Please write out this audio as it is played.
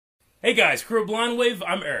Hey guys, Crew of Blind Wave,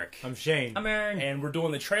 I'm Eric. I'm Shane. I'm Aaron. And we're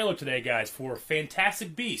doing the trailer today, guys, for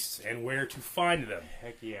Fantastic Beasts and Where to Find Them.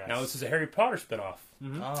 Heck yes. Now, this is a Harry Potter spinoff.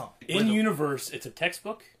 Mm-hmm. Oh. In-universe, it's a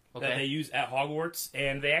textbook that Okay. they use at Hogwarts,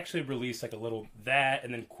 and they actually released like a little that,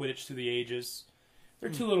 and then Quidditch Through the Ages. They're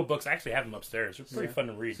two little books. I actually have them upstairs. They're pretty fun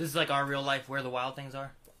to read. So this is like our real life Where the Wild Things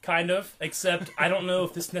Are? Kind of, except I don't know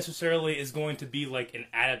if this necessarily is going to be like an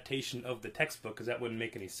adaptation of the textbook, because that wouldn't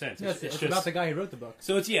make any sense. Yeah, it's just about the guy who wrote the book.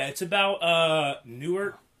 So it's about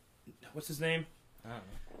Newt. What's his name? I don't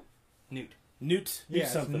know. Newt. Newt Yeah,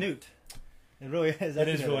 something. it's Newt. It really is. It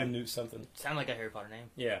is really Newt something. Sound like a Harry Potter name.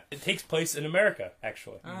 Yeah, it takes place in America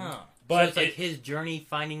actually. Oh. But so it's like his journey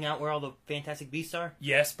finding out where all the Fantastic Beasts are?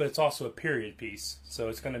 Yes, but it's also a period piece, so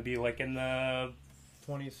it's going to be like in the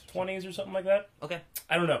 20s or something like that. Okay.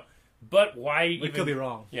 I don't know. But why? We could be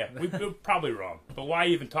wrong. Yeah, we're probably wrong. But why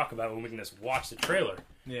even talk about it when we can just watch the trailer?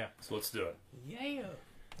 Yeah. So let's do it. Yeah.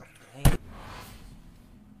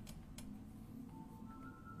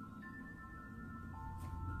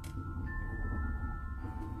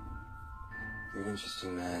 You're an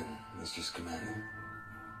interesting man, Mr. Scamander.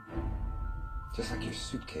 Just like your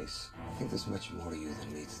suitcase, I think there's much more to you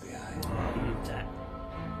than meets the eye. What's that?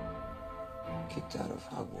 Kicked out of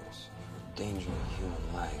Hogwarts for endangering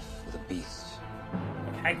human life with a beast.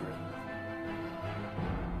 Like Hagrid.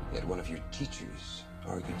 Yet one of your teachers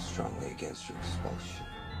argued strongly against your expulsion.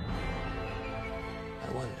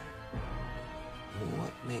 I wonder,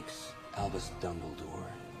 what makes Albus Dumbledore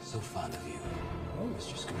so fond of you,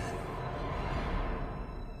 Mr. Scamander?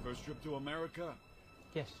 First trip to America?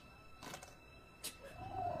 Yes.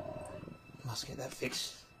 Must get that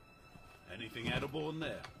fixed. Anything edible in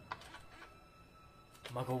there?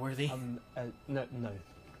 Muggle worthy? No.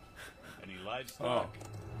 Any livestock?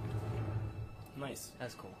 Nice.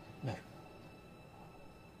 That's cool. No.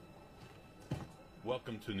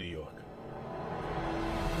 Welcome to New York.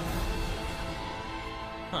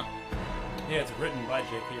 Huh. Yeah, it's written by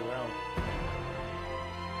J.K. Rowling.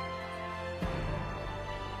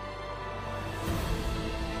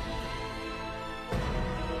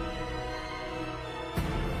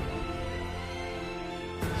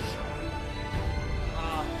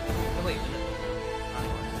 Oh, wait.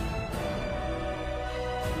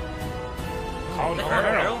 Colin Is that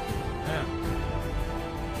Farrell. Farrell? Yeah.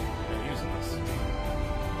 They're using this.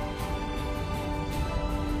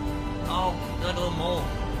 Oh, like a little mole.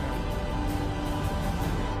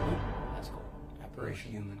 That's cool. What a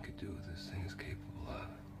Apparition. human could do what this thing is capable of.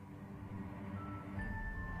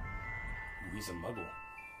 He's a muggle.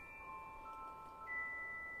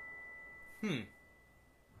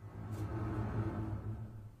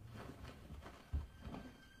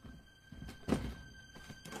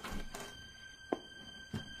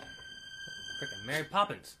 Frickin' Mary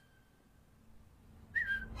Poppins.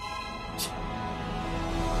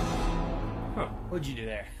 Huh. What'd you do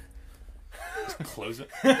there? Close it.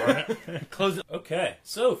 Burn it. Close it. Okay,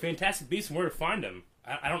 so Fantastic Beasts and Where to Find Them.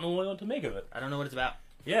 I don't know what to make of it. I don't know what it's about.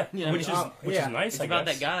 Yeah, Yeah, which I mean, is nice. It's I about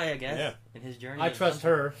guess. that guy, I guess, Yeah. and his journey. I trust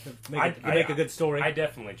her to make a good story. I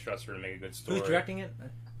definitely trust her to make a good story. Who's directing it?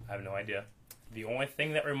 I have no idea. The only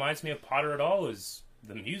thing that reminds me of Potter at all is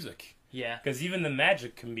the music. Yeah. Because even the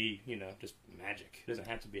magic can be, just magic. It doesn't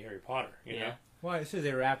have to be Harry Potter, you know? Well, as soon as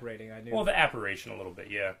they were apparating, I knew. Well, the apparition a little bit,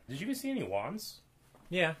 yeah. Did you even see any wands?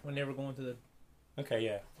 yeah, when they were going to the. Okay,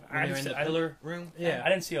 yeah. When they're in the pillar room. Yeah. I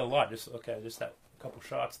didn't see a lot. Just that couple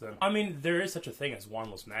shots then. I mean, there is such a thing as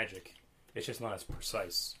wandless magic. It's just not as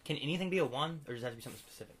precise. Can anything be a wand, or does it have to be something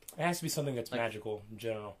specific? It has to be something that's Like- magical in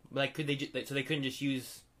general. Like, could they? So they couldn't just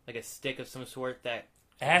use like a stick of some sort that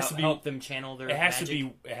It has to be. help them channel their. It has magic? to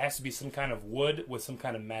be. It has to be some kind of wood with some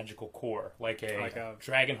kind of magical core, like a Like a-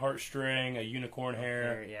 dragon heartstring, a unicorn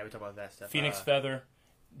hair, Yeah, we talk about that stuff. phoenix feather.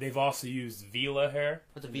 They've also used Vela hair.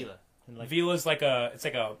 What's a Vela? And like, Vela's like a. It's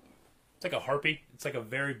like a harpy. It's like a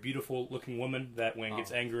very beautiful looking woman that when it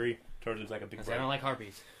gets angry turns into like a big. I don't like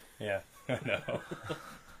harpies. Yeah, no.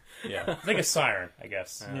 Yeah, it's like a siren, I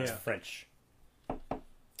guess. It's Yeah. French.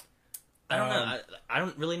 I don't know. I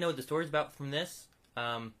don't really know what the story's about from this.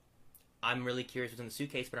 I'm really curious what's in the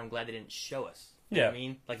suitcase, but I'm glad they didn't show us. You know what I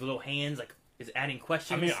mean? Like the little hands, like is adding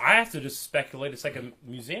questions. I mean, I have to just speculate. It's like a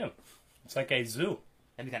museum. It's like a zoo.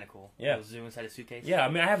 That'd be kind of cool. Yeah. A little zoo inside a suitcase. Yeah, I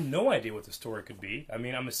mean, I have no idea what the story could be. I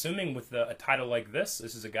mean, I'm assuming with a title like this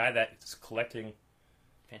is a guy that's collecting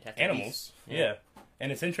Fantastic animals. Beasts. Yeah.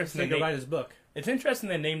 And it's interesting. they could write his book. It's interesting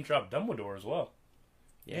they name drop Dumbledore as well.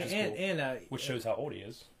 Yeah. Which is and, cool. and Which shows how old he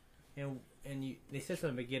is. they said from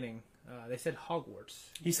the beginning. They said Hogwarts.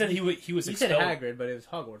 He said he was You said expelled. Hagrid, but it was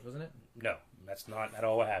Hogwarts, wasn't it? No, that's not at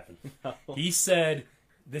all what happened. He said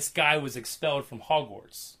this guy was expelled from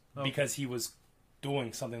Hogwarts. because he was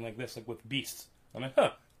doing something like this, like with beasts. I'm like,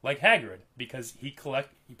 huh, like Hagrid, because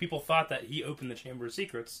people thought that he opened the Chamber of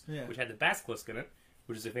Secrets, which had the basilisk in it,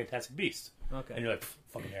 which is a fantastic beast. Okay. And you're like,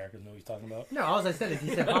 fucking Eric doesn't know what he's talking about. No, all I said is he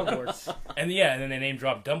said Hogwarts. And then they name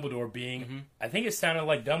dropped Dumbledore being... I think it sounded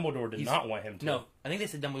like Dumbledore did not want him to. No, I think they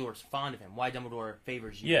said Dumbledore's fond of him. Why Dumbledore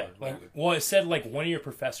favors you. Yeah, well, it said like one of your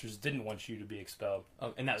professors didn't want you to be expelled.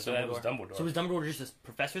 Oh, and that was so Dumbledore. That was Dumbledore. So was Dumbledore just a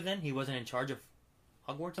professor then? He wasn't in charge of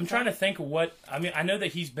Hogwarts? I'm trying to think of what... I mean, I know that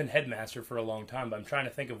he's been headmaster for a long time, but I'm trying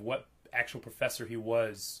to think of what actual professor he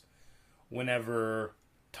was whenever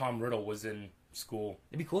Tom Riddle was in school.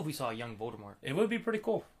 It'd be cool if we saw a young Voldemort. It would be pretty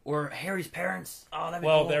cool. Or Harry's parents. Oh, that'd be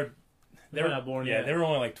cool. cool. They're not born yet. They were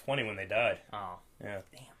only like 20 when they died. Oh. Yeah.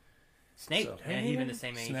 Damn. Snape, and even the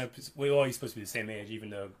same age. He's supposed to be the same age, even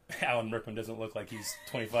though Alan Rickman doesn't look like he's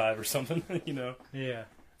 25 or something, you know? Yeah.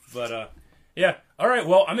 But, yeah. All right,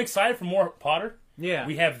 well, I'm excited for more Potter. Yeah.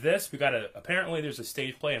 We have this. Apparently there's a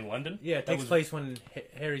stage play in London. Yeah, it takes place when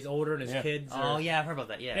Harry's older and his kids are... Oh, yeah, I've heard about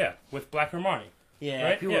that, yeah. Yeah, with Black Hermione. Yeah,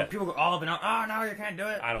 right? People go all up and on, oh, no, you can't do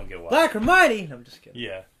it. I don't get why. Black Hermione! No, I'm just kidding.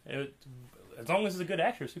 Yeah. As long as it's a good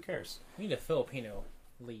actress, who cares? We need a Filipino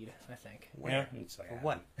lead, I think. Yeah.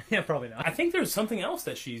 What? Yeah, probably not. I think there's something else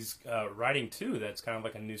that she's writing, too, that's kind of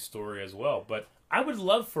like a new story as well. But I would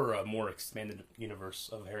love for a more expanded universe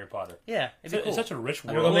of Harry Potter. Yeah, it's such a rich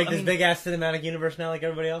world. We're going to make this big-ass cinematic universe now like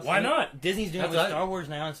everybody else? Why not? Disney's doing it with Star Wars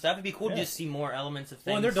now and stuff. It'd be cool to just see more elements of things.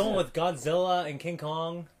 Well, and they're doing with Godzilla and King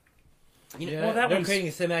Kong. They're creating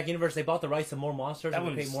a cinematic universe. They bought the rights to more monsters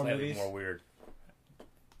and create more movies. More weird.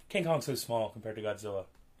 King Kong's so small compared to Godzilla.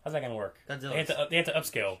 How's that going to work? Godzilla. They have to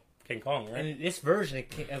upscale King Kong, right? And this version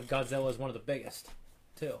of Godzilla is one of the biggest,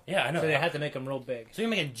 too. Yeah, I know. So they had to make them real big. So you're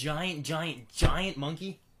making a giant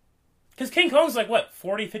monkey? Because King Kong's like, what,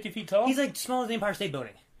 40, 50 feet tall? He's like smaller than the Empire State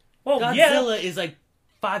Building. Well, Godzilla is like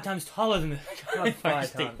 5 times taller than the Empire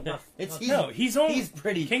State Building. He's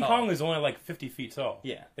pretty King tall. Kong is only like 50 feet tall.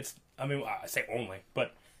 Yeah. I say only,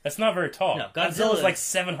 but that's not very tall. No, Godzilla's like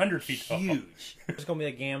 700 feet tall. Huge. There's going to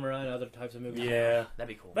be like Gamera and other types of movies. Yeah. That'd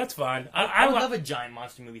be cool. That's fine. I would love a giant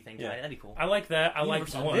monster movie thing. Yeah. That'd be cool. I like that. I want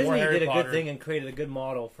Disney more Harry did a Potter. good thing and created a good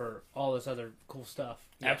model for all this other cool stuff.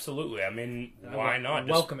 Yeah. Absolutely. I mean, why not?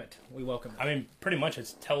 Welcome it. We welcome it. I mean, pretty much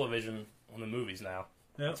it's television on the movies now.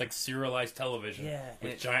 Yep. It's like serialized television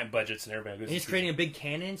with giant budgets and everything. And it's creating a big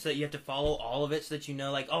canon so that you have to follow all of it so that you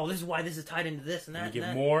know, like, oh, this is why this is tied into this and that. And you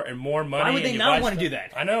get more and more money. Why would they not want to do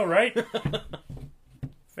that? I know, right?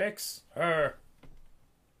 Fix her.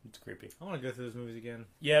 It's creepy. I want to go through those movies again.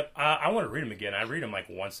 Yep, I want to read them again. I read them like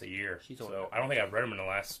once a year. So I don't think I've read them in the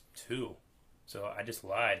last 2. So I just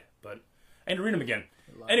lied, but I need to read them again.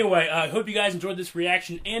 Anyway, I hope you guys enjoyed this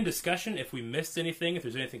reaction and discussion. If we missed anything, if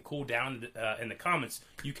there's anything cool down in the comments,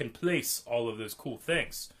 you can place all of those cool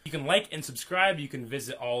things. You can like and subscribe. You can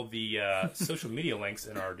visit all the social media links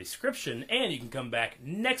in our description. And you can come back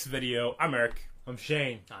next video. I'm Eric. I'm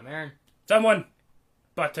Shane. I'm Aaron. Someone.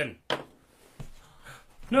 Button.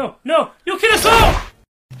 No, you'll kill us all!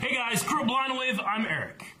 Hey guys, Crew Blind Wave, I'm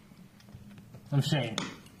Eric. I'm Shane.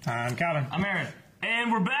 I'm Calvin. I'm Aaron.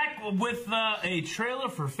 And we're back with a trailer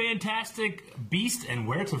for Fantastic Beasts and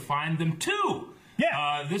Where to Find Them 2.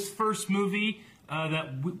 Yeah. This first movie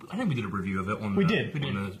I think we did a review of it on we the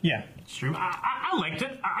did. stream. I liked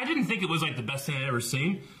it. I didn't think it was like the best thing I'd ever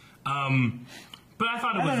seen. But I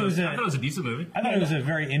thought it was a decent movie. I thought it was a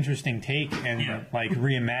very interesting take and like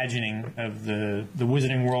reimagining of the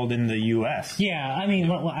Wizarding World in the U.S. Yeah, I mean,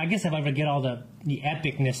 well, I guess if I ever get all the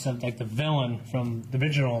epicness of like the villain from the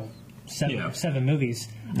original seven movies,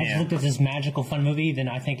 I just looked at this magical fun movie, then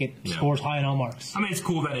I think it scores high on all marks. I mean, it's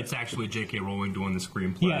cool that it's actually J.K. Rowling doing the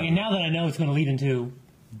screenplay. Yeah, and now that I know it's going to lead into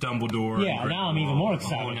Dumbledore. Yeah, now I'm even more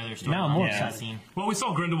excited. Now I'm more excited. Well, we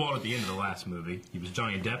saw Grindelwald at the end of the last movie. He was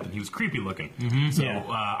Johnny Depp, and he was creepy looking. So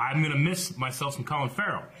I'm going to miss myself some Colin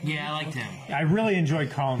Farrell. Yeah, I liked him. I really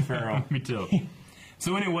enjoyed Colin Farrell. Me too.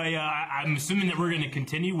 So anyway, I'm assuming that we're going to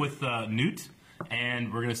continue with Newt,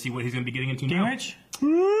 and we're going to see what he's going to be getting into now. Rich?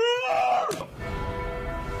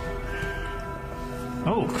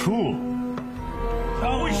 Oh, cool.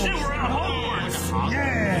 Holy shit, we're at Hogwarts!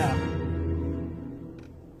 Yeah!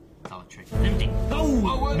 Empty.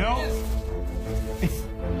 Oh, no.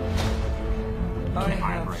 I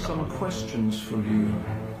have some questions for you,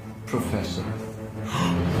 Professor.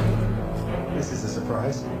 This is a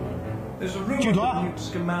surprise. There's a rumor that Newt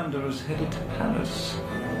Scamander is headed to Paris.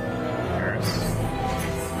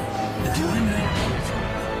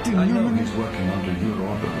 I know he's working under your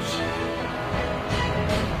orders.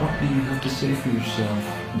 What do you have to say for yourself,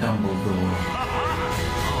 Dumbledore?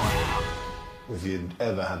 If you'd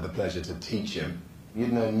ever had the pleasure to teach him,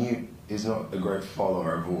 you'd know Newt is not a great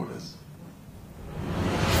follower of orders.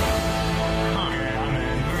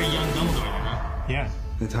 Very young Dumbledore, huh? Yeah.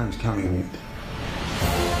 The time's coming, Newt,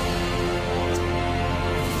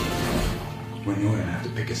 when you're gonna have to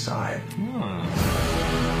pick a side.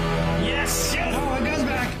 Yes! Yes! Oh, it goes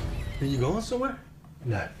back! Are you going somewhere?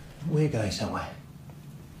 No, we're going somewhere.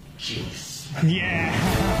 Jeez. Yeah.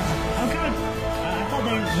 Oh god! I thought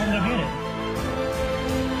they were gonna hit it.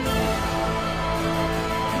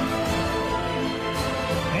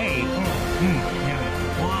 Hey. Yeah.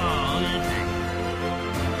 Whoa, look at that thing.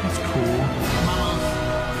 That's cool.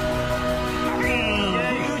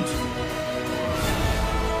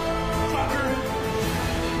 Fucker!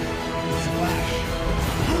 It's a flash.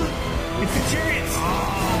 It's the chariots!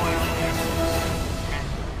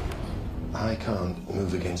 I can't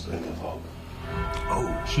move against Grindelwald. Oh,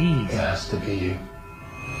 jeez. It has to be you.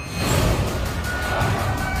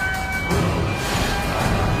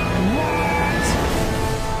 What?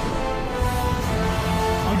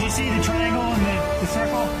 Oh, did you see the triangle and the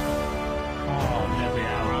circle? Oh, Deathly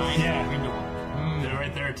Hallows. Yeah. They're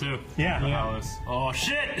right there too. Yeah. Hallows. Oh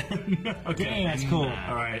shit! Okay, Dang, that's cool.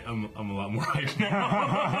 All right, I'm a lot more hyped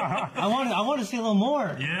now. I want to see a little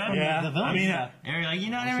more. Yeah? Yeah. The villain I mean, stuff. Eric, like, you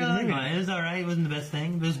know, I never really liked it. It was alright. It wasn't the best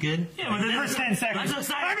thing. It was good. Yeah, but the first 10 seconds. I'm so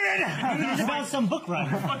excited. It's about some book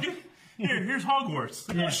writer. Fucking here's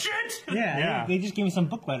Hogwarts. Yeah. Oh shit! Yeah, they just gave me some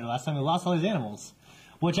book writer last time. We lost all these animals.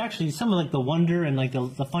 Which actually, some of like the wonder and like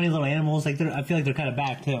the funny little animals, like I feel like they're kind of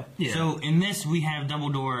back too. Yeah. So in this, we have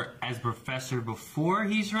Dumbledore as professor before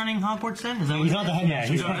he's running Hogwarts. Then is that what He's not the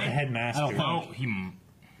headmaster. Yeah, he's not the headmaster. Well,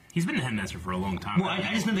 he's been the headmaster for a long time. Well,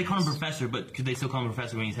 I just meant they call him professor, but could they still call him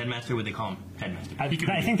professor when he's headmaster? Or would they call him headmaster? I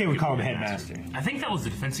think they would call him headmaster. I think that was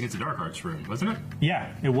the Defense Against the Dark Arts room, wasn't it?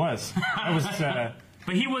 Yeah, it was. It was.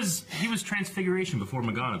 But he was Transfiguration before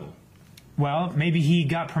McGonagall. Well, maybe he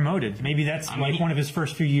got promoted. Maybe that's one of his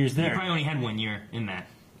first few years He there. probably only had 1 year in that.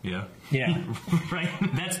 Yeah. Yeah. Right?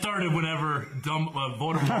 That started whenever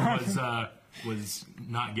Voldemort was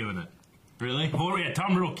not given it. Really?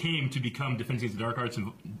 Tom Riddle came to become Defense Against the Dark Arts,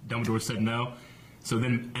 and Dumbledore said no. So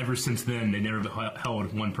then, ever since then, they never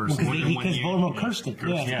held one person. Because Voldemort cursed it.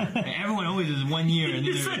 Yeah. Everyone always is 1 year. And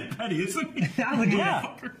He's so petty, isn't he? I would do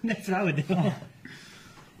that. That's what I would do.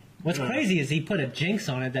 What's crazy is he put a jinx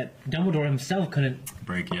on it that Dumbledore himself couldn't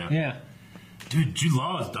break. Yeah. Yeah. Dude, Jude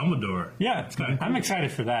Law is Dumbledore. Yeah, cool. I'm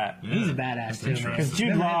excited for that. Yeah. He's a badass too. Because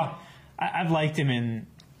Jude Law, I've liked him in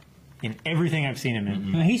everything I've seen him in.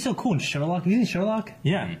 Mm-hmm. He's so cool in Sherlock. Have you seen Sherlock?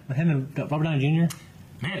 Yeah. With him and Robert Downey Jr.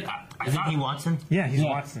 Man, I Isn't thought he Watson? Yeah, he's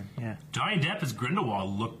Watson. Yeah. Johnny Depp as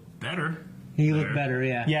Grindelwald looked better. He looked better,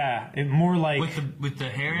 yeah. Yeah, more like with the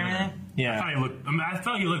hair and everything. Yeah. I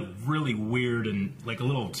thought he looked really weird and like a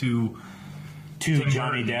little too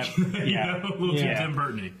Johnny Burton. Depp. Yeah, a little too Tim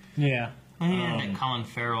Burton-y. Yeah. And he had that Colin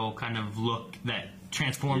Farrell kind of look that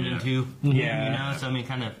transformed into him, Yeah. you know. So I mean,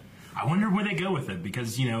 kind of. I wonder where they go with it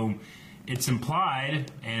because it's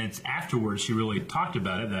implied and it's afterwards she really talked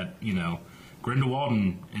about it that Grindelwald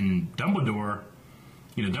and Dumbledore,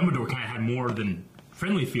 Dumbledore kind of had more than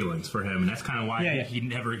friendly feelings for him, and that's kind of why he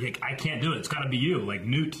never. I can't do it. It's got to be you. Like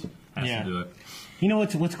Newt has to do it. You know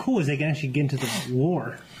what's cool is they can actually get into the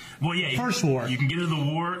war. Well, yeah, First war. You can get into the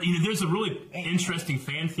war. There's a really interesting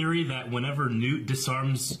fan theory that whenever Newt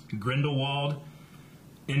disarms Grindelwald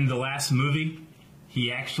in the last movie,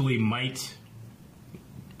 he actually might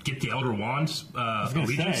get the Elder Wand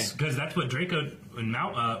allegiance because that's what Draco and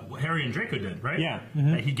Harry and Draco did, right? Yeah.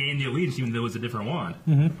 Mm-hmm. He gained the allegiance even though it was a different wand.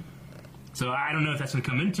 Mm-hmm. So I don't know if that's going to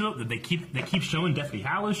come into it. That they keep showing Deathly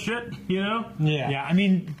Hallows shit, Yeah. Yeah, I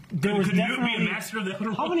mean, there was Newt definitely be a master of the Elder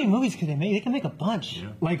Wand? How many movies could they make? They can make a bunch.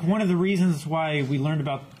 Yeah. Like one of the reasons why we learned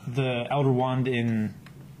about the Elder Wand in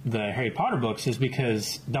the Harry Potter books is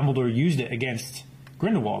because Dumbledore used it against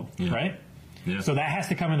Grindelwald, right? Yeah. So that has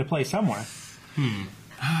to come into play somewhere.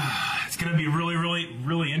 It's going to be really, really,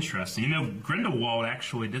 really interesting. Grindelwald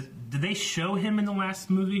actually did they show him in the last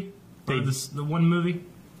movie? The one movie?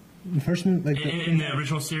 The first one, like in the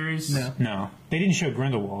original series? No, they didn't show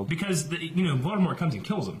Grindelwald because Voldemort comes and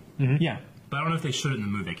kills him. Mm-hmm. Yeah, but I don't know if they showed it in the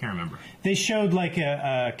movie. I can't remember. They showed like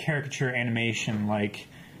a caricature animation, like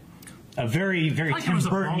a very, very Tim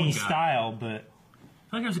Burton-y style. But I feel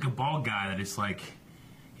like there was like a bald guy that is like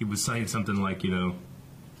he was saying something like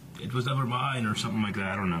it was ever mine or something like that.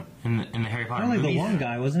 I don't know. In the Harry Potter only movies? the one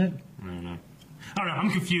guy, wasn't it? I don't know.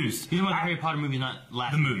 I'm confused. You know about the Harry Potter movie, not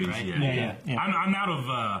last the movies, right? Yeah.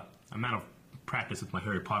 I'm out of practice with my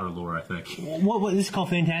Harry Potter lore. I think. What this is called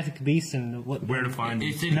Fantastic Beasts and what? Where to find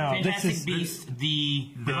It's it? Fantastic Beasts, the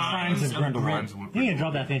Crimes of Grindelwald. You need to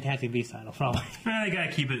drop that Fantastic Beasts title, probably. They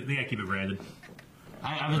gotta keep it. They gotta keep it branded.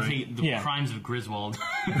 I would say the Crimes of Griswold.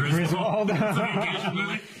 Griswold.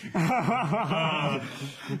 That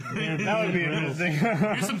would be interesting.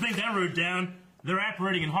 Here's some things I wrote down. They're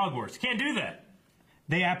apparating in Hogwarts. Can't do that.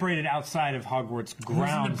 They apparated outside of Hogwarts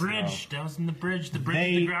grounds. That was in the bridge. The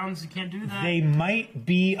bridge, the grounds. You can't do that. They might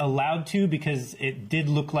be allowed to because it did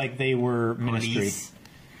look like they were ministry. Police.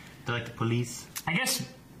 They're like the police. I guess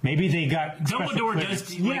maybe they got. Dumbledore does.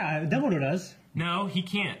 Dumbledore does. No, he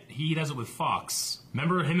can't. He does it with Fox.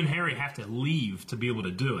 Remember, him and Harry have to leave to be able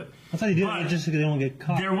to do it. I thought he did it just so they don't get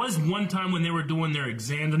caught. There was one time when they were doing their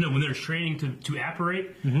exams, when they were training to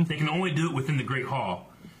apparate, they can only do it within the Great Hall.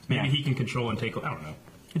 Maybe he can control and take. I don't know.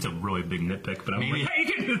 It's a really big nitpick, but I'm like, hey,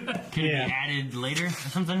 you can do that. Can it be added later or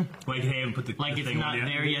something? Like, hey, and put the it's not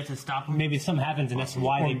there yet to stop them. Maybe something happens, and that's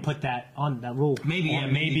why they put that on that rule.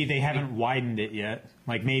 Maybe they haven't widened it yet.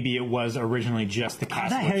 Like maybe it was originally just the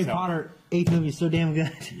castle. That Harry Potter 8th movie is so damn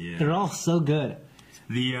good. Yeah. They're all so good.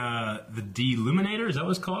 The Deluminator, is that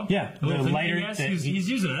what it's called? Yeah, the lighter. He's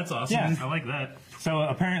using it. That's awesome. Yeah. I like that. So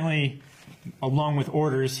apparently, along with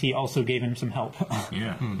orders, he also gave him some help.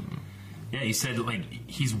 Yeah. Yeah, he said like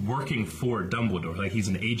he's working for Dumbledore, like he's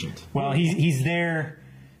an agent. Well, he's there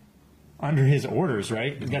under his orders,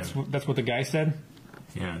 right? That's what the guy said.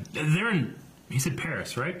 Yeah, they're in. He said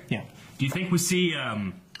Paris, right? Yeah. Do you think we see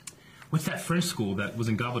what's that French school that was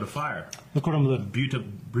in Goblet of Fire? Look what I'm looking.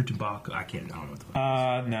 Brutabac. I don't know what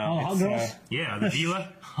the. No. Hot girls. Yeah, the Vila.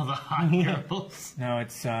 All the hot girls. No,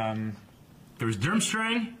 it's There was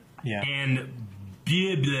Durmstrang. Yeah. And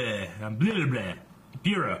blah.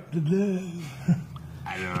 Bureau. I don't know.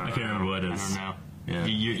 I can't remember what it is. I don't know.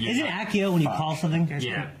 Yeah. Isn't it Accio when you call something?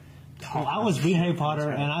 Yeah. Well, I was reading Harry Potter,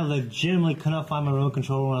 and I legitimately could not find my remote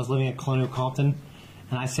controller when I was living at Colonial Compton,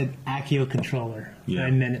 and I said Accio controller. Yeah. And I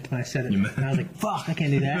meant it when I said it. And I was like, fuck, I can't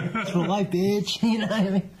do that. It's for life, bitch. You know what I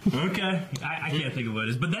mean? Okay. I can't think of what it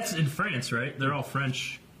is. But that's in France, right? They're all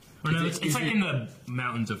French. Or no, it's like in the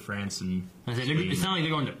mountains of France. And it's not like they're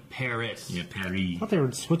going to Paris. Yeah, Paris. I thaux they were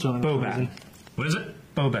in Switzerland. Bobat. What is it?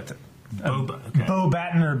 Bobaton. Boba. Okay.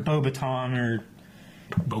 Bobaton or Bobaton or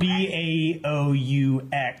BAOUX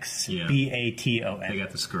BATON. They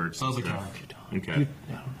got the skirts. Bobaton. Okay.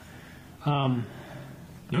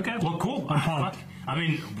 Okay. Well, cool. I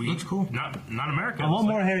mean, looks cool. Not America. I want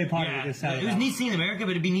more Harry Potter. Yeah, it was neat seeing America,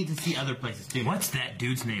 but it'd be neat to see other places too. What's that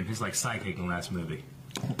dude's name? His sidekick in the last movie.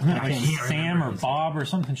 Sam or Bob or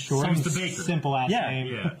something short. Sam's the baker. Simple ass name.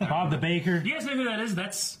 Yeah. Bob the baker. Do you guys know who that is?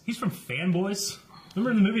 He's from Fanboys.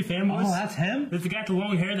 Remember in the movie Fanboys? Oh, that's him? That's the guy with the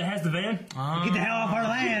long hair that has the van? Get the hell off our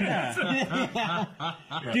land.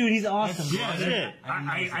 Dude, he's awesome. Yeah, shit.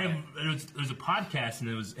 There's a podcast and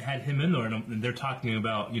it had him in there and they're talking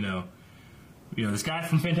about, this guy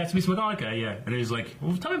from Fantastic Beasts. I'm like, oh, okay, yeah. And he's like,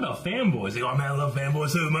 well, tell me about Fanboys. Like, oh, man, I love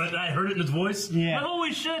Fanboys so much. I heard it in his voice. Yeah. Like,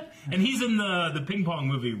 holy shit. And he's in the ping pong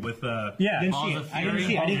movie with... I didn't see it.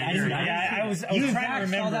 I was trying to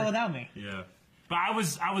remember. Saw that without me. Yeah. But I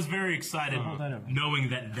was very excited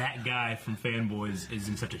knowing that guy from Fanboys is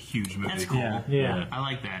in such a huge movie. That's cool. Yeah. I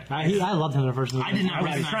like that. I loved him in the first movie. I did not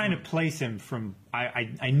I was trying to place him from...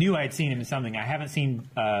 I knew I'd seen him in something. I haven't seen...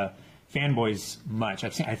 Fanboys much. I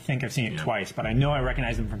think I've seen it twice, but I know I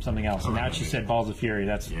recognize him from something else. And now that you said Balls of Fury,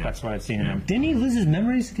 that's what I've seen in him. Didn't he lose his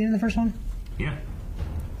memories at the end of the first one? Yeah.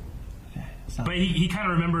 But he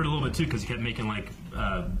kind of remembered a little bit too because he kept making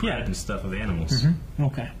bread and stuff of animals. Mm-hmm.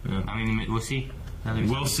 Okay. Yeah. I mean, we'll see.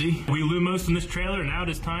 We'll see. We Lumos in this trailer, and now it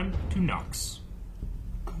is time to Nox.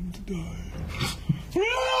 Come to die.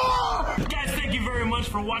 Guys, thank you very much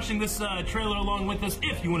for watching this trailer along with us.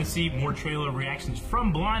 If you want to see more trailer reactions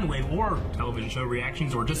from Blind Wave or television show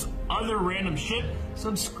reactions or just other random shit,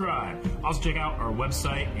 subscribe. Also check out our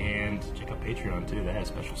website and check out Patreon too. That has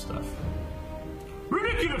special stuff.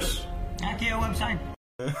 Ridiculous! Accio website.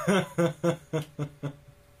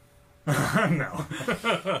 No.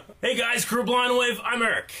 Hey guys, Crew Blind Wave, I'm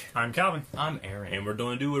Eric. I'm Calvin. I'm Aaron. And we're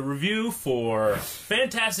going to do a review for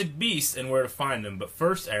Fantastic Beasts and where to find them. But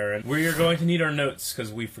first, Aaron, we are going to need our notes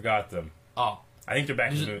because we forgot them. Oh. I think they're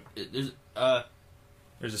back in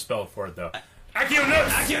There's a spell for it, though. Accio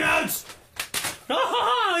Notes! Accio Notes!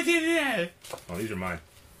 Oh, I did it! Oh, these are mine.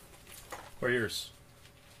 Where are yours?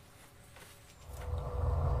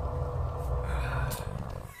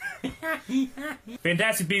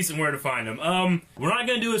 Fantastic Beasts and where to find them. We're not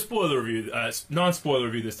going to do a spoiler review, non-spoiler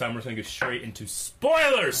review this time. We're just going to go straight into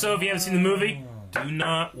spoilers. So if you haven't seen the movie, do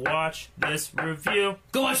not watch this review.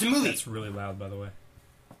 Go watch the movie. That's really loud, by the way.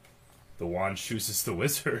 The wand chooses the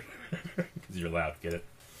wizard. Because you're loud, get it?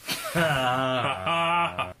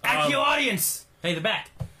 Accio audience! Hey, the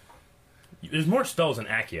back. There's more spells in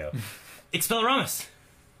Accio. Expelliarmus.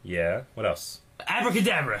 Yeah, what else?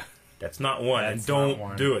 Abracadabra. That's not one, and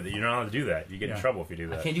don't do it. You're not allowed to do that. You get in trouble if you do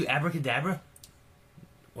that. I can't do abracadabra?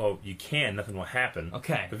 Well, you can. Nothing will happen.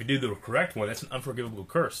 Okay. But if you do the correct one, that's an unforgivable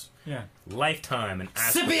curse. Yeah. Lifetime and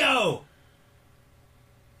Scipio!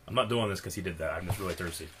 I'm not doing this because he did that. I'm just really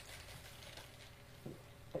thirsty.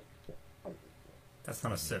 That's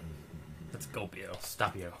not a sip. That's Gulpio.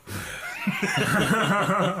 Stopio.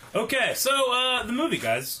 Okay, so the movie,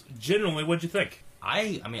 guys. Generally, what'd you think?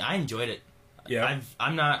 I mean, I enjoyed it. Yeah.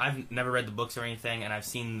 I've never read the books or anything, and I've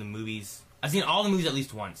seen the movies. I've seen all the movies at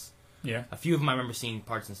least once. Yeah. A few of them I remember seeing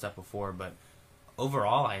parts and stuff before, but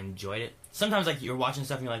overall I enjoyed it. Sometimes like you're watching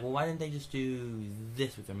stuff and you're like, well, why didn't they just do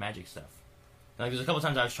this with their magic stuff? And, like there's a couple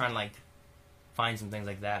times I was trying to like find some things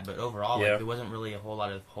like that, but overall like, there wasn't really a whole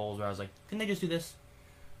lot of holes where I was like, couldn't they just do this?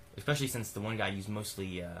 Especially since the one guy used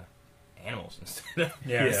mostly animals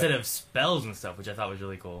instead of spells and stuff, which I thought was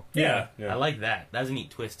really cool. Yeah. I like that. That was a neat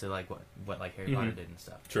twist to like what like Harry Potter did and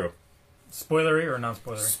stuff. True. Spoilery or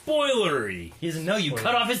non-spoilery? Spoilery. He doesn't know you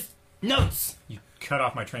cut off his notes. You cut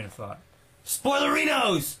off my train of thought.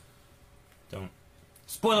 Spoilerinos. Don't.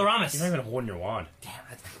 Spoileramus. You're not even holding your wand. Damn,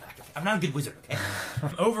 I'm not a good wizard. Okay.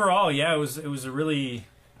 Overall, yeah, it was a really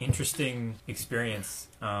interesting experience.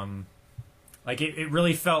 Like it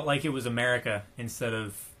really felt like it was America instead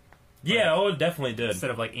of it definitely did. Instead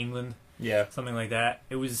of like England, something like that.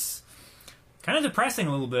 It was kind of depressing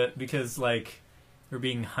a little bit because like we're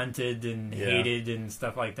being hunted and hated and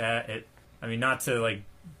stuff like that. I mean, not to like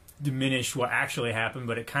diminish what actually happened,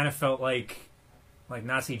 but it kind of felt like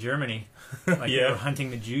Nazi Germany, like they were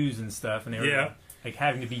hunting the Jews and stuff, and they were like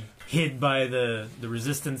having to be hid by the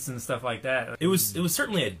resistance and stuff like that. It was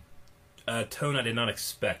certainly a tone I did not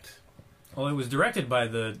expect. Well, it was directed by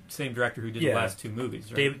the same director who did the last two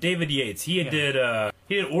movies, right? David Yates. He did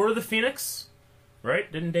Order of the Phoenix, right?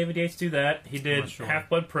 Didn't David Yates do that? He did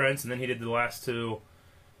Half-Blood Prince, and then he did the last two,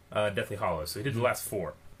 Deathly Hallows. So he did the last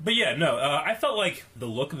four. But yeah, no, I felt like the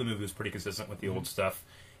look of the movie was pretty consistent with the old stuff,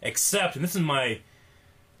 except, and this is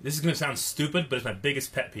going to sound stupid, but it's my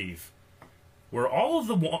biggest pet peeve. Were all of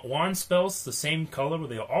the wand spells the same color? Were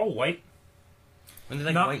they all white? Were they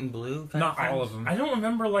like white and blue? Not all of them. I don't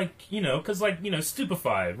remember, because,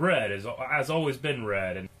 Stupefied, red has always been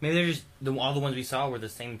red. And maybe they're just, all the ones we saw were the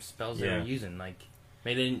same spells they were using. Like,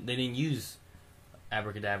 maybe they didn't use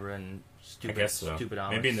Abracadabra and Stupid. I guess so.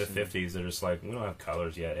 Maybe in the 50s, they're just like, we don't have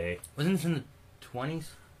colors yet, eh? Wasn't this in the 20s?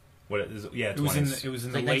 What is it? Yeah, 20s. It was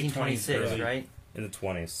in the late 1926, right? In the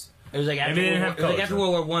 20s. It was like after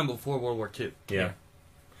World War I, before World War II. Yeah.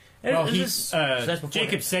 Well,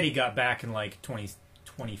 Jacob said he got back in like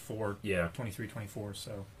 2024. Yeah. 23, 24.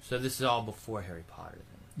 So this is all before Harry Potter. Then.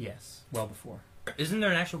 Yes, well before. Isn't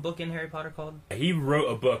there an actual book in Harry Potter called? He wrote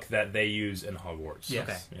a book that they use in Hogwarts. Yes.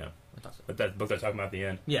 Okay. Yeah. I thought so. But that book they're talking about at the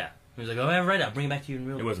end. Yeah. He was like, "Oh, I have read it. I'll bring it back to you in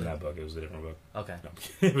real." It wasn't that book. It was a different book. Okay. No,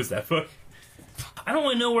 it was that book. I don't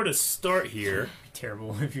really know where to start here.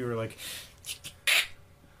 Terrible if you were like.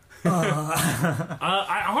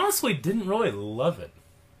 I honestly didn't really love it.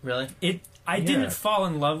 Really? I didn't fall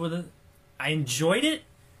in love with it. I enjoyed it.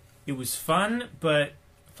 It was fun, but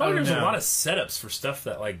I felt like there's a lot of setups for stuff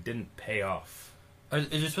that didn't pay off. Is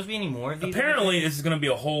there supposed to be any more of these? Apparently, this is going to be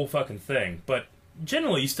a whole fucking thing, but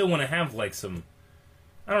generally, you still want to have some.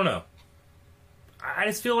 I don't know. I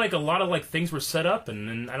just feel like a lot of things were set up, and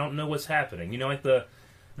then I don't know what's happening. You know, like the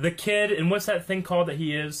kid, and what's that thing called that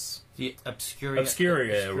he is? The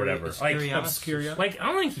Obscuria or whatever. Obscuria. I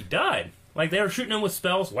don't think he died. They were shooting him with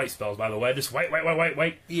spells, white spells, by the way, just white.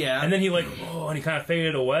 Yeah. And then he and he kind of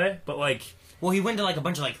faded away, but well, he went to a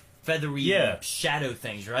bunch of feathery shadow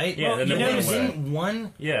things, right? Yeah. Well, didn't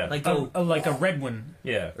one like a red one?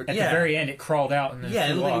 Yeah. At the very end, it crawled out and then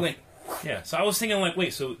it looked like it went. Yeah. So I was thinking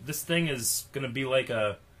wait, so this thing is gonna be like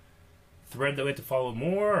a thread that we have to follow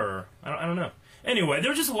more, or I don't know. Anyway, there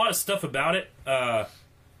was just a lot of stuff about it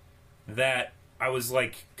that I was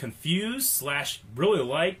confused / really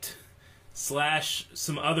liked /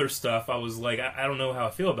 some other stuff. I was like, I don't know how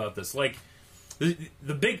I feel about this.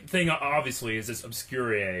 The big thing obviously is this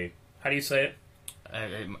Obscuriae. How do you say it?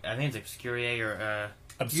 I think it's Obscuriae or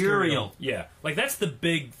Obscurial. Yeah, that's the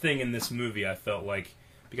big thing in this movie. I felt like.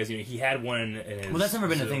 Because he had one in his... Well, that's never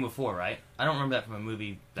been a thing before, right? I don't remember that from a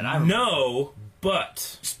movie that I remember. No, but,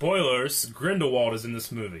 spoilers, Grindelwald is in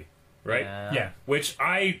this movie, right? Yeah. Which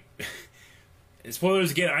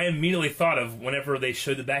spoilers again, I immediately thought of whenever they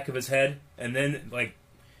showed the back of his head, and then,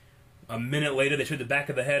 a minute later they showed the back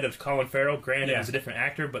of the head of Colin Farrell. Granted, it was a different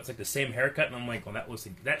actor, but it's the same haircut, and I'm like, well,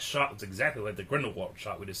 that shot was exactly like the Grindelwald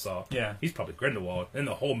shot we just saw. Yeah. He's probably Grindelwald. In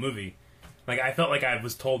the whole movie, I felt like I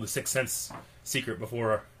was told the Sixth Sense secret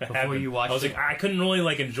before you watched I was it. like, I couldn't really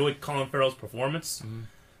like enjoy Colin Farrell's performance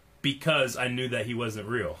because I knew that he wasn't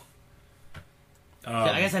real.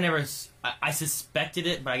 I guess I suspected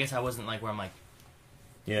it, but I guess I wasn't like where I'm like,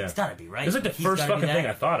 yeah, it's gotta be right. It was like the first fucking thing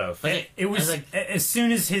I thought of. It was like, as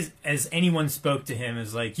soon as anyone spoke to him,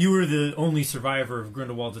 is like, you were the only survivor of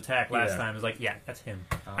Grindelwald's attack last time. It was like, yeah, that's him.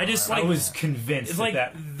 I was convinced. It's like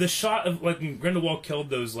the shot of like when Grindelwald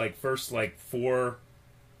killed those like first like four.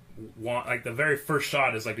 Like the very first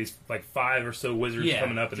shot is like these like 5 or so wizards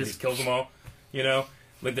coming up and he kills them all. You know,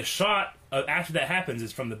 like the shot after that happens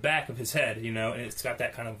is from the back of his head. You know, and it's got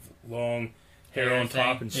that kind of long hair on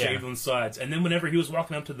top and shaved on the sides. And then whenever he was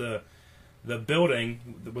walking up to the building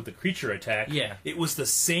with the creature attack, it was the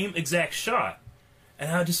same exact shot.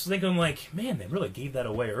 And I just thinking like, man, they really gave that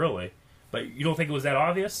away early. But you don't think it was that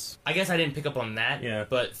obvious? I guess I didn't pick up on that. Yeah.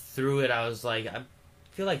 But through it, I was like, I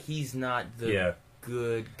feel like he's not the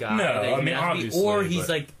good guy. No, that I mean, obviously. Or he's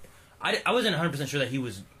like, I wasn't 100% sure that he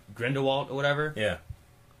was Grindelwald or whatever. Yeah.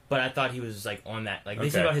 But I thought he was like on that. Like they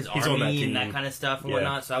say about his army and that kind of stuff and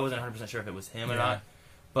whatnot. So I wasn't 100% sure if it was him or not.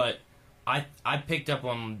 But I picked up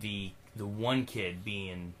on the one kid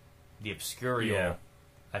being the Obscurial. Yeah.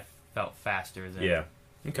 I felt faster than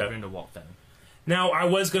the Grindelwald thing. Now I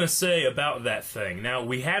was gonna say about that thing. Now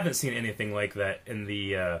we haven't seen anything like that in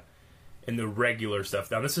the regular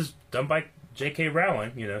stuff. Now this is done by J.K.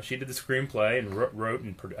 Rowling. You know, she did the screenplay and wrote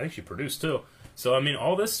and I think she produced too. So I mean,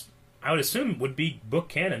 all this I would assume would be book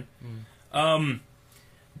canon.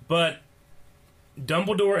 But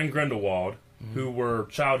Dumbledore and Grindelwald, who were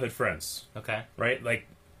childhood friends. Okay. Right? Like,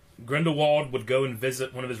 Grindelwald would go and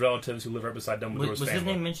visit one of his relatives who lived right beside Dumbledore's was family. his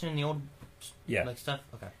name mentioned in the old like stuff?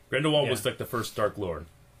 Okay. Grindelwald was like the first Dark Lord.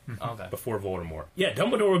 Okay. Before Voldemort. Yeah,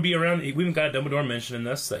 Dumbledore would be around. We even got a Dumbledore mention in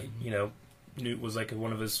this that, you know, Newt was like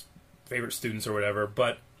one of his favorite students or whatever.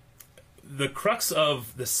 But the crux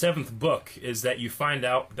of the 7th book is that you find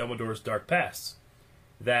out Dumbledore's dark past.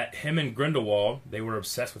 That him and Grindelwald, they were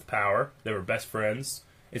obsessed with power. They were best friends.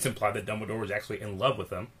 It's implied that Dumbledore was actually in love with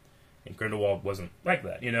them. And Grindelwald wasn't like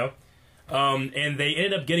that, you know? And they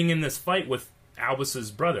ended up getting in this fight with Albus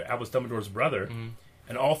Dumbledore's brother.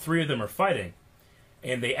 And all 3 of them are fighting.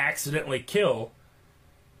 And they accidentally kill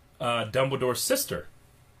Dumbledore's sister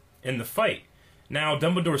in the fight. Now,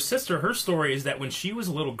 Dumbledore's sister, her story is that when she was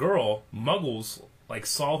a little girl, Muggles like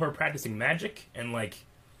saw her practicing magic, and like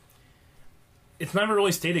it's never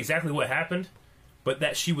really stated exactly what happened, but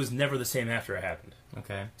that she was never the same after it happened.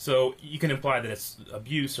 Okay. So you can imply that it's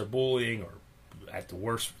abuse or bullying or at the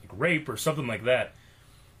worst like, rape or something like that.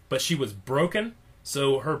 But she was broken,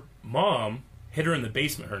 so her mom hid her in the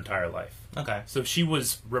basement her entire life. Okay. So she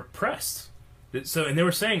was repressed. So, and they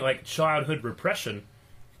were saying like childhood repression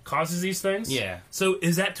causes these things. Yeah. So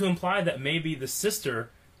is that to imply that maybe the sister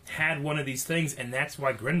had one of these things, and that's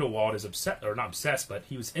why Grindelwald is upset, or not obsessed, but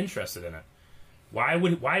he was interested in it?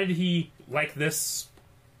 Why did he like this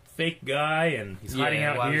fake guy, and he's hiding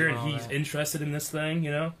out here, and he's interested in this thing?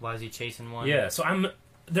 You know. Why is he chasing one? Yeah. So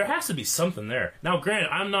there has to be something there. Now, granted,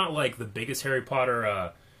 I'm not like the biggest Harry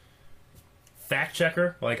Potter fact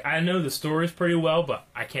checker. Like, I know the stories pretty well, but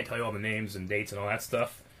I can't tell you all the names and dates and all that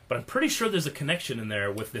stuff. But I'm pretty sure there's a connection in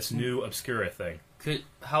there with this new Obscura thing.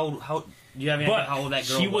 How do you have any idea how old that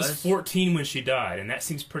girl was? She was 14 when she died, and that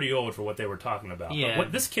seems pretty old for what they were talking about. Yeah.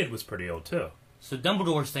 But this kid was pretty old too. So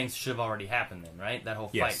Dumbledore's things should have already happened then, right? That whole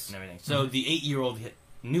fight and everything. So the 8-year-old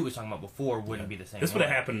Newt was talking about before wouldn't be the same. This would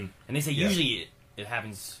have happened. And they say usually it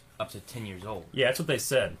happens up to 10 years old. Yeah, that's what they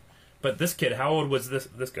said. But this kid, how old was this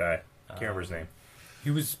guy? I can't remember his name.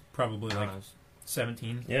 He was probably like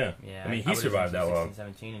 17. Yeah. I mean, he survived that 16, long.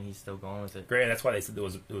 17, and he's still going with it. Great. That's why they said it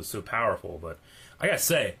was so powerful. But I gotta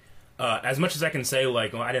say, as much as I can say,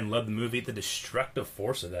 like, I didn't love the movie, the destructive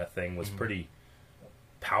force of that thing was pretty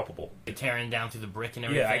palpable. Tearing down through the brick and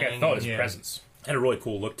everything. Yeah, I felt his presence. It had a really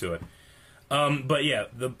cool look to it. But yeah,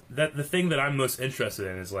 the thing that I'm most interested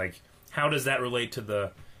in is like, how does that relate to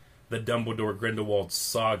the Dumbledore Grindelwald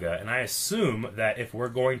saga? And I assume that if we're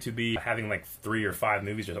going to be having like 3 or 5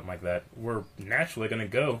 movies or something like that, we're naturally going to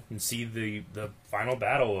go and see the final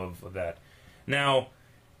battle of that. Now,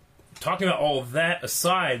 talking about all of that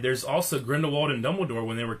aside, there's also Grindelwald and Dumbledore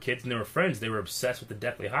when they were kids and they were friends. They were obsessed with the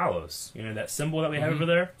Deathly Hallows. You know that symbol that we have over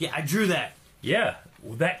there? Yeah, I drew that. Yeah,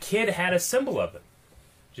 well, that kid had a symbol of it.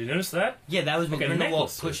 Did you notice that? Yeah, that was what Grindelwald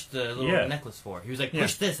pushed the little necklace for. He was like,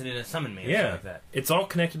 push this, and it summoned me. Or something like that. It's all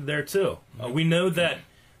connected there, too. We know that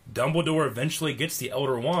Dumbledore eventually gets the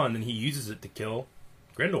Elder Wand, and he uses it to kill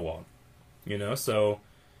Grindelwald. You know, so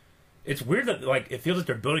it's weird that, like, it feels like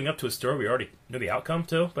they're building up to a story we already know the outcome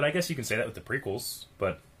to, but I guess you can say that with the prequels,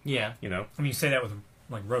 but, yeah, you know. I mean, you say that with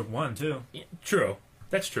like Rogue One too. Yeah, true,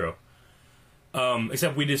 that's true.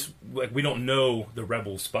 Except we don't know the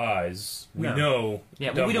rebel spies. We know.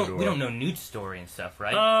 Yeah, but we don't know Newt's story and stuff,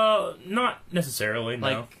 right? Not necessarily. No.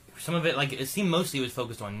 Like some of it, like it seemed mostly it was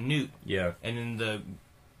focused on Newt. Yeah. And then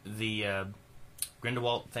the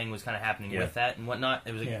Grindelwald thing was kind of happening with that and whatnot.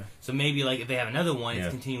 It was like, so maybe like if they have another one, it's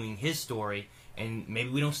continuing his story, and maybe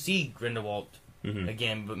we don't see Grindelwald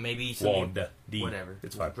again, but maybe whatever.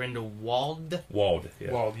 It's fine. Grindelwald. Wald.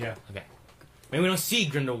 Yeah. Wald. Yeah. Okay. Maybe we don't see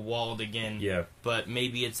Grindelwald again. Yeah. But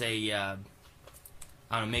maybe it's a.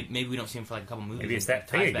 I don't know. Maybe we don't see him for like a couple movies. Maybe it's that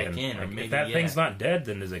thing again. Back in, or maybe, if that thing's not dead,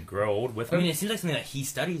 then does it grow old with him? I mean, it seems like something that he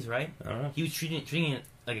studies, right? I don't know. He was treating it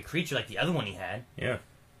like a creature, like the other one he had. Yeah.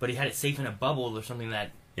 But he had it safe in a bubble or something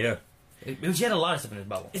that. Yeah. He had a lot of stuff in his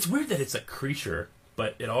bubble. It's weird that it's a creature,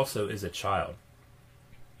 but it also is a child.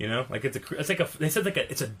 You know, like it's like they said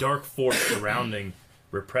it's a dark force surrounding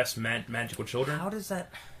repressed magical children. How does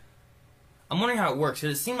that? I'm wondering how it works. Cause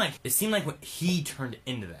it seemed like when he turned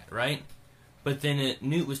into that, right? But then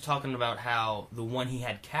Newt was talking about how the one he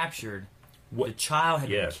had captured, the child had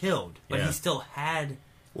been killed, but he still had.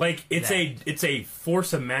 Like it's a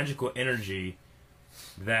force of magical energy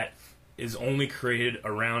that is only created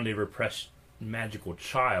around a repressed magical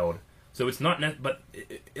child. So it's not, but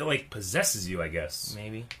it like possesses you, I guess.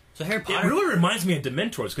 Maybe. So Harry Potter. It really reminds me of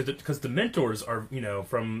Dementors because Dementors are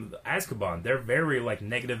from Azkaban. They're very like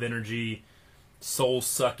negative energy, soul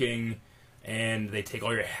sucking, and they take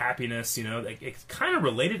all your happiness. It's kind of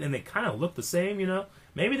related and they kind of look the same.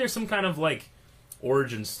 Maybe there's some kind of like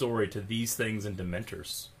origin story to these things in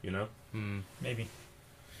Dementors. Maybe.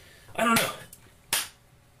 I don't know.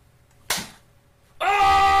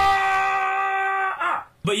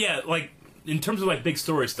 But yeah, like in terms of like big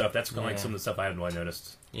story stuff, that's like some of the stuff I hadn't really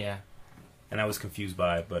noticed. Yeah. And I was confused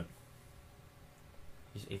by it, but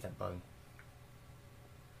you just ate that bug.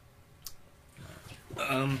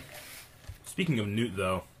 Speaking of Newt,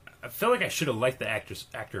 though, I feel like I should have liked the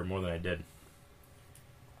actor more than I did.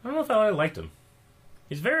 I don't know if I really liked him.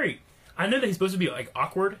 He's very. I know that he's supposed to be like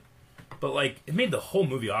awkward, but like it made the whole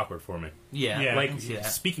movie awkward for me. Yeah. Like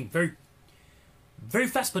speaking very, very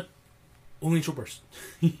fast, but only in short bursts.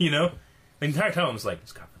 The entire time I was like,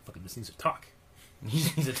 this guy fucking just needs to talk. He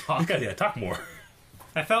needs to talk. This guy needs to talk more.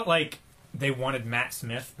 I felt like they wanted Matt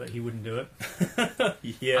Smith, but he wouldn't do it.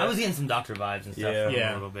 Yeah. I was getting some Doctor vibes and stuff from him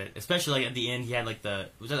a a little bit. Especially like at the end, he had like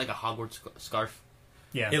was that like a Hogwarts scarf?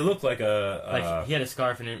 Yeah. It looked like a... he had a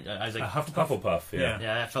scarf and I was like... A Hufflepuff, yeah.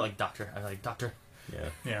 Yeah, I felt like Doctor. I was like, Doctor.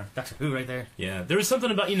 Yeah. Doctor Who right there. Yeah. There was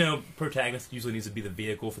something about, protagonist usually needs to be the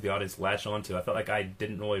vehicle for the audience to latch onto. I felt like I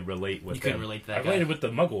didn't really relate with You couldn't relate to that I related with the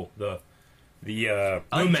Muggle, the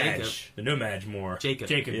No-Maj. The No-Maj more. Jacob.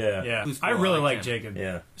 Yeah. I really like Jacob.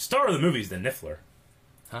 Yeah. Star of the movie is the Niffler.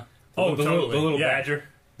 Huh? The little badger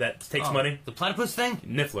that takes money. The platypus thing?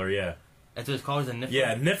 Niffler, yeah. That's what it's called, is a Niffler?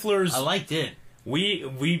 Yeah, Nifflers... I liked it. We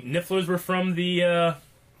Nifflers were from the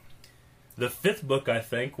fifth book, I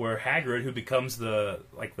think, where Hagrid, who becomes the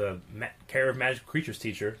Care of Magical Creatures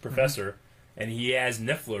teacher, professor, and he has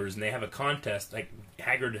Nifflers, and they have a contest. Like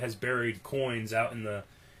Hagrid has buried coins out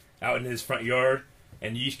in his front yard,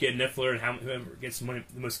 and you each get a Niffler, and whoever gets the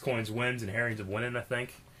most coins wins, and Harry ends up winning, I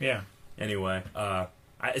think. Yeah. Anyway,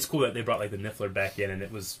 it's cool that they brought like the Niffler back in, and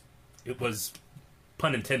it was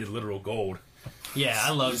pun intended literal gold. Yeah,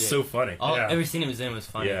 I loved it. So funny. Every scene it was in was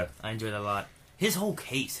funny. Yeah. I enjoyed that a lot. His whole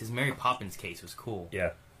case, his Mary Poppins case, was cool.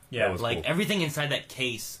 Yeah. Yeah. That was like cool. everything inside that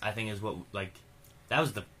case, I think is what that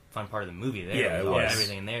was the fun part of the movie. There, Yeah, it was.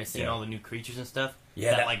 Everything in there, seeing all the new creatures and stuff.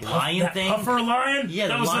 Yeah, that like lion thing. Puffer lion. Yeah,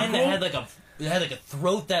 the was lion so cool. that had like a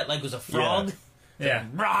throat that like was a frog. Yeah.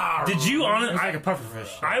 Did you honestly? Like a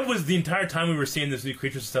pufferfish. I was the entire time we were seeing this new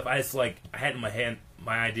creatures and stuff. I had in my hand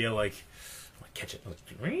my idea like catch it like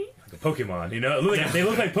a Pokemon. They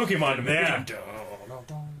look like Pokemon to me. Yeah.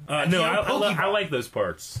 No, I like those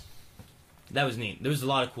parts. That was neat. There was a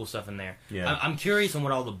lot of cool stuff in there. Yeah. I'm curious on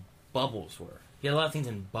what all the bubbles were. He had a lot of things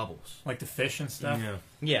in bubbles. Like the fish and stuff?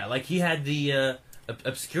 Yeah, like he had the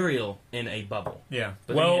Obscurial in a bubble. Yeah.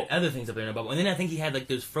 But then he had other things up there in a bubble. And then I think he had like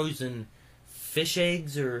those frozen fish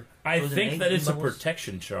eggs or I think that it's bubbles. a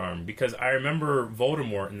protection charm because I remember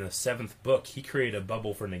Voldemort in the 7th book, he created a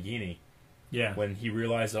bubble for Nagini. Yeah. When he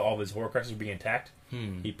realized that all of his Horcruxes were being attacked,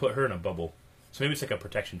 he put her in a bubble. So maybe it's like a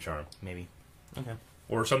protection charm. Maybe. Okay.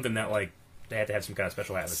 Or something that like they had to have some kind of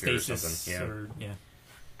special atmosphere Stasis or something. Yeah.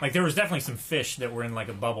 Like there was definitely some fish that were in like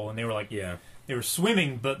a bubble and they were like they were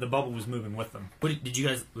swimming but the bubble was moving with them. What did you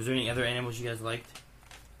guys was there any other animals you guys liked?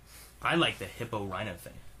 I liked the hippo rhino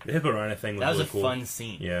thing. The hippo rhino thing was That was really a cool. fun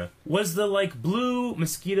scene. Yeah. Was the like blue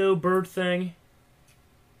mosquito bird thing?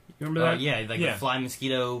 You remember that? Yeah, like the fly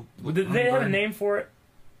mosquito. Did they have a name for it?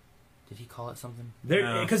 Did he call it something?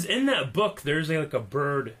 Because in that book, there's like a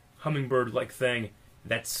bird, hummingbird like thing.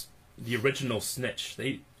 That's the original snitch.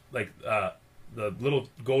 They the little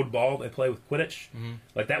gold ball they play with Quidditch. Mm-hmm.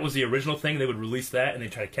 Like that was the original thing. They would release that and they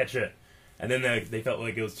try to catch it, and then they felt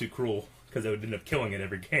like it was too cruel because they would end up killing it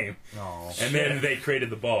every game. Oh, and then they created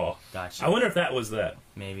the ball. Gotcha. I wonder if that was that.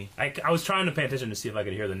 Maybe. I was trying to pay attention to see if I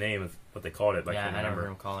could hear the name of what they called it. But yeah, I never remember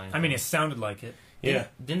him calling it. I mean, it sounded like it. Yeah.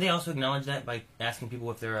 Didn't they also acknowledge that by asking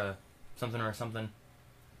people if they're a something or something?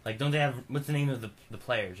 Like, don't they have... What's the name of the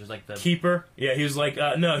players? There's like the... Keeper? Yeah, he was like...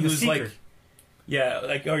 no, he was seeker. like... Yeah,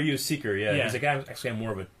 like, are you a seeker? Yeah. Yeah. He's like, I'm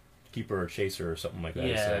more of a keeper or chaser or something like that. Yeah,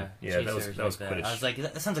 he said. Yeah, that was like Quidditch. I was like,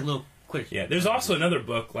 that sounds like a little Quidditch. Yeah, there's also another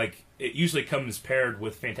book, like, it usually comes paired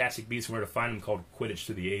with Fantastic Beasts and Where to Find Them, called Quidditch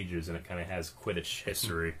Through the Ages, and it kind of has Quidditch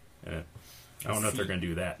history in it. I don't know if they're going to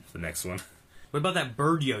do that for the next one. What about that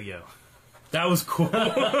bird yo-yo? That was cool.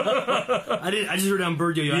 I just wrote down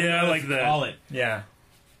bird yo-yo. Yeah, I like that. Call it. Yeah.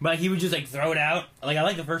 But he would just like throw it out. Like I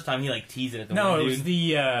like the first time he like teased it at the No, one it dude. was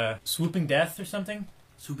the Swooping Death or something.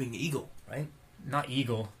 Swooping eagle, right? Not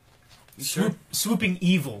eagle. You sure? Swooping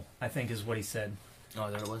Evil, I think, is what he said. Oh,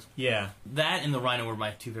 there it was. Yeah. That and the rhino were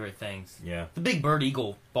my two favorite things. Yeah. The big bird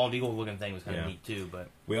eagle, bald eagle looking thing was kind of Yeah. neat too. But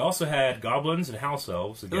We also had goblins and house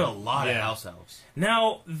elves. there were a lot of house elves.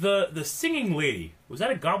 Now, the singing lady, was that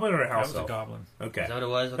a goblin or a house That was elf? a goblin. Okay. Is that what it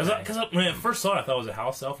was? Okay. Because when I first saw it, I thought it was a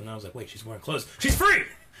house elf, and I was like, wait, she's wearing clothes. She's free!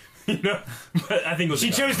 You know? But I think it was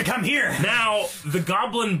She chose to come here! Now, the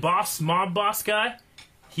goblin mob boss guy,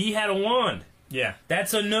 he had a wand. Yeah.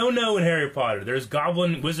 That's a no-no in Harry Potter. There's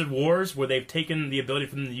Goblin Wizard Wars where they've taken the ability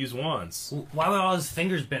for them to use wands. Why were all his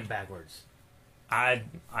fingers bent backwards? I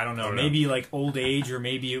don't know. Maybe like old age, or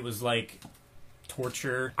maybe it was like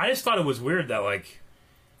torture. I just thought it was weird that, like,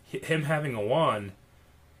 him having a wand,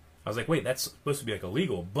 I was like, wait, that's supposed to be, like,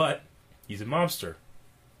 illegal, but he's a mobster.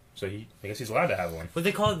 So I guess he's allowed to have one. What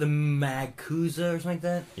they call it, the Magkusa or something like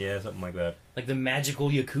that? Yeah, something like that. Like the magical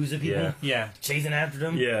Yakuza people? Yeah. Yeah. Chasing after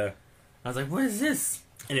them? Yeah. I was like, what is this?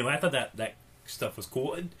 Anyway, I thought that stuff was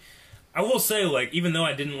cool. And I will say, like, even though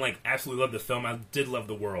I didn't, like, absolutely love the film, I did love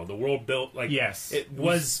the world. The world built, like... Yes. It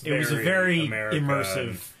was a very America,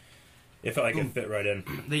 immersive... It felt like it fit right in.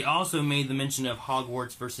 They also made the mention of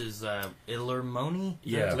Hogwarts versus Ilvermorny.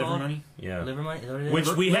 Yeah. Livermoney? Yeah. Livermorny? Is that what it is?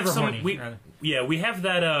 Which we have some... Livermorny, We have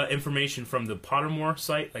that information from the Pottermore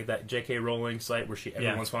site, like that J.K. Rowling site, where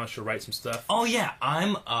every once in a while she'll write some stuff. Oh, yeah.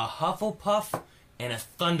 I'm a Hufflepuff and a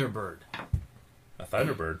Thunderbird. A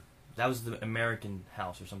Thunderbird? That was the American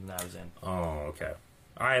house or something that I was in. Oh, okay.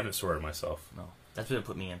 I haven't sorted myself. No. That's what it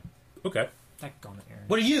put me in. Okay. That gone to Aaron.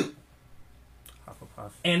 What are you?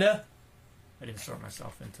 Hufflepuff. And I didn't sort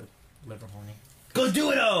myself into Livermorny. go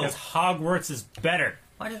do it, oh! Because Hogwarts is better.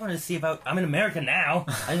 I just wanted to see about... I'm in America now.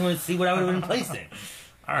 I just wanted to see what I would have been placed in.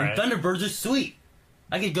 Alright. And Thunderbirds are sweet.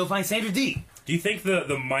 I could go find Sandra D. Do you think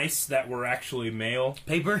the mice that were actually male...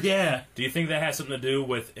 Paper? Yeah. Do you think that has something to do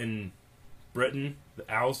with, in Britain, the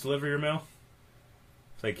owls deliver your mail?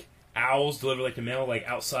 It's like, owls deliver, like, the mail, like,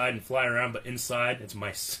 outside and fly around, but inside, it's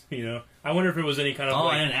mice, you know? I wonder if it was any kind of, Oh,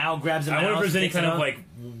 like... and an owl grabs a mouse. I wonder if there's any picks kind it of, up. like,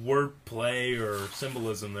 wordplay or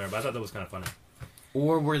symbolism there, but I thought that was kind of funny.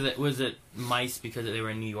 Or was it mice because they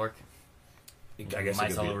were in New York? I guess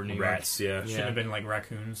mice it could all be over New rats, York. yeah. Shouldn't have been like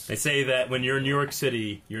raccoons. They say that when you're in New York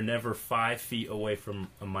City, you're never 5 feet away from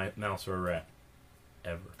a mouse or a rat.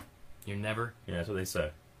 Ever. You're never? Yeah, that's what they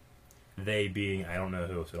say. They being, I don't know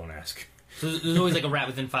who, so don't ask. So there's always like a rat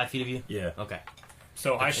within 5 feet of you? Yeah. Okay.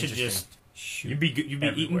 So That's I should interesting. just shoot. You'd be eating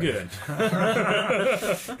everywhere. good.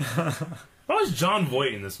 Why was John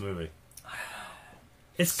Voight in this movie?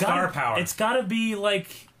 It's Star gotta, power. It's got to be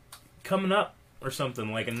like coming up or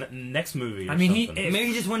something, like a next movie. Or I mean, something. Maybe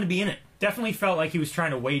he just wanted to be in it. Definitely felt like he was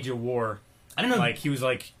trying to wage a war. I don't know. Like he was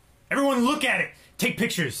like, everyone look at it, take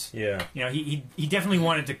pictures. Yeah. You know, he definitely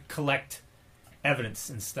wanted to collect evidence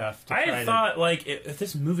and stuff. To I try had thought, like, if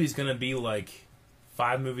this movie's gonna be like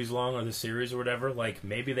 5 movies long or the series or whatever, like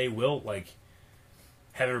maybe they will like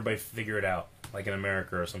have everybody figure it out, like in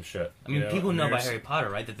America or some shit. I mean, people know about There's Harry Potter,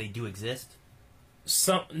 right? That they do exist.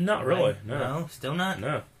 not really. Right? No, still not.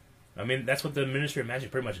 no. I mean, that's what the Ministry of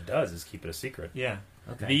Magic pretty much does, is keep it a secret. Yeah.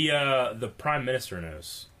 Okay. The Prime Minister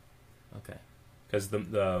knows, Okay. because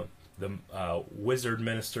the Wizard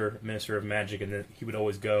Minister of Magic, and then he would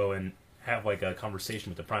always go and have like a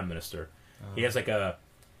conversation with the Prime Minister. He has like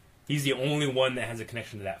he's the only one that has a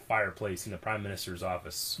connection to that fireplace in the Prime Minister's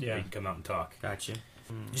office. Yeah. Where he can come out and talk. Gotcha. Did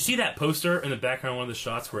you see that poster in the background of one of the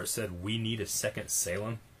shots where it said, "We need a second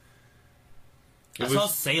Salem"? I saw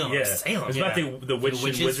Salem. Yeah, Salem. It was about the witch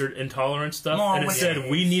and wizard intolerance stuff, and it said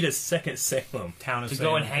we need a second Salem town to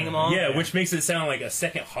go and hang them all. Yeah, which makes it sound like a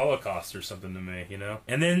second Holocaust or something to me, you know.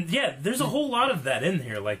 And then there's a whole lot of that in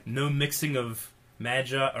here, like no mixing of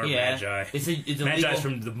magi. It's illegal. Magi's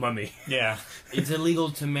from the Mummy. Yeah, it's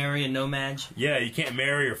illegal to marry a no-mage. Yeah, you can't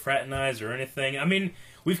marry or fraternize or anything. I mean,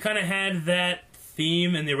 we've kind of had that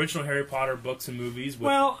theme in the original Harry Potter books and movies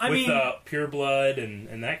with, pure blood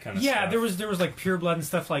and that kind of stuff. Yeah, there was like pure blood and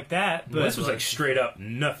stuff like that. But this was like straight up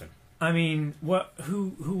nothing. I mean,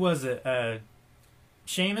 who was it?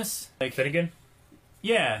 Seamus? Like Finnegan?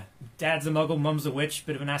 Yeah. Dad's a muggle, mum's a witch,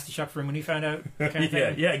 bit of a nasty shock for him when he found out. Kind of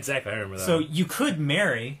thing. Yeah, exactly. I remember that. So you could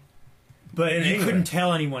marry, but you couldn't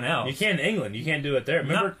tell anyone else. You can in England. You can't do it there.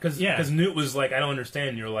 Remember? Because Newt was like, I don't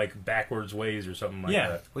understand your like backwards ways or something like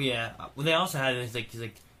that. Well, yeah. Well, they also had he's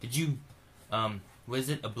like, did you, what is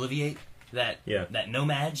it? Obliviate that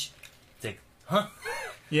no-mage? It's like, huh?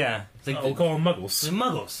 Yeah. It's like we'll call them muggles. The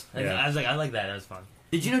muggles. Yeah. I was like, I like that. That was fun.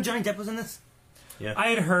 Did you know Johnny Depp was in this? Yeah. I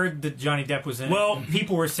had heard that Johnny Depp was in it. Well,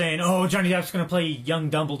 people were saying, oh, Johnny Depp's going to play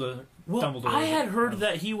young Dumbledore. Well, I had heard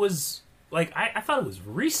that he was... Like, I thought it was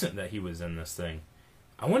recent that he was in this thing.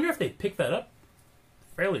 I wonder if they picked that up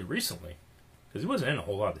fairly recently. Because he wasn't in a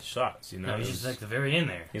whole lot of the shots, you know? No, he's just like the very end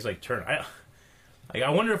there. He's like, I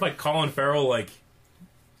wonder if, like, Colin Farrell, like,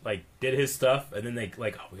 did his stuff, and then they,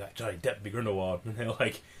 like, oh, we got Johnny Depp to be Grindelwald. And they,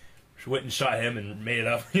 like... went and shot him and made it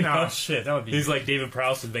up. You know? Oh, shit. That would be... He's like David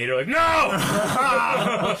Prowse and Vader, like, no!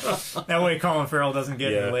 That way Colin Farrell doesn't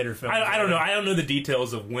get in the later film. I don't know. I don't know the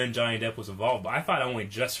details of when Johnny Depp was involved, but I thought I only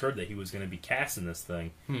just heard that he was going to be cast in this thing.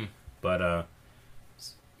 But,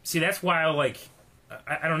 see, that's why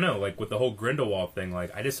I don't know, like, with the whole Grindelwald thing,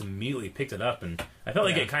 like, I just immediately picked it up, and I felt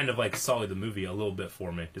like it kind of, like, sullied the movie a little bit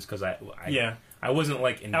for me, just because I wasn't,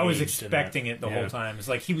 like, engaged. I was expecting it the whole time. It's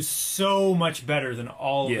like, he was so much better than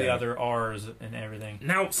all of the other R's and everything.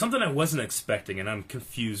 Now, something I wasn't expecting, and I'm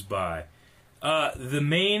confused by, the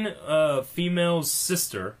main female's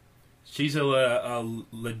sister, she's a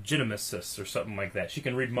legitimist or something like that. She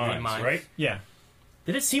can read minds, right? Yeah.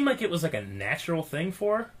 Did it seem like it was, like, a natural thing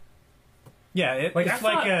for her? Yeah, it's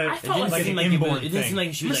like an inborn thing. It didn't seem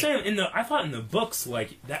like she was I thought in the books,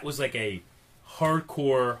 like, that was like a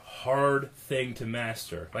hardcore, hard thing to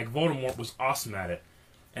master. Like, Voldemort was awesome at it.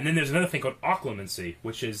 And then there's another thing called occlumency,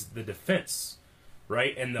 which is the defense,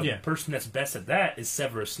 right? And the person that's best at that is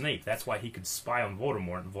Severus Snape. That's why he could spy on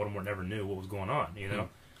Voldemort, and Voldemort never knew what was going on, you know?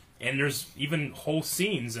 And there's even whole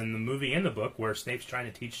scenes in the movie and the book where Snape's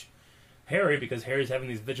trying to teach Harry because Harry's having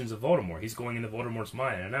these visions of Voldemort. He's going into Voldemort's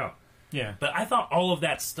mind in and out. Yeah. But I thought all of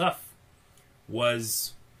that stuff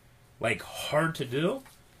was, like, hard to do.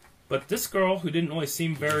 But this girl, who didn't really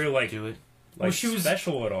seem very, like, she was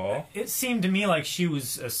special at all. It seemed to me like she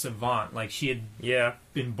was a savant. Like, she had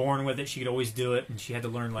been born with it. She could always do it. And she had to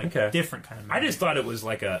learn, like, different kind of magic. I just thought it was,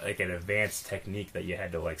 like, an advanced technique that you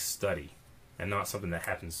had to, like, study. And not something that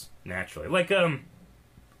happens naturally. Like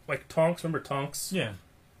Tonks. Remember Tonks? Yeah.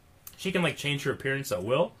 She can, like, change her appearance at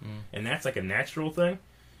will. And that's, like, a natural thing.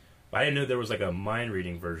 I didn't know there was, like, a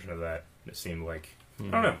mind-reading version of that. It seemed like... I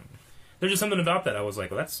don't know. There's just something about that. I was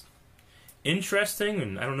like, well, that's interesting,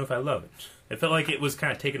 and I don't know if I love it. It felt like it was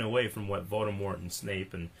kind of taken away from what Voldemort and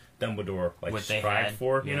Snape and Dumbledore, like, strived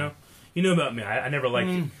for, you know? You know about me. I never like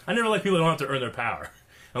I never like people who don't have to earn their power.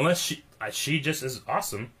 Unless she just is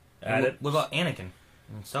awesome at it. What about Anakin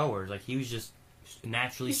in Star Wars? Like, he was just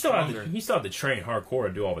naturally stronger. He still had to train hardcore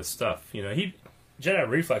to do all this stuff. You know, Jedi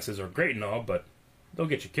reflexes are great and all, but they'll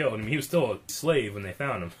get you killed. I mean, he was still a slave when they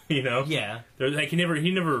found him, you know? Yeah. Like, he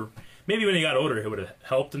never, maybe when he got older, it would have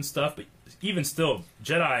helped and stuff, but even still,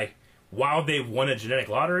 Jedi, while they won a genetic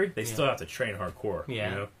lottery, they still have to train hardcore, you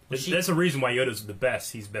know? That's the reason why Yoda's the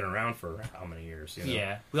best. He's been around for how many years, you know?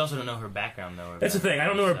 Yeah. We also don't know her background, though. That's the thing. I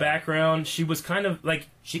don't know her background. She was kind of, like...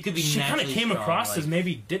 She could be She kind of came strong, across as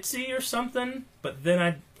maybe ditzy or something, but then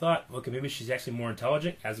I thought, okay, maybe she's actually more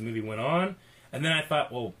intelligent as the movie went on, and then I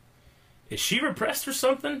thought, well... Is she repressed or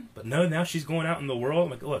something? But no, now she's going out in the world.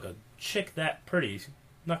 I'm like, look, a chick that pretty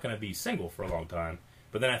not going to be single for a long time.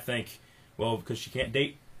 But then I think, well, because she can't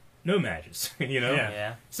date no mages, you know?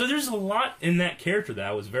 Yeah. So there's a lot in that character that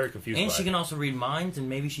I was very confused by. And she can also read minds, and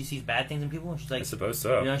maybe she sees bad things in people, and she's like... I suppose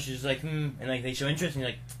so. You know, she's just like, and like they show interest, and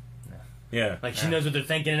you're like, no. Yeah. Like, she knows what they're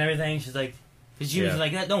thinking and everything. She's like... Because she was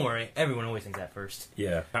like, don't worry, everyone always thinks that first.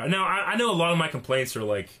 Yeah. Now, I know a lot of my complaints are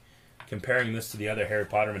like... comparing this to the other Harry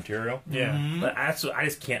Potter material. Yeah. But I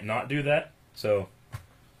just can't not do that. So,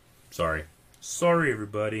 sorry. Sorry,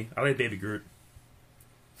 everybody. I like Baby Groot.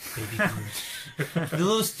 Baby Groot. The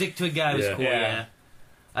little stick-to-it guy was cool, yeah.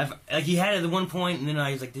 Like he had it at one point, and then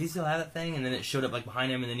I was like, "Did he still have that thing?" And then it showed up like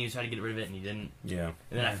behind him, and then he was trying to get rid of it, and he didn't. Yeah.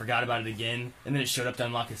 And then I forgot about it again, and then it showed up to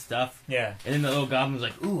unlock his stuff. Yeah. And then the little goblin was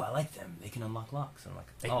like, "Ooh, I like them. They can unlock locks." And I'm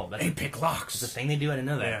like, "Oh, that's they pick locks. That's the thing they do. I didn't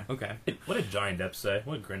know that." Yeah. Okay. What did Johnny Depp say?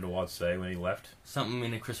 What did Grindelwald say when he left? Something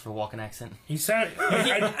in a Christopher Walken accent. He sounded.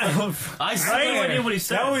 I still have no idea what he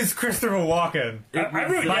said. That was Christopher Walken. I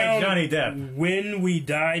wrote by down Johnny Depp. When we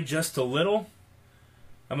die just a little.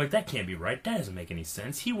 I'm like, that can't be right. That doesn't make any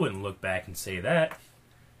sense. He wouldn't look back and say that.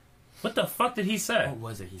 What the fuck did he say? What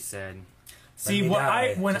was it he said? See,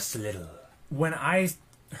 when I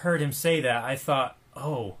heard him say that, I thought,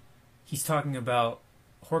 oh, he's talking about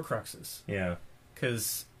Horcruxes. Yeah.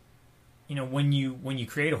 Because, you know, when you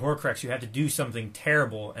create a Horcrux, you have to do something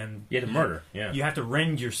terrible, and you have to murder. Yeah. You have to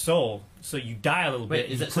rend your soul, so you die a little bit.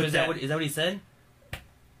 Wait, is that what he said?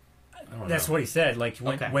 That's what he said. Like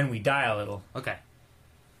when we die a little. Okay.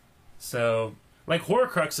 So, like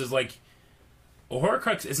Horcrux is like, a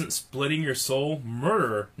Horcrux isn't splitting your soul.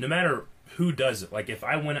 Murder, no matter who does it. Like if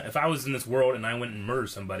I was in this world and I went and murdered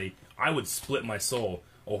somebody, I would split my soul.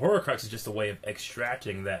 A Horcrux is just a way of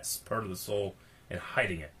extracting that part of the soul and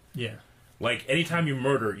hiding it. Yeah. Like anytime you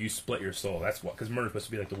murder, you split your soul. That's what, because murder is supposed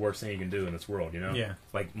to be like the worst thing you can do in this world. You know. Yeah.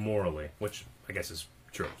 Like morally, which I guess is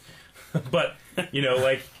true. But you know,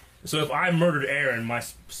 like, so if I murdered Aaron, my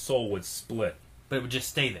soul would split. But it would just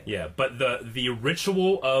stay there. Yeah, but the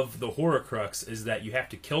ritual of the Horcrux is that you have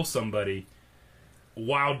to kill somebody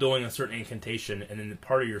while doing a certain incantation, and then the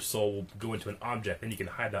part of your soul will go into an object, and you can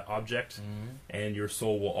hide that object, and your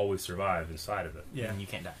soul will always survive inside of it. Yeah, and you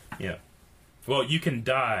can't die. Yeah. Well, you can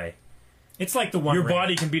die. It's like the one. Your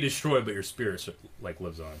body can be destroyed, but your spirit like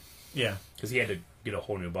lives on. Yeah, because he had to get a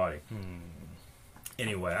whole new body.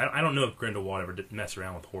 Anyway, I don't know if Grindelwald ever did mess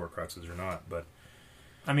around with Horcruxes or not, but.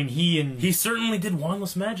 I mean, he certainly did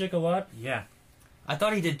wandless magic a lot. Yeah. I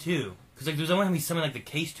thought he did too. Because like, there was one time he summoned like the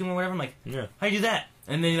case to him or whatever. I'm like, yeah. How do you do that?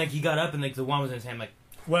 And then like he got up and like the wand was in his hand. I'm like,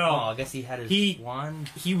 well, I guess he had his wand.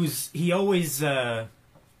 He always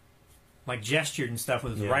like gestured and stuff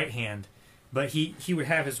with his right hand, but he would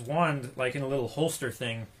have his wand like in a little holster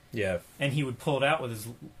thing. Yeah. And he would pull it out with his.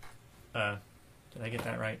 Did I get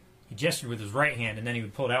that right? He gestured with his right hand, and then he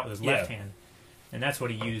would pull it out with his left hand. And that's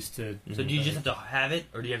what he used to. So do you just have to have it,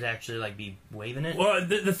 or do you have to actually like be waving it? Well,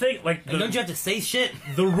 the thing, like, don't you have to say shit?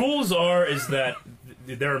 The rules is that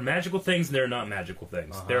there are magical things and there are not magical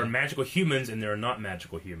things. There are magical humans and there are not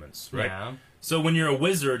magical humans, right? Yeah. So when you're a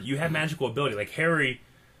wizard, you have magical ability. Like Harry,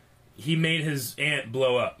 he made his ant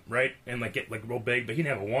blow up, right, and like get like real big, but he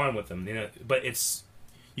didn't have a wand with him. You know, but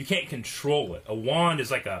you can't control it. A wand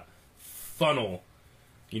is like a funnel.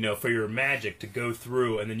 You know, for your magic to go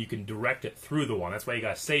through, and then you can direct it through the wand. That's why you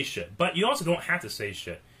gotta say shit. But you also don't have to say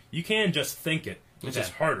shit. You can just think it, which is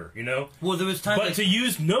harder, you know? Well, there was times but to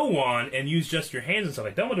use no wand and use just your hands and stuff,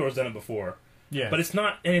 like Dumbledore's done it before. Yeah. But it's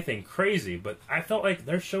not anything crazy. But I felt like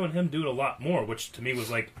they're showing him do it a lot more, which to me was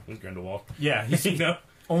like, Grindelwald. Yeah, he's, you know?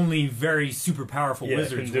 Only very super powerful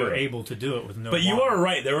wizards were able to do it with no But wand. you are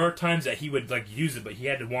right. There are times that he would like use it, but he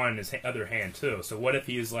had the wand in his other hand too. So what if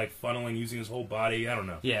he is like funneling using his whole body? I don't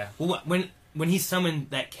know. Yeah. Well, when he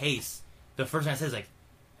summoned that case, the first thing I said is like,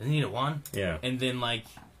 does he need a wand? Yeah. And then like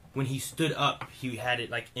when he stood up, he had it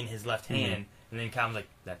like in his left hand, and then Calvin's like,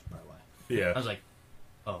 that's probably why. Yeah. I was like,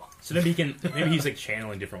 oh. So maybe he's like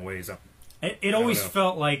channeling different ways. It always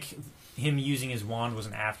felt like him using his wand was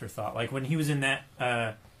an afterthought. Like when he was in that.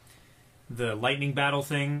 The lightning battle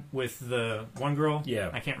thing with the one girl.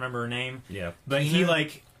 Yeah. I can't remember her name. Yeah. But Tina? he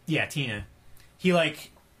like... Yeah, Tina. He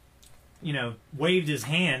like... You know, waved his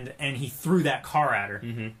hand and he threw that car at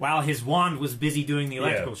her while his wand was busy doing the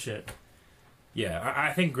electrical shit. Yeah,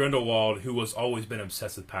 I think Grindelwald, who was always been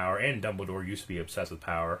obsessed with power, and Dumbledore used to be obsessed with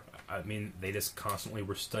power. I mean, they just constantly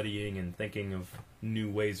were studying and thinking of new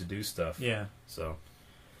ways to do stuff. Yeah. So,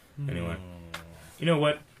 anyway. You know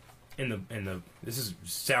what? In the this is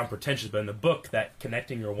sound pretentious, but in the book, that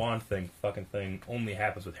connecting your wand fucking thing only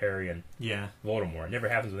happens with Harry and Voldemort. It never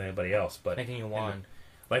happens with anybody else. But connecting your wand,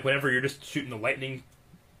 like whenever you're just shooting the lightning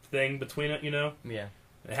thing between it, you know. Yeah.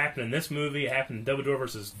 It happened in this movie. It happened in Dumbledore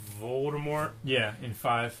versus Voldemort. Yeah, in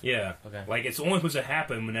 5. Yeah. Okay. Like it's only supposed to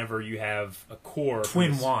happen whenever you have a core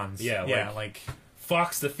twin wands. Yeah. Like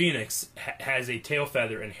Fox the Phoenix has a tail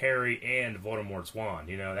feather in Harry and Voldemort's wand.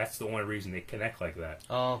 You know, that's the only reason they connect like that.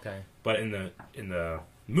 Oh, okay. But in the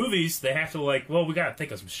movies, they have to like, well, we gotta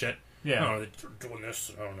think of some shit. Yeah. I don't know, they're doing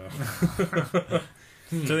this. I don't know.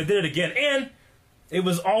 So they did it again, and it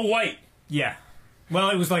was all white. Yeah. Well,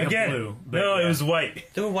 it was like again, a blue. No, it was white.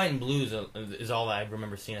 They were white and blues is all I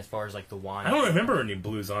remember seeing as far as like the wand. I don't remember any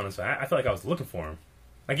blues, honestly. I feel like I was looking for them.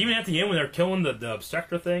 Like, even at the end when they're killing the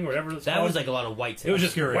obstructor thing or whatever it's called, was like a lot of white. It was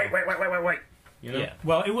just white. You know? Yeah.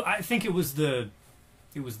 Well, I think it was the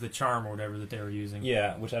charm or whatever that they were using.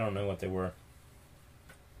 Yeah, which I don't know what they were.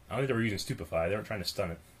 I don't think they were using stupefy. They weren't trying to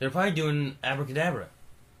stun it. They're probably doing abracadabra.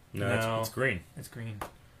 No. It's green. It's green.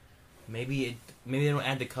 Maybe they don't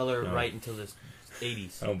add the color right until the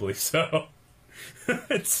 80s. I don't believe so.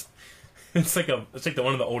 it's like one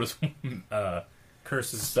of the oldest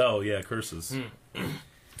curses. Spell, yeah, curses.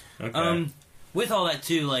 Okay. With all that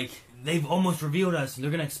too, like they've almost revealed us, and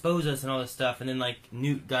they're gonna expose us and all this stuff, and then like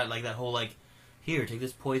Newt got like that whole like, here, take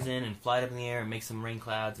this poison and fly it up in the air and make some rain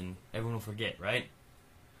clouds, and everyone will forget, right?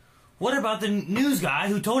 What about the news guy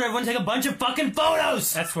who told everyone to take a bunch of fucking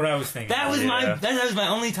photos? That's what I was thinking. That was my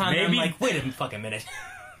only time. I'm like, wait a fucking minute.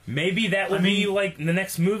 Maybe that would be like in the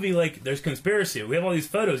next movie. Like, there's conspiracy. We have all these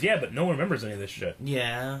photos, yeah, but no one remembers any of this shit.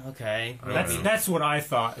 Yeah. Okay. That's what I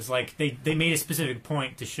thought. Is like they made a specific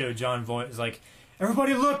point to show John Voight is like,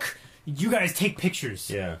 everybody look, you guys take pictures.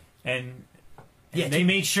 Yeah. And they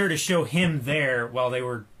made sure to show him there while they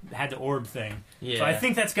had the orb thing. Yeah. So I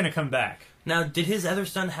think that's going to come back. Now, did his other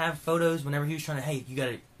son have photos whenever he was trying to? Hey, we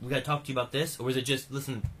gotta talk to you about this, or was it just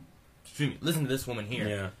listen to this woman here?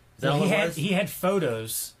 Yeah. Is that all it was? He had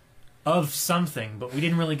photos of something, but we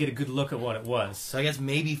didn't really get a good look at what it was. So I guess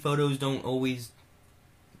maybe photos don't always.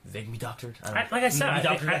 They can be doctored. Like I said,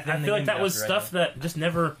 I feel like that was stuff that just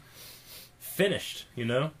never finished, you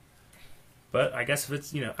know. But I guess if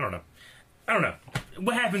it's I don't know.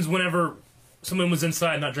 What happens whenever someone was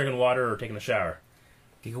inside not drinking water or taking a shower?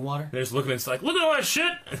 Giga water? They're just looking at it's like, look at all that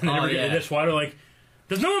shit! And then everybody in the dishwater like,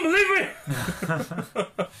 does no one believe me?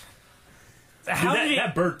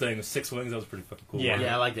 That bird thing with 6 wings, that was pretty fucking cool.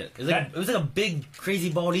 Yeah, I liked it. It was like a big,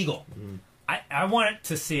 crazy bald eagle. I wanted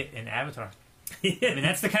to see it in Avatar. I mean,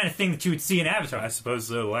 that's the kind of thing that you would see in Avatar. I suppose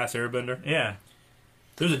so, The Last Airbender. Yeah.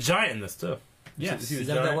 There's a giant in this, too. Yes. Is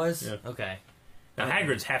that what that was? Yeah. Okay. Now,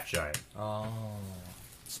 Hagrid's half giant. Oh.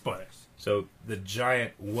 Spoilers. So, the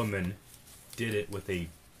giant woman did it with a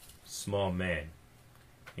small man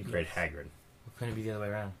and created Hagrid. Couldn't it be the other way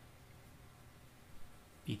around?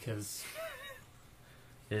 Because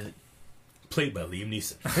is it played by Liam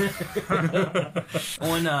Neeson?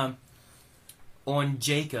 on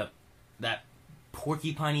Jacob, that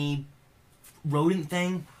porcupine rodent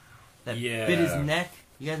thing that bit his neck.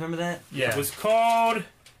 You guys remember that? Yeah, it was called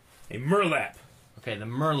a merlap. Okay, the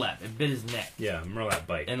merlap. It bit his neck. Yeah, merlap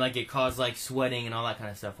bite, and like it caused like sweating and all that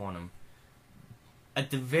kind of stuff on him. At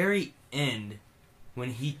the very end,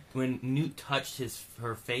 when Newt touched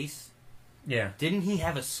her face, didn't he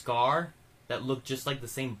have a scar that looked just like the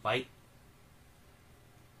same bite?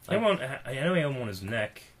 I know he had one on his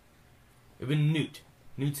neck. It would been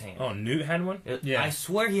Newt's hand. Oh, Newt had one? I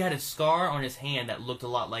swear he had a scar on his hand that looked a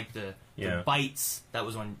lot like the bites that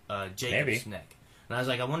was on Jacob's neck. And I was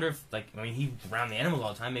like, I wonder if, he's around the animals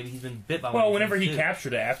all the time. Maybe he's been bit by one. Well, whenever he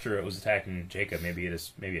captured it after it was attacking Jacob, maybe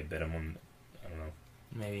it bit him on. I don't know.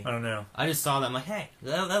 Maybe. I don't know. I just saw that. I'm like, hey,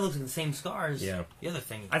 that looks like the same scars. Yeah. The other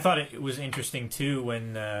thing. I thought it was interesting too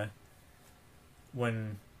when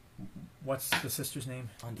what's the sister's name?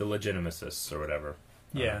 The Legitimacists or whatever.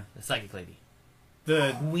 Yeah. The psychic lady.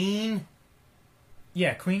 The Queen.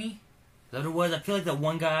 Yeah, Queenie. Is that what it was? I feel like that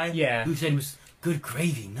one guy. Yeah. Who said it was good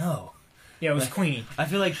gravy? No. Yeah, it was Queenie. I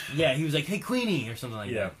feel like he was like, hey, Queenie, or something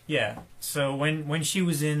like that. Yeah. So when she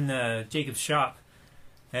was in Jacob's shop,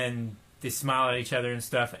 and they smiled at each other and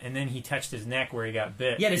stuff, and then he touched his neck where he got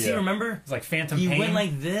bit. Yeah, does he remember? It's like phantom pain. He went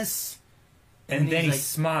like this, and then he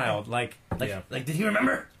smiled. Like, did he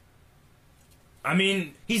remember? I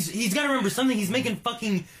mean, he's got to remember something. He's making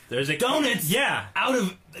fucking donuts out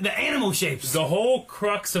of the animal shapes. The whole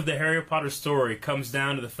crux of the Harry Potter story comes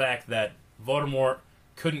down to the fact that Voldemort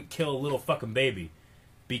couldn't kill a little fucking baby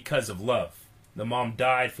because of love. The mom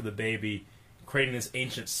died for the baby, creating this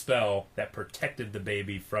ancient spell that protected the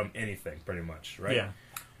baby from anything, pretty much, right? Yeah.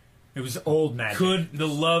 It was old magic. Could the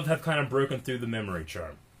love have kind of broken through the memory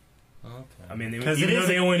charm? Okay. I mean, even though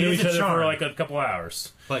they only knew each other for like a couple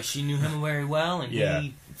hours. But she knew him very well, and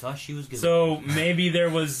he thought she was good. So maybe there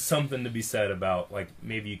was something to be said about, like,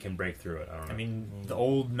 maybe you can break through it. I don't know. I mean, the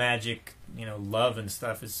old magic, love and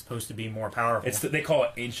stuff is supposed to be more powerful. They call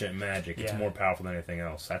it ancient magic. It's more powerful than anything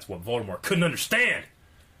else. That's what Voldemort couldn't understand.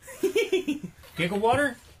 Giga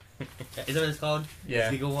water? Is that what it's called?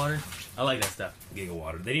 Yeah. Giga water? I like that stuff. Giga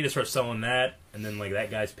water. They need to start selling that, and then, like, that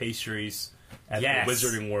guy's pastries at the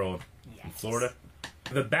Wizarding World in Florida.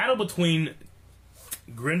 The battle between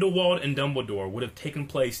Grindelwald and Dumbledore would have taken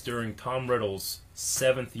place during Tom Riddle's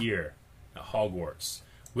 7th year at Hogwarts.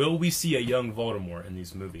 Will we see a young Voldemort in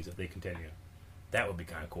these movies if they continue? That would be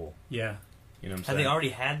kind of cool. Yeah. You know what I'm Have saying? they already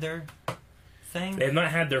had their thing? They have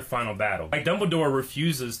not had their final battle. Like, Dumbledore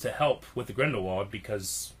refuses to help with the Grindelwald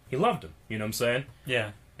because he loved him. You know what I'm saying?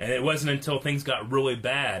 Yeah. And it wasn't until things got really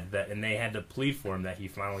bad and they had to plead for him that he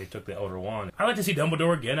finally took the Elder Wand. I'd like to see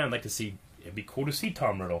Dumbledore again. I'd like to see... It'd be cool to see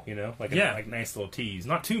Tom Riddle, you know? Like a nice little tease.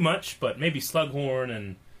 Not too much, but maybe Slughorn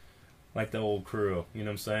and, like, the old crew. You know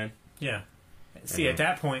what I'm saying? Yeah. See, at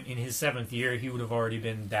that point, in his 7th year, he would have already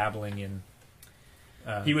been dabbling in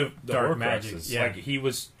he would dark magic. Yeah. Like, he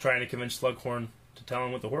was trying to convince Slughorn to tell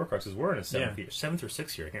him what the Horcruxes were in his 7th year. 7th or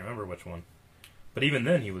 6th year, I can't remember which one. But even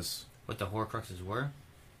then, he was... What the Horcruxes were?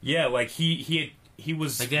 Yeah, like, he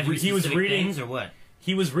was... Like, he was reading... things or what?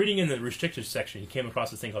 He was reading in the restricted section. He came across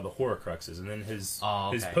this thing called the Horcruxes, and then his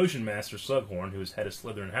potion master Slughorn, who was head of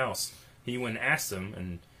Slytherin House, he went and asked him,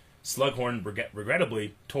 and Slughorn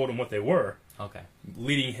regrettably told him what they were. Okay.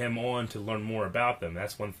 Leading him on to learn more about them.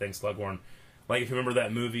 That's one thing Slughorn, like if you remember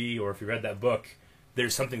that movie or if you read that book,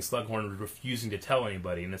 there's something Slughorn was refusing to tell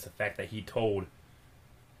anybody, and it's the fact that he told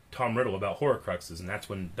Tom Riddle about Horcruxes, and that's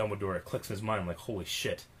when Dumbledore, it clicks in his mind, like, holy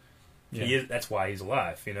shit. Yeah. That's why he's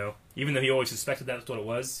alive, you know? Even though he always suspected that's what it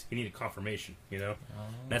was, he needed confirmation, you know?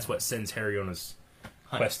 That's what sends Harry on his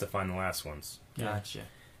quest to find the last ones. Gotcha.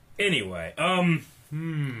 Anyway,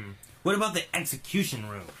 What about the execution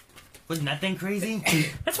room? Wasn't that thing crazy?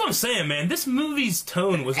 That's what I'm saying, man. This movie's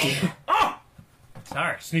tone was... Oh!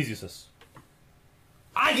 Sorry. Sneezes.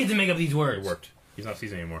 I get to make up these words. It worked. He's not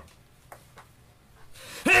sneezing anymore.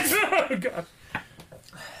 Oh, God.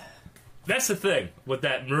 That's the thing with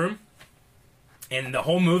that room and the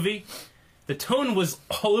whole movie. The tone was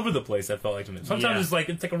all over the place, I felt like to me. Sometimes it's like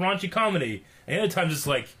a raunchy comedy, and other times it's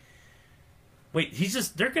like, wait,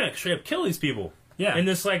 they're gonna straight up kill these people. Yeah. In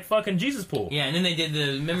this, like, fucking Jesus pool. Yeah, and then they did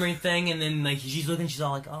the memory thing, and then, like, she's looking, she's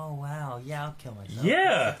all like, oh, wow, yeah, I'll kill myself.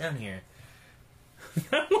 Yeah. Sit down here.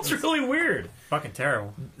 That was really weird. Fucking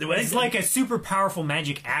terrible. It's like a super powerful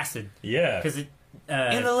magic acid. Yeah. Because it...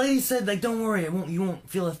 and the lady said, like, don't worry, you won't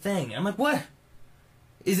feel a thing. I'm like, what?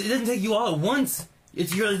 It doesn't take you all at once.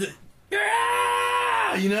 It's you're like,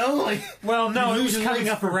 you know? Like, well, no, it was coming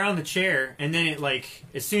up around the chair, and then it, like,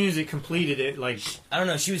 as soon as it completed it, like... I don't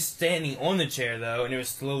know, she was standing on the chair, though, and it was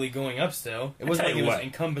slowly going up still. It wasn't like it was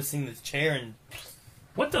encompassing the chair and...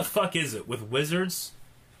 What the fuck is it with wizards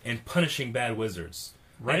and punishing bad wizards?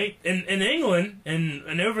 Right? In England,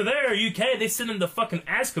 and over there, UK, they send them to fucking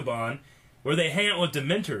Azkaban, where they hang out with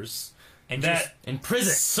Dementors, and that in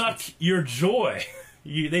prison suck your joy.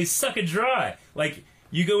 They suck it dry. Like,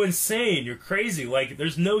 you go insane. You're crazy. Like,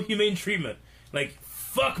 there's no humane treatment. Like,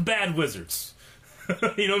 fuck bad wizards.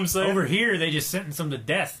 You know what I'm saying? Over here, they just sentence them to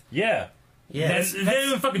death. Yeah. Yeah. They don't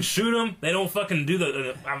even fucking shoot them. They don't fucking do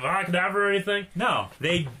the Avada or anything. No.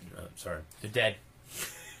 They're dead.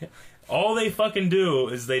 All they fucking do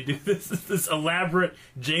is they do this elaborate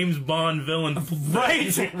James Bond villain.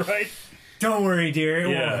 Right. Right? Don't worry, dear. It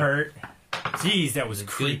won't hurt. Jeez, that was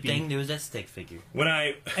creepy. Good thing there was that stick figure.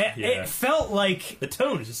 It felt like... The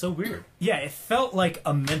tone is just so weird. Yeah, it felt like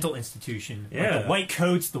a mental institution. Yeah. Like the white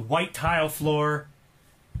coats, the white tile floor.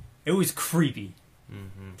 It was creepy.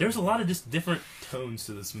 Mm-hmm. There's a lot of just different tones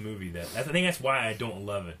to this movie. I think that's why I don't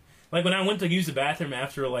love it. Like, when I went to use the bathroom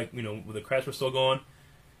after, like, you know, when the credits were still going,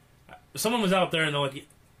 someone was out there and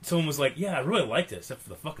someone was like, yeah, I really like this, except for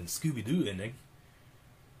the fucking Scooby-Doo ending.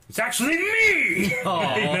 It's actually me!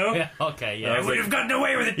 Oh, you know? yeah, okay, yeah. I would have gotten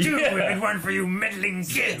away with it too if it weren't for you meddling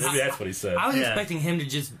kids. Maybe that's what he said. I was expecting him to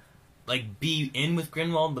just, like, be in with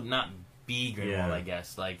Grindelwald, but not be Grindelwald, I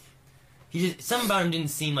guess. Like, something about him didn't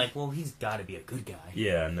seem like, well, he's got to be a good guy.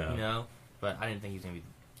 Yeah, no. You know? But I didn't think he was going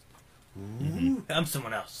to be... I'm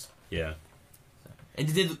someone else. Yeah.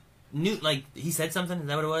 And did Newt, like, he said something? Is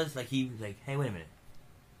that what it was? Like, he was like, hey, wait a minute.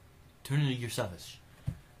 Turn into yourselfish.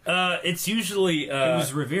 It's usually... it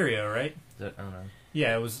was Reverio, right? I don't know.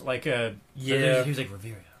 Yeah, it was like a... Yeah. He was like,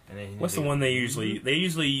 Reverio. And then what's the one they usually... They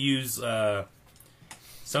usually use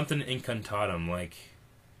something incantatum, like...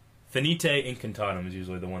 Finite incantatum is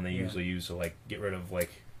usually the one they usually use to, like, get rid of, like...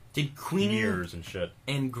 Did Queenie mirrors and shit.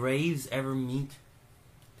 And Graves ever meet?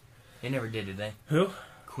 They never did they? Who?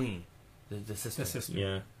 Queenie. The sister. The sister.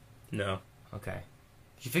 Yeah. No. Okay.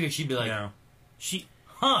 She figured she'd be like... No.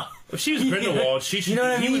 Huh. If she was Grindelwald, you know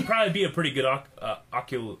what I mean? He would probably be a pretty good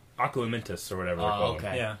oculomentus or whatever they're called.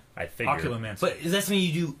 Okay. Yeah. I figure. Oculomancer. But is that something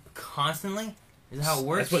you do constantly? Is that how it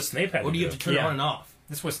works? That's what Snape had to do. Or do you have to turn it on and off?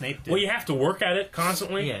 That's what Snape did. Well, you have to work at it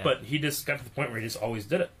constantly, but he just got to the point where he just always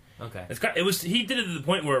did it. Okay. He did it to the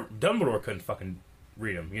point where Dumbledore couldn't fucking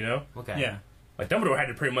read him, you know? Okay. Yeah. Like, Dumbledore had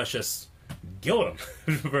to pretty much just guilt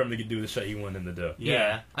him for him to do the shit he wanted him to do.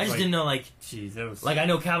 Yeah. I just didn't know, like... Jeez, that was... Like, I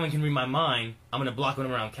know Calvin can read my mind. I'm going to block when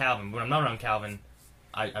I'm around Calvin. But when I'm not around Calvin,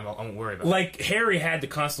 I won't worry about it. Like, Harry had to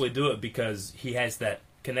constantly do it because he has that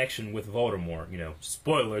connection with Voldemort. You know,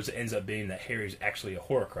 spoilers, it ends up being that Harry's actually a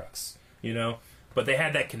Horcrux. You know? But they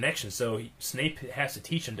had that connection, so Snape has to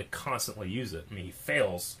teach him to constantly use it. I mean, he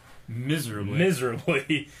fails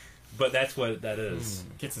miserably, but that's what that is.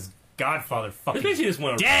 Gets his godfather fucking This makes you just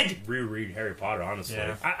want to dead. reread Harry Potter, honestly.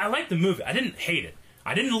 Yeah. I like the movie. I didn't hate it.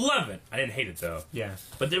 I didn't love it. I didn't hate it, though. Yeah.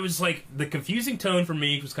 But there was, like, the confusing tone for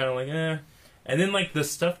me was kind of like, eh. And then, like, the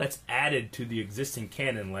stuff that's added to the existing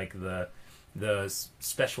canon, like the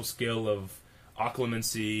special skill of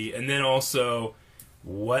occlumency, and then also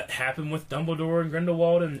what happened with Dumbledore and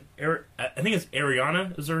Grindelwald and I think it's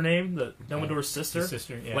Ariana is her name, the Dumbledore's sister.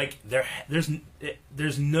 Yeah. Like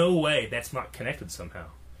there's no way that's not connected somehow.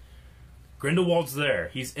 Grindelwald's there.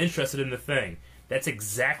 He's interested in the thing. That's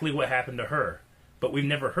exactly what happened to her. But we've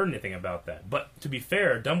never heard anything about that. But to be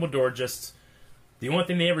fair, Dumbledore just the only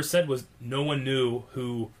thing they ever said was no one knew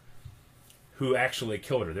who actually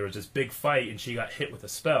killed her. There was this big fight and she got hit with a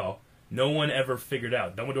spell. No one ever figured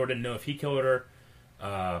out. Dumbledore didn't know if he killed her.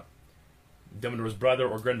 Dumbledore's brother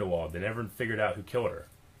or Grindelwald. They never figured out who killed her.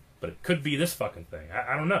 But it could be this fucking thing.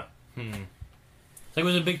 I don't know. It's like it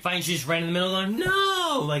was a big fight and she just ran in the middle going,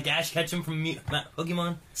 no! Like Ash Ketchum from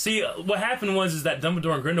Pokemon. See, what happened was that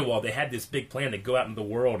Dumbledore and Grindelwald, they had this big plan to go out in the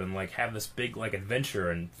world and like have this big like adventure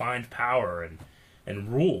and find power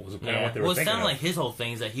and rules. Kind of what they were well, it thinking sounded of. like his whole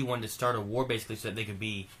thing is that he wanted to start a war basically so that they could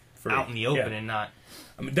be out in the open and not...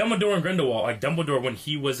 I mean, Dumbledore and Grindelwald, like Dumbledore when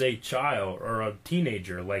he was a child or a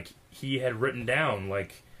teenager, like he had written down,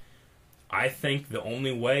 like, I think the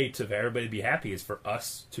only way to for everybody to be happy is for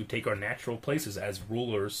us to take our natural places as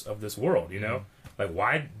rulers of this world, you know? Like,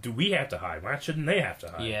 why do we have to hide? Why shouldn't they have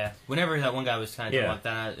to hide? Yeah. Whenever that one guy was kind of talking about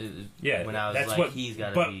that, when I was like, he's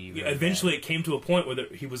got to be... But eventually it came to a point where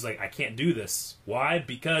he was like, I can't do this. Why?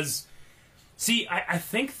 Because... See, I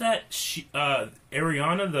think that she,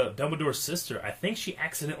 Ariana, the Dumbledore's sister, I think she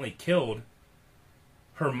accidentally killed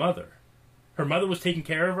her mother. Her mother was taking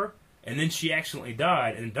care of her, and then she accidentally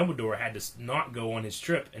died, and Dumbledore had to not go on his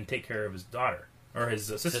trip and take care of his daughter or his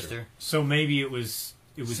sister. So maybe it was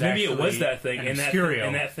maybe it was that thing, and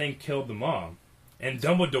Obscurio. that thing killed the mom. And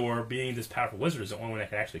Dumbledore, being this powerful wizard, is the only one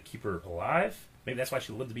that could actually keep her alive. Maybe that's why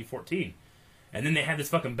she lived to be 14. And then they had this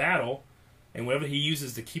fucking battle, and whatever he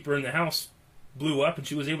uses to keep her in the house blew up and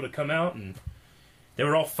she was able to come out and they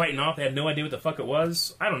were all fighting off. They had no idea what the fuck it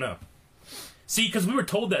was. I don't know. See, because we were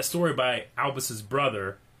told that story by Albus's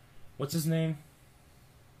brother. What's his name?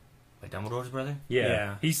 By Dumbledore's brother?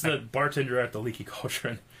 Yeah. He's the bartender at the Leaky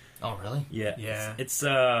Cauldron. Oh, really? Yeah. Yeah. It's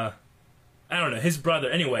I don't know. His brother.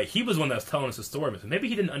 Anyway, he was one that was telling us the story. But maybe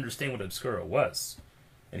he didn't understand what Obscuro was.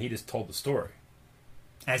 And he just told the story.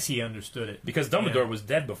 As he understood it. Because Dumbledore was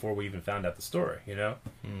dead before we even found out the story, you know?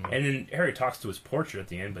 And then Harry talks to his portrait at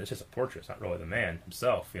the end, but it's just a portrait. It's not really the man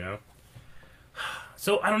himself, you know?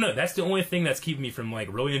 So, I don't know. That's the only thing that's keeping me from, like,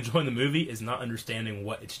 really enjoying the movie is not understanding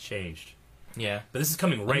what it's changed. Yeah. But this is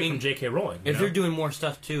coming right from J.K. Rowling. If they're doing more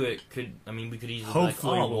stuff, too, it could... I mean, we could easily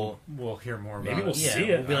hopefully be like, we'll hear more about it. Maybe we'll see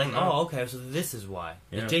it. We'll be like, oh, okay, so this is why.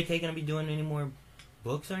 Yeah. Is J.K. going to be doing any more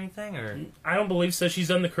books or anything, or I don't believe so. She's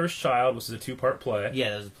done The Cursed Child, which is a 2-part play. Yeah,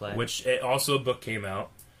 that was a play. Which also a book came out.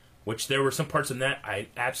 Which there were some parts in that I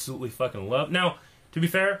absolutely fucking love. Now, to be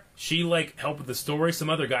fair, she like helped with the story. Some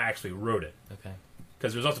other guy actually wrote it. Okay.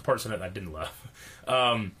 Because there's also parts in it that I didn't love,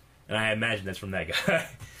 and I imagine that's from that guy.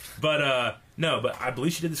 But no, but I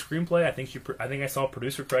believe she did the screenplay. I think I saw a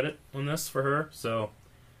producer credit on this for her. So.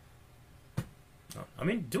 I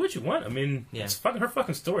mean, do what you want. I mean, it's fucking her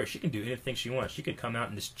fucking story. She can do anything she wants. She could come out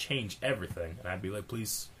and just change everything. And I'd be like,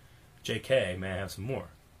 please, JK, may I have some more?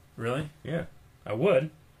 Really? Yeah, I would.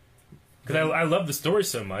 Because I love the story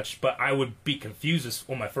so much, but I would be confused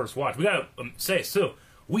on my first watch. We gotta say, so,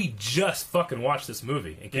 we just fucking watched this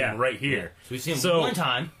movie. It came right here. Yeah. So we've seen it one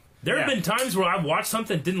time. There have been times where I've watched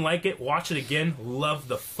something, didn't like it, watch it again, love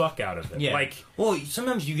the fuck out of it. Yeah. Like, well,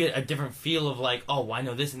 sometimes you get a different feel of like, oh, I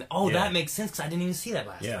know this, and that makes sense because I didn't even see that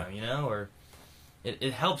last time, you know? Or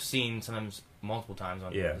it helps seeing sometimes multiple times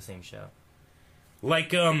on the same show.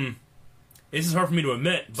 Like, this is hard for me to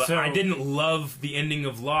admit, but I didn't love the ending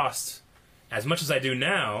of Lost as much as I do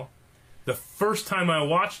now the first time I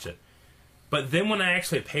watched it. But then when I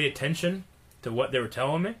actually paid attention to what they were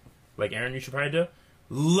telling me, like Aaron, you should probably do,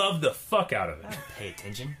 love the fuck out of it. I don't pay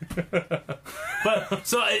attention. But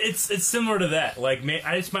so it's similar to that. Like, man,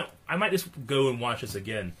 I might just go and watch this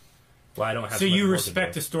again why I don't have. So you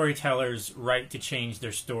respect the storyteller's right to change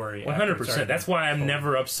their story. 100%. That's why I'm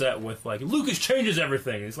never upset with like Lucas changes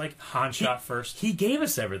everything. It's like Han shot first. He gave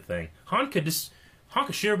us everything. Han could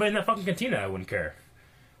shoot everybody in that fucking cantina. I wouldn't care,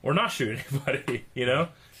 or not shoot anybody. You know.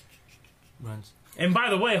 Runs. And by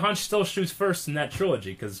the way, Han still shoots first in that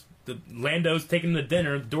trilogy because the Lando's taking the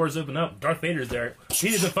dinner, the doors open up, Darth Vader's there. He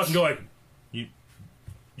doesn't fucking go like, you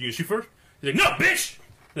gonna shoot first? He's like, no, bitch!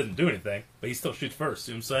 Doesn't do anything, but he still shoots first.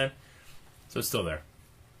 See what I'm saying? So it's still there.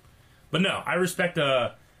 But no, I respect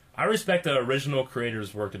the original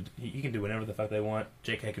creator's work. He can do whatever the fuck they want.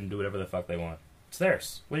 JK can do whatever the fuck they want. It's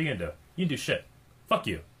theirs. What are you gonna do? You can do shit. Fuck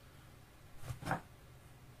you.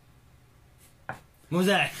 What was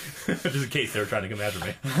that? Just in case they were trying to come after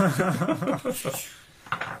me.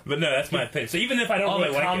 But no, that's my opinion. So even if I don't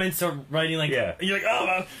really like it, comments are writing like, yeah. You're like,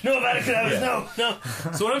 oh, no about it, no.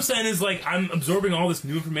 So what I'm saying is like I'm absorbing all this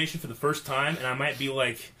new information for the first time, and I might be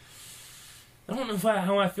like, I don't know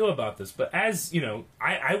how I feel about this, but as you know,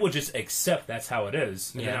 I will just accept that's how it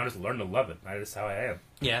is, and then I'll just learn to love it. That's how I am.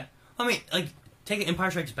 Yeah, I mean, like take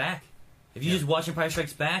Empire Strikes Back. If you just watch Empire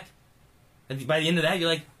Strikes Back, and by the end of that, you're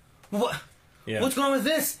like, what? Yeah. What's going on with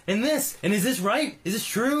this and this? And is this right? Is this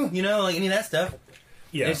true? You know, like any of that stuff.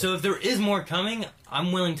 Yeah. And so if there is more coming,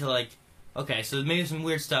 I'm willing to like, okay, so maybe some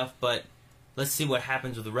weird stuff, but let's see what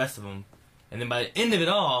happens with the rest of them. And then by the end of it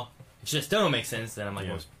all, if it just still don't make sense, then I'm like,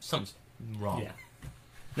 well, something's wrong. Yeah.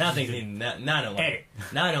 Now things need. Now I don't like it.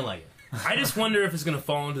 Now I don't like it. I just wonder if it's going to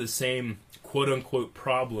fall into the same quote-unquote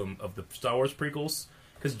problem of the Star Wars prequels,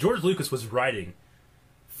 because George Lucas was writing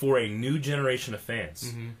for a new generation of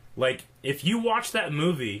fans. Mm-hmm. Like, if you watch that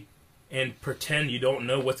movie and pretend you don't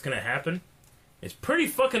know what's going to happen, it's pretty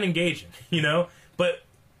fucking engaging, you know? But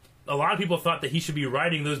a lot of people thought that he should be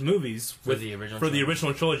writing those movies for the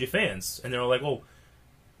original trilogy fans. And they were like, well,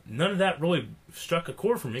 none of that really struck a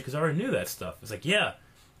chord for me because I already knew that stuff. It's like, yeah,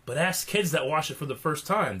 but ask kids that watch it for the first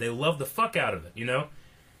time. They love the fuck out of it, you know?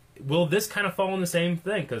 Will this kind of fall in the same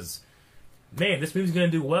thing? Because, man, this movie's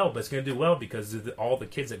going to do well, but it's going to do well because of all the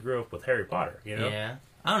kids that grew up with Harry Potter, you know? Yeah.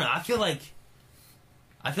 I don't know. I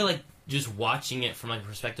feel like just watching it from like a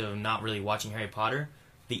perspective of not really watching Harry Potter,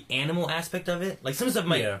 the animal aspect of it, like some stuff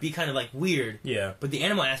might be kind of like weird. Yeah. But the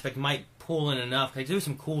animal aspect might pull in enough. Like there's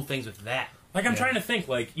some cool things with that. Like I'm trying to think,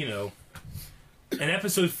 like, you know, in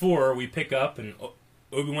episode 4 we pick up and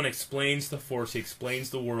Obi-Wan explains the Force, he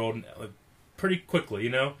explains the world pretty quickly,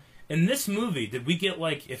 you know. In this movie, did we get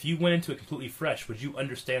like, if you went into it completely fresh, would you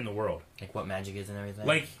understand the world? Like what magic is and everything.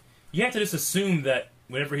 Like you have to just assume that.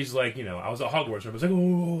 Whenever he's like, you know, I was at Hogwarts, everybody's like,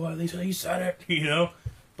 oh, he said it, you know?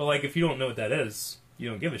 But, like, if you don't know what that is, you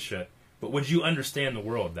don't give a shit. But would you understand the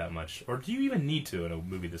world that much? Or do you even need to in a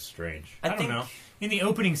movie this strange? I don't know. In the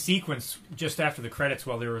opening sequence, just after the credits,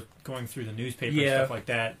 while they were going through the newspaper and stuff like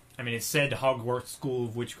that, I mean, it said Hogwarts School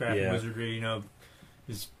of Witchcraft and Wizardry, you know,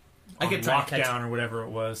 is on lockdown or whatever it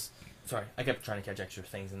was. Sorry, I kept trying to catch extra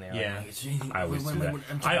things in there. Yeah, I always do that.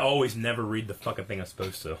 I always never read the fucking thing I'm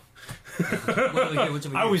supposed to.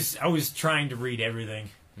 I was trying to read everything.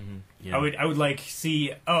 Mm-hmm. Yeah. I would like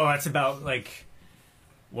see. Oh, that's about like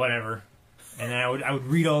whatever, and then I would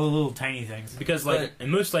read all the little tiny things because like in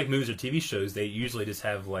most like movies or TV shows they usually just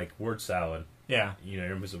have like word salad. Yeah, you know,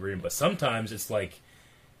 everybody's reading, but sometimes it's like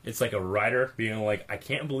a writer being like, I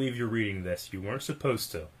can't believe you're reading this. You weren't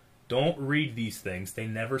supposed to. Don't read these things. They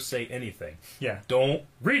never say anything. Yeah. Don't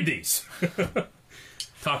read these.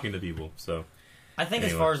 Talking to people. So, I think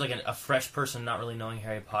as far as like a fresh person not really knowing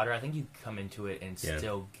Harry Potter, I think you come into it and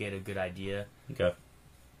still get a good idea. Okay.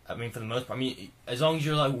 I mean, for the most part, as long as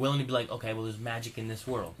you're like willing to be like, okay, well, there's magic in this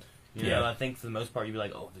world. You know, I think for the most part, you'd be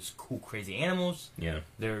like, oh, there's cool, crazy animals. Yeah.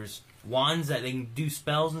 There's wands that they can do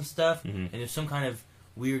spells and stuff, and there's some kind of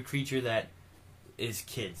weird creature that is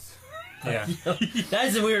kids. Yeah.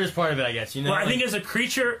 That's the weirdest part of it, I guess. You know, well, I think as a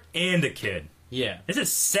creature and a kid. Yeah. This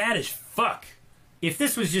is sad as fuck. If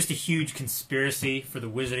this was just a huge conspiracy for the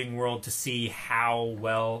wizarding world to see how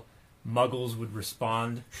well muggles would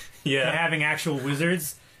respond to having actual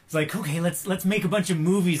wizards, it's like, okay, let's make a bunch of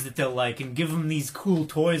movies that they'll like and give them these cool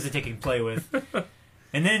toys that they can play with.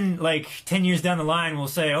 And then, like, 10 years down the line, we'll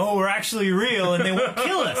say, oh, we're actually real, and they won't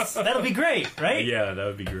kill us. That'll be great, right? Yeah, that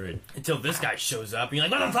would be great. Until this guy shows up, and you're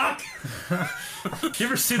like, what the fuck? You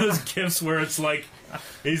ever see those gifs where it's like,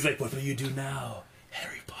 he's like, what will you do now,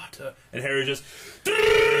 Harry Potter? And Harry just...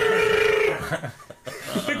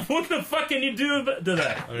 like, what the fuck can you do to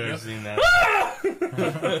that? I've never seen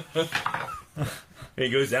that. And he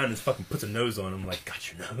goes down and just fucking puts a nose on him, like,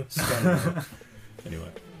 got your nose. Anyway.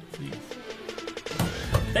 Please.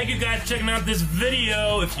 Thank you guys for checking out this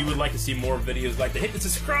video. If you would like to see more videos like that, hit the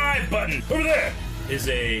subscribe button. Over there is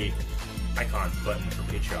a icon button for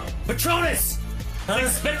Patreon. Patronus!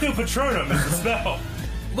 Expecto Patronum is the spell.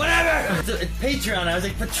 Whatever! It's Patreon. I was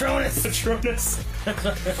like, Patronus! Patronus.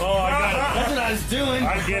 Oh, I got it. That's what I was doing.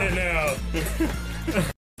 I get it now.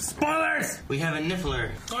 Spoilers! We have a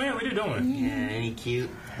Niffler. Oh, yeah, we do, don't we? Yeah, ain't he cute?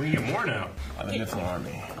 We can get more now. I have a Niffler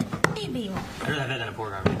army. Maybe. I'd rather have that than a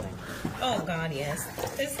pork army, I think. Oh, God, yes.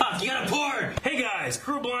 Fuck, you got a pork! Hey, guys.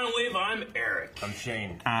 Crew Blind Wave, I'm Eric. I'm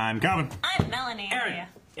Shane. I'm Calvin. I'm Melanie. Eric.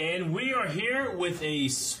 And we are here with a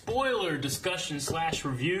spoiler discussion /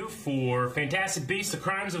 review for Fantastic Beasts: The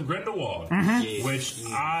Crimes of Grindelwald, which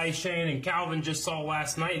I, Shane, and Calvin just saw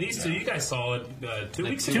last night. These two, you guys saw it 2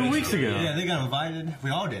 weeks ago. 2 weeks ago. Yeah, they got invited. We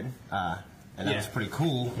all did. And that was pretty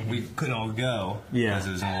cool. We couldn't all go because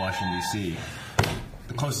it was in Washington, D.C.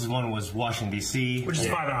 The closest one was Washington, D.C. Which is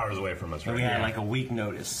 5 hours away from us, right? And we had like a week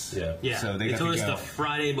notice. Yeah. So they got told to us go. the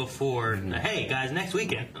Friday before, hey, guys, next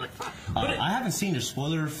weekend. I'm like, I haven't seen your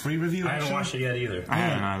spoiler-free review, I haven't watched it yet either.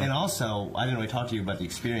 And also, I didn't really talk to you about the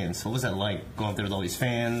experience. What was that like, going there with all these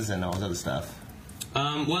fans and all this other stuff?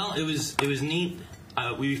 Well, it was neat.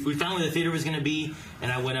 We found where the theater was going to be,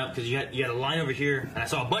 and I went up because you had a line over here, and I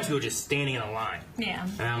saw a bunch of people just standing in a line. Yeah.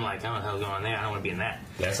 And I'm like, I don't know what the hell's going on there. I don't want to be in that.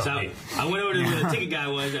 Yeah, so I went over to where the ticket guy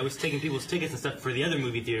was. I was taking people's tickets and stuff for the other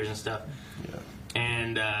movie theaters and stuff. Yeah.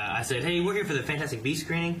 And I said, hey, we're here for the Fantastic Beasts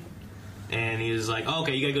screening. And he was like, oh,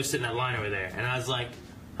 okay, you got to go sit in that line over there. And I was like,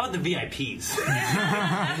 how about the VIPs?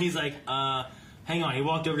 And he's like, hang on. He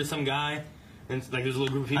walked over to some guy. And like there's a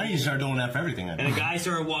little group of people. I need to start doing that for everything. And a guy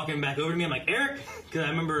started walking back over to me. I'm like, Eric? Because I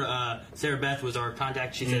remember Sarah Beth was our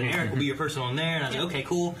contact. She said, Eric will be your person on there. And I was like, okay,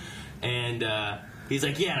 cool. And he's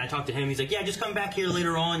like, yeah. And I talked to him. He's like, yeah, just come back here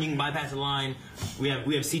later on. You can bypass the line. We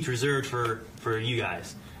have seats reserved for you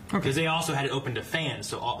guys. Because they also had it open to fans.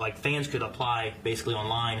 So fans could apply basically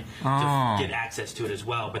online to get access to it as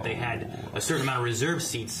well. But they had a certain amount of reserved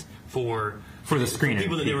seats for the screening.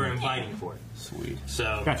 People that they were inviting for it. Sweet.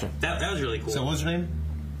 So gotcha. That was really cool. So what was her name?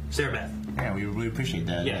 Sarah Beth. Yeah, we really appreciate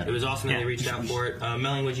that. Yeah, it was awesome that they reached out for it.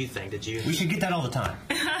 Melanie, what did you think? Did you? We should get that all the time.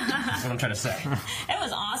 That's what I'm trying to say. It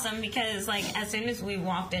was awesome because, like, as soon as we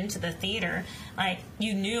walked into the theater, like,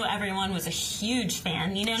 you knew everyone was a huge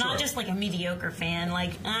fan. You know, not just like a mediocre fan.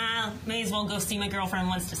 Like, may as well go see my girlfriend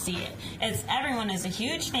wants to see it. It's everyone is a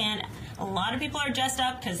huge fan. A lot of people are dressed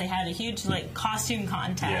up because they had a huge costume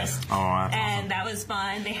contest. Yeah. Oh, that's and awesome. that was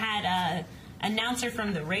fun. They had a announcer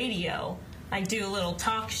from the radio do a little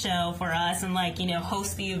talk show for us and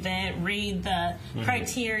host the event, read the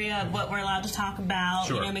criteria of what we're allowed to talk about,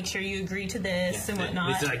 make sure you agree to this and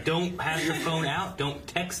whatnot. They said, don't have your phone out, don't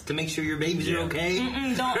text to make sure your babies are okay.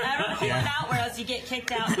 Don't ever pull it out or else you get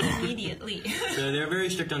kicked out immediately. So they're very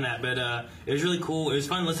strict on that, but it was really cool. It was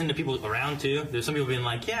fun listening to people around too. There's some people being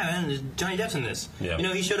like, yeah man, there's Johnny Depp's in this. Yeah. You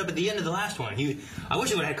know, he showed up at the end of the last one. I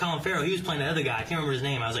wish it would have had Colin Farrell. He was playing that other guy. I can't remember his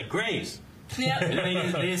name. I was like, Graves. Yep. And they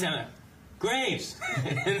didn't sound Graves.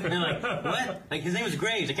 And they're like, what? Like, his name was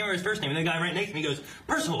Graves. I can't remember his first name. And the guy right next to me goes,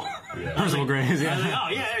 Percival. Percival Graves, I was like, oh,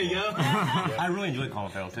 yeah, there you go. I really enjoyed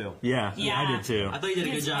Colin Farrell, too. Yeah, I did, too. I thought he did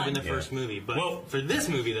a good job in the first movie. But for this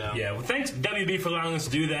movie, though. Yeah, well, thanks, WB, for allowing us to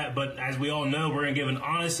do that. But as we all know, we're going to give an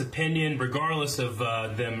honest opinion, regardless of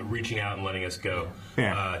them reaching out and letting us go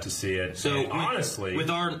to see it. So, honestly. With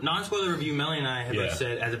our non-spoiler review, Melanie and I have both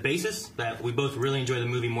said, as a basis, that we both really enjoyed the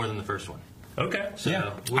movie more than the first one. Okay.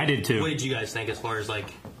 So, I did too. What did you guys think as far as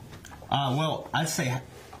well, I'd say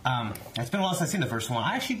it's been a while since I've seen the first one.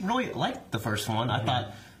 I actually really liked the first one. I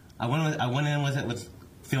thought I went in with it with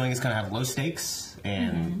feeling it's going to have low stakes,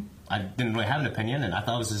 and I didn't really have an opinion, and I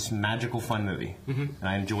thought it was this magical, fun movie, and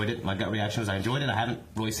I enjoyed it. My gut reaction was I enjoyed it. I haven't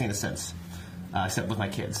really seen it since, except with my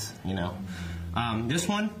kids. You know, this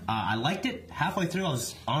one I liked it. Halfway through, I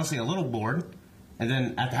was honestly a little bored, and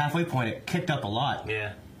then at the halfway point, it kicked up a lot.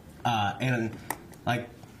 Yeah. And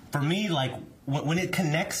for me, when it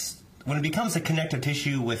connects, when it becomes a connective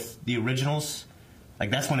tissue with the originals,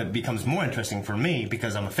 that's when it becomes more interesting for me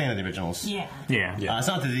because I'm a fan of the originals. Yeah. It's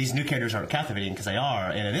not that these new characters aren't captivating because they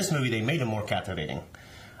are, and in this movie they made them more captivating.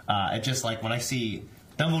 It's just like when I see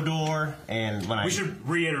Dumbledore and when we should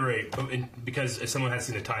reiterate because if someone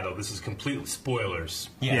hasn't seen the title, this is complete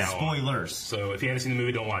spoilers. Yeah, spoilers. So if you haven't seen the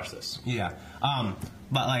movie, don't watch this. Yeah.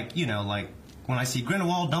 But when I see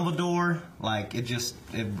Grindelwald, Dumbledore,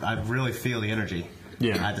 I really feel the energy.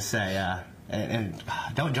 Yeah. I have to say, and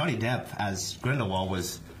Johnny Depp as Grindelwald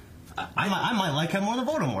was. I might like him more than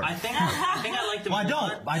Voldemort. I think I liked him. Well,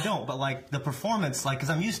 I don't. But the performance, because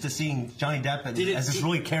I'm used to seeing Johnny Depp as this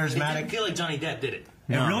really charismatic. It didn't feel like Johnny Depp did it.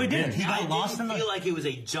 It really didn't. He got lost in the. I didn't feel like it was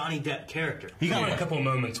a Johnny Depp character. He got a couple of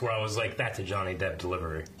moments where I was like, "That's a Johnny Depp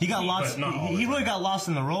delivery." He got lost. He really got lost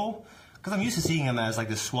in the role. because I'm used to seeing him as like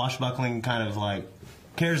this swashbuckling kind of like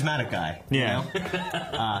charismatic guy. Yeah. You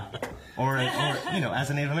know? or as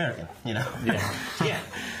a Native American. You know. Yeah. Yeah.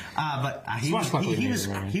 But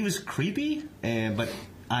he was creepy, but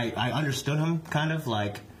I understood him kind of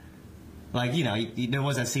like there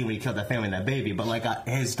was that scene where he killed that family and that baby, but like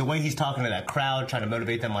the way he's talking to that crowd, trying to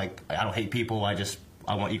motivate them, like I don't hate people, I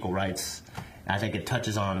want equal rights. And I think it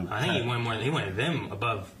touches on. I think he went them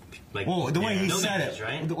above. Like, well, the way he said it,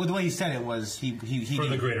 right? The way he said it was he for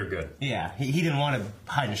the greater good. Yeah, he didn't want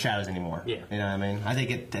to hide in the shadows anymore. Yeah, you know what I mean. I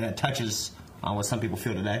think it touches on what some people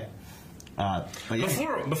feel today. But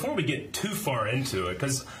yeah. Before we get too far into it,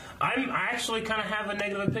 because I actually kind of have a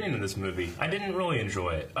negative opinion of this movie. I didn't really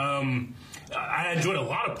enjoy it. I enjoyed a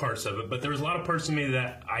lot of parts of it, but there was a lot of parts of me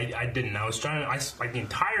that I didn't. I was trying to, like the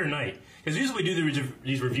entire night, because usually we do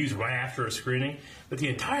these reviews right after a screening, but the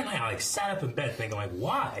entire night I sat up in bed thinking like,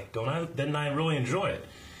 why didn't I really enjoy it?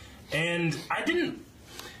 And I didn't.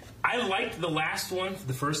 I liked the last one,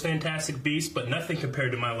 the first Fantastic Beasts, but nothing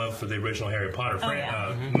compared to my love for the original Harry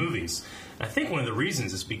Potter movies. I think one of the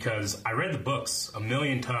reasons is because I read the books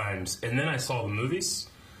 1,000,000 times, and then I saw the movies.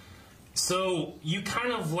 So you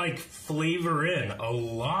kind of like flavor in a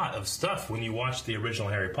lot of stuff when you watch the original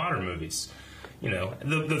Harry Potter movies. You know,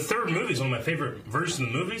 the third movie is one of my favorite versions of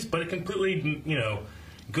the movies, but it completely,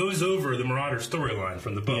 goes over the Marauder storyline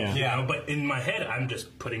from the book. Yeah. You know? But in my head, I'm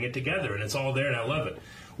just putting it together, and it's all there, and I love it.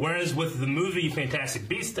 Whereas with the movie Fantastic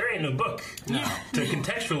Beasts, there ain't no book to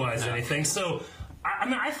contextualize anything. So,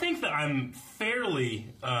 I think that I'm fairly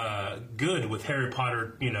good with Harry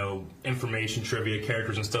Potter, information, trivia,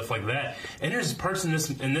 characters, and stuff like that. And there's parts in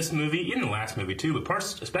this movie, in the last movie too, but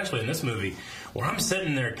parts, especially in this movie, where I'm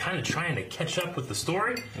sitting there kind of trying to catch up with the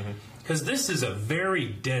story. Because this is a very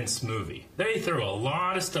dense movie. They throw a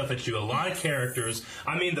lot of stuff at you, a lot of characters.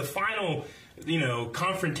 I mean, the final...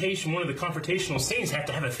 confrontation, one of the confrontational scenes have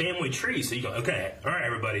to have a family tree. So you go, okay, all right,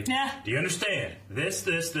 everybody. Yeah. Do you understand? This,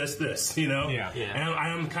 Yeah. And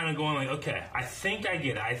I'm kind of going like, okay, I think I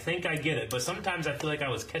get it. But sometimes I feel like I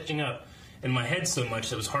was catching up in my head so much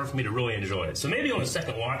that it was hard for me to really enjoy it. So maybe on a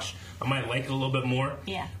second watch, I might like it a little bit more.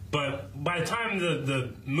 Yeah. But by the time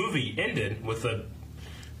the movie ended with a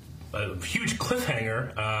huge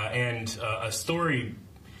cliffhanger and a story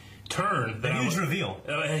turn. A huge reveal.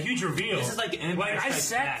 A huge reveal. This is like Empire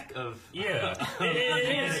Strikes Back of... Yeah.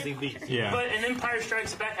 It is. Yeah. But in Empire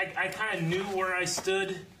Strikes Back, I kind of knew where I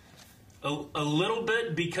stood a little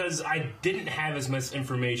bit because I didn't have as much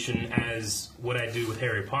information as what I do with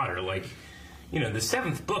Harry Potter. Like, the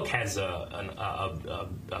seventh book has a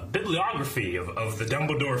bibliography of the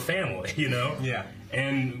Dumbledore family, Yeah.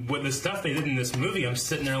 And with the stuff they did in this movie, I'm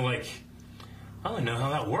sitting there like, I don't know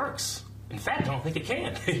how that works. In fact, I don't think it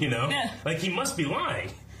can, Yeah. Like, he must be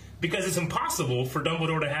lying. Because it's impossible for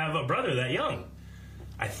Dumbledore to have a brother that young.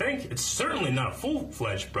 I think it's certainly not a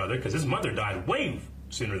full-fledged brother, because his mother died way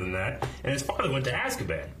sooner than that, and his father went to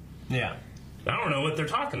Azkaban. Yeah. I don't know what they're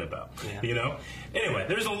talking about, Anyway,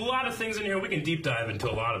 there's a lot of things in here. We can deep dive into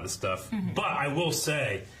a lot of the stuff. But I will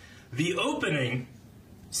say, the opening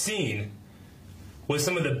scene was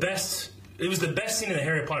some of the best... It was the best scene in the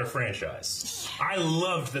Harry Potter franchise. I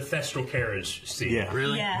loved the Thestral carriage scene. Yeah,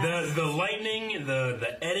 really. Yeah. The lightning,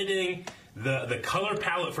 the editing, the color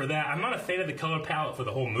palette for that. I'm not a fan of the color palette for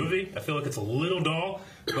the whole movie. I feel like it's a little dull,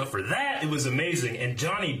 but for that, it was amazing. And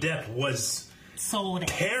Johnny Depp was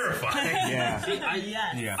terrifying. Yeah. See,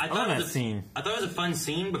 I thought it was scene. I thought it was a fun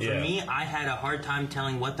scene, but for me, I had a hard time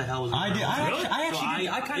telling what the hell was going on.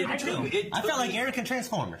 I felt like Eric in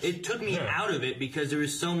Transformers. It took me out of it because there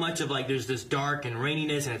was so much of like there's this dark and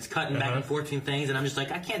raininess and it's cutting back and forth between things, and I'm just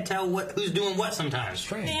like I can't tell who's doing what sometimes.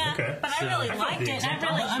 Strange. Yeah, okay. But I really liked it. I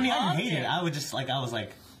didn't hate it. I was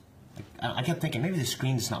like, I kept thinking maybe the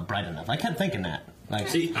screen's not bright enough. I kept thinking that. Like,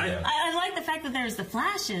 see, I like the fact that there's the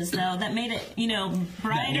flashes though that made it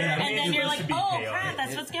brighter, and then you're like, oh crap,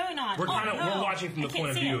 that's what's going on. We're we're watching from the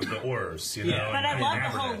point of view of the Aurors, But I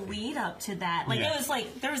love the whole lead up to that. Like it was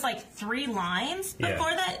like there was like 3 lines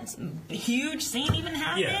before that huge scene even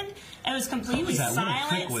happened. It was completely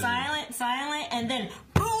silent, and then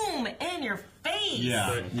boom in your face.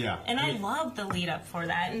 Yeah. And I love the lead up for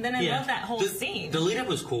that, and then I love that whole scene. The lead up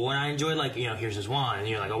was cool, and I enjoyed here's his wand, and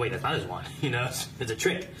you're like, oh wait, that's not his wand. It's a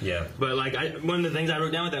trick. Yeah. But like one of the things I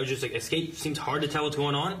wrote down with that was just like escape seems hard to tell what's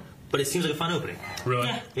going on, but it seems like a fun opening.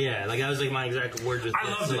 Really? Yeah. Like that was like my exact words.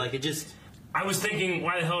 I loved it. Like it just. I was thinking,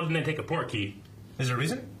 why the hell didn't they take a port key? Is there a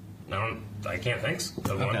reason? I can't think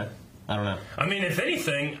of one. I don't know. I mean, if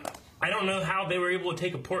anything, I don't know how they were able to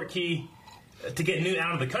take a port key to get Newt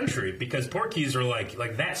out of the country, because portkeys are like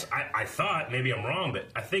that's, I thought, maybe I'm wrong, but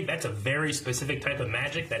I think that's a very specific type of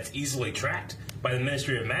magic that's easily tracked by the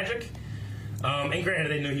Ministry of Magic. And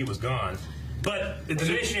granted, they knew he was gone. But the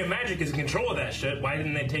Ministry of Magic is in control of that shit. Why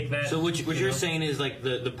didn't they take that? So what you're saying is, like,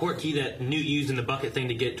 the portkey that Newt used in the bucket thing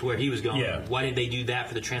to get to where he was going, yeah. Why didn't they do that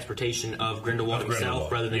for the transportation of Grindelwald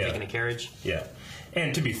himself rather than yeah. taking a carriage? Yeah.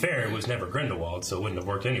 And to be fair, it was never Grindelwald, so it wouldn't have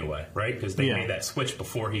worked anyway, right? Because they made that switch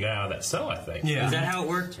before he got out of that cell, I think. Yeah. Is that how it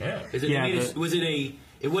worked? Yeah. Is it,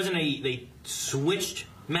 it wasn't they switched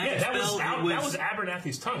magic spell? That was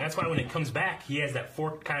Abernathy's tongue. That's why when it comes back, he has that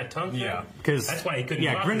forked kind of tongue thing. Yeah. Because that's why he couldn't.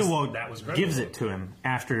 Yeah, Grindelwald gives it to him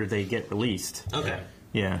after they get released. Okay.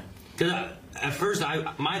 Yeah. Because at first,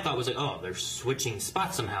 my thought was like, oh, they're switching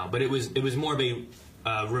spots somehow, but it was more of a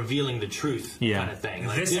revealing the truth kind of thing.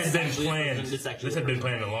 Like, this had been planned. This had been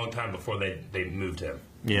planned a long time before they moved him.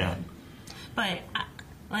 Yeah. But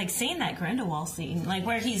like seeing that Grindelwald scene, like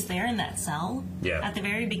where he's there in that cell at the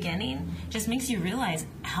very beginning, just makes you realize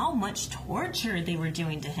how much torture they were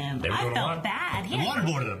doing to him. I felt bad. He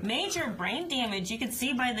had major brain damage. You could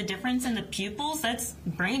see by the difference in the pupils. That's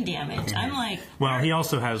brain damage. I'm like, well, he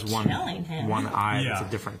also has one eye that's a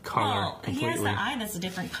different color. Well, he has the eye that's a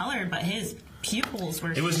different color, but his pupils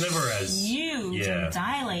were it was never as huge and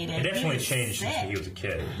dilated. It definitely changed since he was a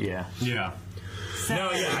kid. Yeah. Yeah. So,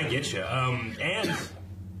 no, yeah, I get you. And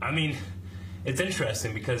I mean, it's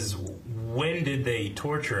interesting because when did they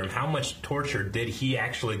torture him? How much torture did he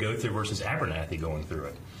actually go through versus Abernathy going through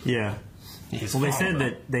it? Yeah. Well, they said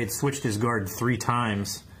that they'd switched his guard 3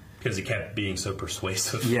 times because he kept being so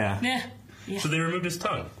persuasive. Yeah. So they removed his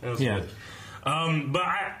tongue. That was good. But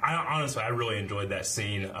I honestly, I really enjoyed that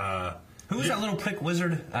scene. Who's that little prick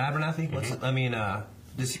wizard, Abernathy? I mean,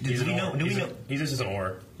 does he know? Do we know? He's just an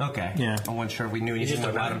Auror. Okay. Yeah. I wasn't sure if we knew anything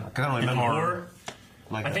about him. I don't remember. Auror?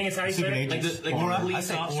 Like I think it's how you say it. Like the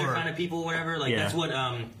police officer kind of people, whatever. Like that's what.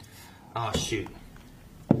 Oh shoot.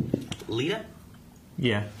 Lita.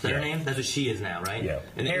 Yeah. Is that her name? That's what she is now, right? Yeah.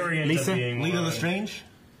 And Harry Lisa. Lita Lestrange.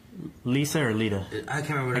 Lisa or Lita? I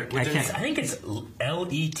can't remember. I think it's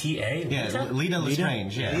L-E-T-A. Yeah, Lita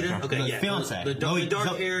Lestrange. Yeah. Lita? Okay, the fiance. The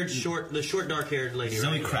dark-haired, the short dark-haired lady.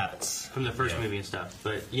 Zoe right? Kravitz from the first movie and stuff.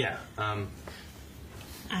 But yeah, I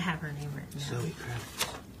have her name written down. Zoe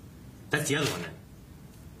Kravitz. That's the other one then.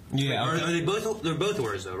 Yeah. Are they both? They're both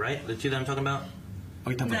Aurors though, right? The two that I'm talking about.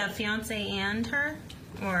 The fiance and her,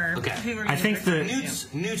 or who were I think the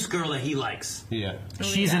Newt's girl that he likes. Yeah.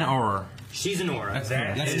 She's an Auror. She's an Auror.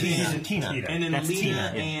 That's Tina. And then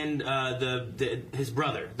Lita and his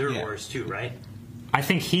brother, they're Aurors too, right? I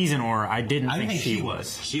think he's an Auror. I didn't think she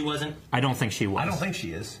was. She wasn't? I don't think she was. I don't think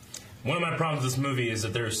she is. One of my problems with this movie is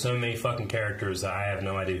that there are so many fucking characters that I have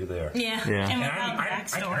no idea who they are. Yeah. And I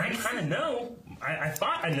kind of know. I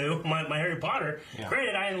thought I knew my Harry Potter. Yeah.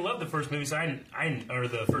 Granted, I didn't love the first movie, or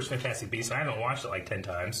the first Fantastic Beasts, so I haven't watched it like 10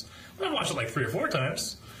 times. But I've watched it like 3 or 4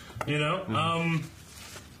 times. You know?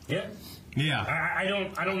 Yeah. Yeah. I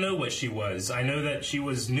don't know what she was. I know that she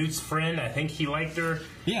was Newt's friend. I think he liked her.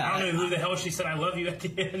 Yeah. I don't know who the hell she said I love you at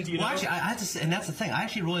the end. You know? Actually, I have to say, and that's the thing. I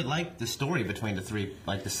actually really like the story between the 3,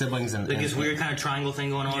 like the siblings and this weird kind of triangle thing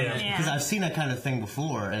going on. Because I've seen that kind of thing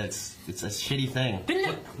before, and it's a shitty thing.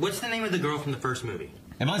 What's the name of the girl from the first movie?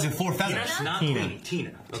 It reminds me of 4 Feathers. Not Queen.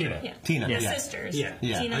 Tina. Okay. Tina. The sisters. Yeah.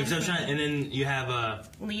 Tina and then you have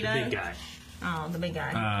Lita. the big guy. Oh, the big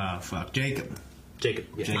guy. Fuck. Jacob.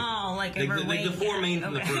 Yeah. Oh, like the 4 main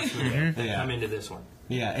from the first movie come into this one.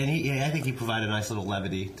 Yeah, and I think he provided a nice little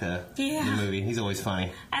levity to the movie. He's always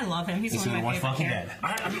funny. I love him. He's one of my favorite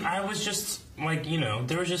characters. I was just like,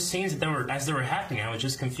 there were just scenes that as they were happening, I was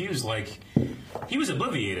just confused. Like, he was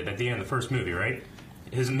obliviated at the end of the first movie, right?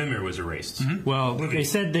 His memory was erased. Mm-hmm. Well, they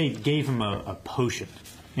said they gave him a potion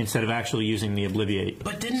instead of actually using the Obliviate.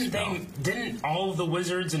 But didn't all of the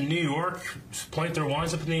wizards in New York point their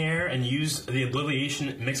wands up in the air and use the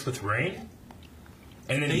Obliviation mixed with rain?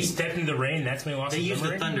 And then he stepped into the rain, that's when he lost his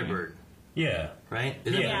memory? They used the Thunderbird. Yeah. Right?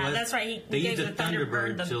 Yeah, that's right. They used the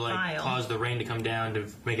Thunderbird to cause the rain to come down to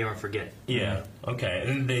make everyone forget. Yeah. Okay. And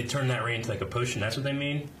then they turned that rain into like a potion, that's what they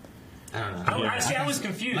mean? I don't know. I was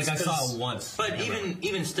confused. Like I saw it once. But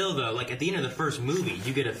even still, though, like at the end of the first movie,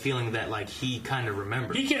 you get a feeling that like he kind of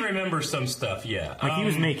remembers. He can remember some stuff, yeah. Like he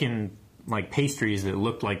was making like pastries that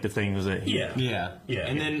looked like the things that he... Yeah.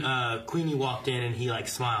 And then Queenie walked in and he like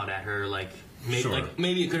smiled at her like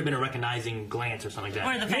maybe it could have been a recognizing glance or something like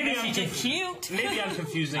that. Or the fact that she's cute. Maybe I'm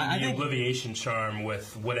confusing the Obliviation charm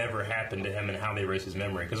with whatever happened to him and how they erased his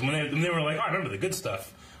memory. Because when they were like, oh, I remember the good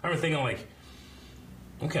stuff, I remember thinking like,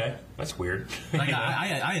 okay, that's weird. Like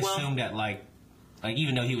I assumed that like like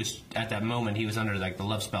even though he was at that moment he was under like the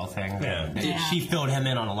love spell thing. Yeah. She filled him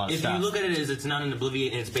in on a lot of stuff. If you look at it as it's not an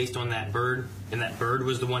obliviate and it's based on that bird, and that bird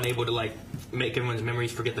was the one able to like make everyone's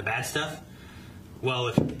memories forget the bad stuff. Well,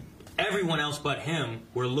 if everyone else but him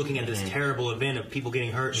were looking at this terrible event of people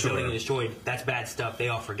getting hurt, building destroyed, that's bad stuff. They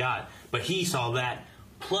all forgot, but he saw that.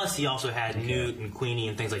 Plus, he also had Newt and Queenie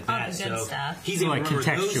and things like that. All the good stuff. He's able to remember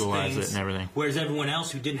those contextualize things, it and everything. Whereas everyone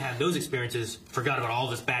else who didn't have those experiences forgot about all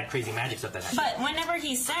this bad, crazy magic stuff that happened. But whenever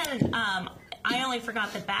he said, I only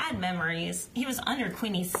forgot the bad memories, he was under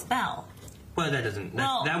Queenie's spell. Well, that doesn't...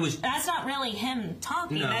 That's not really him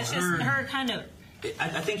talking. No, that's just her kind of...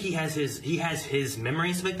 I think he has his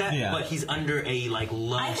memories like that, but he's under a like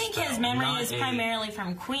love. I think spell, his memory is primarily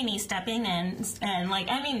from Queenie stepping in, and like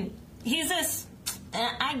I mean, he's this.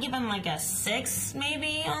 I give him like a 6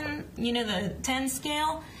 maybe on the 10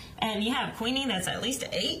 scale, and you have Queenie that's at least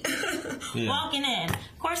 8 walking in.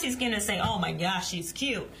 Of course, he's gonna say, "Oh my gosh, she's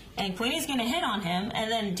cute," and Queenie's gonna hit on him,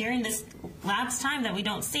 and then during this lapse time that we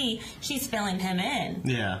don't see, she's filling him in.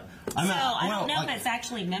 Yeah. I don't know if it's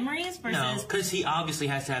actually memories versus... No, because he obviously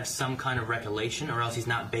has to have some kind of recollection, or else he's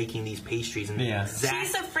not baking these pastries in the exact...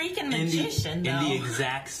 She's a freaking magician, in the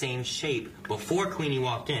exact same shape. Before Queenie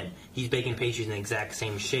walked in, he's baking pastries in the exact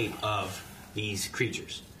same shape of these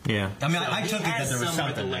creatures. Yeah. I mean, I took it that there was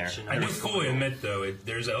something there. I do fully admit, though,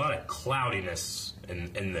 there's a lot of cloudiness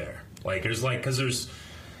in there. Like, because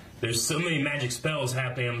there's so many magic spells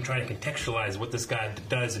happening, I'm trying to contextualize what this guy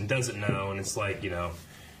does and doesn't know, and it's like,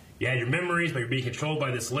 you had your memories, but you're being controlled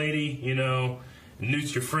by this lady,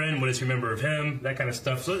 Newt's your friend, what does you remember of him, that kind of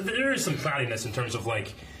stuff. So there is some cloudiness in terms of,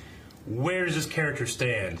 like, where does this character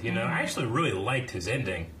stand? I actually really liked his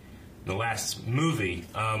ending, the last movie.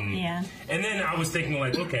 And then I was thinking,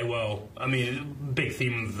 like, okay, well, I mean, big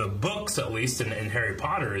theme of the books, at least, in Harry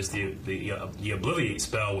Potter is the Obliviate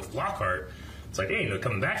spell with Lockhart. It's like, hey,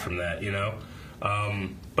 coming back from that,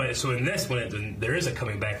 But so in this, when there is a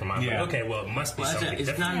coming back from, I'm like, okay, well, it must be something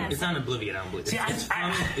different. It's not Obliviate, I don't believe.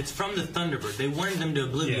 It's from the Thunderbird. They wanted them to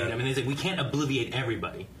obliviate. I mean, they said, we can't obliviate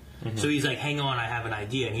everybody. So he's like, hang on, I have an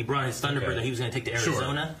idea. And he brought his Thunderbird that he was going to take to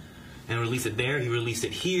Arizona and release it there. He released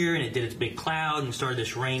it here, and it did its big cloud and started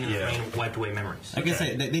this rain, and the rain wiped away memories. I guess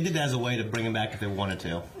they did that as a way to bring him back if they wanted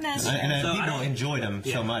to. And people enjoyed him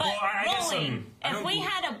so much. But if we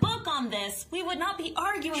had a book on this, we would not be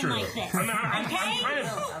arguing like this. I'm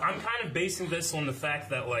kind of basing this on the fact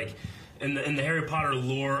that, like, in the Harry Potter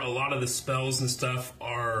lore, a lot of the spells and stuff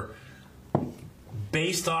are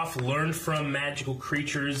based off, learned from magical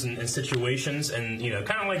creatures and situations, and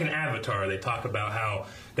kind of like an Avatar, they talk about how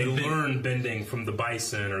they learn bending from the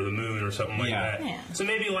bison or the moon or something like that. Yeah. So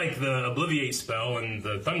maybe like the Obliviate spell and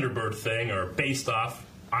the Thunderbird thing are based off,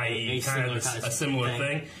 i.e., kind of a similar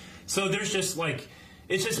thing. So there's just like,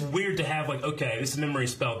 it's just weird to have like, okay, this is a memory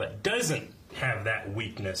spell that doesn't have that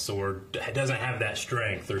weakness or doesn't have that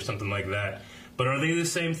strength or something like that. But are they the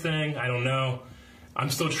same thing? I don't know. I'm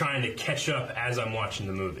still trying to catch up as I'm watching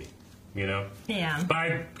the movie, Yeah. But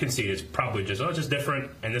I concede it's probably just, it's just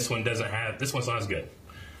different, and this one's not as good,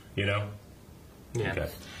 Yeah. Okay.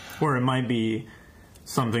 Or it might be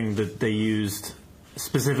something that they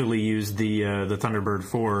specifically used the Thunderbird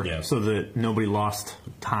for, so that nobody lost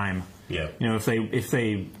time. Yeah. If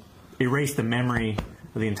they erase the memory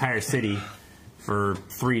of the entire city for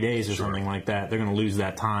 3 days or something like that, they're going to lose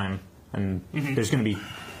that time, and there's going to be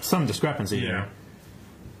some discrepancy there.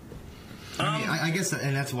 I guess,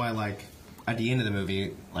 and that's why, like, at the end of the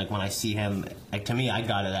movie, like, when I see him, like, to me, I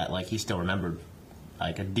got it at, like, he still remembered,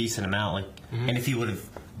 like, a decent amount, like, and if he would have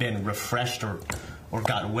been refreshed or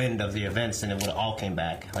gotten wind of the events, then it would have all came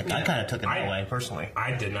back. Like, I kind of took it that way, personally.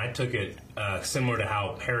 I didn't. I took it similar to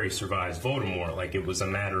how Harry survives Voldemort. Like, it was a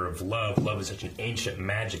matter of love. Love is such an ancient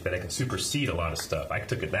magic that it can supersede a lot of stuff. I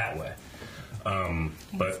took it that way.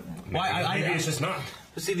 But maybe it's just not.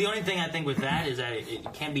 But see, the only thing I think with that is that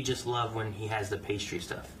it can't be just love when he has the pastry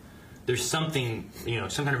stuff. There's something,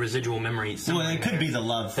 some kind of residual memory. Well, it could be the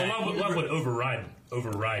love. Love would override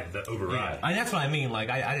the override. Yeah. That's what I mean. Like,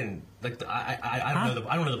 I didn't like. I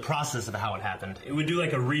don't know the process of how it happened. It would do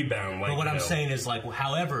like a rebound. Like, but what I'm saying is, like,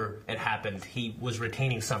 however it happened, he was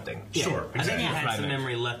retaining something. Yeah. Sure, exactly. I think he had some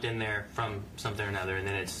memory left in there from something or another, and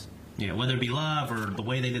then it's. Yeah, whether it be love or the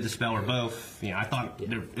way they did the spell or both, I thought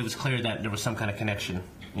it was clear that there was some kind of connection,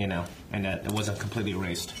 and that it wasn't completely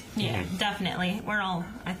erased. Yeah, definitely. We're all,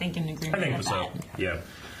 I think, in agreement with that. I think so,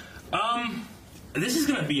 yeah. This is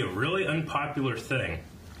going to be a really unpopular thing,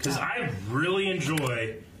 because I really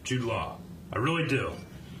enjoy Jude Law. I really do.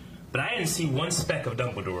 But I didn't see one speck of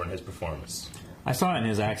Dumbledore in his performance. I saw it in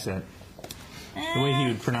his accent. The way he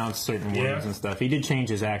would pronounce certain words and stuff. He did change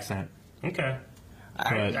his accent. Okay.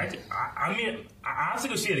 I mean, I'll have to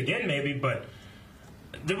go see it again, maybe, but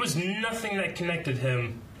there was nothing that connected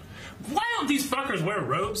him. Why don't these fuckers wear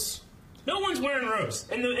robes? No one's wearing robes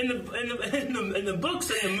in the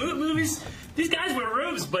books and the movies. These guys wear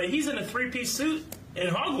robes, but he's in a 3-piece suit in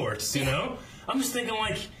Hogwarts. You know, I'm just thinking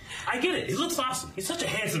like, I get it. He looks awesome. He's such a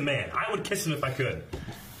handsome man. I would kiss him if I could.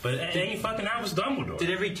 But it ain't fucking out was Dumbledore. Did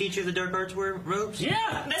every teacher of the dark arts wear robes?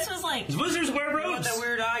 Yeah. This was like... Wizards wear robes. What about that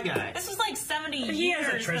weird eye guy? This was like 70 He has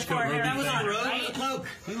a years trench coat before robe. Harry That was Potter, a robe. right? A cloak.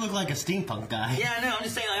 He looked like a steampunk guy. Yeah, no, I'm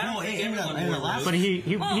just saying. Like, I don't think everyone wore robes. But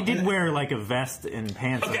he did wear like a vest and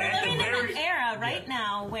pants. Okay. We're living in an era right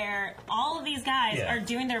now where all of these guys are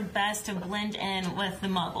doing their best to blend in with the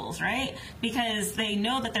Muggles, right? Because they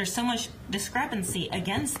know that there's so much discrepancy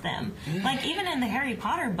against them. Like, even in the Harry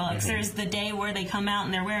Potter books, there's the day where they come out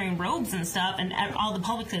and they're wearing robes and stuff, and all the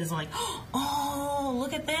public is like, oh,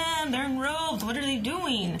 look at them, they're in robes, what are they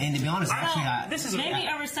doing? And to be honest, actually, maybe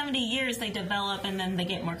over 70 years they develop and then they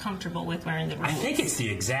get more comfortable with wearing the robes. I think it's the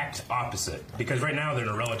exact opposite, because right now they're in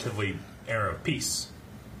a relatively era of peace,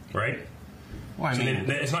 right? Well, I mean,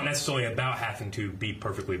 it's not necessarily about having to be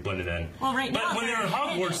perfectly blended in. Well, right now, but when they're in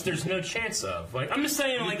Hogwarts, there's no chance of. Like, I'm just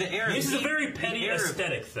saying, like, this is a very petty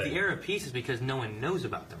aesthetic thing. The era of peace is because no one knows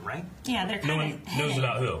about them, right? Yeah, they're no one knows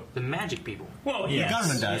about who? The magic people. Well, the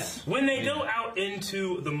government does. Yeah. When they go out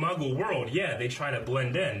into the Muggle world, yeah, they try to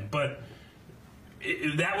blend in, but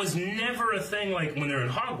that was never a thing. Like when they're in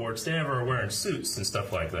Hogwarts, they never are wearing suits and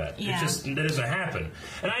stuff like that. Yeah. That doesn't happen.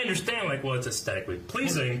 And I understand, like, well, it's aesthetically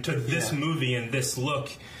pleasing to this movie and this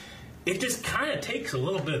look. It just kind of takes a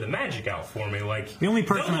little bit of the magic out for me. Like the only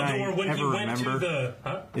person Dumbledore, when I ever he went remember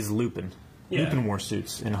to is Lupin. Yeah. Lupin wore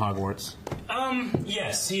suits in Hogwarts.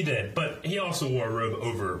 Yes, he did, but he also wore a robe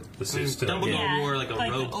over the suits too. Dumbledore wore like a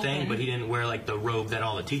robe thing, but he didn't wear like the robe that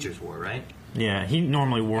all the teachers wore, right? Yeah, he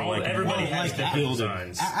normally wore everybody has the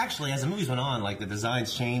designs. Actually, as the movies went on, like the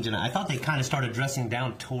designs changed, and I thought they kind of started dressing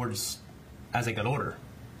down towards as they got older,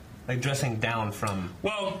 like dressing down from.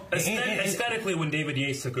 Well, aesthetically, when David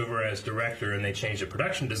Yates took over as director and they changed the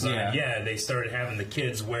production design, they started having the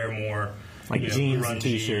kids wear more. Like jeans and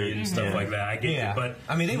t-shirt and stuff like that. I get it, but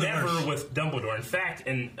I mean, they never with Dumbledore. In fact,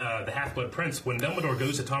 in the Half-Blood Prince, when Dumbledore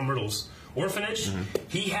goes to Tom Riddle's orphanage,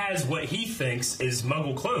 he has what he thinks is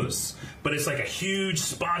Muggle clothes, but it's like a huge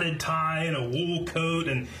spotted tie and a wool coat,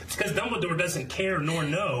 and it's because Dumbledore doesn't care nor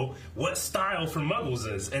know what style for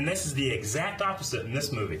Muggles is, and this is the exact opposite in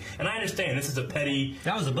this movie. And I understand this is a petty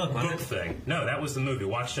that was a book thing. No, that was the movie.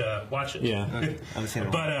 Watch it. Yeah, I've seen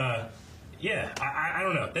it. But yeah, I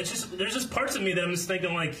don't know. There's just parts of me that I'm just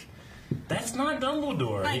thinking like, that's not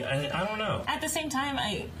Dumbledore. Like, I don't know. At the same time,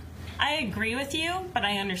 I agree with you, but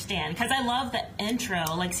I understand because I love the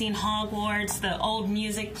intro, like seeing Hogwarts, the old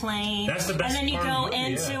music playing, that's the best and then you part go of the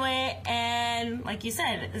movie, into it, and like you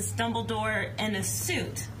said, it's Dumbledore in a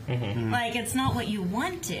suit. Like it's not what you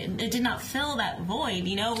wanted. It did not fill that void.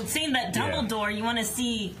 You know, seeing that Dumbledore, you want to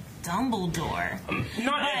see Dumbledore.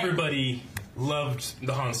 Not everybody loved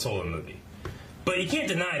the Han Solo movie. But you can't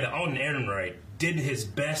deny that Alden Ehrenreich did his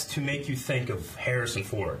best to make you think of Harrison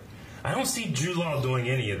Ford. I don't see Jude Law doing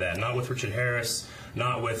any of that. Not with Richard Harris,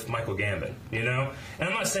 not with Michael Gambon, you know? And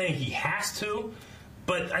I'm not saying he has to,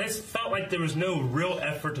 but I just felt like there was no real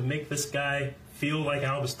effort to make this guy feel like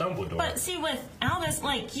Albus Dumbledore. But see, with Albus,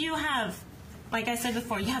 like, you have, like I said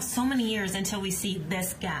before, you have so many years until we see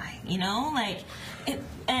this guy, you know? Like,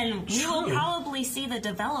 and we will probably see the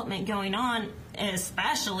development going on,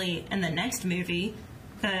 especially in the next movie,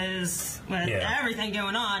 because with everything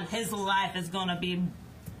going on, his life is going to be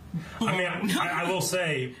blown. I mean, I will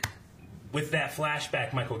say, with that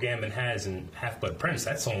flashback Michael Gambon has in Half-Blood Prince,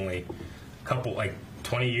 that's only a couple, like,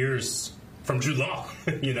 20 years from Jude Law,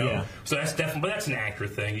 you know? Yeah. So that's definitely, but that's an actor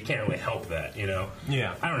thing. You can't really help that, you know?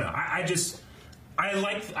 Yeah. I don't know.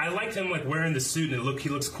 I liked him, like, wearing the suit, and he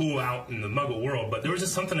looks cool out in the Muggle world, but there was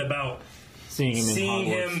just something about seeing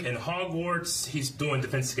him in Hogwarts. He's doing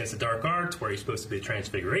Defense Against the Dark Arts, where he's supposed to be a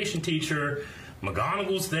Transfiguration teacher.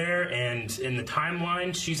 McGonagall's there, and in the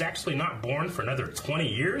timeline, she's actually not born for another 20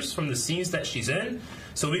 years from the scenes that she's in.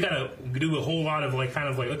 So we gotta do a whole lot of, like, kind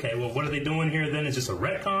of like, okay, well, what are they doing here then? Is this a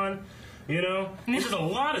retcon? You know? There's just a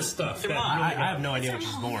lot of stuff. I have no idea when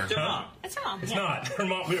she's born. It's her mom. It's not. Her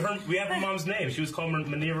mom. We have her mom's name. She was called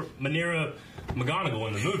Minerva McGonagall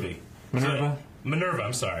in the movie. Minerva? Minerva,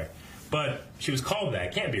 I'm sorry. But she was called that.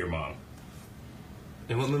 It can't be her mom.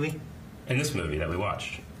 In what movie? In this movie that we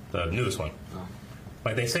watched. The newest one. Oh.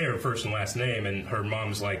 Like, they say her first and last name, and her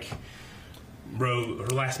mom's like her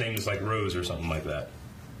last name is like Rose or something like that.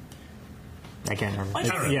 I can't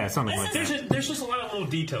remember. Something like that. There's just a lot of little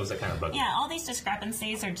details that kind of bug me. Yeah, all these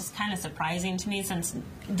discrepancies are just kind of surprising to me since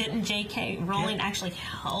didn't J.K. Rowling actually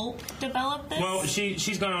help develop this? Well,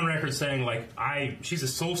 she's gone on record saying, like, she's a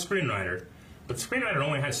sole screenwriter, but the screenwriter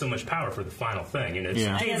only has so much power for the final thing. And it's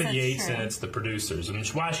David Yates and it's the producers. And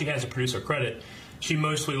while she has a producer credit, she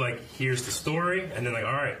mostly, like, here's the story, and then, like,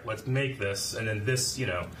 all right, let's make this. And then this,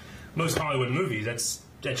 most Hollywood movies,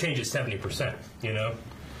 that changes 70%,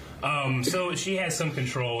 So she has some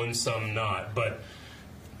control and some not, but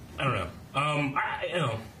I don't know.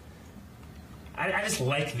 I just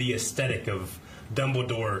like the aesthetic of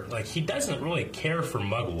Dumbledore. Like, he doesn't really care for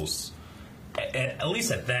Muggles, at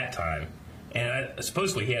least at that time. And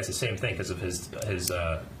supposedly he has the same thing because of his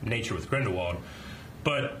nature with Grindelwald.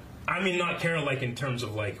 But I mean, not care like in terms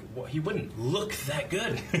of like he wouldn't look that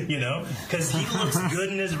good, because he looks good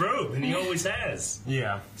in his robe, and he always has.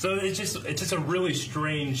 Yeah. So it's just a really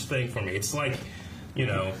strange thing for me. It's like,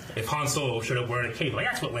 if Han Solo showed up wearing a cape, like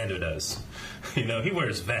that's what Lando does. He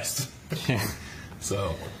wears vest.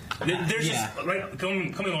 So there's just like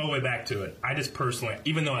coming all the way back to it. I just personally,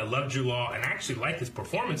 even though I love Jude Law and I actually like his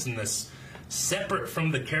performance in this, separate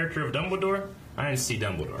from the character of Dumbledore, I didn't see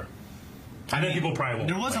Dumbledore. I think people probably won't.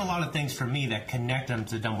 There wasn't a lot of things for me that connect them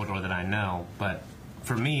to Dumbledore that I know, but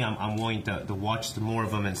for me, I'm willing to watch more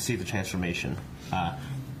of them and see the transformation.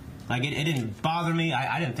 Like it didn't bother me.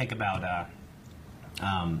 I didn't think about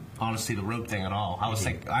honestly the robe thing at all. I was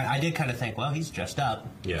I did kind of think, well, he's dressed up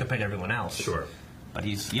compared to everyone else. Sure. But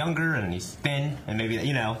he's younger and he's thin, and maybe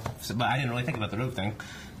but I didn't really think about the robe thing.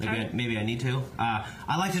 Maybe I need to.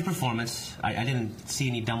 I liked his performance. I didn't see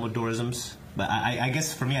any Dumbledoreisms, but I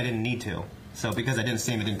guess for me I didn't need to. So because I didn't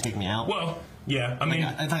see him, it didn't take me out. Well, yeah, I mean,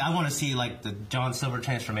 it's like I want to see like the John Silver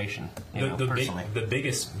transformation. Personally, the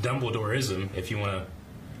biggest Dumbledoreism, if you want to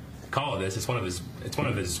call it this, it's one of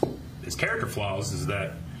his character flaws is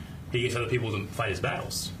that he gets other people to fight his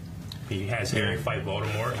battles. He has Harry fight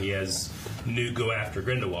Voldemort. He has Newt go after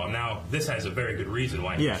Grindelwald. Now, this has a very good reason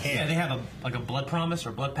why he can't. Yeah, they have a blood promise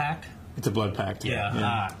or blood pact. It's a blood pact.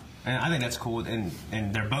 Yeah. And I think that's cool. And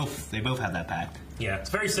they both have that pact. Yeah,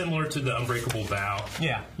 it's very similar to the Unbreakable Vow.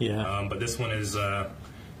 Yeah. But this one is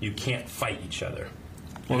you can't fight each other.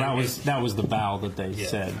 Well, that was the vow that they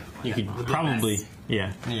said. You could probably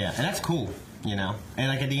Yeah, and that's cool. And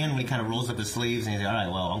like at the end when he kind of rolls up his sleeves and he's like, all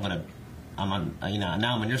right, well,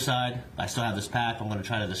 now I'm on your side. I still have this pact. I'm going to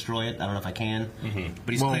try to destroy it. I don't know if I can. Mm-hmm.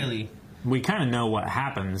 But he's clearly... We kind of know what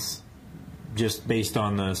happens just based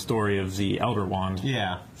on the story of the Elder Wand.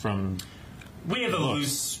 Yeah. We have a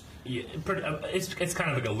loose... It's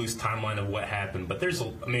kind of like a loose timeline of what happened, but there's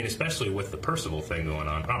especially with the Percival thing going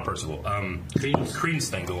on. Not Percival. Credence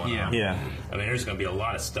thing going on. Yeah. I mean, there's going to be a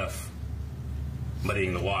lot of stuff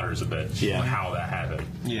muddying the waters a bit. Yeah. How that happened.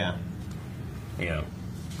 Yeah.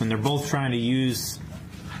 And they're both trying to use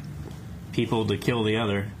people to kill the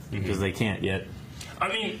other because they can't yet. I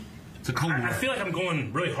mean, I feel like I'm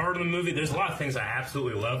going really hard on the movie. There's a lot of things I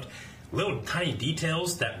absolutely loved. Little tiny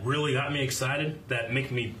details that really got me excited that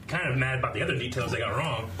make me kind of mad about the other details they got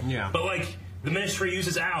wrong. Yeah. But like the Ministry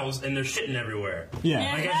uses owls and they're shitting everywhere. Yeah.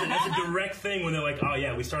 Like that's a direct thing when they're like, oh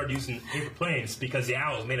yeah, we started using paper planes because the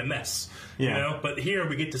owls made a mess. Yeah. But here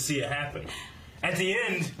we get to see it happen. At the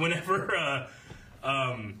end, whenever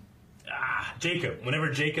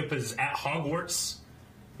Jacob is at Hogwarts,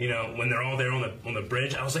 when they're all there on the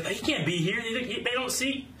bridge, I was like, he can't be here. They don't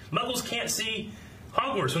see Muggles can't see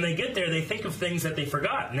Hogwarts. When they get there, they think of things that they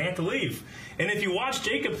forgot and they have to leave. And if you watch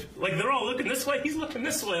Jacob, like they're all looking this way, he's looking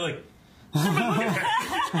this way, like. You don't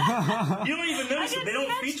even notice it. They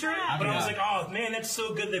don't feature it. But I was like, oh man, that's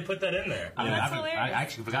so good they put that in there. I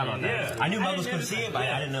actually forgot about that. Yeah. I knew Muggles could see it, but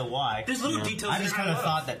I didn't know why. There's little details. I just kind of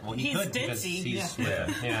thought that he could because he's I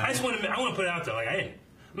want to put it out there. Like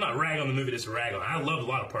I'm not ragging on the movie just to rag on it. I loved a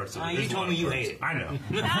lot of parts of it. You told me you hate it. I know.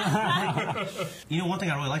 One thing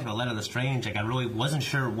I really liked about Letta Lestrange, like I really wasn't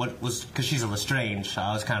sure what was, because she's a Lestrange,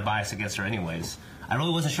 I was kind of biased against her anyways. I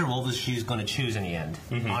really wasn't sure what she was going to choose in the end,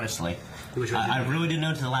 honestly. I really didn't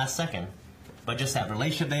know to the last second. But just that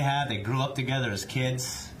relationship they had, they grew up together as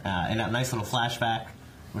kids, and that nice little flashback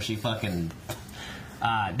where she fucking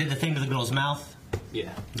did the thing to the girl's mouth. Yeah.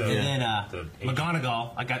 And then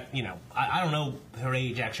McGonagall, I don't know her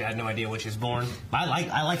age, actually. I had no idea when she was born.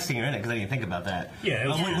 I like seeing her in it because I didn't think about that. Yeah.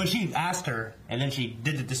 When she asked her, and then she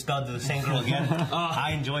did the dispel to the same girl again,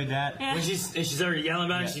 I enjoyed that. Yeah. When she started yelling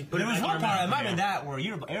about it, she put it back in her mouth. There was one part, it might have been that, where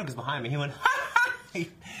Eric was behind me, he went,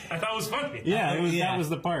 I thought it was funny. Yeah, that was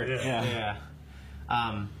the part. Yeah.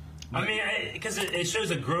 Because it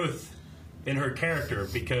shows a growth in her character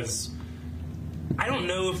because I don't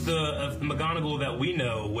know if the McGonagall that we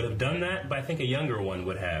know would have done that, but I think a younger one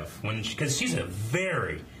would have, because she's a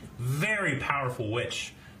very, very powerful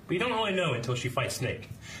witch. But you don't really know until she fights Snape.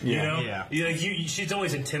 You know? Yeah. She's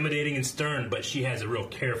always intimidating and stern, but she has a real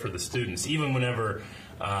care for the students. Even whenever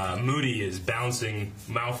Moody is bouncing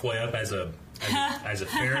Malfoy up as a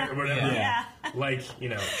ferret or whatever, like, you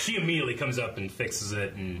know, she immediately comes up and fixes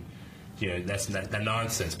it, and you know, that's that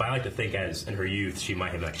nonsense. But I like to think, as in her youth, she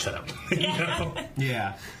might have like shut up. You know?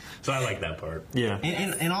 Yeah. So I like that part. Yeah.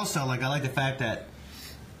 And also, like, I like the fact that,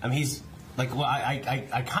 I mean, he's like, well,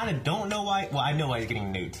 I kind of don't know why. Well, I know why he's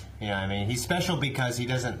getting Newt. You know what I mean? He's special because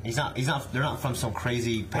they're not from some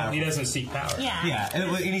crazy powerful. He doesn't seek power. Yeah,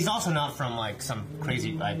 and he's also not from like some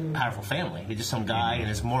crazy like powerful family. He's just some guy, and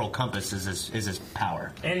his moral compass is his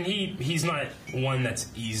power. And he's not one that's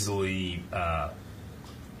easily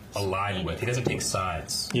aligned with. He doesn't take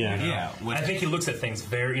sides. Yeah, you know? I think he looks at things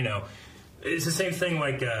very, you know, it's the same thing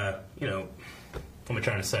like, you know, what am I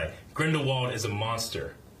trying to say? Grindelwald is a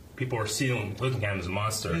monster. People are looking at him as a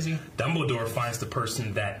monster. Dumbledore finds the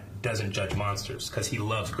person that doesn't judge monsters because he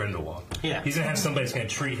loves Grindelwald. Yeah. He's going to have somebody that's going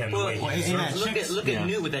to treat him the way he deserves. Look at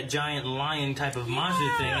Newt with that giant lion type of monster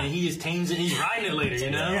thing, and he just tames it and he's riding it later,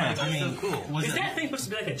 you know? Yeah, like, I mean, so cool. Is that thing supposed to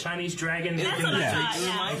be like a Chinese dragon? That's what I thought, it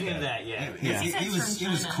reminds me of that,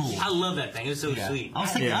 It was cool. I love that thing. It was so sweet. I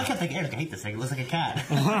kept thinking, Eric, I hate this thing. It looks like a cat.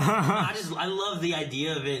 I love the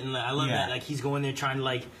idea of it, and I love that, like, he's going there trying to,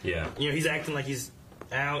 like, you know, he's acting like he's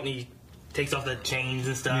out, and he takes off the chains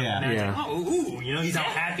and stuff. Yeah. And like, oh, ooh, you know, he's all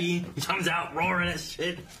happy. He comes out roaring and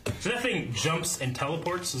shit. So that thing jumps and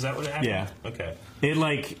teleports? Is that what it happens? Yeah. Okay. It,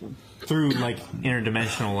 like, through, like,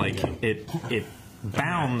 interdimensional, like, it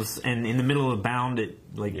bounds, and in the middle of the bound, it,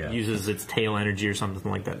 like, uses its tail energy or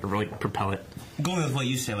something like that to really propel it. Going with what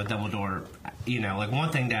you said with Dumbledore, you know, like, one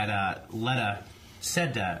thing that Letta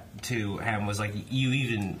said to him was, like,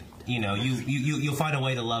 you'll find a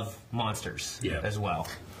way to love monsters as well.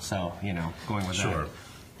 So, you know, going with that.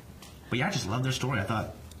 But yeah, I just love their story.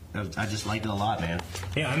 I just liked it a lot, man.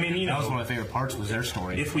 Yeah, I mean, you know, that was one of my favorite parts was their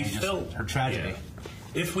story. If we her tragedy.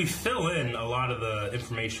 If we fill in a lot of the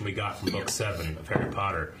information we got from Book 7 of Harry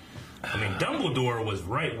Potter, I mean, Dumbledore was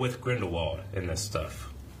right with Grindelwald in this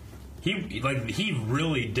stuff. He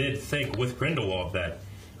really did think with Grindelwald that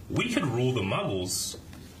we could rule the Muggles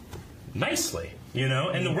nicely. You know,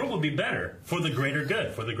 and the world would be better for the greater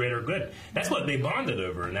good, That's what they bonded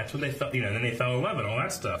over, and that's what they felt, you know, and then they fell in love and all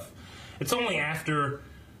that stuff. It's only after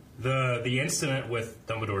the incident with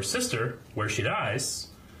Dumbledore's sister, where she dies,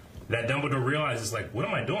 that Dumbledore realizes, like, what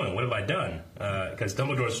am I doing? What have I done? Because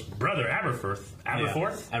Dumbledore's brother, Aberforth,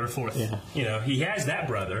 you know, he has that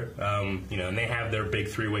brother, you know, and they have their big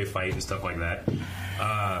three-way fight and stuff like that.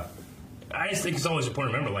 I just think it's always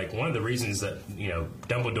important to remember, like, one of the reasons that, you know,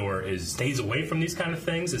 Dumbledore stays away from these kind of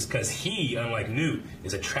things is because he, unlike Newt,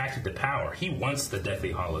 is attracted to power. He wants the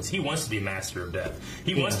Deathly Hallows. He wants to be Master of Death.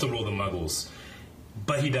 He wants to rule the Muggles.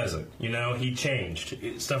 But he doesn't. You know, he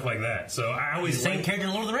changed. Stuff like that. So I always... He's the same character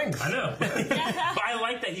in Lord of the Rings. I know. But I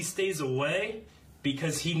like that he stays away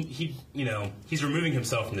because he you know, he's removing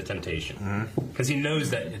himself from the temptation. Because he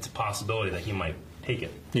knows that it's a possibility that he might take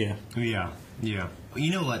it. Yeah.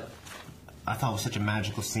 You know what I thought was such a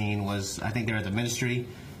magical scene was, I think they were at the Ministry,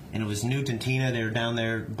 and it was Newt and Tina. They were down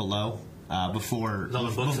there below before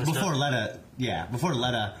Letta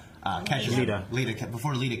catches Lita.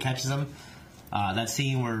 Before Lita catches him. That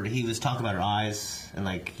scene where he was talking about her eyes and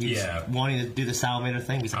like he was wanting to do the salamander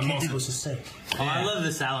thing. He's like, I'm not supposed to say. Oh, I love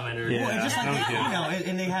the salamander. Yeah, well, just like, you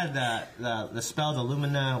know, and they had the spell, the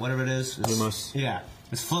Lumina, whatever it is. Lumos. Yeah.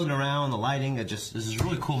 It's floating around, the lighting. This is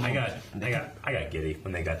really cool. I got giddy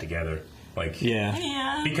when they got together. Like,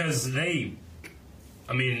 because they,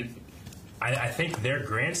 I mean, I think their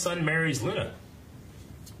grandson marries Luna,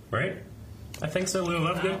 right? I think so.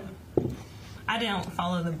 Luna Lovegood. I don't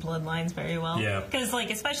follow the bloodlines very well. Yeah. Because, like,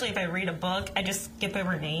 especially if I read a book, I just skip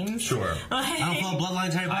over names. Sure. I don't follow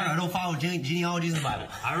bloodlines Harry Potter. I don't follow genealogies in the Bible.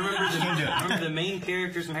 I remember the main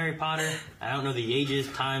characters from Harry Potter. I don't know the ages,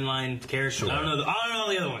 timeline, characters. Sure. I don't know all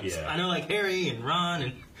the other ones. Yeah. I know, like, Harry and Ron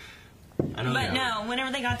and... But no,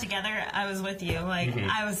 whenever they got together, I was with you. Like,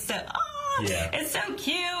 I was so... it's so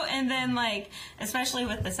cute. And then, like, especially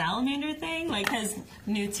with the salamander thing, like, because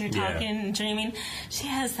Newt's here talking and dreaming, she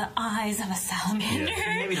has the eyes of a salamander.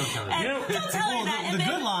 Maybe don't tell her. Don't tell her that. The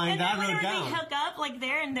good line that I wrote down. They hook up, like,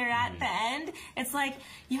 there and they're at the end, it's like,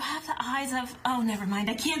 you have the eyes of... Oh, never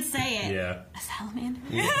mind. I can't say it. Yeah. A salamander?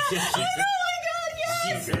 Yeah. Oh, my God,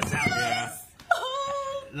 yes!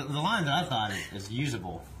 The line that I thought is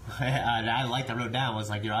usable, I liked, I wrote down, was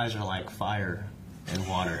like, your eyes are like fire and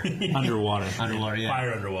water. Underwater. Underwater, yeah.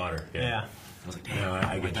 Fire underwater. Yeah. I was like, damn, No,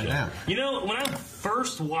 I get that. You know, when I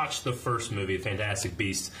first watched the first movie, Fantastic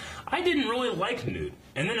Beasts, I didn't really like Newt.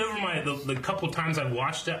 And then over the couple times I've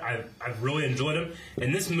watched it, I've really enjoyed him.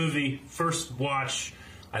 And this movie, first watch,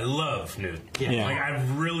 I love Newt. Yeah. Like, I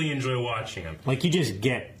really enjoy watching him. Like, you just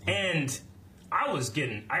get... And I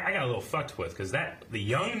got a little fucked with, because the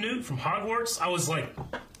young Newt from Hogwarts, I was like...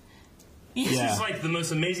 This is like the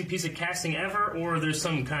most amazing piece of casting ever, or there's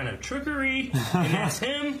some kind of trickery, and that's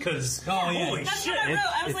him, because holy That's shit. what I wrote.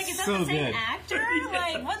 I was like, is that so the same good. actor?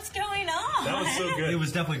 Like, what's going on? That was so good. It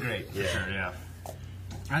was definitely great. For sure, yeah.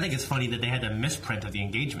 I think it's funny that they had a misprint of the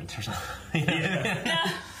engagement or something.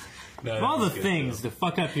 Of all the things to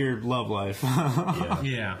fuck up your love life.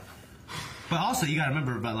 Yeah. But also, you gotta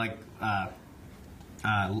remember about, like,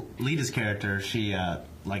 Lita's character, she,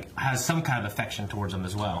 like, has some kind of affection towards him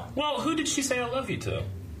as well. Well, who did she say I love you to?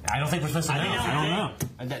 I don't think we're supposed to know. I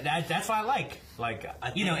don't know. That's what I like. Like,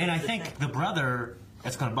 you know, and I think the brother,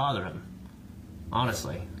 that's gonna bother him.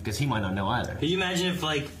 Honestly. Because he might not know either. Can you imagine if,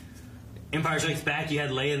 like, Empire Strikes Back, you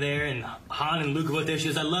had Leia there, and Han and Luke were both there, she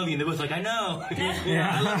was, I love you, and they're both like, I know.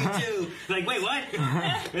 I love you too. Like, wait, what?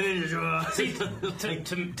 And then just, See,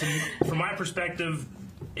 from my perspective,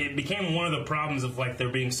 it became one of the problems of, like, there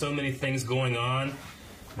being so many things going on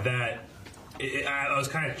that I was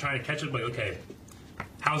kind of trying to catch it, like, okay,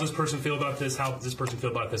 how does this person feel about this? How does this person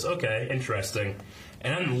feel about this? Okay, interesting.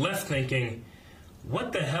 And I'm left thinking,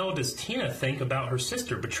 what the hell does Tina think about her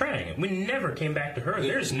sister betraying him? We never came back to her.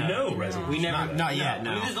 There's no resolution. We never, not yet,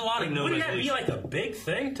 no. I mean, there's a lot of no Wouldn't that resolution. be like a big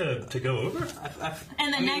thing to go over?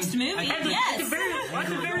 And the next movie, At the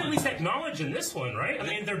very least acknowledge in this one, right? I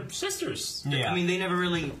mean, they're sisters. I mean, they never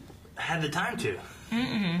really had the time to.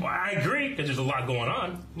 Well, I agree, because there's a lot going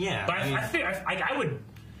on. Yeah. But I think I would...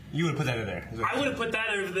 You would put that in there. I would have put that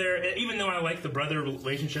over there, even though I like the brother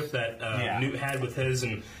relationship that Newt had with his,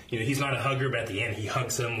 and you know he's not a hugger, but at the end he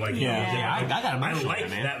hugs him like. I got emotional. I like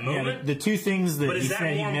that moment. Yeah, the two things that he that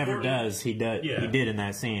said he more never important? does, he did in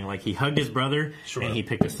that scene. Like he hugged his brother and he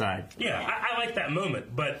picked a side. Yeah, I like that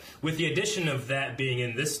moment, but with the addition of that being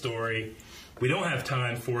in this story, we don't have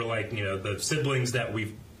time for like the siblings that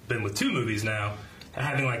we've been with 2 movies now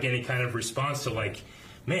having like any kind of response to like.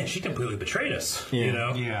 Man, she completely betrayed us.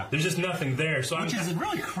 Yeah. There's just nothing there. So Which is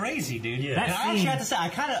really crazy, dude. Yeah. And I actually have to say,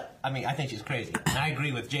 I think she's crazy. And I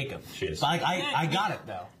agree with Jacob. She is. But I got it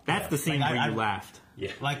though. That's the scene where you laughed.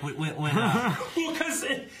 Yeah. Like when well, because as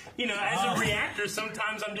a reactor,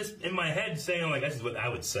 sometimes I'm just in my head saying like, "This is what I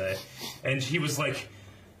would say," and he was like,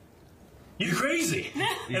 "You're crazy,"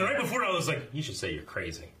 and right before I was like, "You should say you're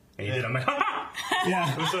crazy," and he did. I'm like, "Ha ha!"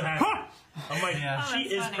 Yeah. I'm so happy. I'm like, she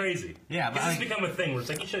is funny. crazy. Yeah, but it's become a thing where it's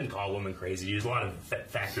like you shouldn't call a woman crazy. There's a lot of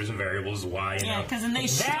factors and variables why. Yeah, because then they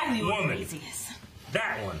show that me what woman, crazy is.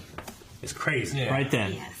 That one is crazy. Yeah. Right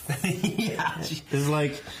then. Yes. yeah. It's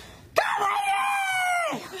like,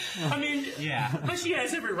 I mean, but she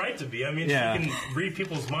has every right to be. I mean, she can read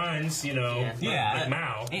people's minds, like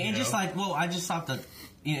Mao. And just like, I just thought that,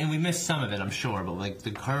 and we missed some of it, I'm sure, but like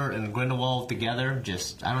her and Grindelwald together,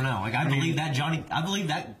 just I don't know. Like I believe that Johnny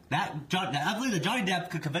Depp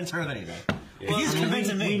could convince her of anything. Well, he's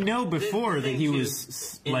convincing me. We know before that he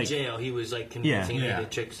was in jail. He was like convincing the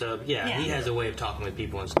chicks of he has a way of talking with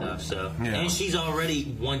people and stuff. So and she's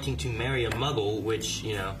already wanting to marry a Muggle, which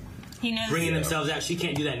He knows bringing themselves out. She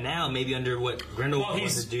can't do that now. Maybe under what Grindelwald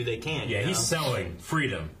wants to do, they can. Yeah, he's selling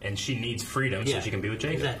freedom, and she needs freedom so she can be with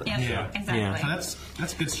Jacob. Exactly. Exactly. Yeah. So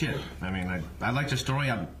that's good shit. I mean, I like the story.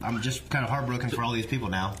 I'm just kind of heartbroken for all these people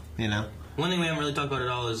now. One thing we haven't really talked about at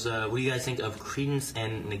all is what do you guys think of Credence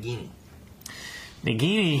and Nagini?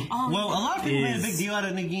 Nagini. Well, a lot of people made a big deal out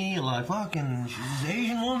of Nagini. Like, fucking, she's an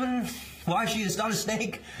Asian woman. Why is she not a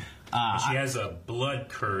snake? She has a blood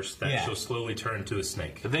curse that she'll slowly turn to a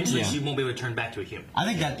snake. Eventually, she won't be able to turn back to a human. I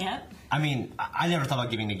think that. Yeah. I mean, I never thought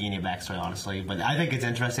about giving Nagini a backstory, honestly, but I think it's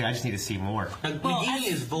interesting. I just need to see more. Nagini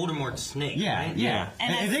is Voldemort's snake. Right? Yeah.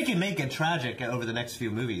 And if they can make it tragic over the next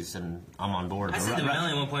few movies, then I'm on board. I said to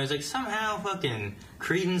Melanie at one point, it's like somehow fucking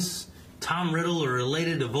Credence, Tom Riddle are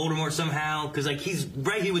related to Voldemort somehow, because like he's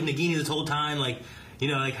right here with Nagini this whole time, like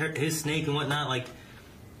like his snake and whatnot, like.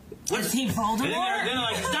 Is he Voldemort? And then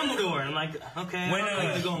like Dumbledore, and I'm like, okay, where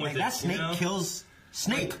are you going with that this? snake kills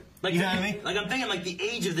Snape. Like, you know what I mean? Like I'm thinking, like the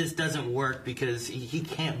age of this doesn't work because he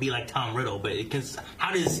can't be like Tom Riddle. But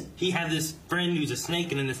how does he have this friend who's a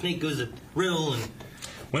snake, and then the snake goes to Riddle? And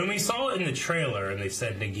when we saw it in the trailer and they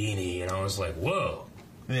said Nagini, and I was like, whoa,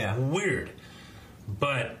 weird.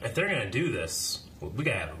 But if they're gonna do this, we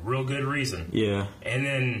gotta have a real good reason. Yeah. And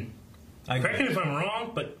then, correct me if I'm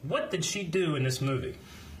wrong, but what did she do in this movie?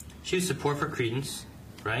 She was support for Credence.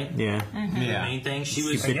 right? Yeah. The main thing. She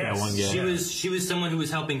was she was someone who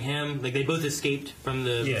was helping him. Like they both escaped from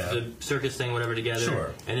the circus thing, whatever, together.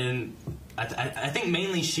 Sure. And then I think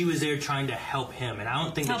mainly she was there trying to help him, and I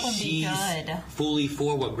don't think that she's fully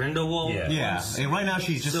for what Grindelwald wants. And right now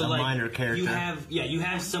she's just a minor character. You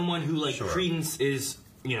have someone who like Credence is.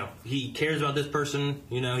 You know, he cares about this person.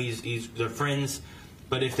 You know, they're friends.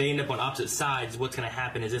 But if they end up on opposite sides, what's going to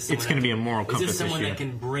happen? Is this someone it's going to be a moral compass issue. Is this someone that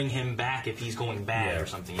can bring him back if he's going bad or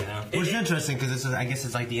something? You know, which is interesting because I guess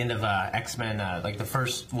it's like the end of X-Men, like the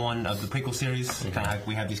first one of the prequel series. Kind of like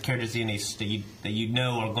we have these characters that you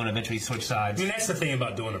know are going to eventually switch sides. I mean, that's the thing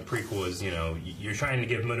about doing a prequel is you're trying to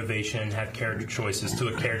give motivation, have character choices to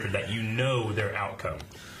a character that you know their outcome.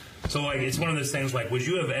 So like it's one of those things like, would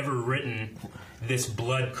you have ever written this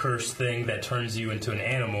blood curse thing that turns you into an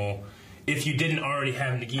animal if you didn't already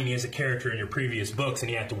have Nagini as a character in your previous books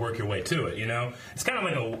and you have to work your way to it, you know? It's kind of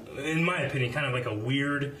like in my opinion, kind of like a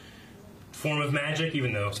weird form of magic,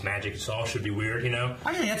 even though it's magic, it all should be weird, you know?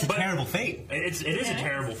 I think that's a terrible fate. It is a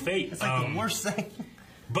terrible fate. It's like the worst thing.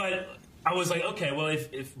 But I was like, okay, well,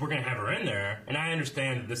 if we're going to have her in there, and I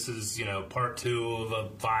understand that this is, part 2 of a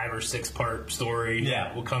 5 or 6 part story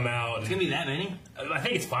that will come out. It's going to be that many? I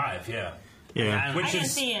think it's 5, yeah. Yeah, I can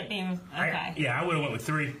see it being okay. I would have went with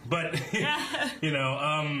 3, but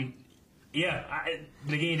Nagini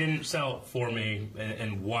didn't sell it for me,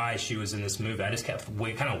 and why she was in this movie. I just kept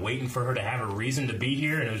kind of waiting for her to have a reason to be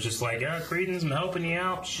here, and it was just like, Credence, I'm helping you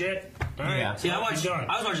out. Shit. All right. Yeah. See, I was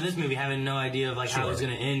watching this movie having no idea of how it was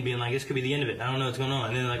going to end, being like, this could be the end of it. I don't know what's going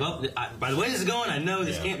on, and then like, by the way this is going, I know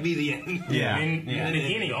this can't be the end. Yeah. And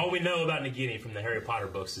Nagini, all we know about Nagini from the Harry Potter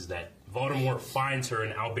books is that Voldemort finds her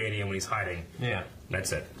in Albania when he's hiding. Yeah.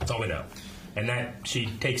 That's it. That's all we know. And that she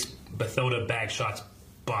takes Bathilda Bagshot's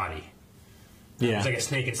body. Yeah. It's like a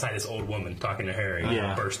snake inside this old woman talking to Harry.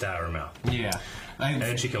 Yeah. Burst out of her mouth. Yeah. And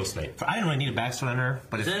then she kills Snape. I didn't really need a backstory on her.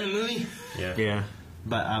 But is that in the movie? Yeah. Yeah.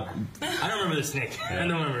 But I don't remember the snake. I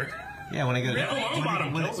don't remember. Yeah, when I go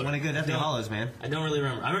when I go Deathly Hallows, man. I don't really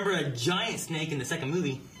remember. I remember a giant snake in the second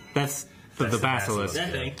movie. That's the basilisk.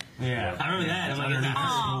 That thing. Yeah. I remember that. I'm like,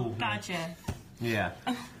 oh, gotcha. Yeah.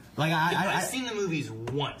 Like I've seen the movies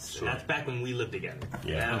once. And that's back when we lived together.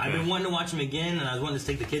 Yeah. I've been wanting to watch them again, and I was wanting to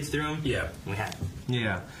take the kids through them. Yeah. We had.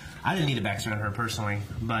 Yeah. I didn't need a backstory on her personally,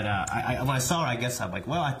 but when I saw her, I guess I'm like,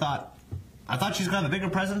 well, I thought she was gonna have a bigger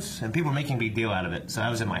presence, and people were making a big deal out of it, so that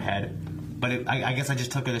was in my head. But I guess I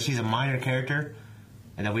just took her that she's a minor character,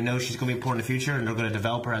 and that we know she's going to be important in the future, and they're going to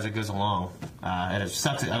develop her as it goes along. And it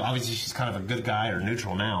sucks. Obviously, she's kind of a good guy or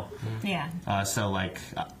neutral now. Yeah. So,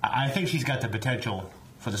 I think she's got the potential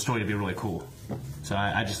for the story to be really cool. So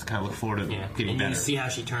I just kind of look forward to getting better. You see how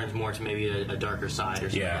she turns more to maybe a darker side or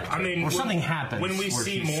something. Yeah. I mean, or something happens when we where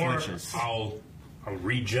see she more, switches. I'll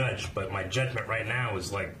rejudge. But my judgment right now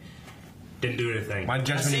is didn't do anything. My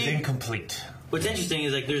judgment is incomplete. What's interesting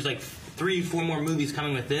is there's 3-4 more movies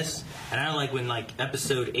coming with this, and I don't like when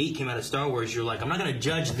episode 8 came out of Star Wars. You're like, I'm not going to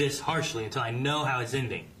judge this harshly until I know how it's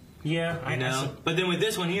ending. Yeah, I know. But then with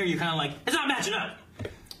this one here, you're kind of like, it's not matching up.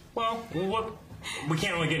 Well, we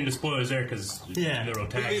can't really get into spoilers there because they're real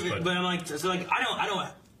tags. But I'm like, I don't.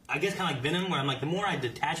 I guess kind of like Venom, where I'm like, the more I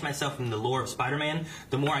detach myself from the lore of Spider-Man,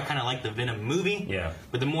 the more I kind of like the Venom movie. Yeah.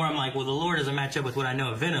 But the more I'm like, well, the lore doesn't match up with what I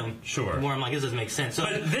know of Venom. Sure. The more I'm like, this doesn't make sense. So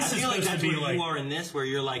but this I feel like that's where you are in this, where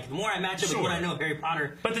you're like, the more I match up with what I know of Harry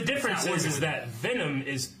Potter. But the difference is that Venom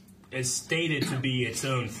is stated to be its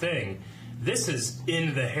own thing. This is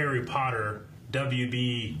in the Harry Potter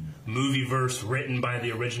WB movieverse written by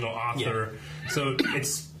the original author. Yeah. So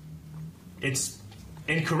it's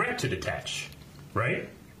incorrect to detach, right?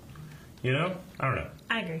 You know? I don't know.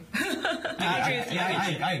 I agree.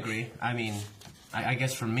 I agree. I mean, I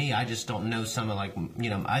guess for me, I just don't know some of I think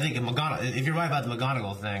if you're right about the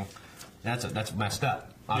McGonagall thing, that's messed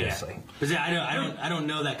up, obviously. Yeah. I don't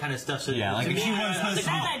know that kind of stuff. So yeah, to me,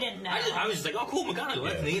 I didn't know. I was just like, oh, cool, McGonagall.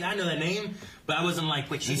 That's neat. I know that name, but I wasn't like,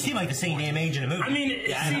 wait, she seemed like the same damn age in a movie. I mean,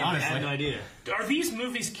 honestly, I had no idea. Are these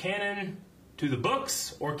movies canon to the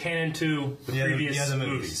books or canon to the previous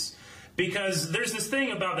movies? Because there's this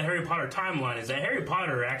thing about the Harry Potter timeline is that Harry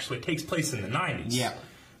Potter actually takes place in the 90s. Yeah.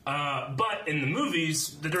 But in the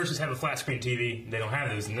movies, the Dursleys have a flat screen TV. They don't have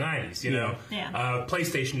those in the 90s, you know? Yeah.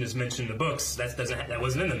 PlayStation is mentioned in the books. That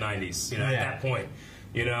wasn't in the 90s, at that point,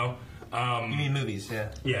 you know? You mean movies,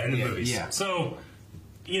 yeah. Yeah, in the movies. Yeah. So,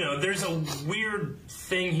 there's a weird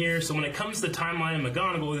thing here. So when it comes to the timeline of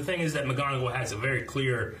McGonagall, the thing is that McGonagall has a very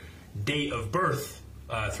clear date of birth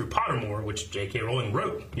through Pottermore, which J.K. Rowling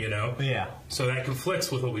wrote, Yeah. So that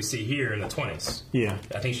conflicts with what we see here in the 20s. Yeah.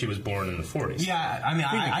 I think she was born in the 40s. Yeah, I mean,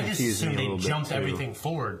 I just assumed they jumped everything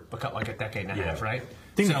forward like a decade and a half, right?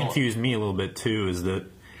 thing that confused me a little bit too is that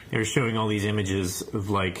they were showing all these images of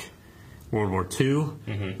like World War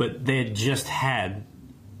II, but they had just had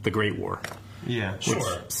the Great War. Yeah,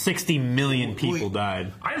 sure. 60 million people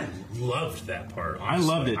died. I loved that part.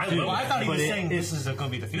 Honestly. I loved it too. Well, I thought he was saying this is going to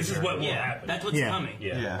be the future. This is what will happen. That's what's coming.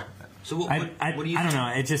 Yeah. So what do you I don't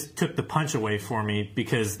know. It just took the punch away for me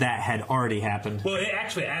because that had already happened. Well, it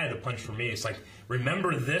actually added a punch for me. It's like,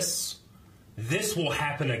 remember this? This will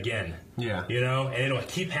happen again. Yeah. You know? And it'll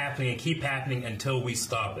keep happening until we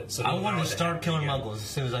stop it. So I wanted to start killing Muggles as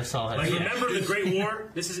soon as I saw it. Like, remember the Great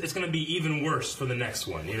War? It's going to be even worse for the next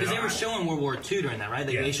one. Because they were showing World War II during that, right?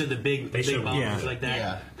 They showed the big bombs like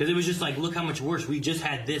that. Because it was just like, look how much worse. We just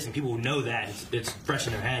had this, and people know that. It's fresh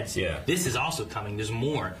in their heads. Yeah. This is also coming. There's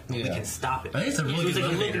more. We can stop it. It's a really good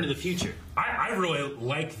like a look into the future. I really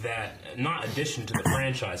like that, not addition to the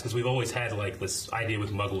franchise, because we've always had like this idea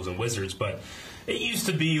with Muggles and wizards, but it used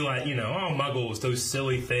to be like, you know, oh, Muggles, those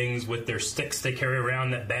silly things with their sticks they carry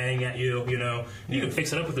around that bang at you, you know. You can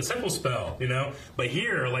fix it up with a simple spell, you know. But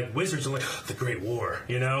here, like, wizards are like, the Great War,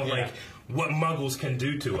 you know, like what Muggles can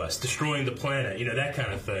do to us, destroying the planet, you know, that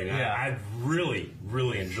kind of thing. I really,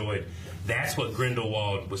 really enjoyed. That's what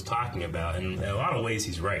Grindelwald was talking about, and in a lot of ways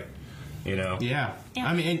he's right. You know? Yeah.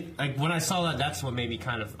 I mean, and, like, when I saw that, that's what made me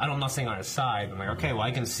kind of, I'm not saying on his side, but I'm like, okay, well,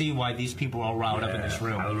 I can see why these people are all riled up in this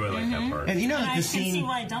room. I really like that part. And you know, I can scene, see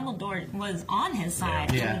why Dumbledore was on his side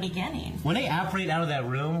from the beginning. When they operate out of that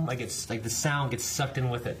room, like, it's like the sound gets sucked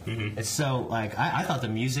in with it. It's so, like, I thought the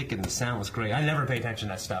music and the sound was great. I never pay attention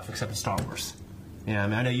to that stuff except in Star Wars. Yeah, I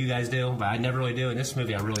mean, I know you guys do, but I never really do. In this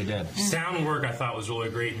movie, I really did. Sound work I thought was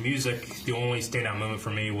really great. Music, the only standout moment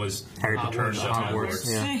for me was Harry return to Hogwarts.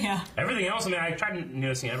 Yeah. Everything else, I mean, I tried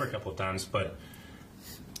noticing it every couple of times, but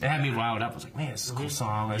it had me riled up. I was like, man, this is a cool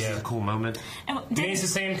song. This is a cool moment. I mean, he's the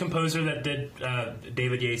same composer that did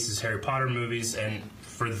David Yates' Harry Potter movies, and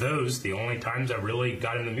for those, the only times I really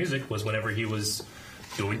got into music was whenever he was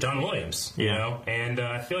doing John Williams. You know? And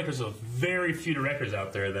I feel like there's a very few directors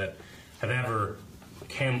out there that have ever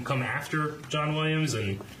come after John Williams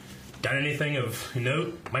and done anything of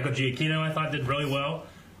note. Michael Giacchino, I thought, did really well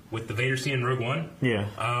with the Vader scene in Rogue One. Yeah.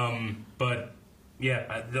 But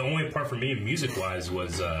yeah, the only part for me, music-wise,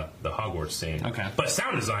 was the Hogwarts scene. Okay. But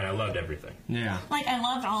sound design, I loved everything. Yeah. Like, I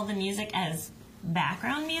loved all the music as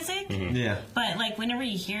background music. Yeah. But, like, whenever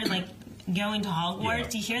you hear, like, going to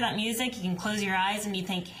Hogwarts, you hear that music, you can close your eyes and you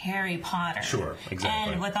think Harry Potter. Sure,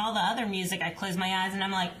 exactly. And with all the other music, I close my eyes and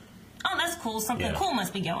I'm like, oh, that's cool. Something cool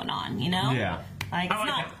must be going on, you know? Yeah. Like, it's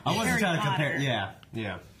not I wasn't Harry trying to Potter. compare.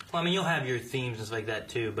 Yeah. Well, I mean, you'll have your themes and stuff like that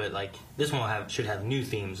too, but like this one should have new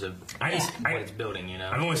themes of what it's building. You know,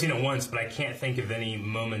 I've only seen it once, but I can't think of any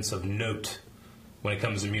moments of note when it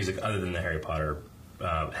comes to music other than the Harry Potter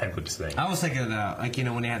Hedwig's thing. I was thinking, like, you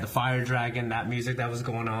know, when they had the fire dragon, that music that was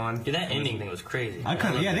going on. Yeah, that ending thing was crazy. I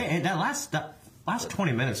couldn't. Yeah, that last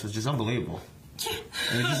 20 minutes was just unbelievable.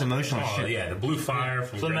 It was just emotional shit. Yeah, the blue fire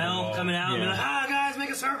from Flamel coming out and be like, guys, make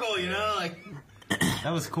a circle, you know, like.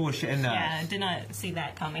 That was cool shit. And, I did not see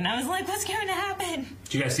that coming. I was like, what's going to happen?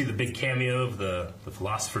 Did you guys see the big cameo of the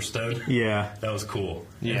Philosopher's Stone? Yeah. That was cool.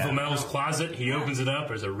 Yeah. In Flamel's closet, he opens it up,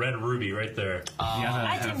 there's a red ruby right there.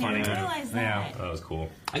 I didn't even realize that. Yeah. That was cool.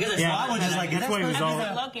 I guess I was just like, that's why he was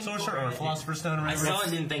all sorcerer or Philosopher's Stone or whatever. I saw it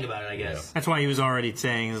and didn't think about it, I guess. That's why he was already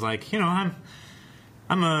saying, is like, you know,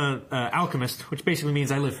 I'm a alchemist, which basically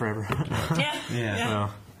means I live forever. Yeah.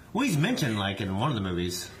 So. Well, he's mentioned, like, in one of the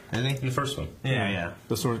movies, isn't he? In the first one. Yeah.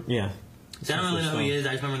 The sword, yeah. So I don't really know who he is.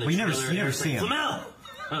 I just remember the trailer. You never see him. Flamel!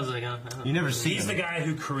 I was like, you never see He's him. the guy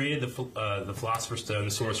who created the Philosopher's Stone,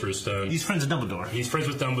 the Sorcerer's Stone. He's friends with Dumbledore. He's friends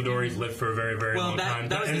with Dumbledore. He's lived for a very, very long time.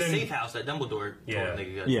 That was the safe house that Dumbledore told him they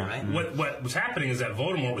could go to, right? What was happening is that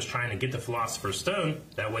Voldemort was trying to get the Philosopher's Stone.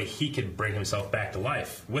 That way he could bring himself back to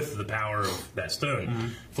life with the power of that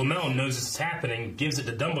stone. Flamel knows this is happening, gives it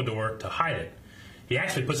to Dumbledore to hide it. He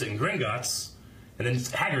actually puts it in Gringotts, and then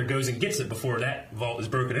Hagrid goes and gets it before that vault is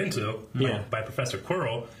broken into by Professor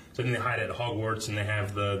Quirrell. So then they hide it at Hogwarts, and they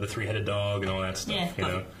have the three-headed dog and all that stuff, you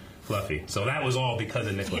know, Fluffy. So that was all because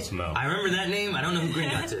of Nicholas Flamel. I remember that name. I don't know who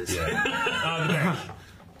Gringotts is. The bank.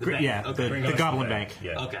 The bank. Yeah, Okay. the Goblin Bank.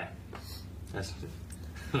 Yeah. Okay. That's,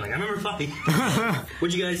 I'm like, I remember Fluffy.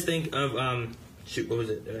 What'd you guys think of, shoot, what was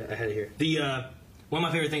it? I had it here. One of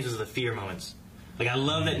my favorite things was the fear moments. Like, I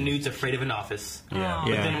love that Newt's afraid of an office. Yeah.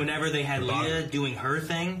 But then whenever they had Leah doing her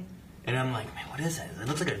thing, and I'm like, man, what is that? It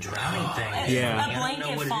looks like a drowning thing. Yeah. A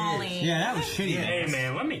blanket falling. Yeah, that was shitty. Hey,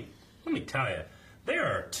 man, let me tell you. There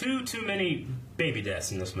are too many baby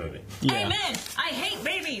deaths in this movie. Amen. I hate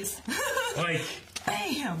babies. Like,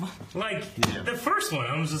 Bam! Like, the first one,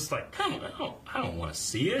 I was just like, come on, I don't want to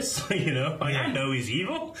see this, you know? Like, I know he's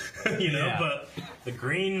evil, you know, but the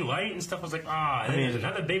green light and stuff, I was like, and then there's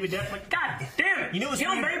another baby death. I'm like, God damn it! You know what's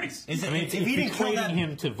kill weird? babies! Is that if he didn't kill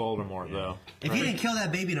him to Voldemort, though. If he didn't kill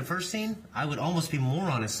that baby in the first scene, I would almost be more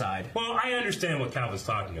on his side. Well, I understand what Calvin's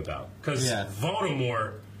talking about, because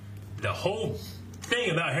Voldemort, the whole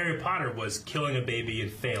thing about Harry Potter was killing a baby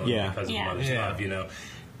and failing because of mother's love, you know?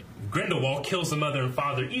 Grindelwald kills the mother and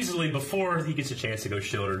father easily before he gets a chance to go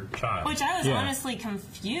shield her child. Which I was honestly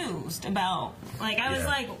confused about. Like, I was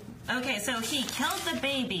like, okay, so he killed the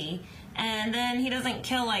baby, and then he doesn't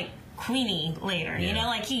kill, like, Queenie later. You know,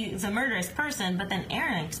 like, he's a murderous person, but then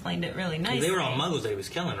Aaron explained it really nicely. They were all muggles that he was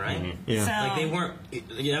killing, right? Mm-hmm. Yeah. So, like, they weren't...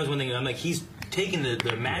 that was one thing. I'm like, he's taking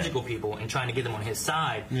the magical people and trying to get them on his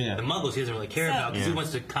side. The muggles he doesn't really care about because he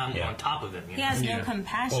wants to come on top of him. You know? He has no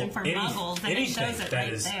compassion for muggles, and he shows it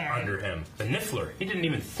right there. Under him. The Niffler, he didn't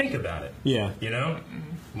even think about it. Yeah. You know?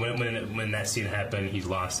 When that scene happened, he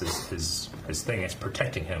lost his thing. It's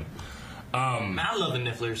protecting him. I love the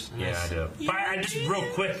Nifflers. Yeah, I do. But I just real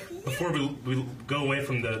quick, before we go away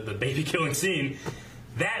from the baby killing scene,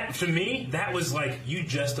 that, to me, that was like, you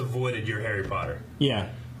just avoided your Harry Potter. Yeah.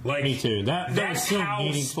 Like, me too. That's was so how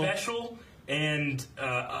meaningful. Special and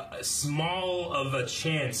small of a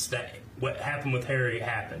chance that what happened with Harry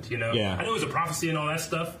happened. You know, I know it was a prophecy and all that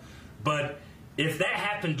stuff, but if that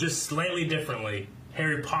happened just slightly differently,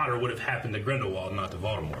 Harry Potter would have happened to Grindelwald, not to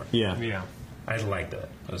Voldemort. Yeah. I just liked that.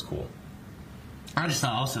 That was cool. I just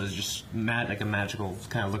thought also it was just like a magical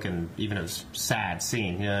kind of looking, even a sad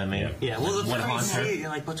scene. You know what I mean? Yeah. Well, like, what haunts her? You're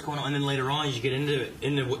like, what's going on? And then later on, you get into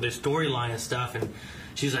the storyline and stuff, and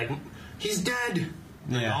she's like, he's dead.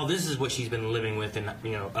 Like, oh, this is what she's been living with and,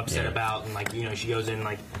 you know, upset about, and, like, you know, she goes in,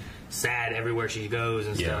 like, sad everywhere she goes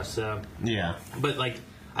and stuff. So but, like,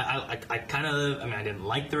 I kind of, I mean, I didn't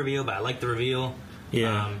like the reveal, but I liked the reveal.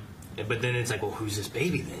 But then it's like, well, who's this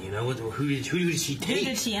baby then? You know, who did she take? Who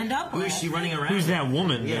did she end up with? Who is she running around? Who's that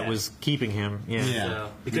woman that was keeping him? So,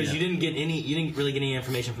 because you didn't really get any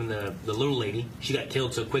information from the little lady. She got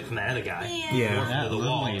killed so quick from that other guy. That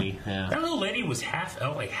little lady. That little lady was half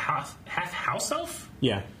elf, like half house elf.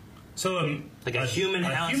 Yeah. So like a human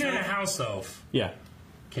house human elf? and a house elf. Yeah.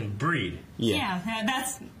 Can breed. Yeah,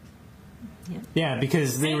 that's. Yeah,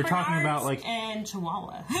 because they were talking about like and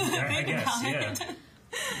Chihuahua. I guess,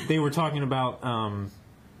 they were talking about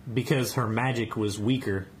because her magic was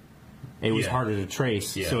weaker, it was harder to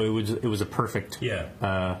trace. So it was a perfect.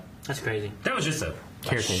 That's crazy. That was just a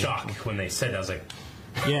shock when they said that. I was like,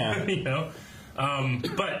 you know,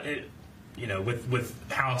 but it, you know,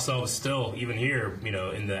 with house elves still even here, you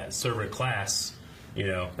know, in that servant class, you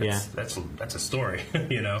know, that's a story,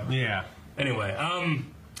 you know. Anyway,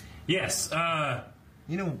 yes,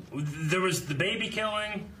 you know, there was the baby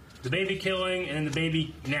killing, and the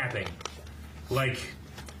baby napping. Like,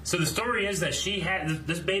 so the story is that she had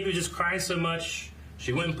this baby just cried so much,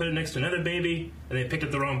 she went and put it next to another baby, and they picked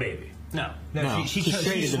up the wrong baby. No, she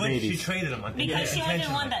traded the babies. She traded them. Because she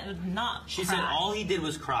wanted one that would not She cry. said all he did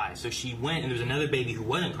was cry. So she went, and there was another baby who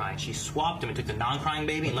wasn't crying. She swapped him and took the non-crying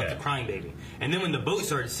baby and left the crying baby. And then when the boat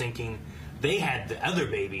started sinking, they had the other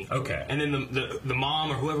baby. And then the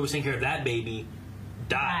mom or whoever was taking care of that baby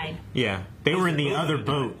died. Yeah, they were in the other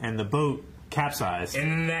boat, and the boat capsized.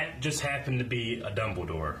 And that just happened to be a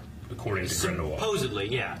Dumbledore, according to Grindelwald. Supposedly,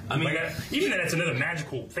 yeah. I mean, even that it's another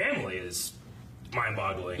magical family is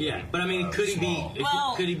mind-boggling. Yeah, but I mean, could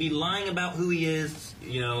he be lying about who he is?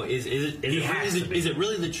 You know, is it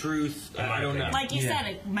really the truth? I don't know. Like you said,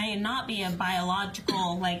 it may not be a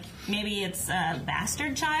biological. Like maybe it's a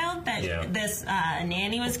bastard child that this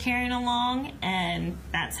nanny was carrying along, and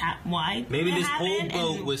that's why. Maybe this whole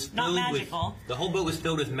boat was filled with the whole boat was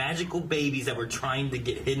filled with magical babies that were trying to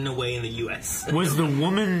get hidden away in the U.S. Was the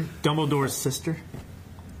woman Dumbledore's sister?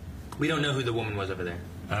 We don't know who the woman was over there.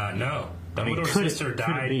 No. Dumbledore's sister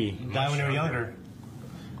died when they were younger.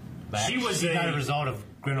 She was not a result of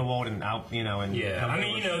Grindelwald and you know, and I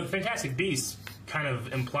mean, you know, Fantastic Beasts kind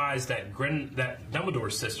of implies that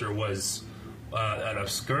Dumbledore's sister was an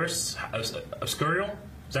obscurial. Is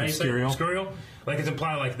that how you say it? Obscurial? Like it's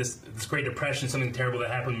implied, like this Great Depression, something terrible that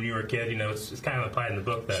happened when you were a kid. You know, it's kind of implied in the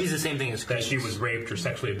book that she's the same thing as that she was raped or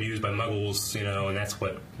sexually abused by Muggles. You know, and that's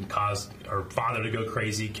what caused her father to go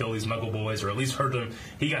crazy, kill these Muggle boys, or at least hurt them.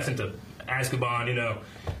 He got sent to Azkaban. You know,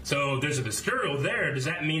 so there's a Obscurial there. Does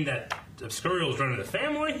that mean that Obscurial is running the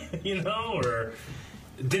family? You know, or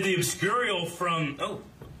did the Obscurial from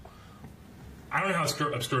I don't know how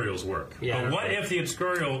Obscurials work. Yeah, but what if the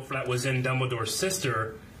Obscurial that was in Dumbledore's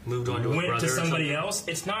sister moved on to went to somebody else?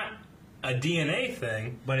 It's not a DNA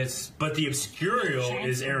thing, but the Obscurial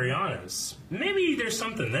is Ariana's. Maybe there's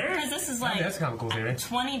something there. Because this is like that's kind of cool theory.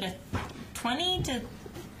 20 to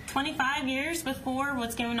 25 years before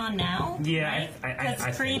what's going on now. Yeah, right? I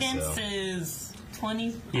think Credence so. is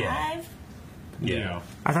 25. Yeah.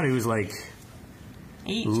 I thought he was like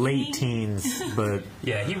 18? late teens, but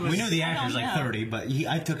yeah, he was. We know the actor's like 30, but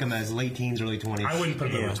I took him as late teens, early 20s. I wouldn't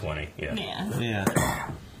put him over 20. Yeah.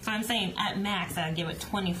 So I'm saying at max I'd give it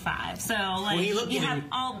 25. So like he's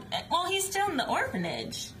still in the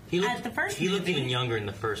orphanage. At the first he movie. looked even younger in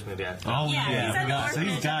the first movie, I thought. He's at the orphanage so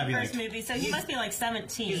he's gotta be in the first like, movie, so he must be like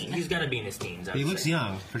 17. He's got to be in his teens. He looks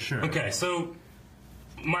young, for sure. Okay, so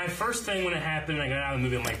my first thing when it happened, I got out of the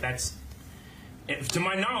movie, I'm like, to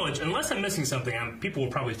my knowledge, unless I'm missing something, people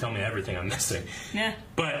will probably tell me everything I'm missing. Yeah.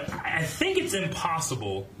 But I think it's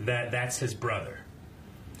impossible that that's his brother.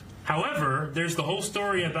 However, there's the whole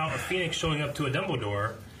story about a Phoenix showing up to a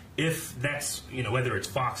Dumbledore. If that's, whether it's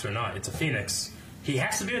Fox or not, it's a Phoenix. He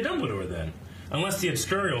has to be a Dumbledore then. Unless the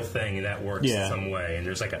Obscurial thing that works in some way, and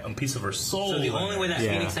there's like a piece of her soul. So the only way that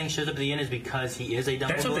Phoenix thing shows up at the end is because he is a Dumbledore?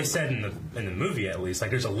 That's what they said in the movie, at least.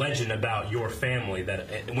 Like, there's a legend about your family that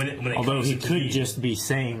when it although comes he to could just be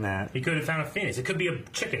saying that. he could have found a Phoenix. It could be a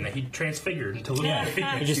chicken that he transfigured into a little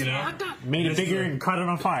Phoenix. He just made it bigger and caught it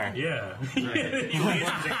on fire. Yeah. He leaves, he's like,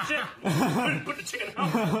 shit, put the chicken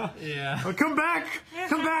out. Yeah. Well, come back,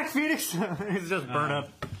 Phoenix. It's just burned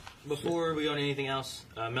up. Before we go on anything else,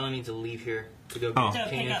 Melanie needs to leave here to go get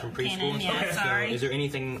Kanan from preschool. Sorry. So is there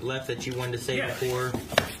anything left that you wanted to say before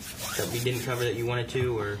that we didn't cover that you wanted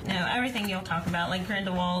to, or no? Everything you'll talk about, like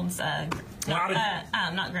Grindelwald's,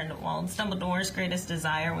 not Grindelwald's, Dumbledore's greatest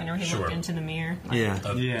desire whenever he looked into the mirror. Like, that's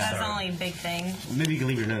the only big thing. Maybe you can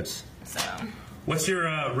leave your notes. So, what's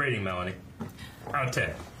your rating, Melanie? Out of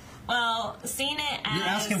 10. Well, seeing it as... You're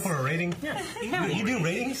asking for a rating? Yeah. You do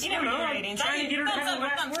ratings? You never do ratings. Trying to get her to have the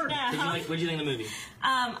last word. what did you think of the movie?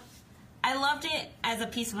 I loved it as a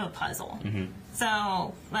piece of a puzzle.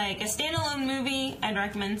 So, like, a standalone movie, I'd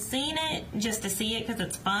recommend seeing it just to see it because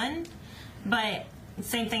it's fun. But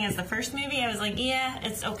same thing as the first movie, I was like, yeah,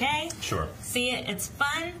 it's okay. Sure. See it, it's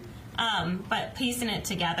fun. But piecing it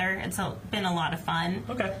together, it's been a lot of fun.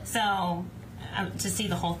 Okay. So, to see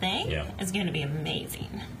the whole thing is going to be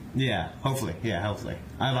amazing. Yeah, hopefully.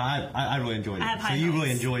 I really enjoyed it. So you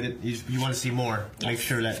really enjoyed it. You want to see more. Yes. Make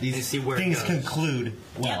sure that these things conclude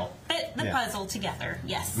well. Fit the puzzle together,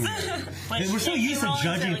 yes. We're so used to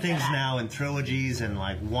judging things now in trilogies and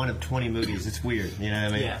like 1 of 20 movies. It's weird, you know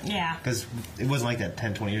what I mean? Yeah. Because it wasn't like that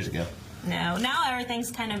 10, 20 years ago. No, now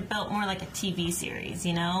everything's kind of built more like a TV series,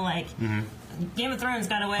 like Game of Thrones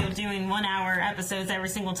got away with doing 1-hour episodes every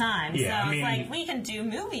single time. Yeah, so it's like we can do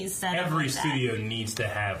movies set up every like studio needs to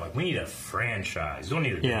have, we need a franchise. We don't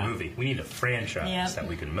need a good movie. We need a franchise that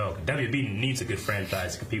we can milk. WB needs a good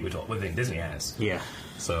franchise to compete with everything Disney has. Yeah.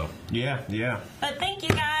 So. Yeah. But thank you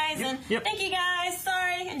guys, and thank you guys.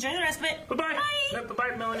 Sorry, enjoy the rest of it. Bye-bye. Bye.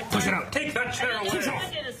 Bye-bye, Melanie. Push it out. Take that chair away.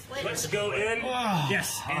 Let's go in.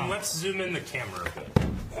 Yes. And let's zoom in the camera a bit.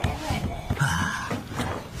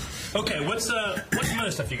 Okay, what's some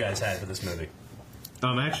other stuff you guys had for this movie?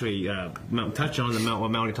 Actually, touch on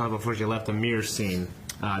what Melanie talked about before she left, the mirror scene.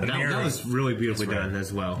 That was really beautifully done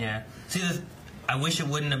as well. Yeah. See, I wish it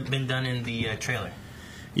wouldn't have been done in the trailer.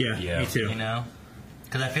 Yeah, me too.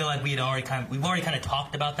 Because I feel like we've already kind of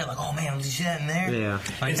talked about that. Like, oh man, did you see that in there? Yeah.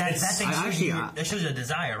 Like that thing that shows a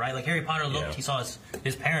desire, right? Like Harry Potter looked, he saw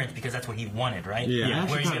his parents because that's what he wanted, right? Yeah.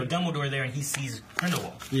 Whereas you have Dumbledore there and he sees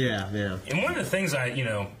Grindelwald. Yeah. And one of the things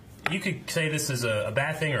you could say this is a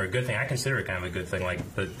bad thing or a good thing. I consider it kind of a good thing. Like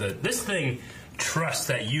this thing trusts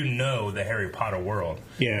that the Harry Potter world.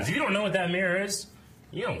 Yeah. If you don't know what that mirror is,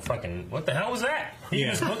 you don't fucking... What the hell was that? You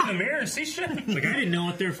just look in the mirror and see shit? Like, I didn't know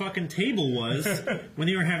what their fucking table was when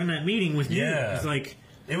they were having that meeting with you. Yeah. It's like...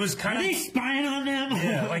 It was kind of... Are they spying on them?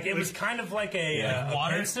 Yeah, like it was kind of like a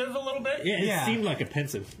pensive a little bit. Yeah, it seemed like a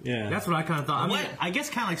pensive. Yeah. That's what I kind of thought. I guess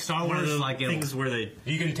kind of like Star Wars. Like things where they...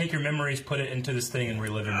 You can take your memories, put it into this thing, and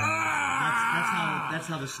relive it. That's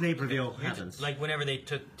how the Snape reveal happens. Like whenever they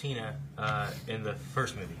took Tina in the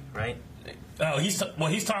first movie, right? Oh,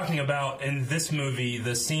 he's talking about in this movie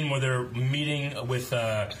the scene where they're meeting with. They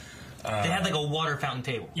had like a water fountain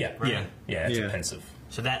table. Yeah, right? yeah, it's a pensive.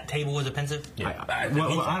 So that table was a pensive. Yeah, I don't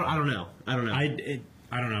know. I don't know.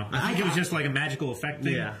 I don't know. I think it was just like a magical effect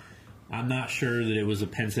thing. Yeah. I'm not sure that it was a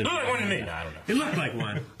pensive. It looked like one to me. No, I don't know. It looked like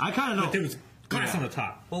one. I kind of know. But there was glass on the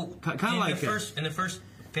top. Well, kind of like in the first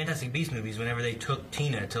Fantastic Beasts movies, whenever they took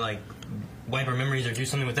Tina to like wipe her memories or do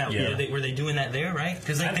something with that, were they doing that there, right?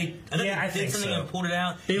 Because I think did something and pulled it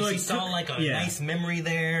out. She saw like a nice memory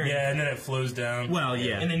there. Yeah, and then it flows down. Well,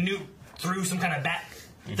 yeah. And then threw some kind of bat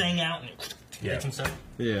thing out and hit himself.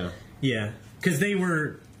 Yeah. Because they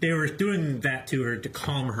were doing that to her to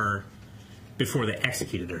calm her before they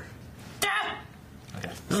executed her. Okay.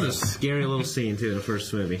 That was a scary little scene too in the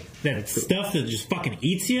first movie. That stuff that just fucking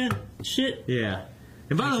eats you, shit. Yeah.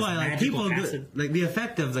 And by the way, like people, like the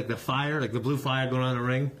effect of like the fire, like the blue fire going on in the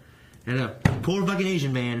ring, and a poor fucking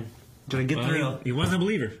Asian man trying to get through. He wasn't a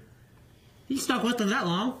believer. He stuck with them that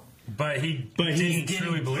long. But he didn't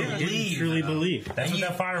truly believe. He didn't truly believe. That's what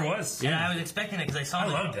that fire was. Yeah, I was expecting it because I saw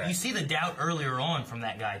that. You see the doubt earlier on from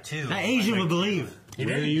that guy too. That Asian would believe. He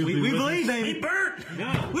did. We believe, baby. He burnt.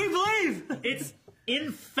 No. We believe. It's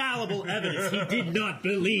infallible evidence. He did not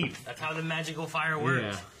believe. That's how the magical fire worked.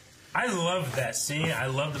 Yeah. I love that scene. I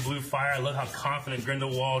love the blue fire. I love how confident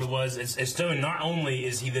Grindelwald was. It's showing not only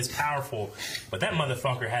is he this powerful, but that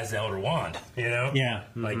motherfucker has the Elder Wand. You know? Yeah.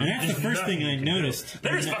 Like, and that's the first thing I noticed.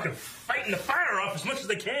 They're just fucking fighting the fire off as much as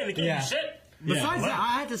they can. They can't do shit. Besides that,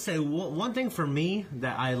 I have to say one thing for me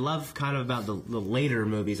that I love kind of about the later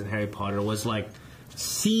movies in Harry Potter was like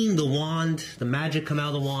seeing the wand, the magic come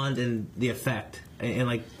out of the wand, and the effect, and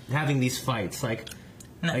like having these fights. Like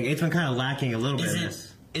it's been kind of lacking a little bit in this.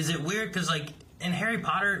 Is it weird because like in Harry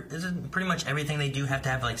Potter, isn't pretty much everything they do have to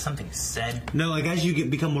have like something said? No, like as you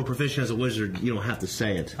become more proficient as a wizard, you don't have to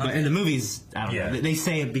say it. Okay. But in the movies, I don't know. They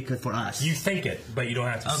say it because for us. You think it, but you don't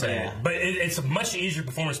have to say it. But it's a much easier to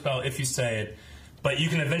perform a spell if you say it. But you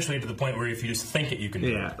can eventually get to the point where if you just think it, you can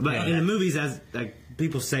do it. But in the movies, as like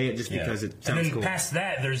people say it just because it sounds cool. And then cool. past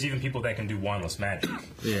that, there's even people that can do wandless magic.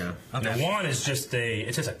 Yeah. And the wand is just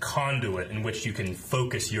it's just a conduit in which you can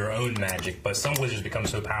focus your own magic. But some wizards become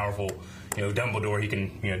so powerful. You know, Dumbledore, he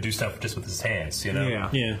can do stuff just with his hands. You know.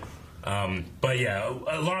 Yeah. But yeah,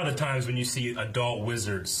 a lot of the times when you see adult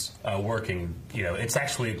wizards working, it's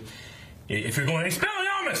actually. If you're going,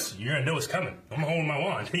 Expelliarmus, you're going to know it's coming. I'm holding my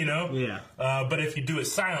wand, Yeah. But if you do it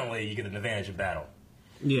silently, you get an advantage of battle.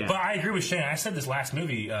 Yeah. But I agree with Shane. I said this last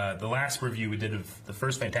movie, the last review we did of the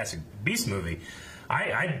first Fantastic Beasts movie,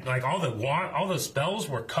 I like all the spells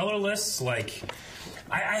were colorless. Like,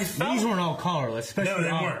 I felt... These weren't all colorless. No,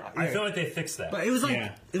 they weren't. I feel like they fixed that. But it was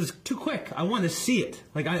like, it was too quick. I wanted to see it.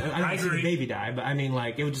 Like, I didn't see the baby die, but I mean,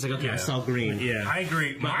 like, it was just like, okay, I saw green. Yeah, I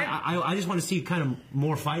agree. But I just want to see kind of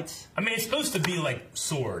more fights. I mean, it's supposed to be like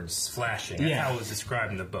swords flashing. That's how it was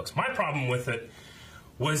described in the books. My problem with it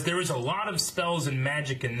was there was a lot of spells and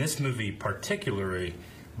magic in this movie, particularly,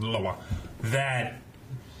 that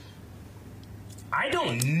I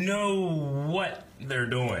don't know what they're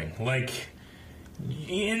doing. Like,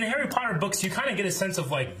 in the Harry Potter books, you kind of get a sense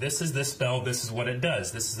of, like, this is this spell, this is what it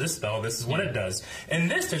does. This is this spell, this is what it does. In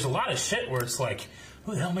this, there's a lot of shit where it's like,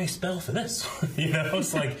 who the hell made a spell for this?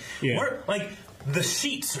 It's like, the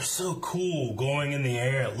sheets are so cool going in the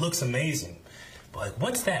air. It looks amazing. But, like,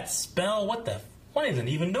 what's that spell? What is it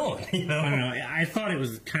even doing? I don't know. I thought it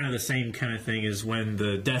was kind of the same kind of thing as when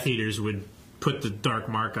the Death Eaters would put the dark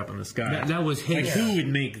mark up in the sky. That was his. Like, who would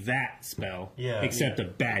make that spell? Except a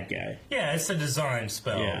bad guy. Yeah, it's a design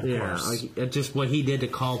spell. Of course. Like, just what he did to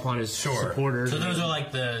call upon his supporters. So those are like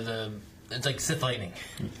it's like Sith lightning.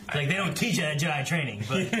 Like they don't teach it at Jedi training,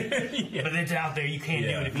 but but it's out there. You can't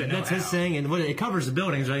do it if you know That's his thing, and it covers the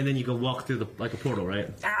buildings, right? And then you go walk through like a portal, right?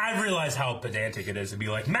 I realize how pedantic it is to be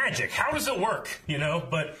like, magic, how does it work?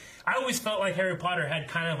 But I always felt like Harry Potter had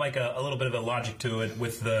kind of like a little bit of a logic to it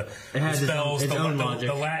with the spells, its own logic.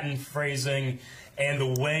 The Latin phrasing, and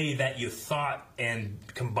the way that you thought and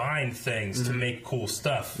combined things to make cool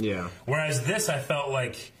stuff. Yeah. Whereas this, I felt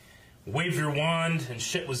like wave your wand and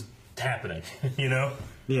shit was happening. Yeah.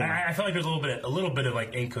 I felt like there's a little bit of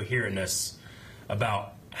like incoherentness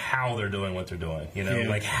about how they're doing what they're doing.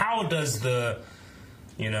 Like how does the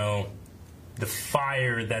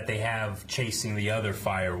fire that they have chasing the other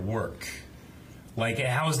fire work? Like,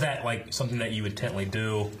 how is that like something that you intently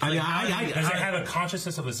do? Does it have a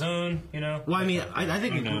consciousness of its own? Well, I mean, I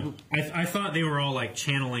think I thought they were all like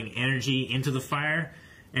channeling energy into the fire,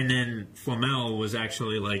 and then Flamel was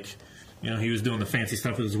actually like, he was doing the fancy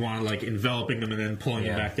stuff with his wand, like enveloping them and then pulling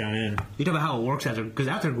them back down in. You talk about how it works because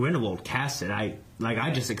after Grindelwald cast it, I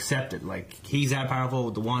just accept it. Like, he's that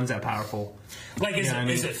powerful, the wand's that powerful. Like,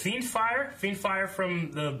 is it Fiend Fire? Fiend Fire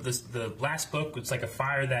from the last book. It's like a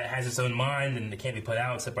fire that has its own mind and it can't be put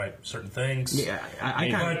out except by certain things. Yeah,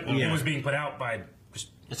 it was being put out by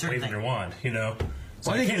just waving your wand. So well,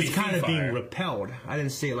 I think it's kind of being repelled. I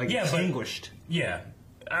didn't see it like extinguished.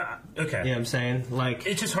 Okay. You know what I'm saying? Like,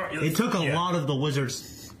 it's just hard. It took a lot of the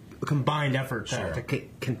wizards' combined effort to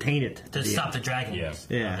contain it. To stop the dragon.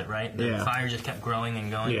 Right? The fire just kept growing and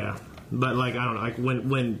going. Yeah. But, like, I don't know. Like,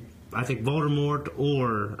 when I think Voldemort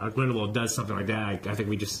or Grindelwald does something like that, I think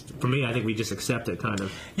we just accept it, kind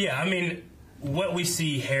of. Yeah, I mean, what we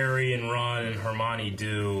see Harry and Ron and Hermione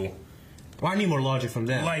do. Well, I need more logic from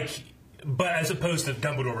them. But as opposed to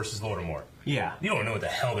Dumbledore versus Voldemort. Yeah. You don't know what the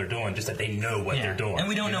hell they're doing, just that they know what they're doing. And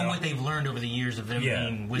we don't know what they've learned over the years of them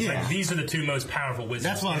being wizards. Like, these are the two most powerful wizards.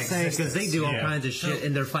 That's what I'm saying, because they do all kinds of shit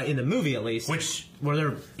in their fight, in the movie at least. Where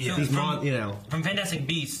they're, From Fantastic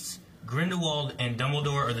Beasts, Grindelwald and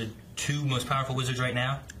Dumbledore are the two most powerful wizards right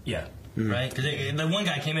now. Yeah. Right? Because the one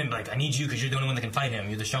guy came in like, I need you because you're the only one that can fight him.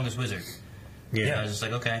 You're the strongest wizard. Yeah. I was just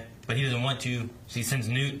like, okay. But he doesn't want to, so he sends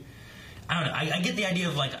Newt. I don't know. I get the idea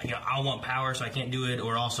of I want power, so I can't do it,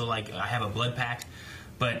 or also I have a blood pact.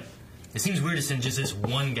 But it seems weird to send just this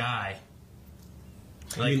one guy.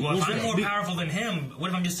 If I'm more powerful than him,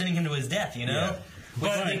 what if I'm just sending him to his death? You know. Yeah.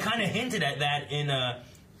 But they kind of hinted at that in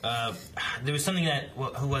there was something that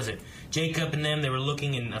who was it? Jacob and them. They were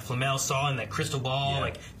looking, and Flamel saw in that crystal ball,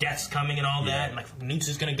 death's coming and all that. And Newt's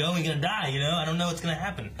just gonna go, he's gonna die. You know, I don't know what's gonna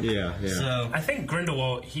happen. Yeah. So I think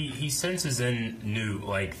Grindelwald he senses in Newt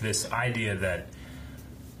this idea that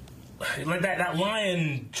that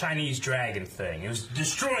lion Chinese dragon thing. It was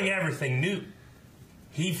destroying everything. Newt,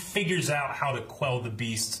 he figures out how to quell the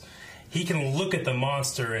beast. He can look at the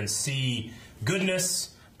monster and see goodness,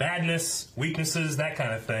 badness, weaknesses, that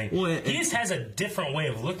kind of thing. Well, he just has a different way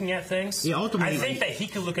of looking at things. Yeah, ultimately, I think that he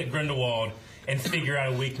could look at Grindelwald and figure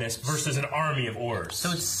out a weakness versus an army of Aurors.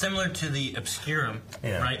 So it's similar to the Obscurum,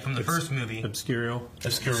 right, from the first movie. Obscurial,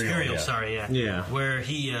 sorry, yeah. Where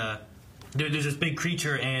he, there's this big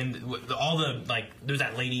creature, and all the, there's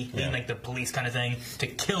that lady being the police kind of thing to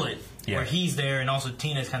kill it. Yeah. Where he's there, and also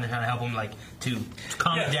Tina's kind of trying to help him, to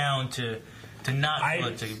calm it down, to not.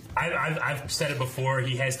 I've said it before.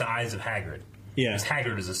 He has the eyes of Hagrid. Yeah, because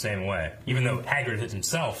Hagrid is the same way. Even though Hagrid is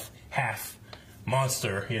himself half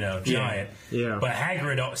monster, giant. Yeah. But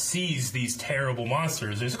Hagrid sees these terrible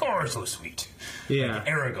monsters, and he's like, "Oh, they're so sweet." Yeah. Like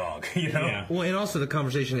Aragog, Yeah. Well, and also the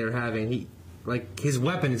conversation they were having, his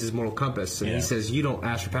weapon is his moral compass, and he says, "You don't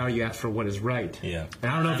ask for power, you ask for what is right." Yeah.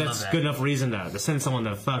 And I don't know if that's good enough reason to send someone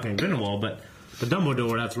to fucking Grindelwald, but the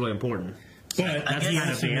Dumbledore, that's really important. But I think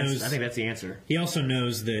that's the answer. He also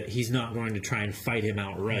knows that he's not going to try and fight him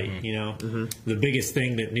outright. The biggest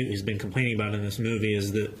thing that Newt has been complaining about in this movie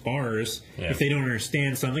is that Aurors, if they don't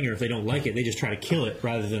understand something or if they don't like it, they just try to kill it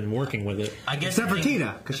rather than working with it. Except for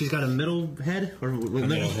Tina, because she's got a middle head or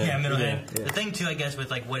middle head. Yeah, middle head. Yeah. The thing too, I guess,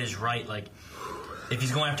 with what is right, if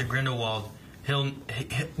he's going after Grindelwald,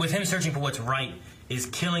 with him searching for what's right, is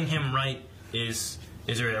killing him right?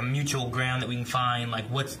 Is there a mutual ground that we can find?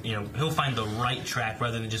 He'll find the right track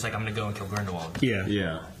rather than just I'm going to go and kill Grindelwald.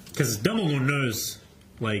 Yeah. Because Dumbledore knows,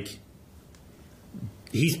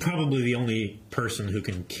 he's probably the only person who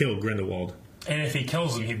can kill Grindelwald. And if he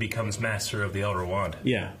kills him, he becomes master of the Elder Wand.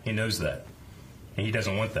 Yeah. He knows that. And he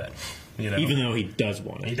doesn't want that. Even though he does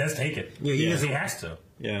want it. He does take it. Yeah, he has to.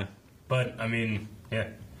 Yeah. But,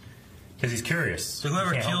 because he's curious. So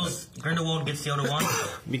whoever kills Grindelwald gets the Elder Wand?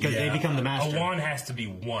 Because they become the master. A wand has to be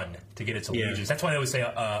one to get its allegiance. That's why they always say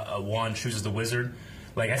a wand chooses the wizard.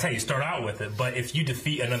 That's how you start out with it. But if you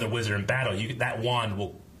defeat another wizard in battle, that wand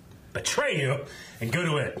will betray you and go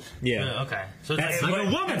to it. Yeah. Okay. So that's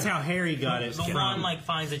that's how Harry got it. The wand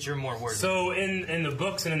finds that you're more worthy. So in the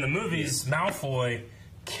books and in the movies, Malfoy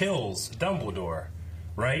kills Dumbledore,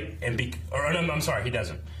 right? I'm sorry, he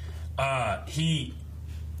doesn't.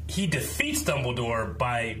 He defeats Dumbledore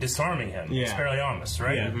by disarming him. Expelliarmus,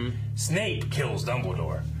 right? Yeah. Snape kills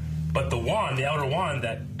Dumbledore. But the wand, the Elder Wand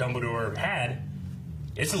that Dumbledore had,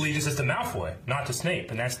 its allegiance is to Malfoy, not to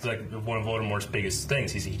Snape. And that's one of Voldemort's biggest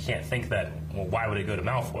things. He can't think that, why would it go to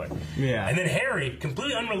Malfoy? Yeah. And then Harry,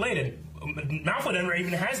 completely unrelated, Malfoy never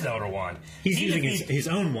even has the Elder Wand. He's using his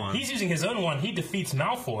own wand. He's using his own wand. He defeats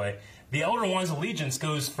Malfoy. The Elder Wand's allegiance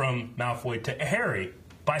goes from Malfoy to Harry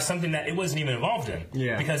by something that it wasn't even involved in.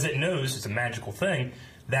 Yeah. Because it knows, it's a magical thing,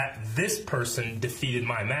 that this person defeated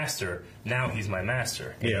my master. Now he's my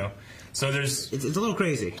master. You know? So it's a little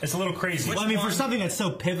crazy. It's a little crazy. Well, for something that's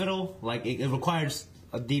so pivotal, it requires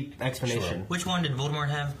a deep explanation. Sure. Which wand did Voldemort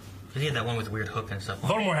have? Because he had that one with weird hook and stuff.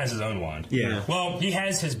 Voldemort has his own wand. Yeah. Well, he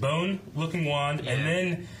has his bone-looking wand, and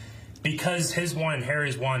then because his wand and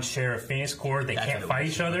Harry's wand share a Phoenix cord, they can't fight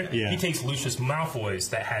each other. Yeah. He takes Lucius Malfoy's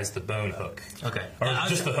that has the bone hook. Okay. Or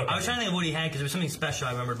just the hook. I was trying to think of what he had because there was something special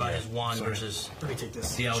I remembered about his wand versus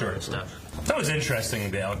the Elder and stuff. That was interesting,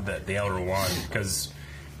 the Elder Wand, because,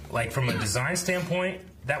 from a design standpoint,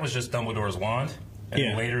 that was just Dumbledore's wand.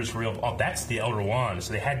 And later it's real. Oh, that's the Elder Wand.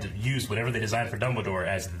 So they had to use whatever they designed for Dumbledore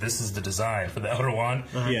as this is the design for the Elder Wand.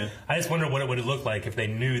 Yeah. I just wonder what it would have looked like if they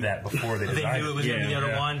knew that before they designed it. They knew it was going to be the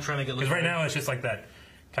Elder Wand, trying to make it look. Because right now it's just like that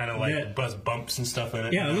kind of like buzz bumps and stuff in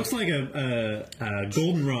it. Yeah, it looks like a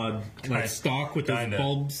goldenrod like stalk with those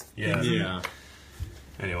bulbs. Yeah. Yeah.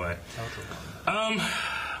 Anyway,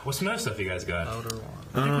 what's some other stuff you guys got?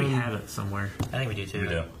 I think we have it somewhere. I think we do too. We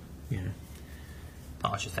do. Yeah.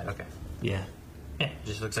 Oh, it's just that. Okay. Yeah. Yeah. It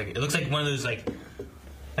just looks like one of those like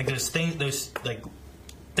those things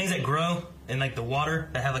that grow in like the water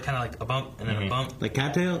that have like kind of like a bump and then a bump. Like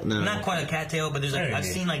cattail? No. Not quite a cattail, but there's like I've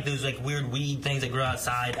seen like those like weird weed things that grow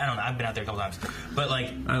outside. I don't know. I've been out there a couple times, but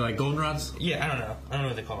like like goldenrods. Yeah, I don't know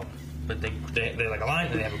what they call them, but they're like a line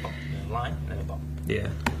and they have a bump. A line and a bump. Yeah.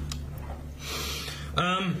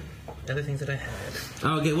 Other things that I had.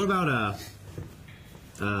 Oh, okay. What about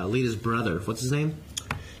Lita's brother? What's his name?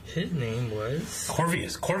 His name was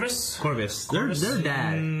Corvus. Their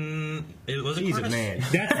dad. He's a man.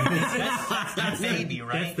 That's the baby,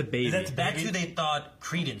 right? That's the baby. That's who they thought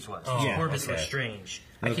Credence was. Oh, Corvus Lestrange.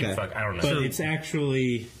 I don't know. But it's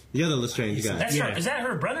actually the other Lestrange guy. Is that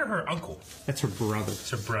her brother or her uncle? That's her brother.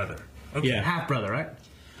 It's her brother. Okay. Yeah. Half brother, right?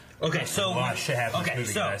 Okay, so I should have this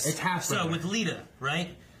movie, guys. It's half brother. So with Lita,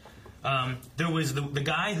 right? There was the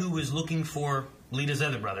guy who was looking for Lita's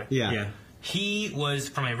other brother. Yeah. He was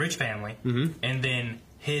from a rich family, and then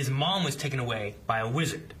his mom was taken away by a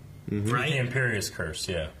wizard, right? The Imperious Curse,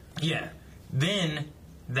 yeah. Yeah. Then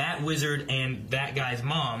that wizard and that guy's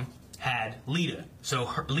mom had Lita. So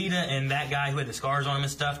Lita and that guy who had the scars on him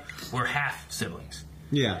and stuff were half siblings.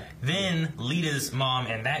 Yeah. Then Lita's mom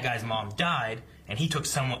and that guy's mom died, and he took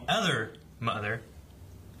some other mother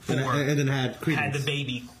and then had Credence. Had the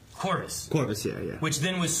baby Corvus. Corvus, yeah. Which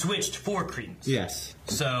then was switched for Credence. Yes.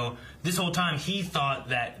 So this whole time he thought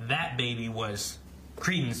that baby was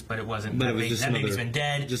Credence, but it wasn't. But that baby's been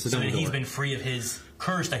dead, just so that he's been free of his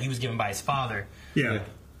curse that he was given by his father. Yeah.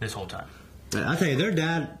 This whole time. I'll tell you, their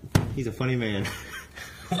dad, he's a funny man.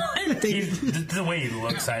 The way he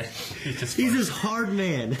looks, he's this hard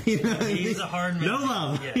man. You know what I mean? He's a hard man. No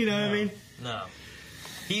love. Yeah, you know what I mean? No.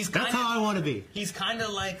 That's how I want to be. He's kind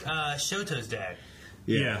of like Shoto's dad.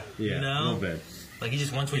 Yeah. You know? A little bit. Like he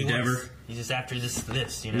just wants what he wants. He's just after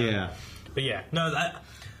this, you know? Yeah. But yeah, no,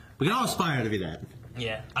 we can all aspire to be that.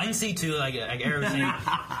 Yeah. I can see too, like Eric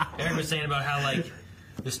was saying, about how like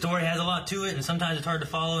the story has a lot to it and sometimes it's hard to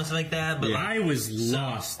follow and stuff like that. But I was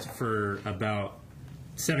lost for about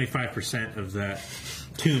 75% of that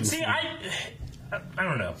tune. See, I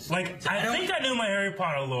don't know. Like, I think I knew my Harry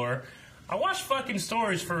Potter lore. I watch fucking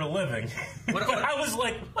stories for a living. But I was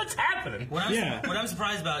like, what's happening? What I'm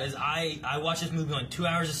surprised about is I watched this movie on 2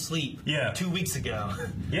 hours of sleep 2 weeks ago.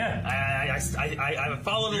 Yeah. I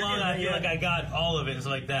followed along. I feel like I got all of it and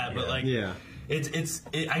stuff like that. But like, I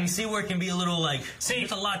can see where it can be a little like,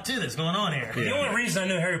 there's a lot to this going on here. The only reason I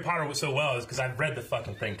knew Harry Potter was so well is because I've read the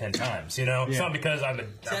fucking thing 10 times, you know? It's not because I've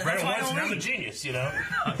read it once and I'm a genius, you know?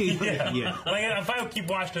 Like, if I keep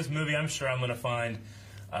watching this movie, I'm sure I'm going to find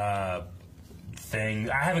things.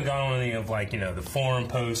 I haven't gone on any of, like, you know, the forum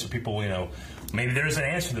posts or people, you know, maybe there's an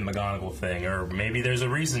answer to the McGonagall thing, or maybe there's a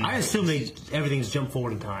reason. I assume everything's jumped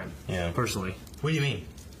forward in time. Yeah. Personally. What do you mean?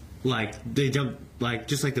 Like, they jump, like,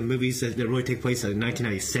 just like the movies that really take place in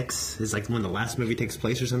 1996 is like when the last movie takes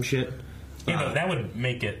place or some shit. Yeah, but that would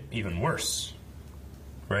make it even worse.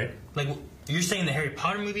 Right? Like, you're saying the Harry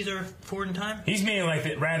Potter movies are forward in time? He's meaning, like,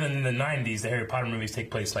 that rather than the 90s, the Harry Potter movies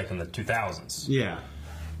take place, like, in the 2000s. Yeah.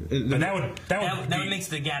 But that would make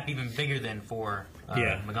the gap even bigger than for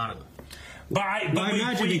McGonagall. But I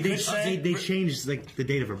imagine they changed, like, the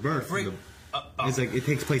date of her birth. It's like it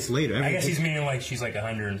takes place later. I guess he's meaning like she's like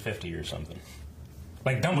 150 or something.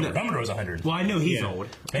 Like Dumbledore. Dumbledore's 100. Well, I know he's old.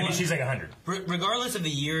 Maybe she's like 100. Regardless of the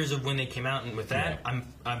years of when they came out and with that, I'm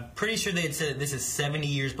pretty sure they had said this is 70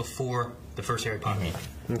 years before the first Harry Potter movie.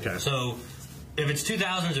 Okay. So if it's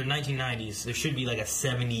 2000s or 1990s, there should be like a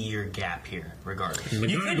 70-year gap here, regardless.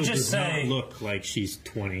 You could just say, not look like she's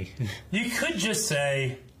 20. You could just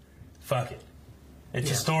say, fuck it. It's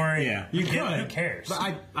a story. Yeah. You could. Who cares?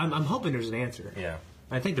 But I'm hoping there's an answer. Yeah.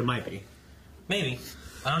 I think there might be. Maybe.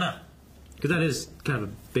 I don't know. Because that is kind of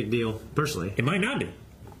a big deal, personally. It might not be.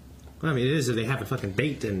 Well, I mean, it is if they have a fucking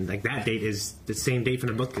date, and like that date is the same date from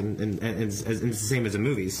the book, and it's the same as the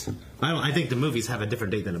movies. I think the movies have a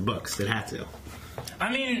different date than the books. They have to. I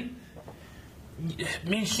mean, I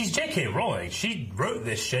mean, she's J.K. Rowling. She wrote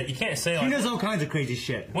this shit. You can't say like... She knows all kinds of crazy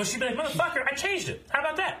shit. Well, she'd be like, motherfucker, I changed it. How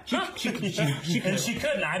about that? She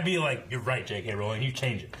couldn't. I'd be like, you're right, J.K. Rowling. You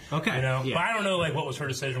changed it. Okay. You know? Yeah. But I don't know, like, what was her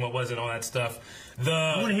decision, what wasn't, all that stuff.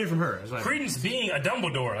 I want to hear from her. Credence being a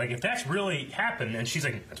Dumbledore, like, if that's really happened, and she's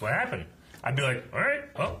like, that's what happened, I'd be like, all right,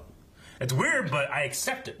 well... It's weird, but I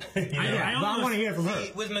accept it. I want to hear from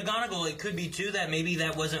her. With McGonagall, it could be, too, that maybe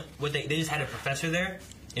that wasn't what they just had a professor there,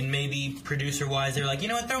 and maybe producer-wise, they're like, you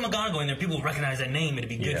know what, throw McGonagall in there, people will recognize that name, it'd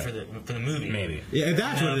be good for the movie. Maybe. Yeah, if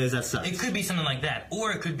that's what it is, that sucks. It could be something like that.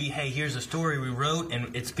 Or it could be, hey, here's a story we wrote,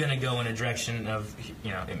 and it's going to go in a direction of,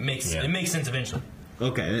 you know, it makes sense eventually.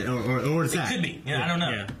 Okay, or it's that. It could be. I don't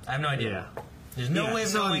know. I have no idea. There's no way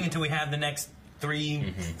of knowing until we have the next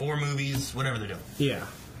 3, 4 movies, whatever they're doing. Yeah.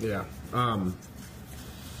 But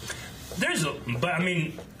I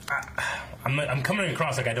mean, I'm coming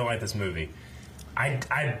across like I don't like this movie.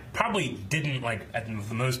 I probably didn't like at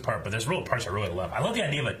the most part, but there's real parts I really love. I love the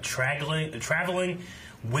idea of a traveling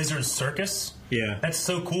wizard circus. Yeah, that's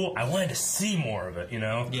so cool. I wanted to see more of it. You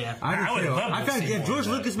know. Yeah, I would love to see more if George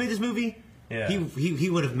Lucas made this movie. Yeah. He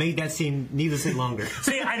would have made that scene needlessly longer.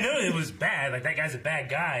 See, I know it was bad. Like, that guy's a bad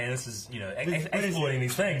guy, and this is, exploiting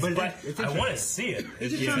these things. But I want to see it.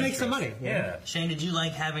 He's just trying to make some money. Yeah. Shane, did you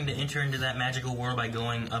like having to enter into that magical world by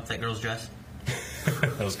going up that girl's dress?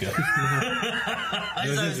 That was good.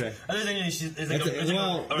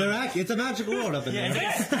 It's a magical world up in there.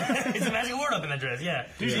 It's a magical world up in that dress, yeah.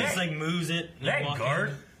 Dude, he just, like, moves it. That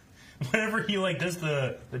guard, whenever he, like, does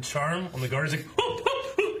the charm on the guard, he's like,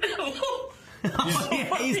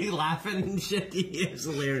 he's laughing and shit. He is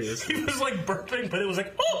hilarious. He was like burping, but it was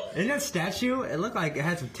like, oh! And that statue, it looked like it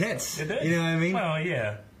had some tits. It did. You know what I mean? Well,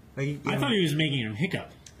 yeah. Like, I thought he was making him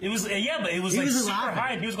hiccup. It was, but it was like super laughing.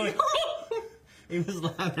 High, and he was going, oh! He was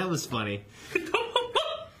laughing. That was funny.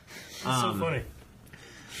 So funny.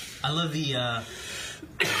 I love the.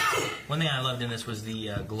 One thing I loved in this was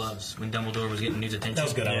the gloves when Dumbledore was getting news attention. That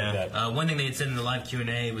was good. I like that. One thing they had said in the live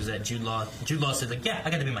Q&A was that Jude Law said, like, yeah,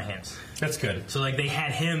 I got to do my hands. That's good. So, like, they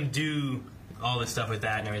had him do all this stuff with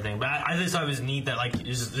that and everything. But I just thought it was neat that, like,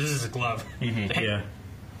 this is a glove. Mm-hmm. Yeah.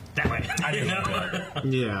 That way. I didn't know that.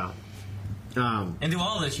 Yeah. And through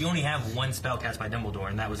all of this, you only have one spell cast by Dumbledore,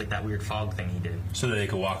 and that was like that weird fog thing he did. So that they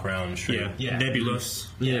could walk around straight. Yeah. Nebulous.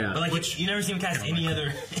 Yeah. But like, you never see him cast any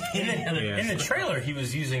other. In the trailer, he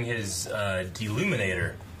was using his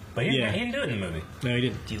Deluminator, but he didn't do it in the movie. No, he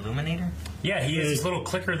didn't. Deluminator? Yeah, he has this little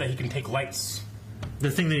clicker that he can take lights. The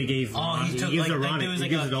thing that he gave. He gives it Ron. He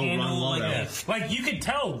gives it old Ron Waldo. Like, you could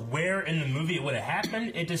tell where in the movie it would have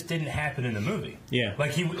happened. It just didn't happen in the movie. Yeah.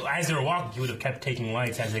 Like, as they were walking, he would have kept taking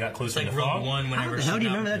lights as they got closer to the fog. Whenever How do you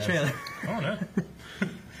remember that trailer? I don't know.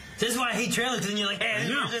 This is why I hate trailers, because then you're like, hey,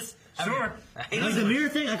 Sure. Like the mirror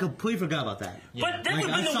thing, I completely forgot about that. Yeah. But that would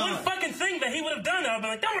have been the one fucking thing that he would have done. I would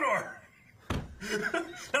have been like, Dumbledore!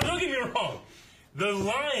 Now, don't get me wrong. The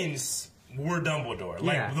lines were Dumbledore.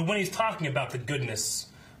 Like, when he's talking about the goodness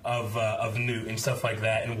of Newt and stuff like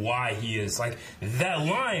that, and why he is like that.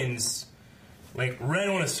 Lines like read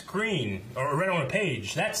on a screen or read on a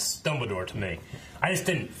page. That's Dumbledore to me. I just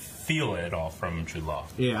didn't feel it at all from Jude Law.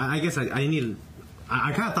 Yeah, I guess I needed.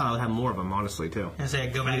 I kind of thought I would have more of them, honestly, too. I say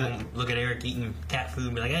I'd go back and look at Eric eating cat food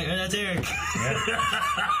and be like, hey, that's Eric.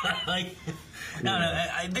 Yeah. Like, no,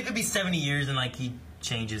 there could be 70 years and like he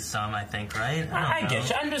changes some, I think, right? I get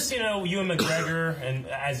you. I'm just, Ewan McGregor and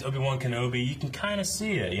as Obi-Wan Kenobi, you can kind of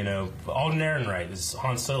see it, Alden Ehrenreich is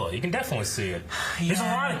Han Solo. You can definitely see it. Yeah. There's a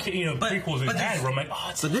lot of, prequels we've had where I'm like,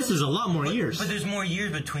 but this is a lot more years. But there's more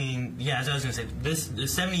years between, as I was going to say,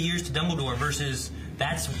 there's 70 years to Dumbledore versus,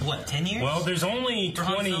 that's what, 10 years? Well, there's only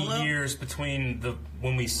 20 years between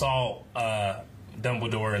when we saw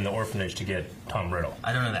Dumbledore in the orphanage to get Tom Riddle.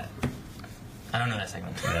 I don't know that. I don't know that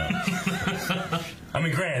segment. Yeah. I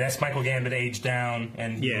mean, granted, that's Michael Gambit aged down,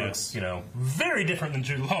 and he looks, very different than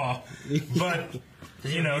Jude Law. But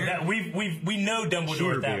that we know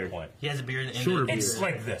Dumbledore at that point. He has a beard. It's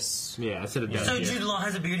like this. Yeah, I said it. So Jude Law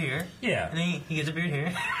has a beard here. Yeah, and he gets a beard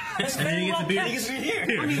here. And then he gets a beard. He gets a beard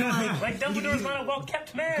here. I mean, like Dumbledore's not a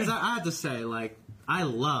well-kept man. Because I have to say, like, I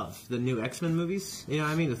love the new X-Men movies. You know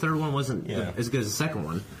what I mean? The third one wasn't as good as the second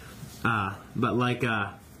one. But like,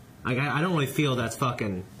 I don't really feel that's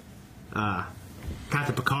fucking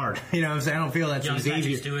Captain Picard. You know what I'm saying? I don't feel that's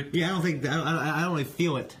Xavier. Yeah, I don't really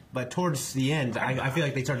feel it. But towards the end, I feel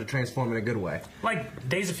like they started to transform in a good way. Like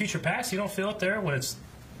Days of Future Past, you don't feel it there when it's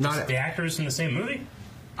not the actors in the same movie?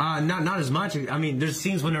 Not as much. I mean, there's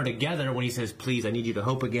scenes when they're together when he says, "Please, I need you to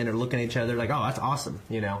hope again," or looking at each other like, "Oh, that's awesome,"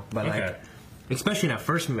 But like, especially in that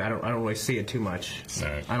first movie, I don't really see it too much.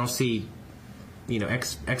 Right. I don't see,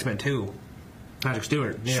 X-Men 2. Patrick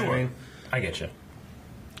Stewart. You know Sure. what I mean? I get you.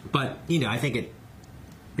 But, I think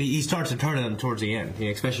he starts to turn on them towards the end,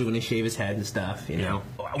 especially when they shave his head and stuff, know.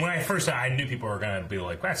 When I first saw it, I knew people were going to be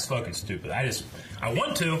like, that's fucking stupid. I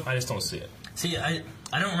want to, I just don't see it. See, I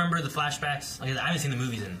don't remember the flashbacks. Like, I haven't seen the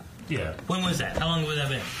movies in. Yeah. When was that? How long would that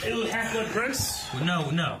have been? It was Half-Blood Prince?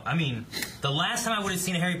 No. I mean, the last time I would have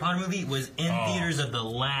seen a Harry Potter movie was in theaters of the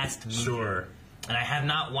last movie. Sure. And I have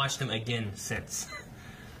not watched them again since.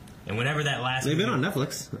 And whenever that last They've movie, been on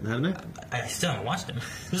Netflix, haven't they? I still haven't watched them.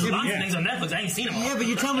 There's a lot of things on Netflix. I ain't seen them all. Yeah, but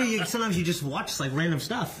you tell me sometimes you just watch like random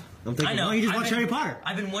stuff. I'm thinking, I know. you just watch Harry Potter.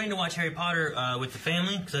 I've been wanting to watch Harry Potter with the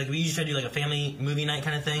family because we usually try to do like a family movie night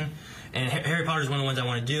kind of thing. And Harry Potter is one of the ones I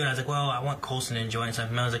want to do. And I was like, well, I want Coulson to enjoy it and stuff.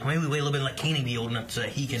 And I was like, maybe we wait a little bit, let Keenan be old enough so that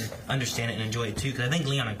he can understand it and enjoy it too. Because I think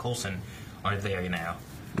Leon and Coulson are there now.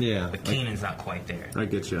 Yeah. But Keenan's not quite there. I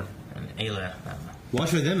get you. And Ayla,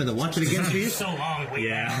 watch with them and then watch it again for you. So long.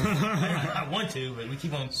 Yeah. I want to, but we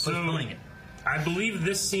keep on postponing it. I believe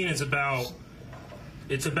this scene is about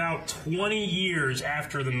 20 years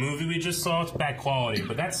after the movie we just saw. It's bad quality,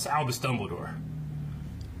 but that's Albus Dumbledore.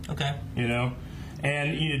 Okay.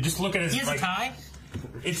 And just look at his. He has a tie.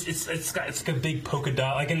 It's got a big polka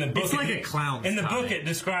dot. Like in the book, it's like a clown. In the book, it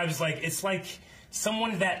describes it's like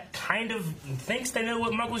someone that kind of thinks they know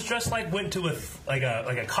what Muggles dress like went to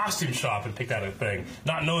a costume shop and picked out a thing,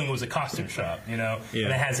 not knowing it was a costume shop. Yeah. And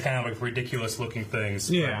it has kind of like ridiculous looking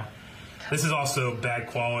things. Yeah. This is also bad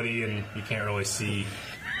quality, and you can't really see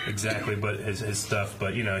exactly, but his stuff.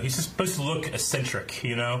 But he's just supposed to look eccentric.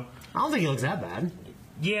 I don't think he looks that bad.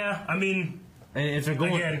 Yeah, I mean, if they're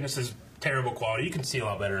going again, this is terrible quality. You can see a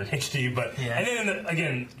lot better in HD, but and then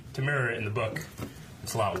again, to mirror it in the book,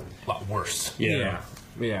 it's a lot worse. Yeah.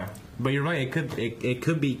 But you're right. It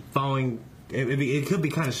could be following. It could be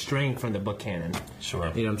kind of straying from the book canon. Sure.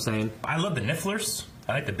 You know what I'm saying? I love the Nifflers.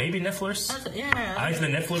 I like the baby Nifflers. Yeah. I like the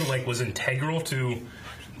Niffler was integral to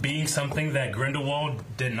being something that Grindelwald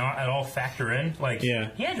did not at all factor in. He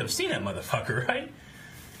had to have seen that motherfucker, right?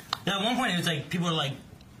 Now, at one point, it was like people were like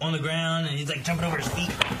on the ground, and he's like jumping over his feet.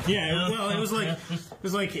 Yeah, well, it was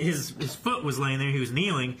like his foot was laying there. He was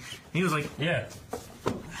kneeling. And he was like,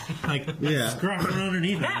 scrubbing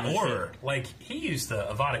underneath that him. or he used the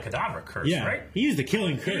Avada Kedavra curse, right? He used the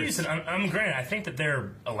killing curse. He used I'm granted, I think that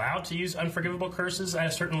they're allowed to use unforgivable curses at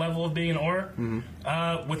a certain level of being an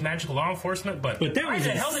Auror with magical law enforcement, but that was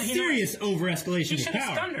a serious over-escalation he of should have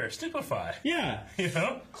power. stunned her, stupefy. Yeah.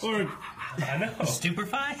 Or I know.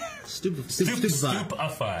 Stupefy? Stupefy. It's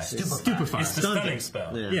the stunning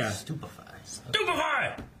spell. Yeah. Stupefy!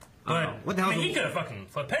 But, what the hell? he could have fucking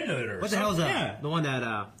flipendoed her. What the hell is that? The one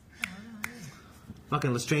that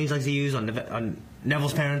fucking Lestrange likes to use on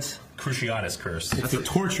Neville's parents? Cruciatus curse. That's a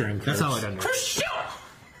torturing curse. That's all I done.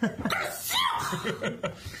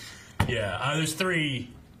 Yeah, there's 3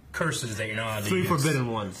 curses that you're not allowed to 3 use. forbidden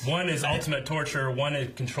ones. One is ultimate torture, one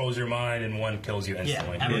it controls your mind, and one kills you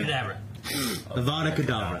instantly. Yeah, abracadabra. Avada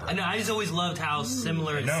Kedavra. I know. I just always loved how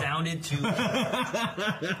similar it sounded to.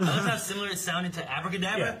 I loved how similar it sounded to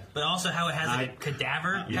abracadabra, but also how it has a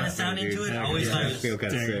cadaver kind of sounding to it. I always thought it was feel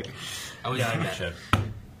kind of sick. I always liked that.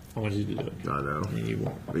 I want you to do it. I know.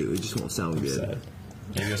 It just won't sound good.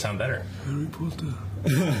 Maybe it'll sound better. Harry Potter.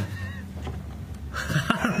 You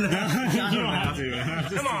don't have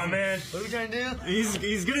to. Come on, man. What are we trying to do?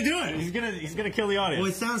 He's gonna do it. He's gonna kill the audience.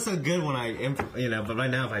 Well, it sounds so good when I, but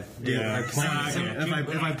right now if I do, if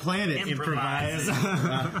I plan it, improvise.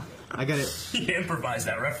 I got it. You improvise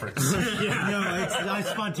that reference. No, it's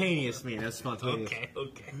spontaneous, man. That's spontaneous.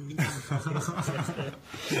 Okay.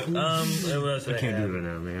 What else I can't do it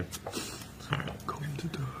now, man. Going to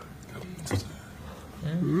die.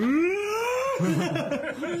 I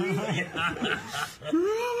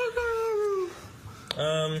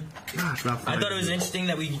thought it was interesting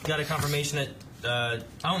that we got a confirmation that I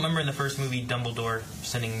don't remember in the first movie Dumbledore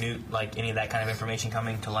sending Newt any of that kind of information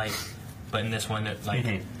coming to light, but in this one it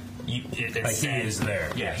he is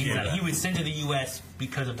there. Yeah, he was sent to the U.S.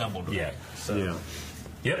 because of Dumbledore. Yeah. Yeah.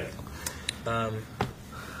 Yep.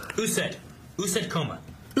 Uset Coma.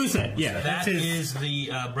 Uset, yeah. That is the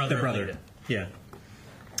brother. The brother. Of Leda. Yeah.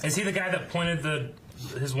 Is he the guy that pointed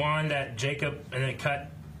his wand at Jacob and then it cut,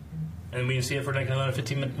 and we didn't see it for another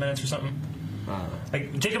 15 minutes or something?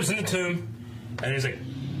 Jacob's in the tomb, and he's like,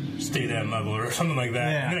 "Stay there, Muggle," or something like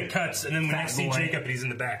that. Yeah. And then it cuts, and then when I see Jacob, he's in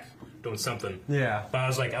the back doing something. Yeah. But I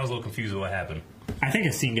was a little confused with what happened. I think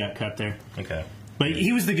a scene got cut there. Okay. But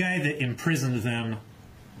he was the guy that imprisoned them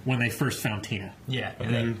when they first found Tina. Yeah.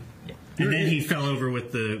 And then he fell over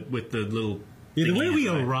with the little. Yeah, the way we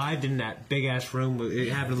arrived in that big ass room, it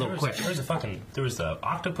happened a little quick. There was the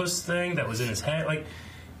octopus thing that was in his head.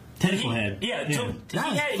 Tentacle head. Yeah, so he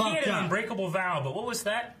had an unbreakable vow, but what was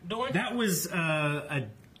that doing? That was a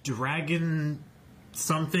dragon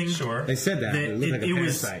something. Sure. They said that.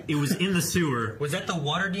 It was in the sewer. Was that the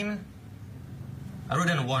water demon? I wrote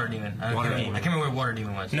down a water demon. I can't remember where water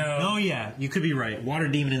demon was. No. Oh, yeah. You could be right. Water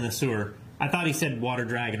demon in the sewer. I thought he said water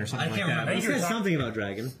dragon or something like that. He said something about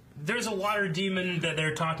dragon. There's a water demon that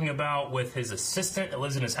they're talking about with his assistant that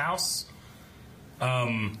lives in his house.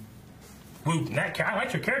 I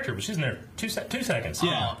liked her character, but she's in there two seconds.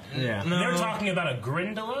 Yeah. Yeah. No. They're talking about a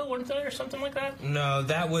Grindylow, weren't they, or something like that? No,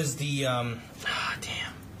 that was the... damn.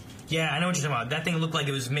 Yeah, I know what you're talking about. That thing looked like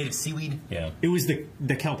it was made of seaweed. Yeah. It was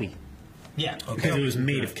the Kelpie. Yeah. Okay. Because it was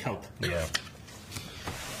made of kelp. Yeah.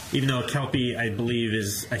 Even though a Kelpie, I believe,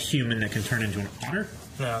 is a human that can turn into an otter.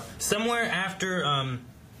 No. Somewhere after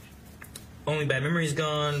Only Bad Memories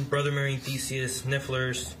Gone, Brother Marrying Theseus,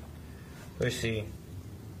 Nifflers. Let's see.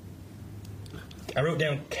 I wrote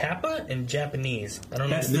down Kappa and Japanese. I don't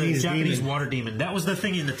know. That's the Japanese water demon. That was the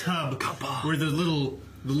thing in the tub where the little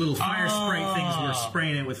fire spray things were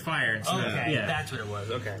spraying it with fire. And stuff. Okay, yeah. that's what it was.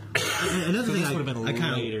 Okay. Another thing would have been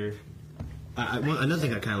later. Another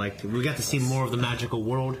thing I kind of liked, we got to see more of the magical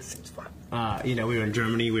world. We were in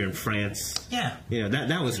Germany, we were in France. Yeah.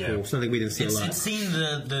 That was cool. Something we didn't see a lot. It's seen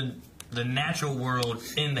the natural world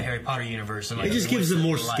in the Harry Potter universe. And it just gives them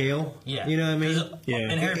more scale. Yeah. You know what I mean?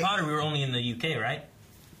 In Harry Potter, we were only in the UK, right?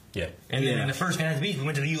 Yeah. And then in the first Fantastic Beasts, we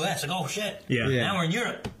went to the US. Like, oh shit. Yeah. Now we're in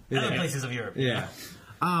Europe. Other places of Europe. Yeah.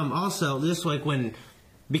 Also, just like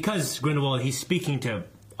because Grindelwald, he's speaking to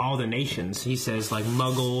all the nations. He says like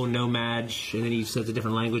Muggle, Nomad, and then he says the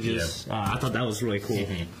different languages. Yeah. I thought that was really cool.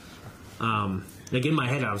 Mm-hmm. Like in my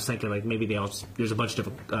head, I was thinking like maybe there's a bunch of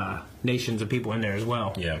different nations of people in there as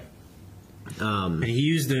well. Yeah. And he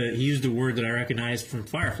used a word that I recognized from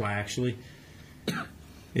Firefly actually.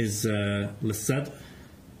 Is Lesud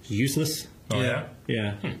useless? Oh yeah.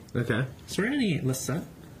 Yeah. Okay. Serenity Lesud.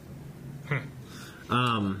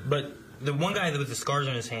 But the one guy with the scars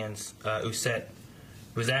on his hands, Uset,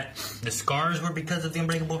 was that the scars were because of the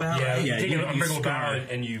Unbreakable Vow? Yeah, right? you take an Unbreakable Vow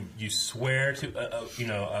and you swear to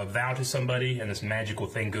a vow to somebody, and this magical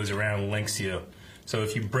thing goes around and links you. So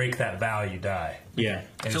if you break that vow, you die. Yeah.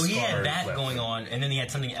 And so he had that going on, and then he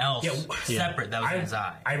had something else separate that was in his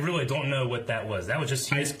eye. I really don't know what that was. That was just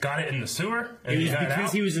he just got it in the sewer. And it was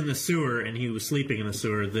because he was in the sewer and he was sleeping in the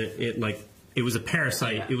sewer that it was a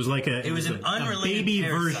parasite. Yeah. It was like it was an unrelated baby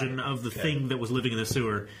parasite. version of the thing that was living in the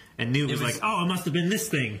sewer, and knew it was like, oh, it must have been this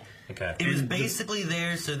thing. Okay. It was basically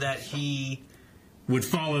there so that he would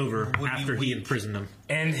fall over after he imprisoned him.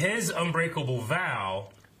 And his Unbreakable Vow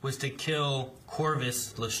was to kill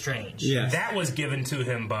Corvus Lestrange. Yeah. That was given to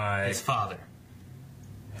him by his father.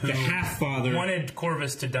 The half-father wanted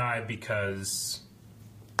Corvus to die because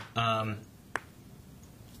it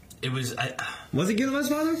was was it given by his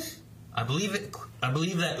father? I believe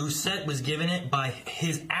that Uset was given it by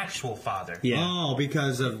his actual father. Yeah. Oh,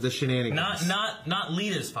 because of the shenanigans. Not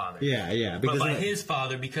Lita's father. Yeah. But by his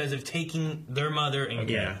father because of taking their mother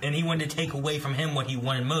and he wanted to take away from him what he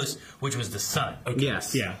wanted most, which was the son. Okay.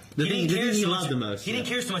 Yes. Yeah. He loved the most. He didn't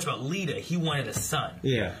care so much about Lita. He wanted a son.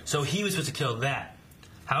 Yeah. So he was supposed to kill that.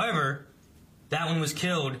 However, that one was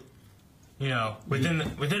killed.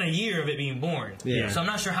 Within a year of it being born. Yeah. So I'm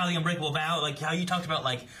not sure how the Unbreakable Vow, like how you talked about,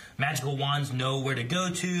 like magical wands know where to go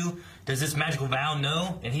to. Does this magical vow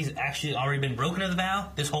know? And he's actually already been broken of the vow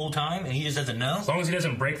this whole time, and he just doesn't know. As long as he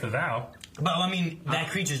doesn't break the vow. But I mean, that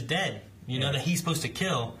creature's dead. That he's supposed to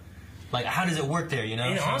kill. Like, how does it work there?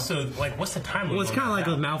 And also, like, what's the time limit? Well, it's kind of like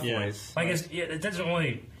with Malfoy's. Yeah. Like, it doesn't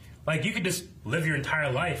really. Like, you could just live your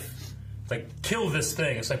entire life. Like, kill this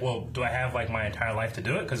thing. It's like, well, do I have like my entire life to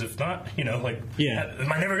do it? Because if not, am I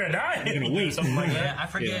never gonna die? You're gonna wait. Something like that. Yeah, I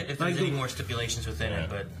forget if there's any more stipulations within it,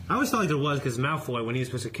 but I always thought like there was because Malfoy, when he was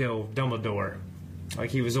supposed to kill Dumbledore, like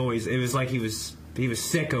he was always, it was like he was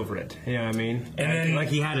sick over it. You know what I mean? And then like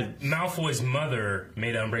he had a Malfoy's mother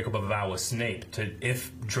made an Unbreakable Vow with Snape to if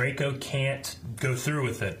Draco can't go through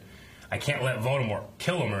with it, I can't let Voldemort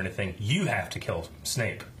kill him or anything. You have to kill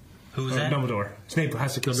Snape. Who was that? Dumbledore. Snape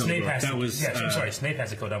has to kill Dumbledore. Snape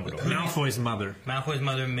has to kill Dumbledore. Malfoy's mother. Malfoy's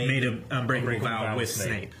mother made an Unbreakable Vow with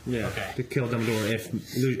Snape. Yeah. Okay. To kill Dumbledore if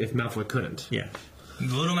Malfoy couldn't. Yeah.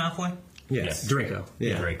 Little Malfoy? Yes. Draco.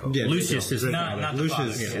 Yeah. Draco. Yeah, Lucius is not the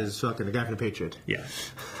Lucius father. is fucking the guy from the Patriot. Yeah.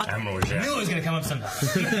 Admiral I knew it was going to come up sometime.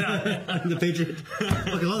 The Patriot.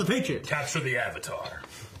 Fucking love the Patriot. Capture the Avatar.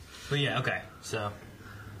 But yeah, okay. So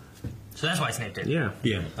that's why Snape did it. Yeah.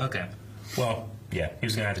 Yeah. Okay. Well, Yeah, he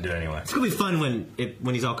was going to have to do it anyway. It's going to be fun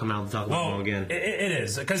when he's all come out and talk about it again. It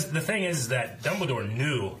is, because the thing is that Dumbledore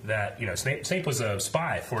knew that, Snape was a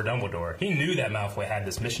spy for Dumbledore. He knew that Malfoy had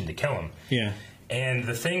this mission to kill him. Yeah. And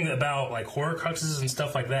the thing about, like, Horcruxes and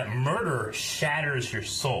stuff like that, murder shatters your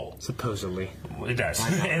soul. Supposedly. It does.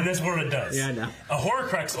 In this world, it does. Yeah, I know. A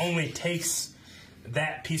Horcrux only takes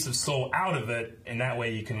that piece of soul out of it, and that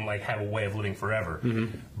way you can like have a way of living forever.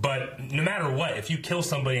 But no matter what, if you kill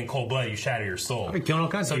somebody in cold blood, you shatter your soul. So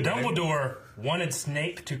Dumbledore wanted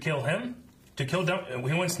Snape to kill him. He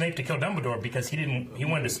wanted Snape to kill Dumbledore because he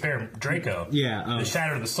wanted to spare Draco. The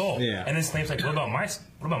shatter the soul. And then Snape's like, what about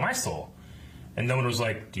my soul? And Dumbledore was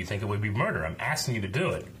like, do you think it would be murder? I'm asking you to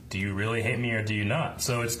do it. Do you really hate me or do you not?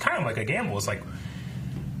 So it's kind of like a gamble. It's like,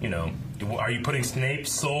 are you putting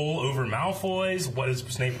Snape's soul over Malfoy's? What is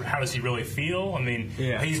Snape? How does he really feel? I mean,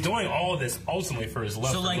 he's doing all of this ultimately for his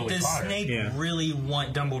love for Billy Potter. So, does Snape really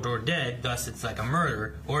want Dumbledore dead? Thus, it's like a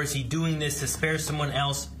murder, or is he doing this to spare someone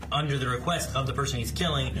else under the request of the person he's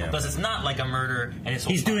killing? Thus, it's not like a murder, and it's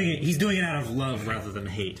he's doing it. He's doing it out of love rather than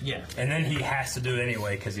hate. Yeah, and then he has to do it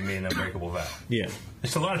anyway because he made an unbreakable vow.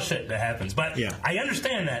 There's a lot of shit that happens, but I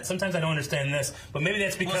understand that. Sometimes I don't understand this, but maybe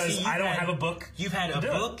that's because I don't have a book. You've had a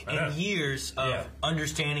book and years of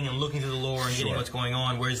understanding and looking through the lore and getting what's going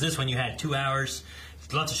on, whereas this one you had 2 hours,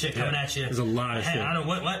 lots of shit coming at you. There's a lot of shit. I don't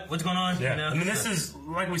know what's going on. I mean, this is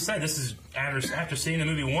like we said. This is after seeing the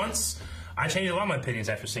movie once. I changed a lot of my opinions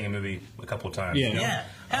after seeing a movie a couple of times.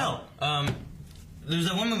 Hell, there's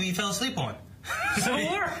that one movie you fell asleep on. Civil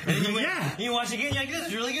War. You watch it again, you're like, this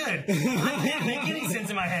is really good. It didn't make any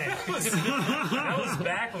sense in my head. That was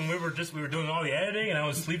back when we were doing all the editing, and I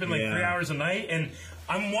was sleeping like 3 hours a night, and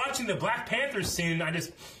I'm watching the Black Panther scene.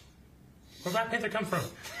 Where'd Black Panther come from?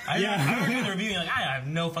 I remember the review, like, I have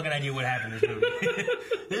no fucking idea what happened in this movie.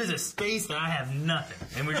 There's a space that I have nothing,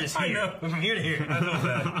 and we're just here. We're from here to here. I know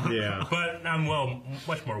that. But I'm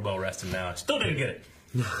much more well rested now. Still didn't get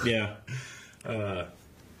it.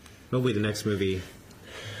 Hopefully the next movie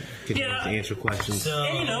can answer questions. So,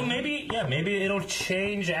 and maybe it'll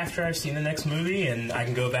change after I've seen the next movie, and I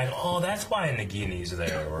can go back. Oh, that's why Nagini's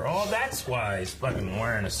there, or oh, that's why he's fucking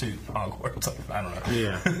wearing a suit at Hogwarts. I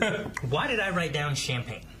don't know. Why did I write down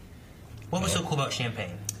champagne? What was so cool about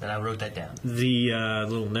champagne that I wrote that down? The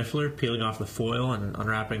little Niffler peeling off the foil and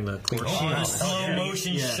unwrapping the cork. The slow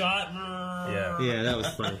motion shot. Yeah, that was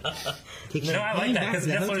funny. I like that because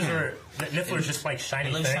Niffler's just like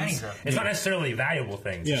shiny things. It's not necessarily valuable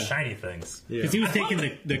things, it's shiny things. Because he was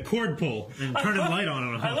taking the cord pull and turning the light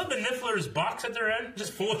on. I love the Niffler's box at their end,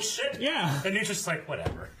 just full of shit. And he's just like,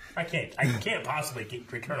 whatever. I can't possibly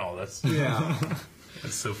return all this.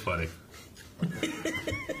 It's so funny. I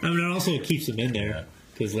mean, it also keeps them in there.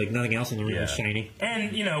 Because like nothing else in the room is shiny.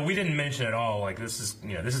 And we didn't mention at all. Like this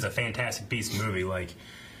is a fantastic piece of movie. Like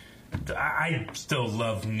I still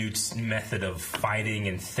love Newt's method of fighting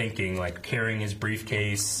and thinking, like carrying his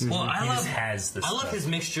briefcase. Well, I love his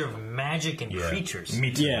mixture of magic and creatures.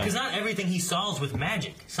 Me too. Because not everything he solves with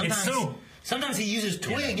magic. Sometimes he uses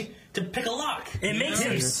twig to pick a lock. It makes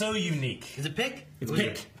him so unique. Is it pick? It's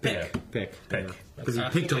pick. Because he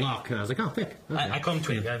picked a lock, and I was like, oh, pick. Okay. I call him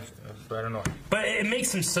twig, but I don't know. But it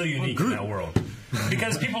makes him so unique in that world.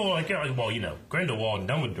 Because people are like, Grindelwald and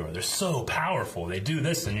Dumbledore, they're so powerful. They do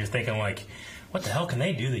this, and you're thinking, like, what the hell can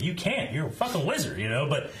they do that you can't? You're a fucking wizard,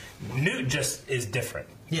 But Newt just is different.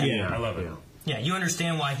 I love it. Yeah, you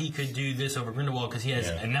understand why he could do this over Grindelwald, because he has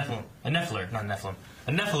a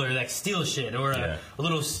Niffler that steals shit, or a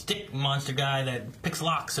little stick monster guy that picks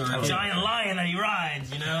locks, or a giant lion that he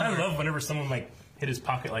rides, I love whenever someone, hit his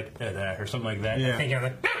pocket like that, or something like that. I think I'm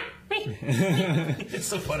like, it's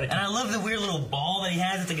so funny. And I love the weird little ball that he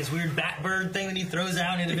has. It's like this weird bat bird thing that he throws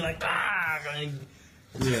out, and he'll be like, ah!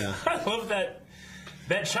 I love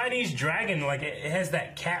that Chinese dragon, it has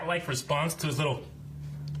that cat-like response to his little...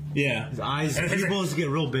 His eyes, pupils get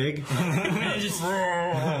real big. And it just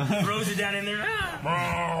throws it down in there.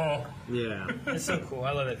 It's so cool.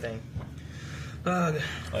 I love that thing.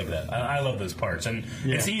 Like that. I love those parts. And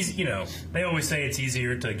it's easy, they always say it's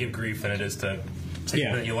easier to give grief than it is to say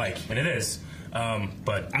that you like. And it is.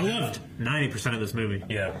 But I loved 90% of this movie.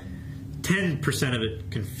 10% of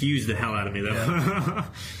it confused the hell out of me, though.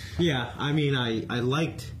 I mean,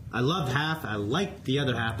 I loved half. I liked the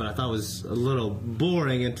other half, but I thought it was a little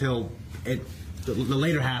boring until the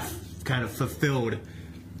later half kind of fulfilled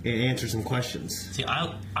and answered some questions. See,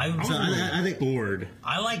 I think bored.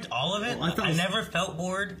 I liked all of it. I never felt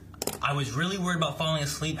bored. I was really worried about falling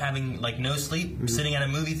asleep, having no sleep, sitting at a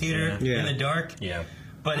movie theater in the dark.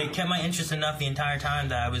 but it kept my interest enough the entire time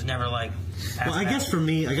that I was never like. Well, I guess for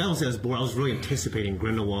me, I won't say I was bored. I was really anticipating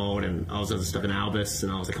Grindelwald and all this other stuff in Albus,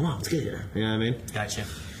 and I was like, "Come on, let's get here." You know what I mean? Gotcha.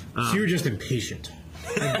 So you were just impatient.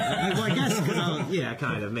 Well, I guess because yeah,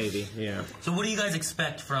 kind of, maybe, yeah. So, what do you guys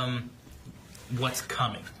expect from what's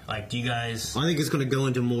coming? Like, do you guys? I think it's going to go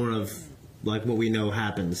into more of like what we know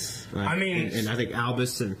happens. I mean, and I think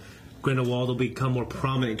Albus and Grindelwald will become more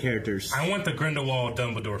prominent characters. I want the Grindelwald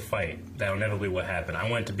Dumbledore fight. That'll inevitably what happened. I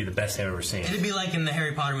want it to be the best I've ever seen. It'd be like in the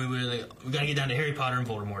Harry Potter movie. Where we gotta get down to Harry Potter and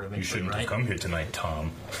Voldemort eventually, You shouldn't right? have come here tonight,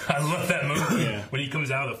 Tom. I love that movie when he comes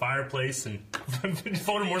out of the fireplace and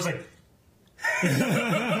Voldemort's like,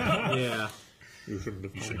 yeah. You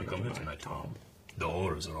shouldn't have come here tonight, Tom. The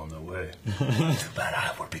horrors are on their way. Too bad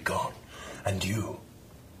I would be gone, and you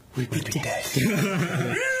will be dead.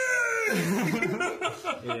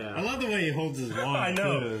 Yeah. I love the way he holds his wand. I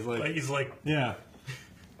know. Too. He's like, yeah.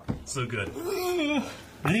 So good.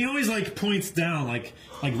 And he always like points down, like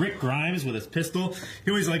Rick Grimes with his pistol.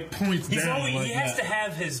 He always like points down. He has to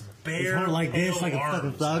have his bare heart like this, pale like a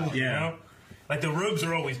fucking thug. out, you know? Like the robes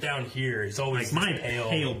are always down here. He's always like my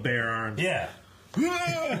pale bare arms. Yeah.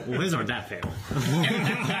 Well, his aren't that pale.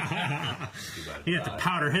 You have to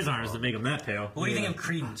powder his arms to make him that pale. What do you think of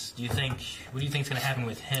Credence? What do you think is going to happen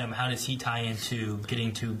with him? How does he tie into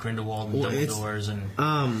getting to Grindelwald and Dumbledore's? And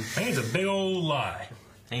I think it's a big old lie.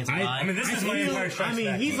 Think it's a lie? I mean, this is my entire Strikes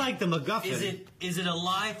Back he's movie. like the MacGuffin. Is it a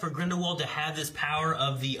lie for Grindelwald to have this power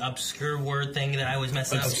of the obscure word thing that I always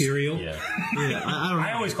mess up? Obscurial? Yeah. Yeah, I don't know.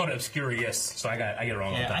 I always called it obscurious, so I get it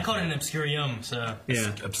wrong all the Yeah, time. I called it an obscurium. So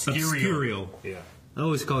Yeah. Obscurial. Yeah. I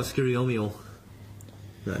always call it Scuriomial.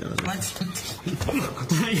 No, what?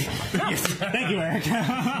 Thank you, Eric.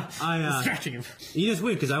 Distracting him. You know, it's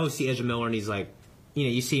weird because I always see Ezra Miller and he's like, you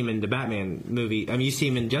know, you see him in the Batman movie. I mean, you see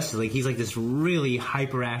him in Justice League. He's like this really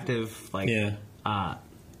hyperactive, like,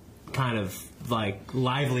 kind of like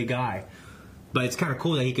lively guy. But it's kind of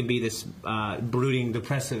cool that he can be this brooding,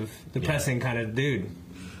 depressing kind of dude.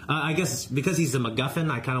 I guess because he's the MacGuffin,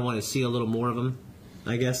 I kind of want to see a little more of him.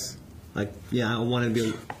 I guess, like, yeah, I wanted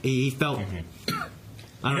to be. He felt.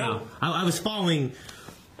 I don't know. I was following.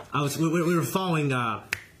 We were following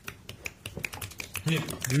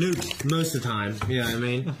Newt most of the time. You know what I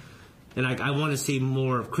mean? And I want to see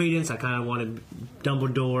more of Credence. I kind of wanted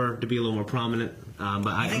Dumbledore to be a little more prominent.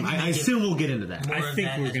 But I assume we'll get into that. I think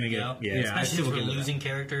we're going to get. Especially if we're losing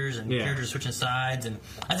characters and characters switching sides, and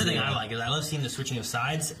that's the thing I like is I love seeing the switching of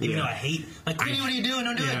sides. Even though I hate like, what are you doing?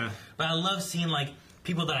 Don't do it. But I love seeing like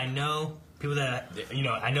people that I know. People that, you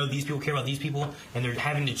know, I know these people care about these people, and they're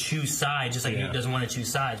having to choose sides, just like Newt doesn't want to choose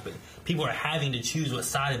sides, but people are having to choose what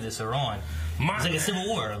side of this they're on. It's like a civil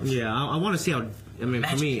war. Yeah, I want to see how, I mean,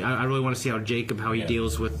 for me, I really want to see how Jacob, how he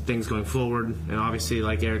deals with things going forward, and obviously,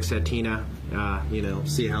 like Eric said, Tina, you know,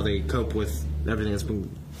 see how they cope with everything that's been,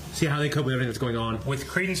 see how they cope with everything that's going on. With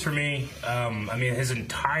Credence, for me, I mean, his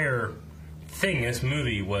entire thing in this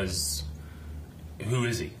movie was, who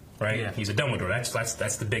is he? Right, he's a Dumbledore.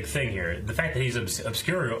 That's the big thing here. The fact that he's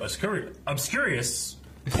obscurial.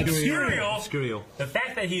 The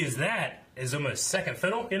fact that he is that is almost second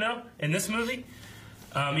fiddle, you know, in this movie.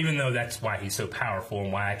 Even though that's why he's so powerful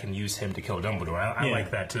and why I can use him to kill Dumbledore. I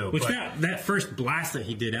like that too. Which that first blast that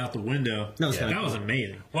he did out the window, that was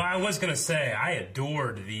amazing. Well, I was gonna say I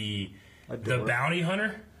adored the bounty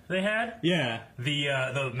hunter they had. Yeah.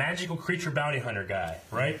 The magical creature bounty hunter guy,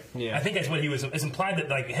 right? Yeah. I think that's what he was. It's implied that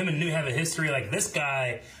like him and Newt have a history. Like this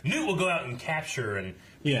guy, Newt will go out and capture and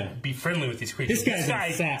be friendly with these creatures. This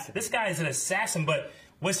guy's an assassin. This guy is an assassin, but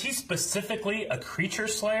was he specifically a creature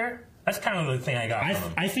slayer? That's kind of the thing I got from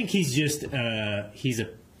him. I think he's just he's a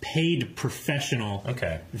paid professional.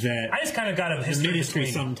 Okay. That I just kind of got a history. The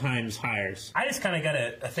ministry sometimes hires. I just kind of got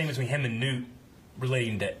a thing between him and Newt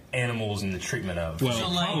relating to animals and the treatment of. Well, so,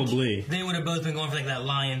 like, probably. They would have both been going for like that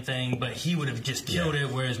lion thing, but he would have just killed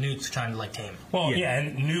it, whereas Newt's trying to like tame it. Well,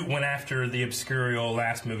 and Newt went after the Obscurial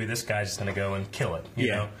last movie. This guy's just going to go and kill it, you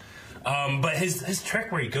know? But his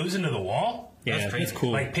trick where he goes into the wall, that's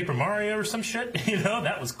cool. Like Paper Mario or some shit, you know?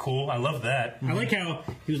 That was cool. I love that. I like how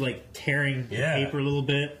he was like tearing the paper a little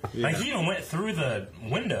bit. Like he even went through the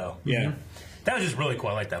window. Yeah. That was just really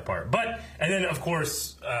cool. I like that part. And then, of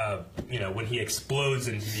course, you know, when he explodes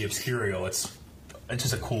into the Obscurial, it's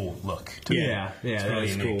just a cool look. Yeah, it's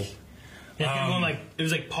really unique. Cool. Yeah, going like it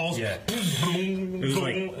was like Paul's. Yeah, it was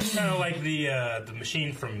like kind of like the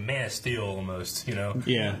machine from Man of Steel, almost. You know.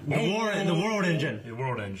 Yeah. The world engine. The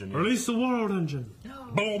world engine. Release the world engine.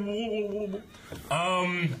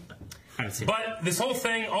 But this whole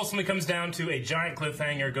thing ultimately comes down to a giant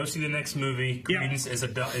cliffhanger. Go see the next movie. Credence is a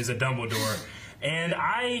Dumbledore, and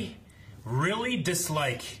I really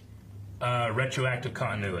dislike retroactive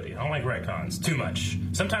continuity. I don't like retcons too much.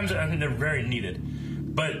 Sometimes I think they're very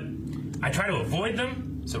needed, but I try to avoid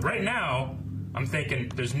them. So right now, I'm thinking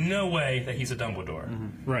there's no way that he's a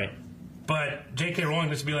Dumbledore. Right. But J.K. Rowling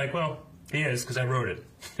just be like, well, he is because I wrote it.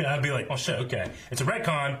 I'd be like, oh shit, okay, it's a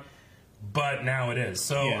retcon. But now it is.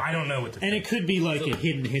 So I don't know what to think. And it could be like a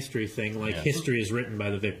hidden history thing, like history is written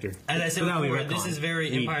by the victor. As I said before, this is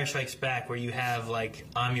very Empire Strikes Back, where you have, like,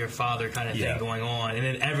 I'm your father kind of thing going on. And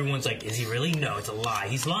then everyone's like, is he really? No, it's a lie.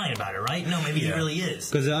 He's lying about it, right? No, maybe he really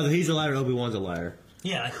is. Because he's a liar, Obi-Wan's a liar.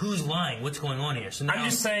 Yeah, like, who's lying? What's going on here? So now, I'm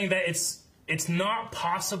just saying that it's not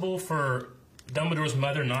possible for Dumbledore's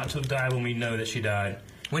mother not to have died when we know that she died.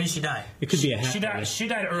 When did she die? It could be a half. She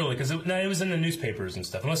died early because it was in the newspapers and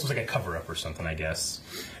stuff. Unless it was like a cover up or something, I guess.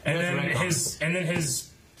 And then his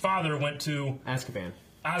father went to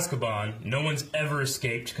Azkaban. No one's ever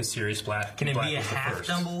escaped because Sirius Black. Can it Black be a was the half first.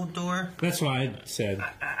 Dumbledore? That's what I said.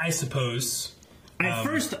 I suppose.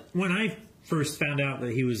 When I first found out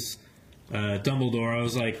that he was Dumbledore, I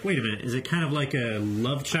was like, wait a minute, is it kind of like a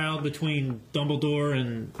love child between Dumbledore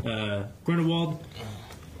and Grindelwald?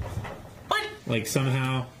 What? Like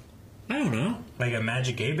somehow, I don't know. Like a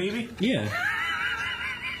magic gay baby? Yeah.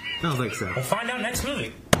 I don't think so. We'll find out next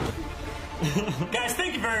movie. Guys,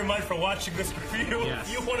 thank you very much for watching this review. Yes.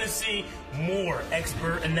 If you want to see more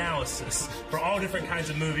expert analysis for all different kinds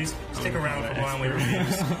of movies, stick around for Blind Wave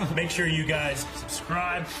Reviews. Make sure you guys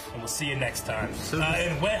subscribe, and we'll see you next time.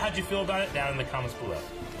 And Wed, how'd you feel about it? Down in the comments below.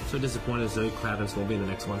 I'm so disappointed Zoe Kravitz won't be in the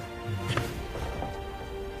next one.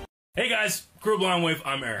 Hey guys, Crew Blind Wave,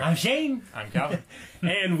 I'm Eric. I'm Shane. I'm Calvin.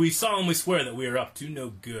 And we solemnly swear that we are up to no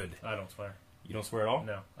good. I don't swear. You don't swear at all?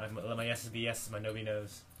 No. I let my yeses be yeses, my no be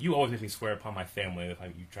no's. You always make me swear upon my family if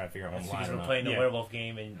you try to figure out That's I'm lying because or we're not. playing the werewolf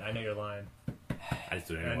game, and I know you're lying. I just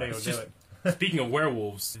do it And I anyway. know you'll do it. Speaking of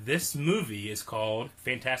werewolves, this movie is called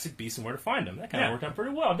Fantastic Beasts and Where to Find Them. That kind of worked out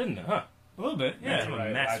pretty well, didn't it? Huh? A little bit, yeah. I'm a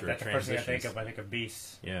master That's at the first thing I think transitions. of. I think of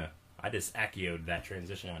beasts. Yeah. I just Akio'd that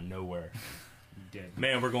transition out of nowhere. You did.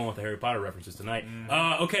 Man, we're going with the Harry Potter references tonight.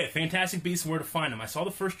 Okay, Fantastic Beasts and Where to Find Them. I saw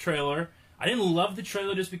the first trailer. I didn't love the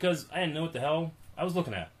trailer just because I didn't know what the hell I was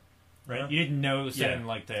looking at. Right? You didn't know it was set in,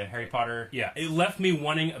 like, the Harry Potter... Yeah, it left me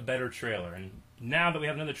wanting a better trailer, and now that we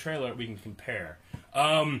have another trailer, we can compare.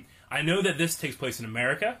 I know that this takes place in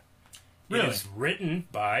America. Really? It is written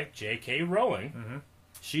by J.K. Rowling.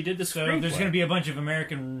 She did the So screenplay. there's going to be a bunch of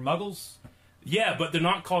American muggles? Yeah, but they're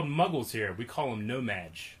not called muggles here. We call them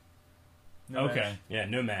nomadge. Okay. Yeah,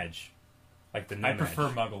 nomadge. Like the I nomadge. prefer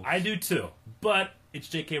muggles. I do too, but it's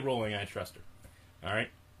J.K. Rowling, I trust her. All right?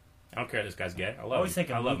 I don't care if this guy's gay. I love him. always think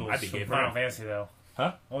of I love him. Moogles I'd be gay from for Final him. Fantasy, though.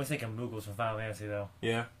 Huh? I always think of Moogles from Final Fantasy, though.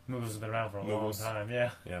 Yeah. Moogles has been around for a Moogles. long time,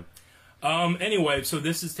 yeah. Yeah. Anyway, so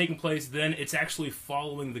this is taking place. Then it's actually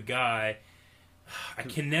following the guy. I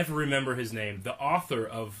can never remember his name. The author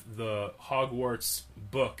of the Hogwarts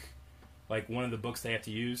book, like one of the books they have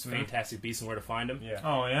to use, Fantastic Beasts and Where to Find Them. Yeah.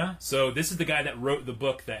 Oh, yeah? So this is the guy that wrote the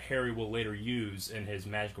book that Harry will later use in his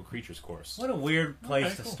Magical Creatures course. What a weird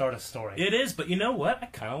place to start a story. It is, but you know what? I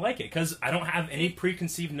kind of like it because I don't have any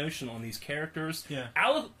preconceived notion on these characters. Yeah.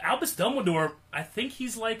 Albus Dumbledore, I think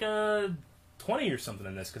he's like a 20 or something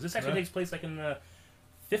in this because this actually takes place like in the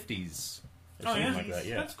 50s or something like that.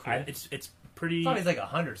 Yeah, that's cool. It's pretty. I thought he's like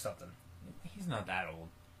 100 something. He's not that old.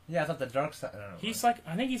 Yeah, I thought the dark side. I don't know. He's like,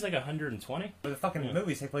 I think he's like 120. But the fucking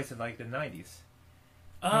movies take place in like the 90s.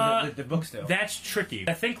 The books do. That's tricky.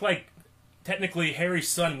 I think like technically Harry's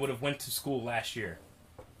son would have went to school last year,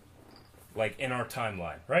 like in our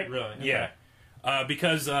timeline, right? Really? Yeah.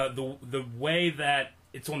 Because the way that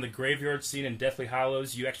it's on the graveyard scene in Deathly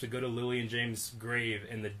Hallows, you actually go to Lily and James' grave,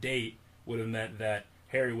 and the date would have meant that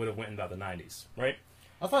Harry would have went in about the 90s, right?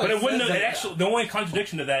 I thought But it wouldn't. said Have, that- actually, the only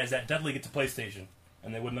contradiction to that is that Dudley gets a PlayStation,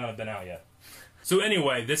 and they would not have been out yet. So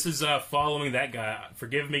anyway, this is following that guy.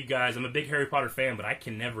 Forgive me, guys. I'm a big Harry Potter fan, but I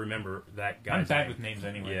can never remember that guy's I'm bad name. with names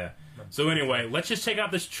anyway. Yeah. So anyway, let's just check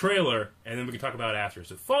out this trailer, and then we can talk about it after.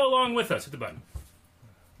 So follow along with us. Hit the button.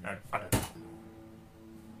 All right. Bye.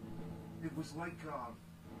 It was like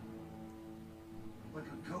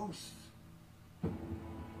a ghost.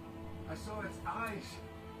 I saw its eyes,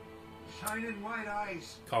 shining white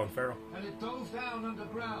eyes, Colin Farrell. and it dove down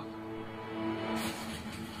underground.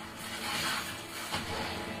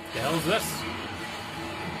 The hell is this?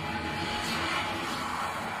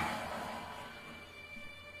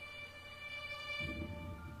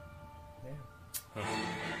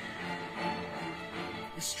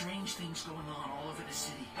 There's strange things going on all over the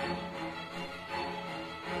city. The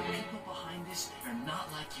people behind this are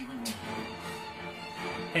not like you and me.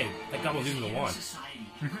 Hey, that guy was using the wand. Society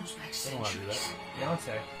goes back I don't want to do that. centuries.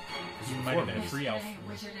 Beyonce. You might have been a free elf. A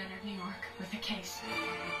wizard entered New York with a case.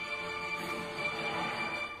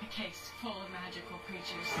 A case full of magical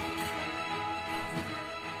creatures.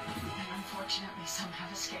 And unfortunately, some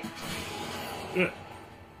have escaped.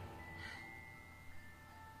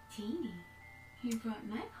 Teeny, you brought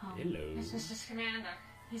Meg home. Hello. This is Mr. Scamander.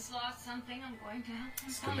 He's lost something. I'm going to help him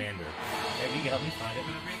find it. Scamander. Maybe you can help me find it. I'm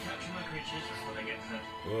going to recapture my creatures before they get fed.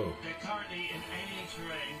 Whoa. They're currently in alien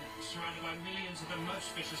terrain, surrounded by millions of the most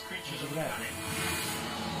vicious creatures on the Look at that. planet.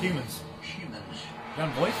 Humans. Humans. Got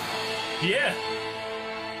a voice? Yeah.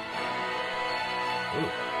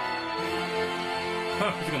 Ooh.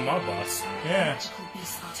 Huh, he's like a mob boss. Yeah. Magical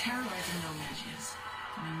beasts are terrorizing no-mages.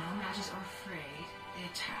 When no-mages are afraid, they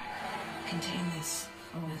attack. Contain this,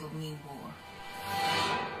 or it'll mean war.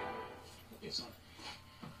 It's not.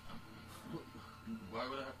 Why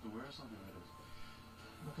would I have to wear something like this?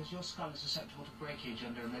 Because your skull is susceptible to breakage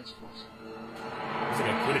under immense force. It's like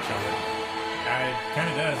a Quidditch helmet. It kind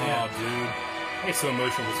of does, yeah. Oh, dude. I get so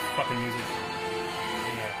emotional with this fucking music.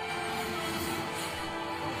 Yeah.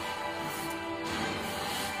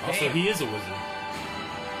 Also, Damn. he is a wizard.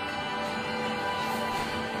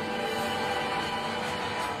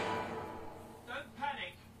 Don't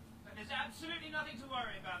panic. There's absolutely nothing to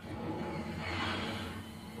worry about.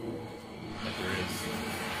 That there is.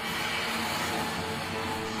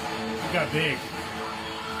 It got big.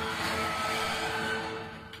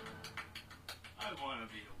 I want to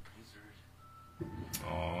be a wizard.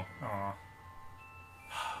 Aw. Aw.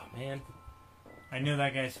 Man. I know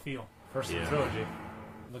that guy's feel. First in Yeah. the trilogy.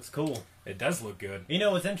 Looks cool. It does look good. You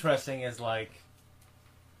know what's interesting is like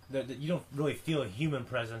you don't really feel a human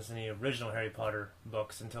presence in the original Harry Potter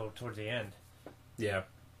books until towards the end. Yeah.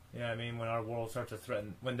 Yeah, I mean when our world starts to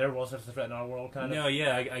threaten, when their world starts to threaten our world, kind of. No,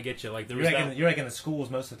 yeah, I get you. Like there was You're like in the schools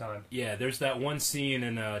most of the time. Yeah, there's that one scene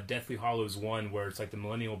in Deathly Hallows 1 where it's like the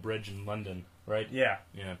Millennial Bridge in London, right? Yeah.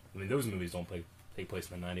 Yeah. I mean, those movies don't take place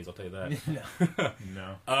in the 90s, I'll tell you that.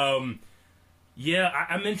 No. Yeah,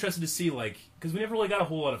 I'm interested to see, like, because we never really got a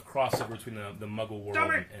whole lot of crossover between the Muggle world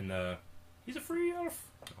and he's a free elf.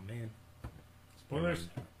 Oh, man. Spoilers.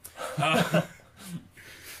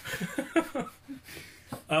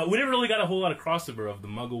 We never really got a whole lot of crossover of the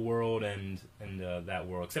Muggle world and that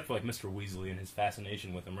world, except for like Mr. Weasley and his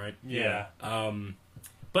fascination with him, right? Yeah.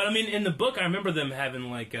 But I mean, in the book, I remember them having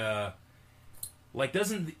like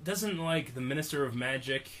doesn't like the Minister of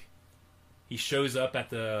Magic. He shows up at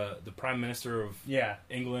the Prime Minister of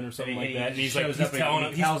England or something like that, and he's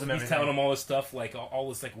telling him all this stuff, like all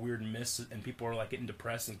this like weird myths, and people are like getting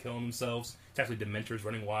depressed and killing themselves. It's actually Dementors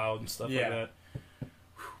running wild and stuff like that.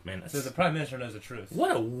 Man, so the Prime Minister knows the truth.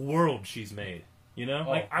 What a world she's made, you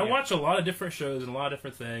know? I watch a lot of different shows and a lot of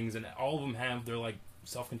different things, and all of them have their like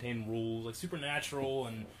self-contained rules, like Supernatural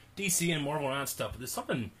and DC and Marvel and all that stuff. But there's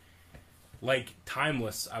something like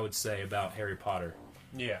timeless, I would say, about Harry Potter.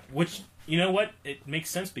 Yeah. Which, you know what? It makes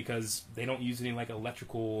sense because they don't use any like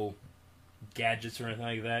electrical gadgets or anything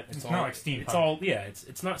like that. It's not like steampunk. It's all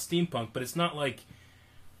it's not steampunk, but it's not like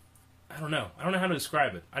I don't know how to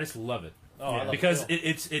describe it. I just love it. Because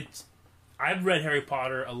it's I've read Harry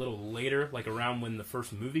Potter a little later, like around when the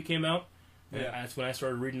first movie came out. Yeah, that's when I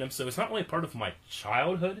started reading them. So it's not really part of my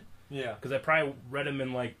childhood. Yeah, because I probably read them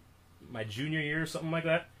in like my junior year or something like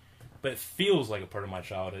that. But it feels like a part of my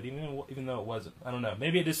childhood, even though it wasn't. I don't know.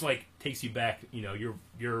 Maybe it just like takes you back. You know,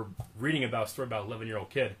 you're reading about a story about an 11-year-old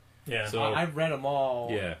kid. Yeah, so I read them all.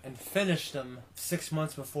 Yeah. And finished them 6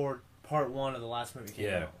 months before part 1 of the last movie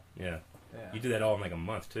came out. Yeah. You did that all in like a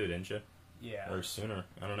month too, didn't you? Yeah. Or sooner.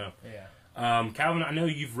 I don't know. Yeah. Calvin, I know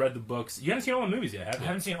you've read the books. You haven't seen all the movies yet, have you? I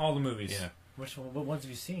haven't seen all the movies. Yeah. What ones have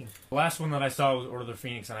you seen? The last one that I saw was Order of the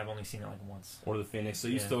Phoenix, and I've only seen it like once. Order of the Phoenix. So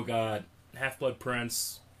you still got Half-Blood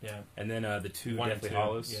Prince. Yeah. And then the two One Deathly and two.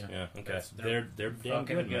 Hallows. Yeah. Okay. They're damn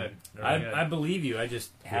good, man. I believe you. I just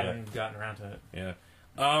haven't gotten around to it. Yeah.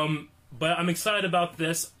 But I'm excited about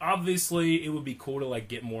this. Obviously, it would be cool to like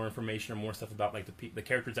get more information or more stuff about like the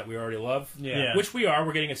characters that we already love. Yeah. Which we are.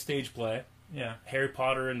 We're getting a stage play. Yeah. Harry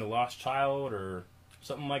Potter and the Lost Child or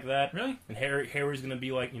something like that. Really? And Harry's going to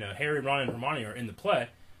be like, Harry, Ron, and Hermione are in the play,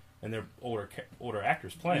 and they're older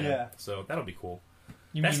actors playing. Yeah. So that'll be cool.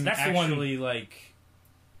 That's actually the one. like.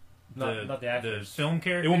 Not the actors. The film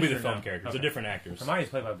characters? It won't be the film no? characters. Okay. They're different actors. Hermione's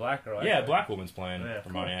played by Black Girl. Yeah, Black Woman's playing Yeah,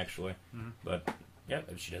 Hermione, cool. actually. Mm-hmm. But, yeah,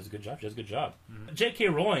 she does a good job. She does a good job. Mm-hmm. J.K.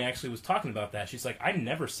 Rowling actually was talking about that. She's like, I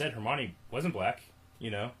never said Hermione wasn't black,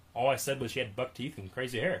 All I said was she had buck teeth and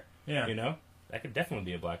crazy hair. Yeah. That could definitely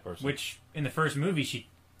be a black person. Which, in the first movie, she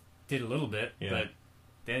did a little bit, but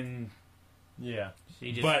then... Yeah.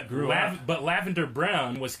 She just grew up. But Lavender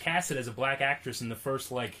Brown was casted as a black actress in the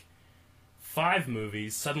first, 5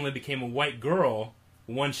 movies, suddenly became a white girl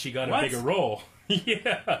once she got a bigger role.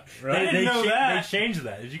 Yeah. Really? I didn't know that. They changed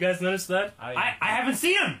that. Did you guys notice that? I haven't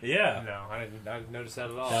seen him. Yeah. No, I didn't notice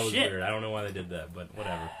that at all. That was weird. I don't know why they did that, but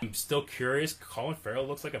whatever. I'm still curious. Colin Farrell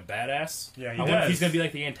looks like a badass. Yeah, I wonder if he's going to be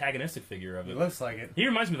like the antagonistic figure of it. It looks like it. He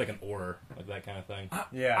reminds me of like an Order, like that kind of thing.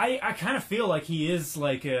 Yeah. I kind of feel like he is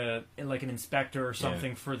like an inspector or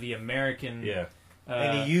something for the American... Yeah.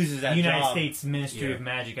 And he uses that United job. States Ministry of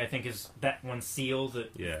Magic, I think, is that one seal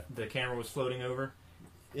that Yeah. the camera was floating over.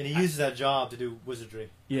 And he uses that job to do wizardry.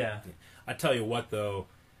 Yeah. I tell you what, though,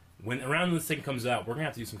 when around this thing comes out, we're gonna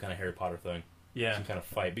have to do some kind of Harry Potter thing. Yeah. Some kind of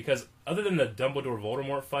fight, because other than the Dumbledore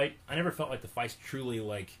Voldemort fight, I never felt like the fights truly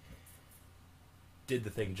did the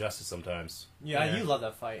thing justice. Sometimes. Yeah, you love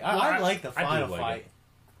that fight. I like the final fight.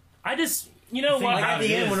 I just, you know what? Like at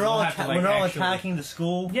the end when they're all attacking the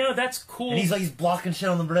school. You know, that's cool. And he's blocking shit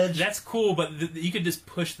on the bridge. That's cool, but you could just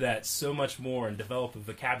push that so much more and develop a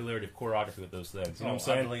vocabulary of choreography with those things. You know what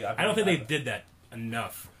I'm saying? I don't think they did that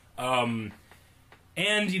enough. And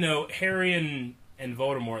you know, Harry and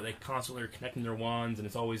Voldemort, they constantly are connecting their wands, and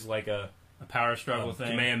it's always like a power struggle thing,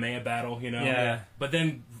 Kamehameha battle, you know. Yeah. But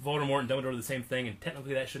then Voldemort and Dumbledore are the same thing, and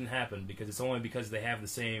technically that shouldn't happen because it's only because they have the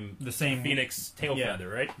same Phoenix tail feather,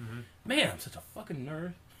 right? Mm-hmm. Man, I'm such a fucking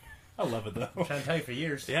nerd. I love it though. I'm trying to tell you for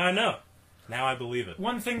years. Yeah, I know. Now I believe it.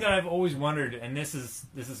 One thing that I've always wondered, and this is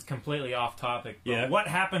completely off topic, but what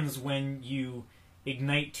happens when you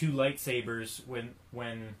ignite 2 lightsabers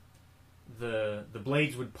when the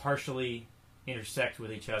blades would partially intersect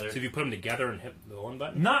with each other? So if you put them together and hit the one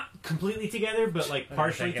button? Not completely together, but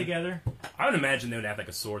partially together. I would imagine they would have like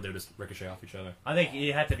a sword. They would just ricochet off each other. I think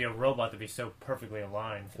you have to be a robot to be so perfectly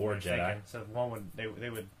aligned. Or a Jedi. So one would they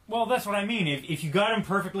would. Well, that's what I mean. If you got them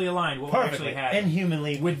perfectly aligned, what would actually happen?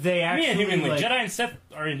 Inhumanly. Would they actually? Inhumanly. Jedi and Sith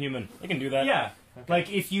are inhuman. They can do that. Yeah. Okay.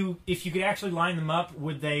 Like if you could actually line them up,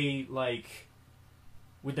 would they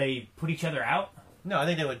put each other out? No, I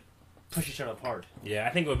think they would push each other apart. Yeah, I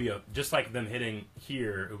think it would be just like them hitting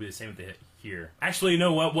here, it would be the same if they hit here. Actually, you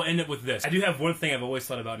know what? We'll end it with this. I do have one thing I've always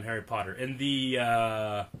thought about in Harry Potter. In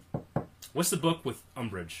the, what's the book with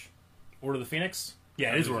Umbridge? Order of the Phoenix?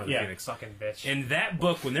 Yeah, it is Order of the Phoenix. Fucking bitch. In that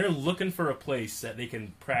book, when they're looking for a place that they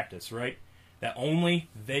can practice, right? That only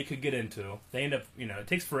they could get into, they end up, it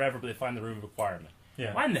takes forever, but they find the room of requirement.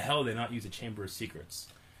 Yeah. Why in the hell did they not use a Chamber of Secrets?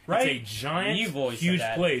 Right? It's a giant, huge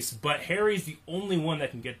place, but Harry's the only one that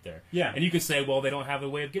can get there. Yeah. And you could say, well, they don't have a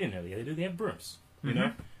way of getting there. Yeah, they do. They have brooms. You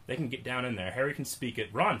know? They can get down in there. Harry can speak it.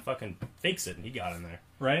 Ron fucking fakes it, and he got in there.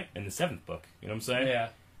 Right. In the 7th book. You know what I'm saying? Yeah.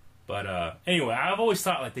 But, anyway, I've always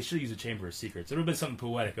thought, they should use a Chamber of Secrets. There would have been something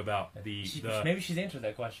poetic about the... Maybe she's answered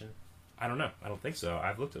that question. I don't know. I don't think so.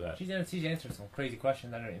 I've looked at that. She's answered some crazy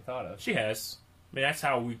questions I never even thought of. She has. I mean, that's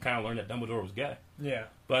how we kind of learned that Dumbledore was gay. Yeah.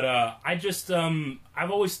 But I just,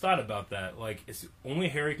 I've always thought about that. Like, it's only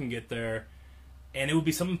Harry can get there, and it would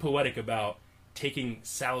be something poetic about taking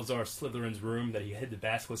Salazar Slytherin's room that he hid the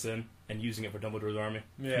basilisk in and using it for Dumbledore's army.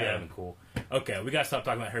 Yeah. That'd been cool. Okay, we gotta stop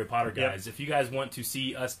talking about Harry Potter, guys. If you guys want to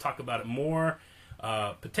see us talk about it more,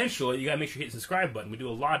 potentially, you gotta make sure you hit the subscribe button. We do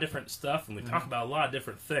a lot of different stuff, and we talk about a lot of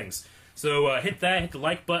different things. So hit the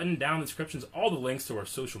like button, down in the descriptions, all the links to our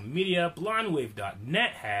social media.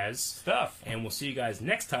 BlindWave.net has stuff. And we'll see you guys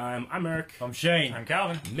next time. I'm Eric. I'm Shane. I'm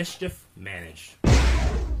Calvin. Mischief managed.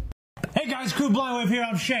 Hey guys, Crew Blindwave here.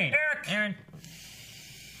 I'm Shane. Eric. Aaron.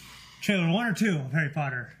 Trailer 1 or 2 of Harry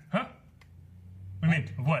Potter? Huh? What do you mean?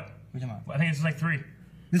 What? I think it's like 3.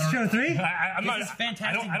 This is trailer 3? I'm not. This is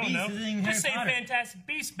Fantastic I don't Beasts. know. This isn't Just say Harry Potter. Fantastic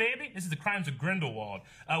Beasts, baby. This is the Crimes of Grindelwald.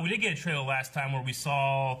 We did get a trailer last time where we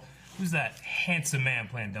saw who's that handsome man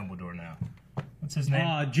playing Dumbledore now. What's his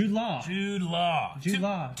name? Jude Law. Jude Law. Jude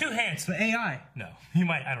Law. Too handsome. The AI. No, he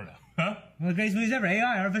might. I don't know. Huh? One of the greatest movies ever.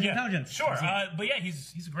 AI, artificial intelligence. Sure. But yeah,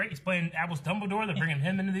 he's great. He's playing Albus Dumbledore. They're bringing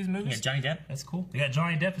him into these movies. Yeah, Johnny Depp. That's cool. They got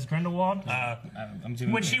Johnny Depp as Grindelwald.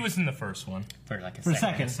 Which he was in the first one. For like a For a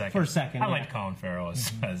second. second. For a second. I like Colin Farrell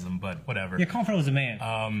as him, but whatever. Yeah, Colin Farrell was a man.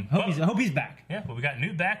 I hope he's back. Yeah, but we got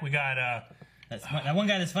Newt back. We got that one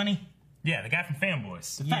guy that's funny. Yeah, the guy from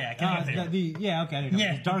Fanboys. Yeah, okay. I know.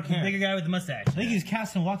 Yeah, Dark hair. the bigger guy with the mustache. I think he was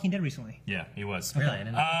cast in Walking Dead recently. Yeah, he was. Really? I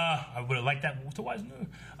didn't know. I would have liked that to watch.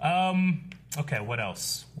 Okay, what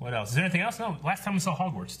else? Is there anything else? No, last time we saw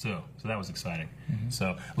Hogwarts too, so that was exciting.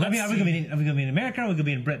 So are we going to be in America or are we going to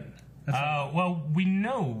be in Britain? Well, we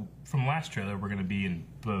know from last trailer we're going to be in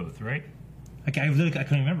both, right? Okay, I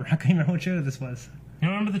couldn't remember. I couldn't remember what trailer this was. You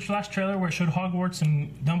remember the last trailer where it showed Hogwarts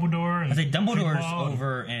and Dumbledore? And I say Dumbledore's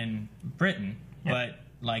over in Britain, but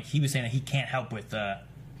like he was saying that he can't help with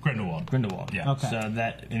Grindelwald. Grindelwald. Yeah. Okay. So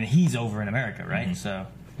that and he's over in America, right? Mm-hmm. So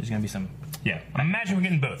there's gonna be some. Yeah. I imagine we're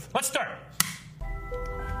getting both. Let's start.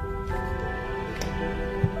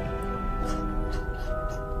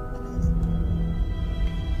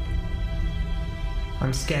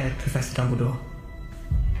 I'm scared, Professor Dumbledore.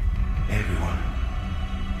 Everyone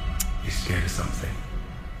is scared of something.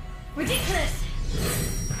 Ridiculous!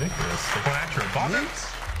 Ridiculous. They're going after a bogger?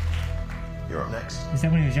 You're up next. Is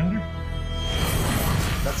that when he was younger?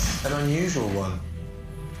 That's an unusual one.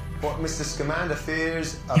 What Mr. Scamander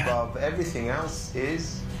fears above everything else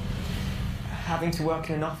is... Having to work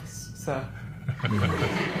in an office, sir.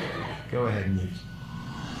 Go ahead, Newt.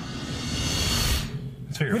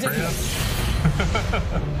 That's what you're afraid of?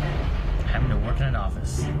 Having to work in an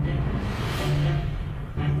office.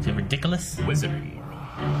 Is it ridiculous? Wizarding world.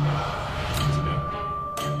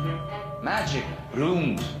 Magic,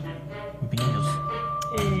 rooms.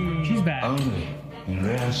 She's back. Only in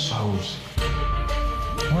rare souls.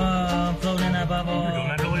 Whoa, floating in that bubble.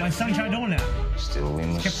 My son tried doing that. Still we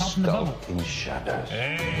must Kept popping the bubble. skulk in shadows.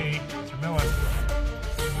 Hey, Mr. Miller.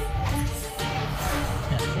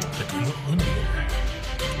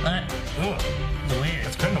 What? Ugh. It's weird.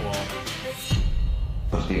 That's Grindelwald.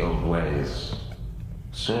 But the old ways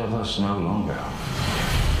serve us no longer.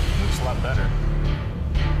 Looks a lot better.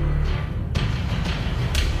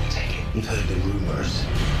 You've heard the rumors.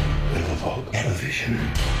 Grindelwald had a vision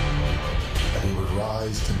that he would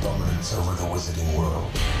rise to dominance over the wizarding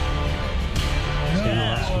world. So you're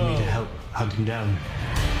asking me to help hunt him down?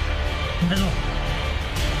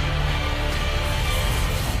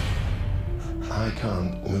 I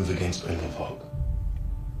can't move against Grindelwald.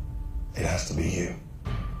 It has to be you.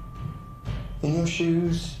 In your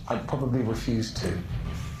shoes, I'd probably refuse to.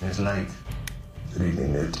 It's late. Good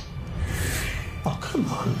evening, Newt. Oh, come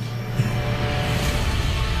on.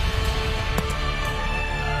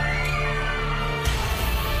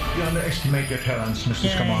 You underestimate your talents, Mr.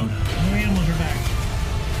 Scamander. The animals are back.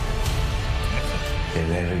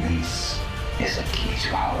 Irreverence is a key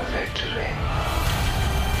to our victory.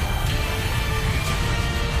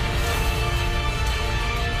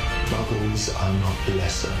 Muggles are not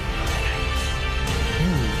lesser.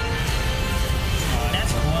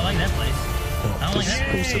 That's cool. I like that place. I don't like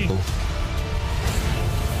that. Disposable.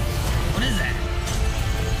 What is that?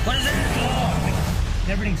 What is that?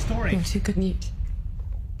 Never-ending story. You're too good, Newt.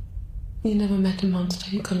 You never met a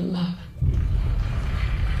monster you couldn't love.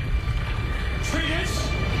 Treatise!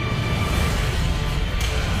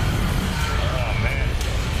 Oh, man.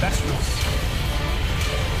 That's real.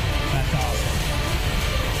 That's awesome.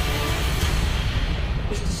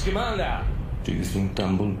 Mr. Scamander. Do you think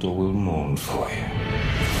Dumbledore will mourn for you?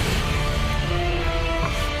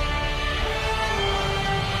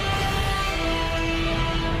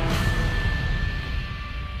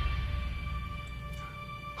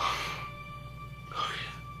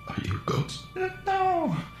 Are you a ghost?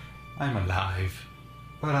 No. I'm alive.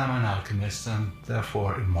 But I'm an alchemist and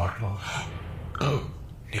therefore immortal. Oh.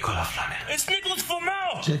 Nicola Flamel. It's Nicholas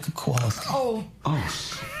Flamel! Jacob Kowalski. Oh.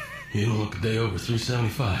 Oh. You don't look a day over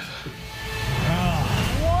 375.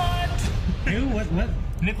 What? Who? What?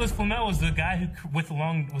 Nicholas Flamel was the guy who,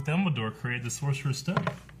 along with Dumbledore, created the Sorcerer's Stone.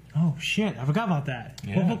 Oh, shit. I forgot about that.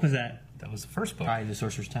 Yeah. What book was that? That was the first book. Probably the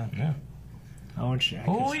Sorcerer's Stone. Yeah. I won't check.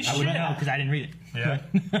 Holy shit. I wouldn't know because I didn't read it. Yeah.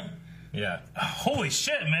 Yeah. Holy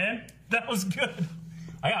shit, man. That was good.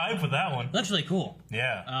 I got hyped with that one. It looks really cool.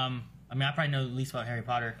 Yeah. I mean, I probably know the least about Harry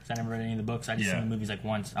Potter because I never read any of the books. I just Yeah. seen the movies like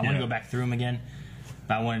once. I want to go back through them again,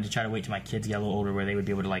 but I wanted to try to wait till my kids get a little older where they would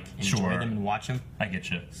be able to like enjoy Sure. them and watch them. I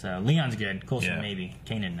get you. So Leon's good. Coulson Yeah. maybe.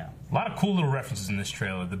 Kanan no. A lot of cool little references in this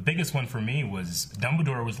trailer. The biggest one for me was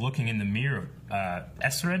Dumbledore was looking in the mirror of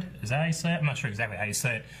Esred. Is that how you say it? I'm not sure exactly how you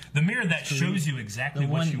say it. The mirror that shows you exactly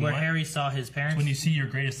The what one you where want. Harry saw his parents. When you see your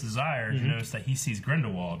greatest desire, you notice that he sees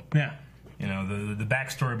Grindelwald. Yeah. You know, the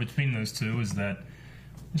backstory between those two is that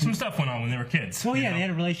some stuff went on when they were kids. Well, you yeah, know? they had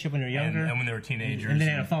a relationship when they were younger. And when they were teenagers. And then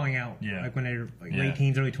they had a falling out. Yeah. Like when they were like Yeah. late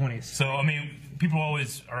teens, early 20s. So, I mean, people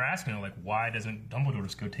always are asking, like, why doesn't Dumbledore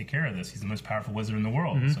just go take care of this? He's the most powerful wizard in the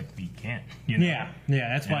world. It's like, he can't. You know? Yeah. Yeah,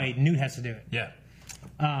 that's why Newt has to do it. Yeah.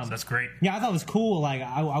 So that's great. Yeah, I thought it was cool. Like,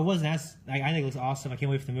 I wasn't as... Like, I think it looks awesome. I can't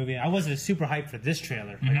wait for the movie. I wasn't super hyped for this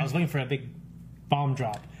trailer. Like, I was waiting for a big bomb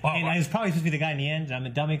drop. And I was probably supposed to be the guy in the end, and I'm a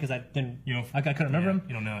dummy because I didn't... I couldn't remember him.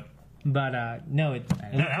 You don't know it. But no,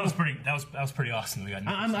 That was pretty. That was pretty awesome. We got.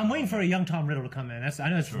 I'm waiting for a young Tom Riddle to come in. I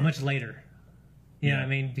know it's much later. You know what I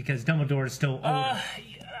mean? Because Dumbledore is still old. I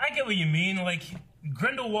get what you mean. Like,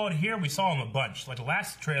 Grindelwald here, we saw him a bunch. Like the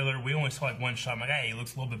last trailer, we only saw like one shot. I'm like, hey, he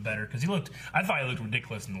looks a little bit better because I thought he looked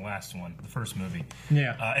ridiculous in the last one, the first movie.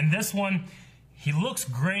 Yeah. In this one, he looks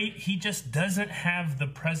great. He just doesn't have the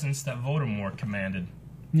presence that Voldemort commanded.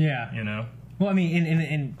 Yeah. You know. Well, I mean,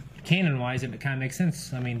 in canon-wise, it kind of makes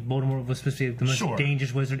sense. I mean, Voldemort was supposed to be the most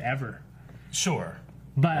dangerous wizard ever. Sure.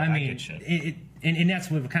 But I mean, and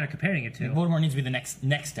that's what we're kind of comparing it to. Voldemort needs to be the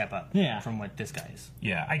next step up. Yeah. From what this guy is.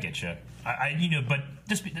 Yeah, I get you. But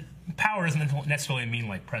just power doesn't necessarily mean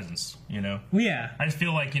like presence. You know. Well, yeah. I just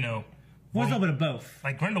feel like Well, it's a little bit of both.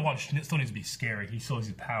 Like Grindelwald still needs to be scary. He still needs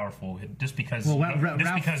to be powerful. Just because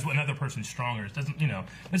because another person's stronger doesn't.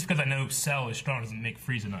 Just because I know Cell is strong doesn't make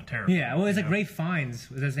Frieza not terrible. Yeah. Well, it's like Rafe Fiennes.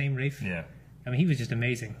 Was his name Rafe? Yeah. I mean, he was just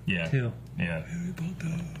amazing. Yeah. Too. Yeah.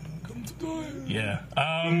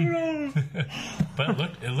 Yeah. But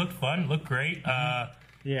it looked fun. Looked great.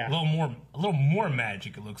 Yeah. A little more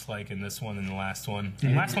magic. It looks like in this one than the last one. The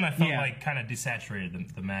last one I felt like kind of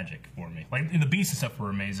desaturated the magic for me. Like the beasts and stuff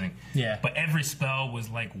were amazing. Yeah. But every spell was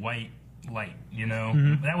like white light.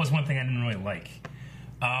 That was one thing I didn't really like.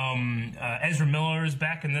 Ezra Miller is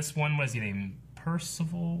back in this one. What's he named?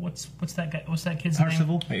 Percival. What's that guy? What's that kid's name?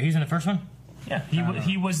 Percival. Wait, he's in the first one. Yeah,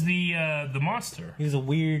 he was the monster. He was a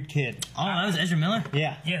weird kid. Oh, that was Ezra Miller?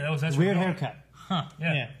 Yeah. Yeah, that was Ezra Weird Miller. haircut. Huh.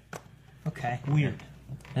 Yeah. Okay. Weird.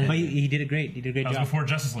 But he did it great. He did a great That was job. before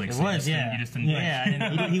Justice League. It so was, you just didn't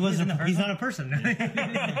He wasn't. He's not a person.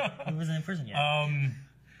 He wasn't in prison yet.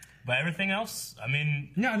 But everything else, I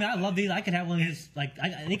mean... No, I mean, I love these. I could have one of these. Like,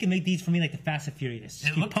 they can make these for me like the Fast and Furious.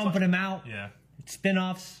 Keep pumping them out. Yeah.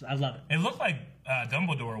 Spin-offs. I love it. It looked like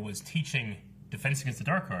Dumbledore was teaching Defense Against the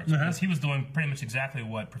Dark Arts, because he was doing pretty much exactly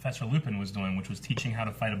what Professor Lupin was doing, which was teaching how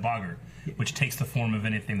to fight a boggart, which takes the form of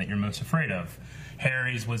anything that you're most afraid of.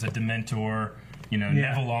 Harry's was a Dementor,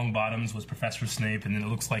 Neville Longbottom's was Professor Snape, and then it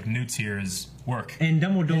looks like Newt's here is work. And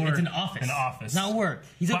Dumbledore... It's an office. An office. Not work.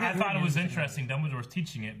 But I thought it was interesting, Dumbledore's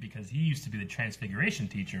teaching it, because he used to be the Transfiguration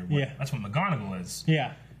teacher. That's what McGonagall is.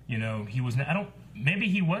 Yeah. He was... Maybe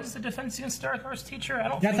he was the Defense Against the Dark Arts teacher? I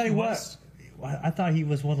thought he was. I thought he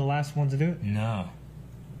was one of the last ones to do it. No.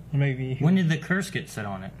 Or maybe. When did the curse get set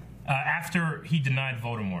on it? After he denied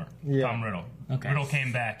Voldemort. Tom Riddle. Okay. Riddle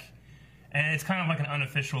came back. And it's kind of like an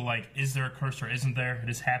unofficial, is there a curse or isn't there? It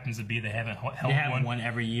just happens to be they haven't held one. They have one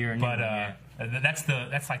every year. But that's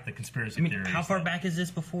like the conspiracy theory. How far back is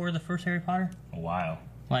this before the first Harry Potter? A while.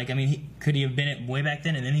 Like, I mean, could he have been it way back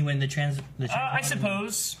then, and then he went in the I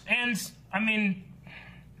suppose. And, I mean,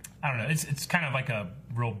 I don't know. It's kind of like a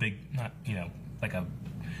real big,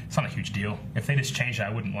 it's not a huge deal. If they just changed it, I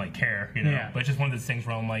wouldn't care, Yeah. But it's just one of those things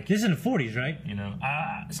where I'm like, this is in the 40s, right?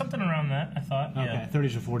 something around that. I thought. Okay, Yeah.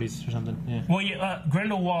 30s or 40s or something. Yeah. Well, yeah.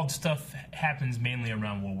 Grindelwald stuff happens mainly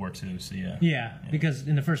around World War II. So yeah. Yeah, because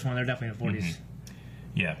in the first one they're definitely in the 40s.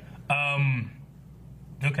 Yeah.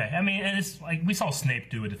 Okay. I mean, and it's like we saw Snape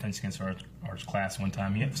do a Defense Against Arts class one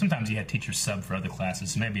time. Sometimes he had teachers sub for other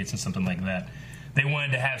classes. So maybe it's in something like that. They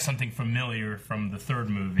wanted to have something familiar from the third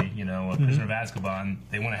movie, Prisoner of Azkaban.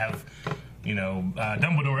 They want to have,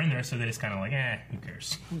 Dumbledore in there, so they just kind of like, who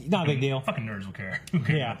cares? Not a big deal. Fucking nerds will care. Who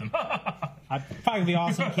cares about them? I'd probably be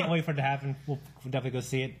awesome. Can't wait for it to happen. We'll definitely go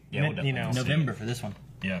see it. Yeah, we'll definitely November for this one.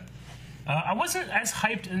 Yeah. I wasn't as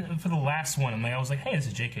hyped for the last one. I was like, hey, this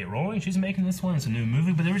is J.K. Rowling. She's making this one. It's a new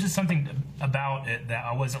movie. But there was just something about it that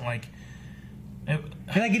I wasn't like... I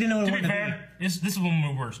feel like you didn't know what it to be wanted fair, this is when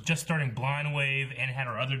we were just starting Blind Wave and had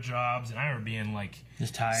our other jobs, and I remember being like...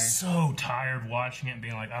 Just tired. So tired watching it and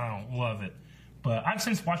being like, I don't love it. But I've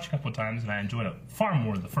since watched a couple of times, and I enjoyed it far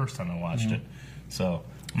more the first time I watched it. So...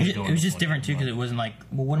 It was just different too because it wasn't like,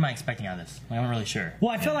 well, what am I expecting out of this? Like, I'm not really sure.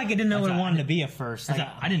 Well, I felt like it didn't know what it wanted to be at first. Like,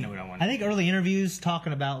 I didn't know what I wanted. I think early interviews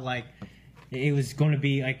talking about like it was going to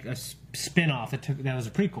be like a spin-off that was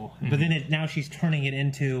a prequel, but then now she's turning it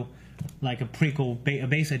into like a prequel,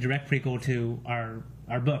 basically a direct prequel to our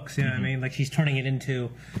books. You know what I mean? Like she's turning it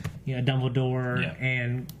into Dumbledore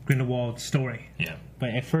and Grindelwald's story. Yeah.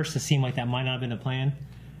 But at first, it seemed like that might not have been the plan.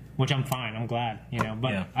 Which I'm fine. I'm glad,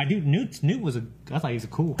 But I do. Newt was I thought he was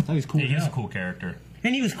cool. I thought he was cool. Yeah, he was a cool character,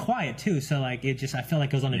 and he was quiet too. So like, I felt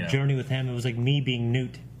like I was on a journey with him. It was like me being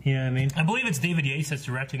Newt. You know what I mean? I believe it's David Yates that's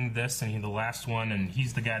directing this, and the last one, and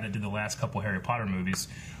he's the guy that did the last couple Harry Potter movies.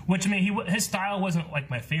 Which I mean, his style wasn't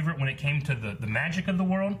like my favorite when it came to the magic of the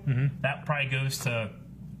world. That probably goes to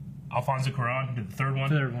Alfonso Cuarón, who did the third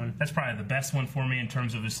one. That's probably the best one for me in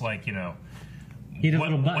terms of just like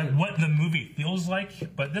what the movie feels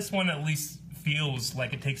like, but this one at least feels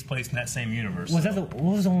like it takes place in that same universe. What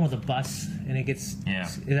was the one with the bus and it gets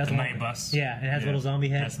the night bus? Yeah, it has a little zombie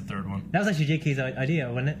head. That's the third one. That was actually JK's idea,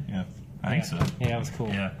 wasn't it? Yeah. I think so. Yeah, that was cool.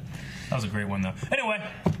 Yeah. That was a great one, though. Anyway,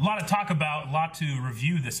 a lot to talk about, a lot to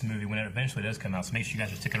review this movie when it eventually does come out, so make sure you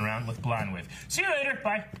guys are sticking around with Blind Wave. See you later.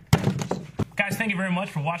 Bye. Guys, thank you very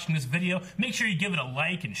much for watching this video. Make sure you give it a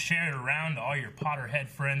like and share it around to all your Potterhead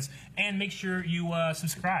friends. And make sure you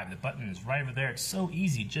subscribe. The button is right over there. It's so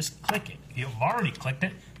easy. Just click it. If you've already clicked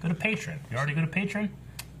it, go to Patreon. You already go to Patreon?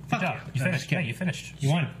 Good job. You finished. Yeah, you finished. You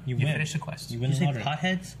won. You win. Finished the quest. You win the lottery.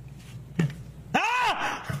 Potheads?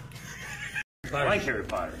 I like Harry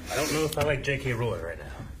Potter. I don't know if I like J.K. Rowling right now.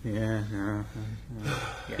 Yeah.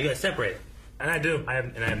 You gotta separate it. And I do. I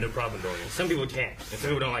have no problem doing it. Some people can't. And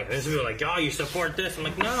some people don't like it. And some people are like, oh, you support this. I'm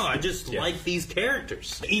like, no, I just like these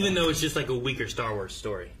characters. Even though it's just like a weaker Star Wars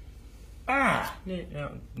story. No,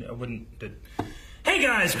 I wouldn't. Hey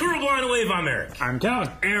guys, Guru Blind Wave, I'm Eric. I'm Tom.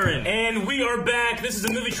 Aaron. And we are back. This is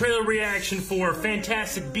a movie trailer reaction for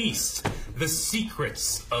Fantastic Beasts: The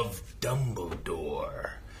Secrets of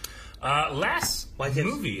Dumbledore. Last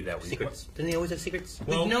movie that we secrets. Didn't he always have secrets?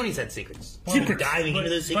 Well, we've known he's had secrets. Secrets. Diving into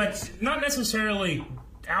those secrets. But not necessarily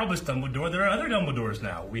Albus Dumbledore. There are other Dumbledores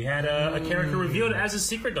now. We had a character revealed as a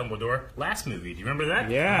secret Dumbledore last movie. Do you remember that?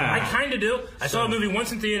 Yeah. I kind of do. I saw a movie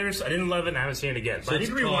once in theaters. I didn't love it, and I haven't seen it again. So But I need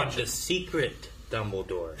to rewatch The Secret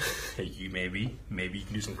Dumbledore. Maybe you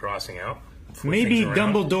can do some crossing out. Maybe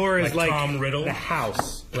Dumbledore is like Tom Riddle. the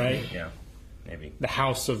house, right? Yeah. Maybe. The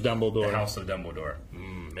House of Dumbledore. The House of Dumbledore.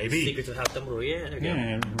 Maybe. Secrets of House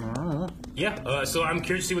Dumbledore, Yeah, so I'm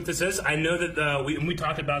curious to see what this is. I know that we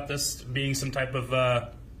talked about this being some type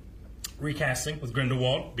of recasting with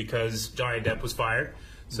Grindelwald because Johnny Depp was fired.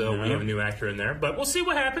 So we have a new actor in there. But we'll see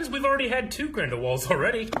what happens. We've already had 2 Grindelwalds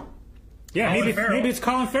already. Yeah, maybe it's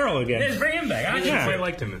Colin Farrell again. Yeah, just bring him back. I actually quite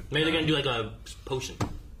liked him. Maybe they're going to do like a potion.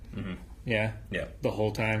 Yeah. The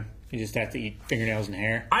whole time. You just have to eat fingernails and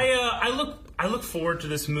hair. I look forward to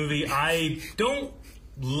this movie. I don't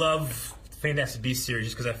love Fantastic Beasts series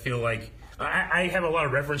just because I feel like I have a lot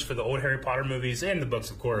of reference for the old Harry Potter movies and the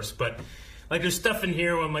books, of course. But like, there's stuff in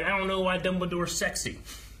here where I'm like, I don't know why Dumbledore's sexy.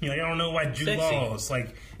 You know, I don't know why Jude Law is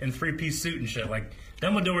like in 3-piece suit and shit. Like,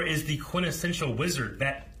 Dumbledore is the quintessential wizard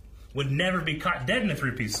that would never be caught dead in a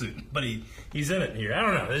 3-piece suit, but he's in it here. I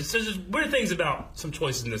don't know. There's just weird things about some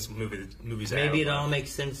choices in this movie. Maybe it all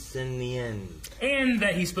makes sense in the end. And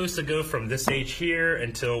that he's supposed to go from this age here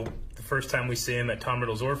until the first time we see him at Tom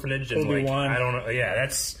Riddle's orphanage. And Obi-Wan. I don't know. Yeah,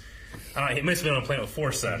 that's. He must have been on a planet with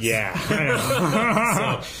 4 sets. Yeah, I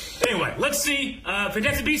know. So, anyway, let's see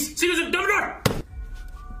Fantastic Beasts: Secrets of Dumbledore.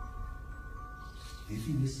 If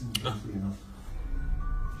you listen carefully enough,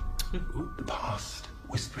 the past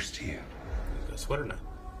whispers to you. Got a sweater now.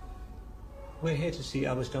 We're here to see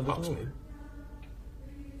Albus Dumbledore.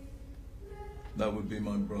 That would be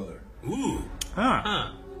my brother. Ooh.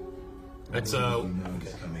 That's it's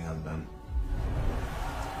coming undone.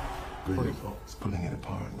 Grindelwald's pulling it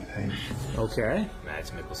apart with hate. Okay.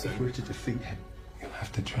 Mads Mikkelsen. If we're to defeat him, you'll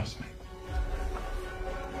have to trust me.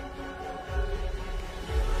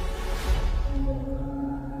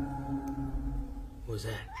 What was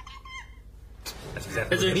that? That's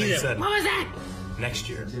exactly what he said. What was that? Next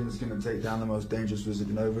year. Jim is going to take down the most dangerous wizard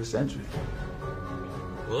in over a century.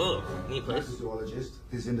 Whoa, neat place. Zoologist,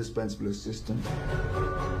 his indispensable assistant.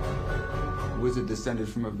 Wizard descended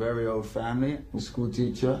from a very old family, a school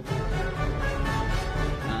teacher,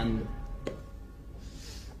 and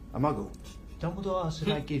a muggle. Dumbledore asked if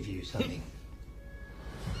I give you something.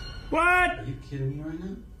 What? Are you kidding me right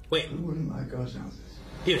now? Wait. Who wouldn't like our chances?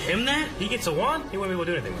 Give him that? He gets a wand? He won't be able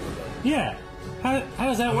to do anything with it. Yeah. How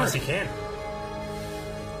does that Unless work? he can.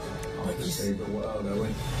 I'll just save the world,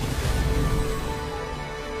 Owen.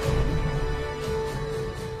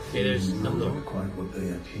 Okay, there's Dumbledore. Not quite what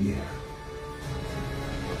they appear.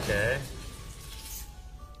 Okay.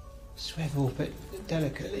 Swivel, but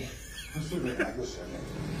delicately.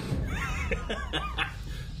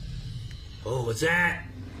 Oh, what's that?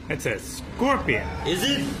 It's a scorpion. Is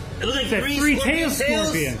it? It looks like It's a 3-tailed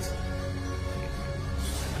scorpion.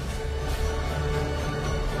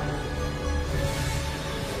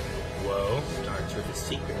 Whoa. Starts with a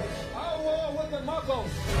secret. Our war with the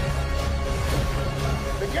Muggles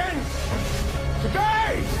begins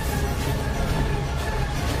today!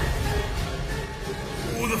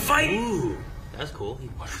 Ooh, the fight! Ooh, that's cool.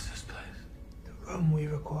 What is this place? The room we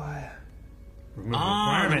require. The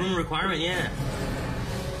room requirement, yeah.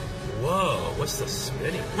 Whoa, what's the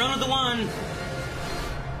spinning? Run with the one!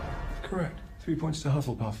 Correct. 3 points to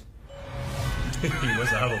Hufflepuff. He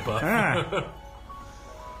was a Hufflepuff.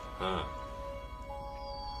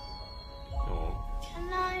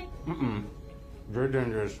 Can I? Very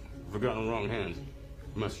dangerous. If it got in the wrong hands,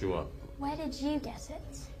 mess you up. Where did you get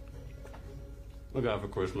it? I got it for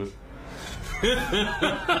Christmas.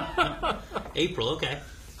 April, okay.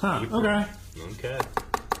 Huh, okay. Okay.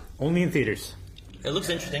 Only in theaters. It looks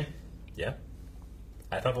interesting. Yeah.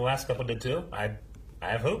 I thought the last couple did too. I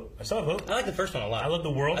have hope. I still have hope. I like the first one a lot. I love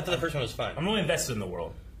the world. I thought the first one was fun. I'm really invested in the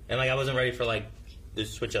world. And like I wasn't ready for like the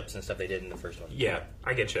switch ups and stuff they did in the first one. Yeah,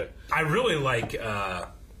 I get you. I really like.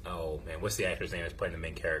 Oh man, what's the actor's name that's playing the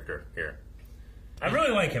main character here? I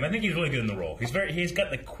really like him. I think he's really good in the role. He's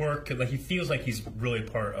got the quirk. Like he feels like he's really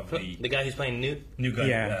part of the guy who's playing New Gun.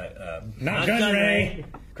 Yeah. Not Gunray.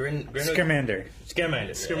 Scamander.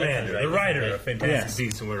 The writer of Fantastic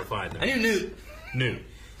Beasts and Where to Find Them. I knew Newt.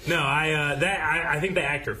 No, I think the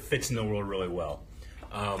actor fits in the world really well.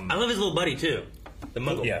 I love his little buddy too, the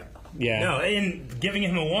Muggle. Yeah. No, and giving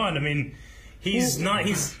him a wand. I mean, he's not.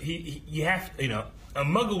 You have. A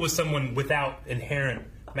Muggle was someone without inherent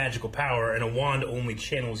magical power, and a wand only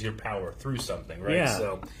channels your power through something, right? Yeah.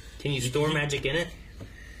 So, can you store magic in it?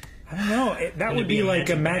 I don't know. That would be like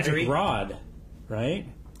a magic rod, right?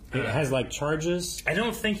 It has like charges. I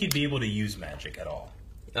don't think you'd be able to use magic at all.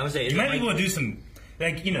 I would say you might be able to do some,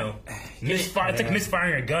 misfire. It's like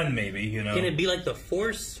misfiring a gun, maybe. Can it be like the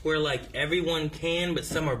Force, where like everyone can, but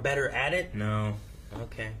some are better at it? No.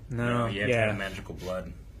 Okay. No. You have to have magical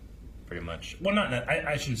blood. Pretty much. Well,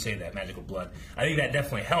 I shouldn't say that, magical blood. I think that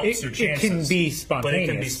definitely helps your chances. It can be spontaneous. But it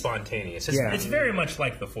can be spontaneous. It's very much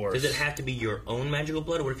like the Force. Does it have to be your own magical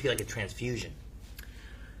blood, or would it feel like a transfusion?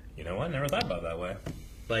 You know what? Never thought about it that way.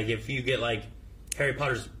 Like, if you get, like, Harry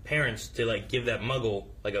Potter's parents to, like, give that Muggle,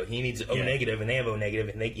 like, he needs O negative, and they have O negative,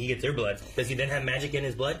 and he gets their blood, does he then have magic in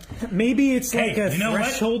his blood? Maybe it's like a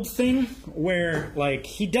threshold thing where, like,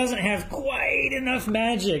 he doesn't have quite enough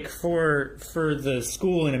magic for the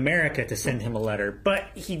school in America to send him a letter, but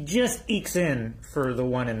he just ekes in for the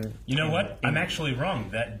one in... You know what? I'm actually wrong.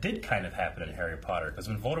 That did kind of happen in Harry Potter, because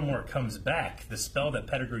when Voldemort comes back, the spell that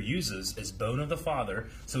Pettigrew uses is Bone of the Father,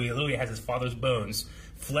 so he literally has his father's bones,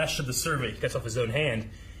 flesh of the servant, he cuts off his own hand,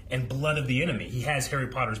 and blood of the enemy. He has Harry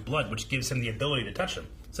Potter's blood, which gives him the ability to touch him.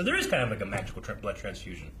 So there is kind of like a magical blood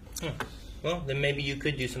transfusion. Well, then maybe you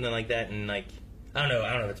could do something like that, and like I don't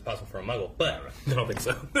know if it's possible for a Muggle, but I don't think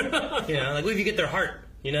so. Like what if you get their heart?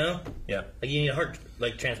 Yeah. Like you need a heart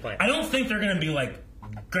transplant. I don't think they're going to be like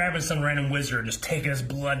grabbing some random wizard and just taking his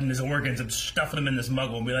blood and his organs and stuffing them in this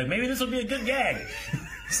Muggle and be like, maybe this will be a good gag.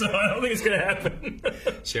 So I don't think it's going to happen.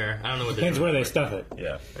 Sure. I don't know what depends where they stuff it.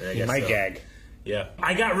 Yeah. You might gag. Yeah.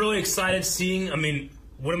 I got really excited seeing,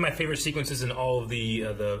 one of my favorite sequences in all of the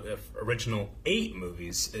original 8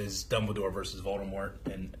 movies is Dumbledore versus Voldemort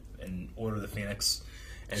in Order of the Phoenix.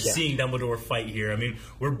 And seeing Dumbledore fight here,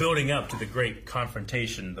 we're building up to the great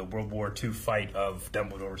confrontation, the World War II fight of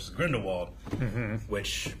Dumbledore versus Grindelwald,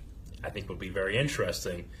 which I think would be very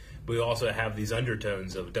interesting. We also have these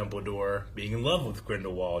undertones of Dumbledore being in love with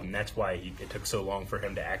Grindelwald, and that's why it took so long for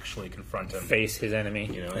him to actually confront him. Face his enemy.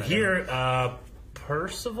 And here,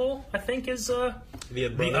 Percival, I think, is the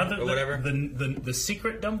brother or whatever. The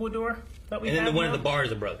secret Dumbledore that we have. And then the one at the bar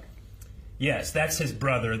is a brother. Yes, that's his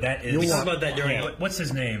brother. That is. We talked about that during. What's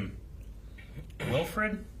his name?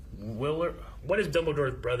 Wilfred? Willard? What is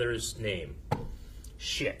Dumbledore's brother's name?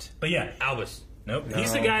 Shit. But yeah, Albus. Nope. No,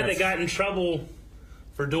 he's the guy that got in trouble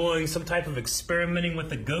for doing some type of experimenting with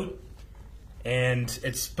the goat, and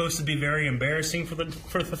it's supposed to be very embarrassing for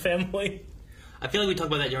the family. I feel like we talked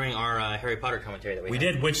about that during our Harry Potter commentary that we had.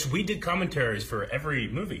 Did, which we did commentaries for every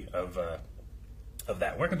movie of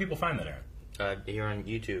that. Where can people find that, Aaron? Here on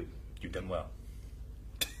YouTube. You've done well.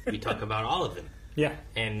 We talk about all of them. Yeah.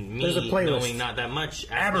 And me knowing not that much,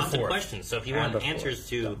 ask lots of questions. So if you want answers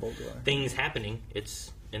to things happening,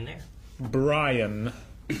 it's in there. Brian.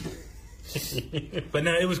 But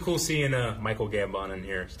no, it was cool seeing Michael Gambon in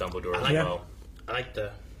here, Dumbledore as well. I like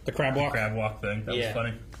the crab walk. The crab walk thing. That was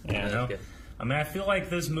funny. Yeah, that was good. I feel like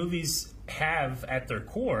those movies have at their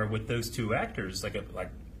core with those two actors like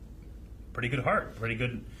pretty good heart, pretty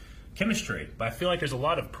good chemistry. But I feel like there's a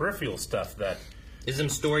lot of peripheral stuff that is some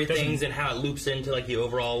story things and how it loops into like the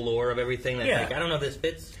overall lore of everything. That's like, I don't know if this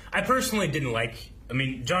fits. I personally didn't like.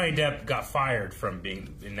 Johnny Depp got fired from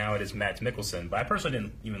being, and now it is Matt Mikkelsen, but I personally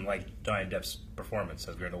didn't even like Johnny Depp's performance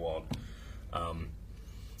as Grindelwald.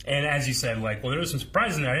 And as you said, there was some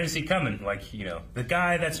surprises in there I didn't see coming. The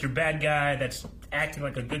guy that's your bad guy, that's acting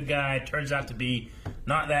like a good guy, turns out to be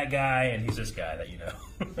not that guy, and he's this guy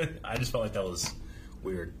that I just felt like that was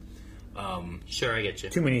weird. Sure, I get you.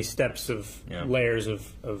 Too many steps of layers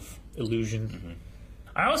of illusion. Mm-hmm.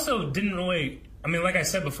 I also didn't really... like I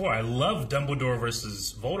said before, I love Dumbledore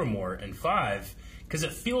versus Voldemort in 5 because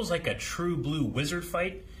it feels like a true blue wizard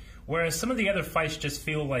fight, whereas some of the other fights just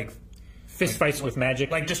feel like Fist fights with magic.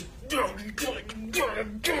 Like, just... Like,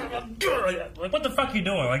 what the fuck are you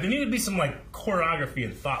doing? Like, there needed to be some, like, choreography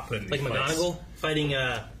and thought put in these Like fights. McGonagall fighting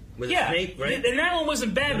with a snake, right? And that one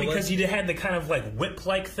wasn't bad What it because was? you had the kind of, like,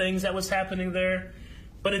 whip-like things that was happening there.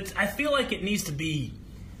 But I feel like it needs to be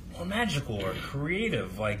more magical or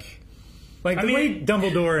creative, like the way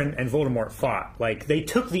Dumbledore and Voldemort fought, like they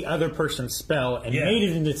took the other person's spell and made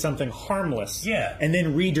it into something harmless, and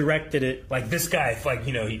then redirected it. Like this guy, like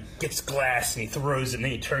he gets glass and he throws it, and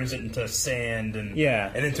then he turns it into sand, and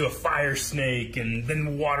into a fire snake, and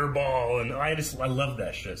then water ball, and I love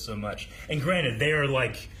that shit so much. And granted, they are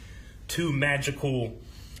like two magical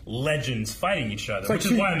legends fighting each other, which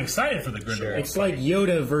is why I'm excited for the Grindelwald. It's like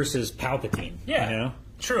Yoda versus Palpatine. Yeah. You know?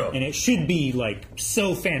 True. And it should be, like,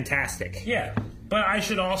 so fantastic. Yeah. But I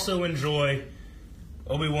should also enjoy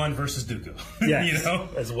Obi-Wan versus Dooku. Yes.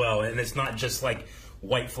 As well. And it's not just like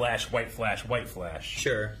white flash, white flash, white flash.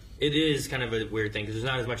 Sure. It is kind of a weird thing, because there's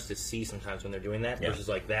not as much to see sometimes when they're doing that, versus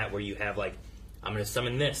like that, where you have, like, I'm going to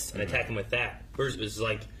summon this and attack him with that. Versus,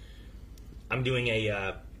 like, I'm doing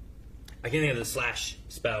I can't think of the slash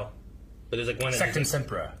spell. But there's like one Sectum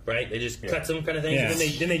Sempra, right? They just cuts them kind of thing. And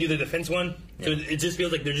then they do the defense one. So it just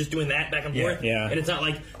feels like they're just doing that back and forth. Yeah. And it's not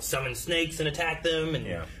like summon snakes and attack them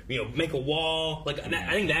and make a wall. Like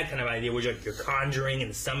I think that kind of idea where you're conjuring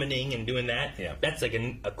and summoning and doing that. Yeah. That's like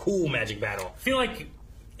a cool magic battle. I feel like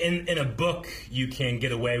in a book you can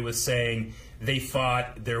get away with saying they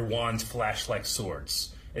fought, their wands flashed like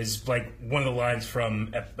swords. Is like one of the lines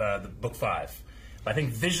from the book 5. I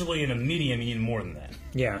think visually in a medium you need more than that.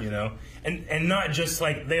 Yeah. And not just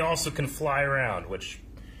like they also can fly around, which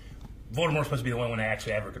Voldemort's supposed to be the only one that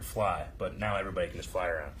actually ever could fly, but now everybody can just fly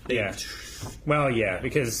around. Yeah. Well, yeah,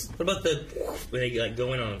 because what about when they like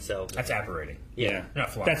go in on themselves? That's apparating. Yeah.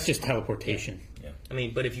 Not flying. That's just teleportation. Yeah. I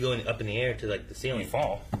mean, but if you go up in the air to like the ceiling, you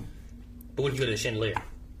fall. But what if you go to the chandelier?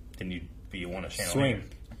 Then you want a chandelier. Swing.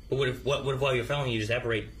 But what if while you're falling you just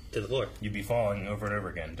apparate to the floor? You'd be falling over and over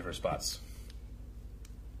again in different spots.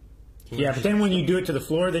 Yeah, but then when you do it to the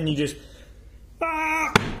floor, then you just...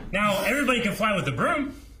 Now, everybody can fly with the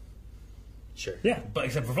broom. Sure. Yeah. But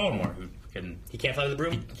except for Voldemort, who can... He can't fly with the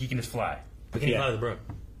broom? He can just fly. But can he fly with the broom?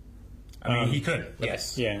 I mean, he could.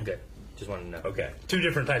 Yes. Yeah. Good. Just wanted to know. Okay. 2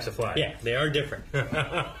 different types of fly. Yeah, they are different.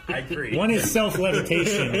 I agree. One is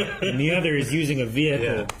self-levitation, and the other is using a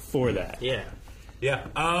vehicle for that. Yeah. Yeah.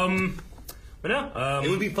 But no. It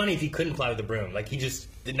would be funny if he couldn't fly with the broom. Like, he just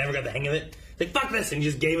never got the hang of it. Like, fuck this, and he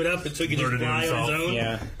just gave it up so he could just fly on his own.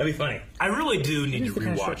 Yeah. That'd be funny. I really do need to the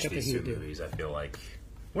kind of rewatch shortcut these that he 2 would do. movies, I feel like.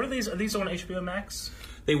 What are these? Are these on HBO Max?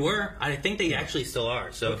 They were. I think they actually still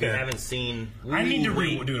are. So if you Okay. haven't seen... I need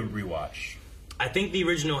to do a rewatch. I think the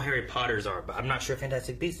original Harry Potters are, but I'm not sure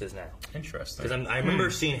Fantastic Beasts is now. Interesting. Because I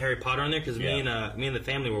remember seeing Harry Potter on there, because me and the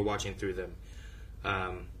family were watching through them.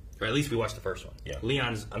 Or at least we watched the first one. Yeah.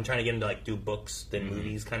 Leon's, I'm trying to get him to like do books, then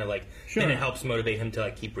movies, kind of like, Sure. then it helps motivate him to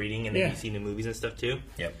like keep reading, and then Yeah. you see new movies and stuff too.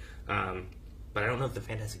 Yep. But I don't know if the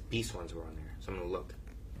Fantastic Beasts ones were on there, so I'm gonna look.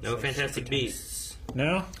 No Fantastic Beasts.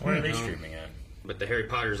 No? Where are they streaming at? But the Harry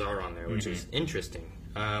Potters are on there, which is interesting.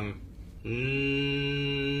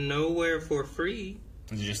 Nowhere for free.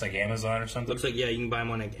 Is it just like Amazon or something? Looks like, yeah, you can buy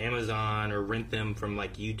them on like Amazon or rent them from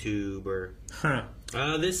like YouTube or... Huh.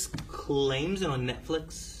 This claims it on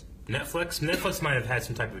Netflix. Netflix might have had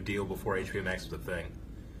some type of deal before HBO Max was a thing.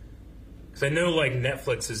 Because I know like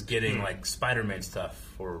Netflix is getting like Spider-Man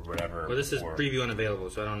stuff or whatever. Well, this is preview unavailable,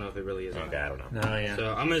 so I don't know if it really is. Okay, I don't know. No, yeah.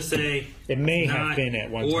 So I'm going to say... It may not, have been at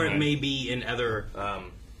one or time. it may be in other...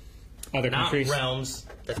 Other not countries? realms.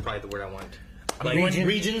 That's probably the word I want. Like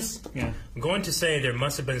regions? Yeah. I'm going to say there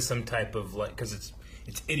must have been some type of like, because it's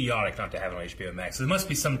idiotic not to have it on HBO Max. So there must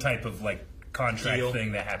be some type of like contract Deal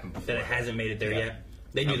thing that happened before. That it hasn't made it there yet.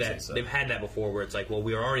 They do that. So. They've had that before, where it's like, well,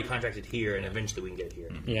 we are already contracted here, and eventually we can get it here.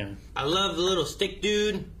 Yeah. I love the little stick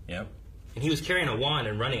dude. Yep. And he was carrying a wand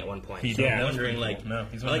and running at one point. He So did. I'm That was wondering, pretty like, cool. No,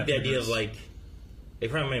 he's I one of like my the idea of favorites.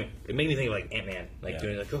 like, it made me think of like Ant-Man, like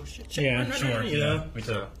doing like, oh shit, Yeah, sure. you know. Me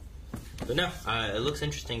too. But no, it looks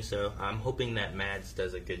interesting. So I'm hoping that Mads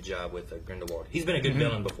does a good job with Grindelwald. He's been a good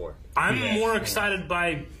villain before. I'm more excited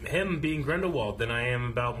by him being Grindelwald than I am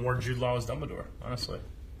about more Jude Law as Dumbledore. Honestly,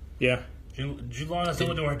 Yeah. Jude Law as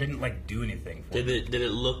Dumbledore didn't like do anything. For me. Did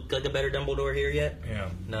it look like a better Dumbledore here yet? Yeah.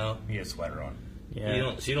 No. He has a sweater on.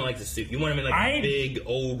 Yeah. So you don't like the suit. You want him in like a big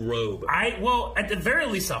old robe. Well, at the very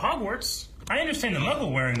least, at Hogwarts. I understand the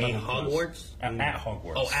Muggle wearing In Muggle clothes. Hogwarts? At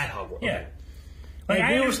Hogwarts. Oh, at Hogwarts. Yeah. Okay. Like,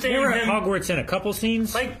 I they understand were at him- Hogwarts in a couple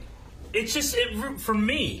scenes. Like, it's just for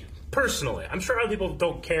me personally. I'm sure other people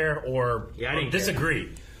don't care or I didn't disagree,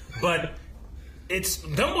 but it's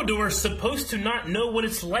Dumbledore's supposed to not know what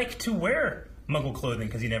it's like to wear Muggle clothing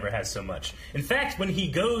because he never has so much. In fact, when he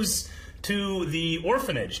goes to the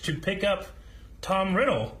orphanage to pick up Tom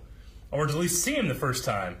Riddle, or at least see him the first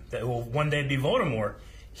time, that will one day be Voldemort,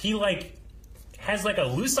 he has a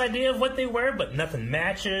loose idea of what they wear, but nothing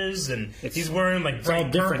matches, and he's wearing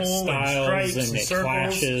bright purple and stripes and circles.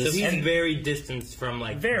 Clashes. So he's very distanced from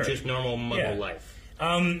just normal Muggle life.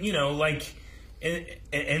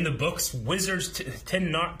 In the books, wizards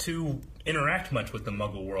tend not to interact much with the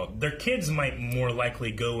Muggle world. Their kids might more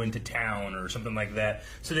likely go into town or something like that,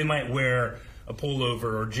 so they might wear a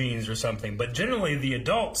pullover or jeans or something. But generally, the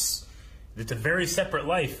adults, it's a very separate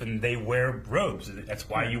life, and they wear robes. That's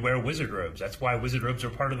why you wear wizard robes. That's why wizard robes are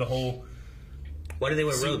part of the whole... Why do they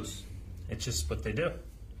wear robes? It's just what they do.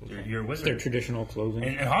 Okay. You're a wizard. Their traditional clothing.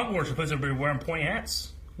 And Hogwarts, supposed to be wearing pointy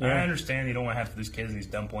hats. Yeah. I understand you don't want to have these kids in these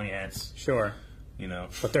dumb pointy hats. Sure. You know.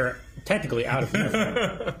 But they're technically out of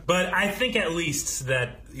uniform. But I think at least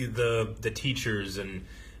that the teachers and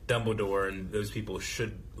Dumbledore and those people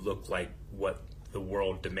should look like what the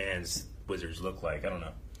world demands wizards look like. I don't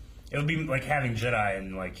know. It would be like having Jedi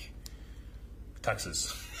in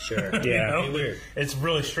tuxes. Sure. Yeah. Weird. It's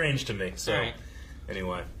really strange to me. So right.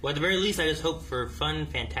 Anyway. Well, at the very least, I just hope for fun,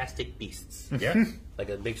 fantastic beasts. Yeah. Like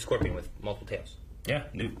a big scorpion with multiple tails. Yeah.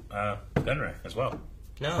 New Gunray as well.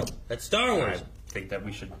 No, that's Star Wars. I think that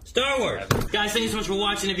we should... Star Wars! Guys, thank you so much for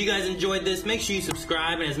watching. If you guys enjoyed this, make sure you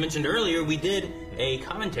subscribe. And as mentioned earlier, we did a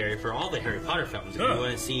commentary for all the Harry Potter films. If you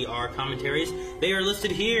want to see our commentaries, they are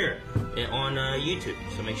listed here on YouTube.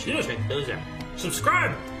 So make sure you check those out.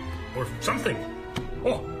 Subscribe! Or something.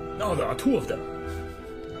 Oh, no, there are two of them.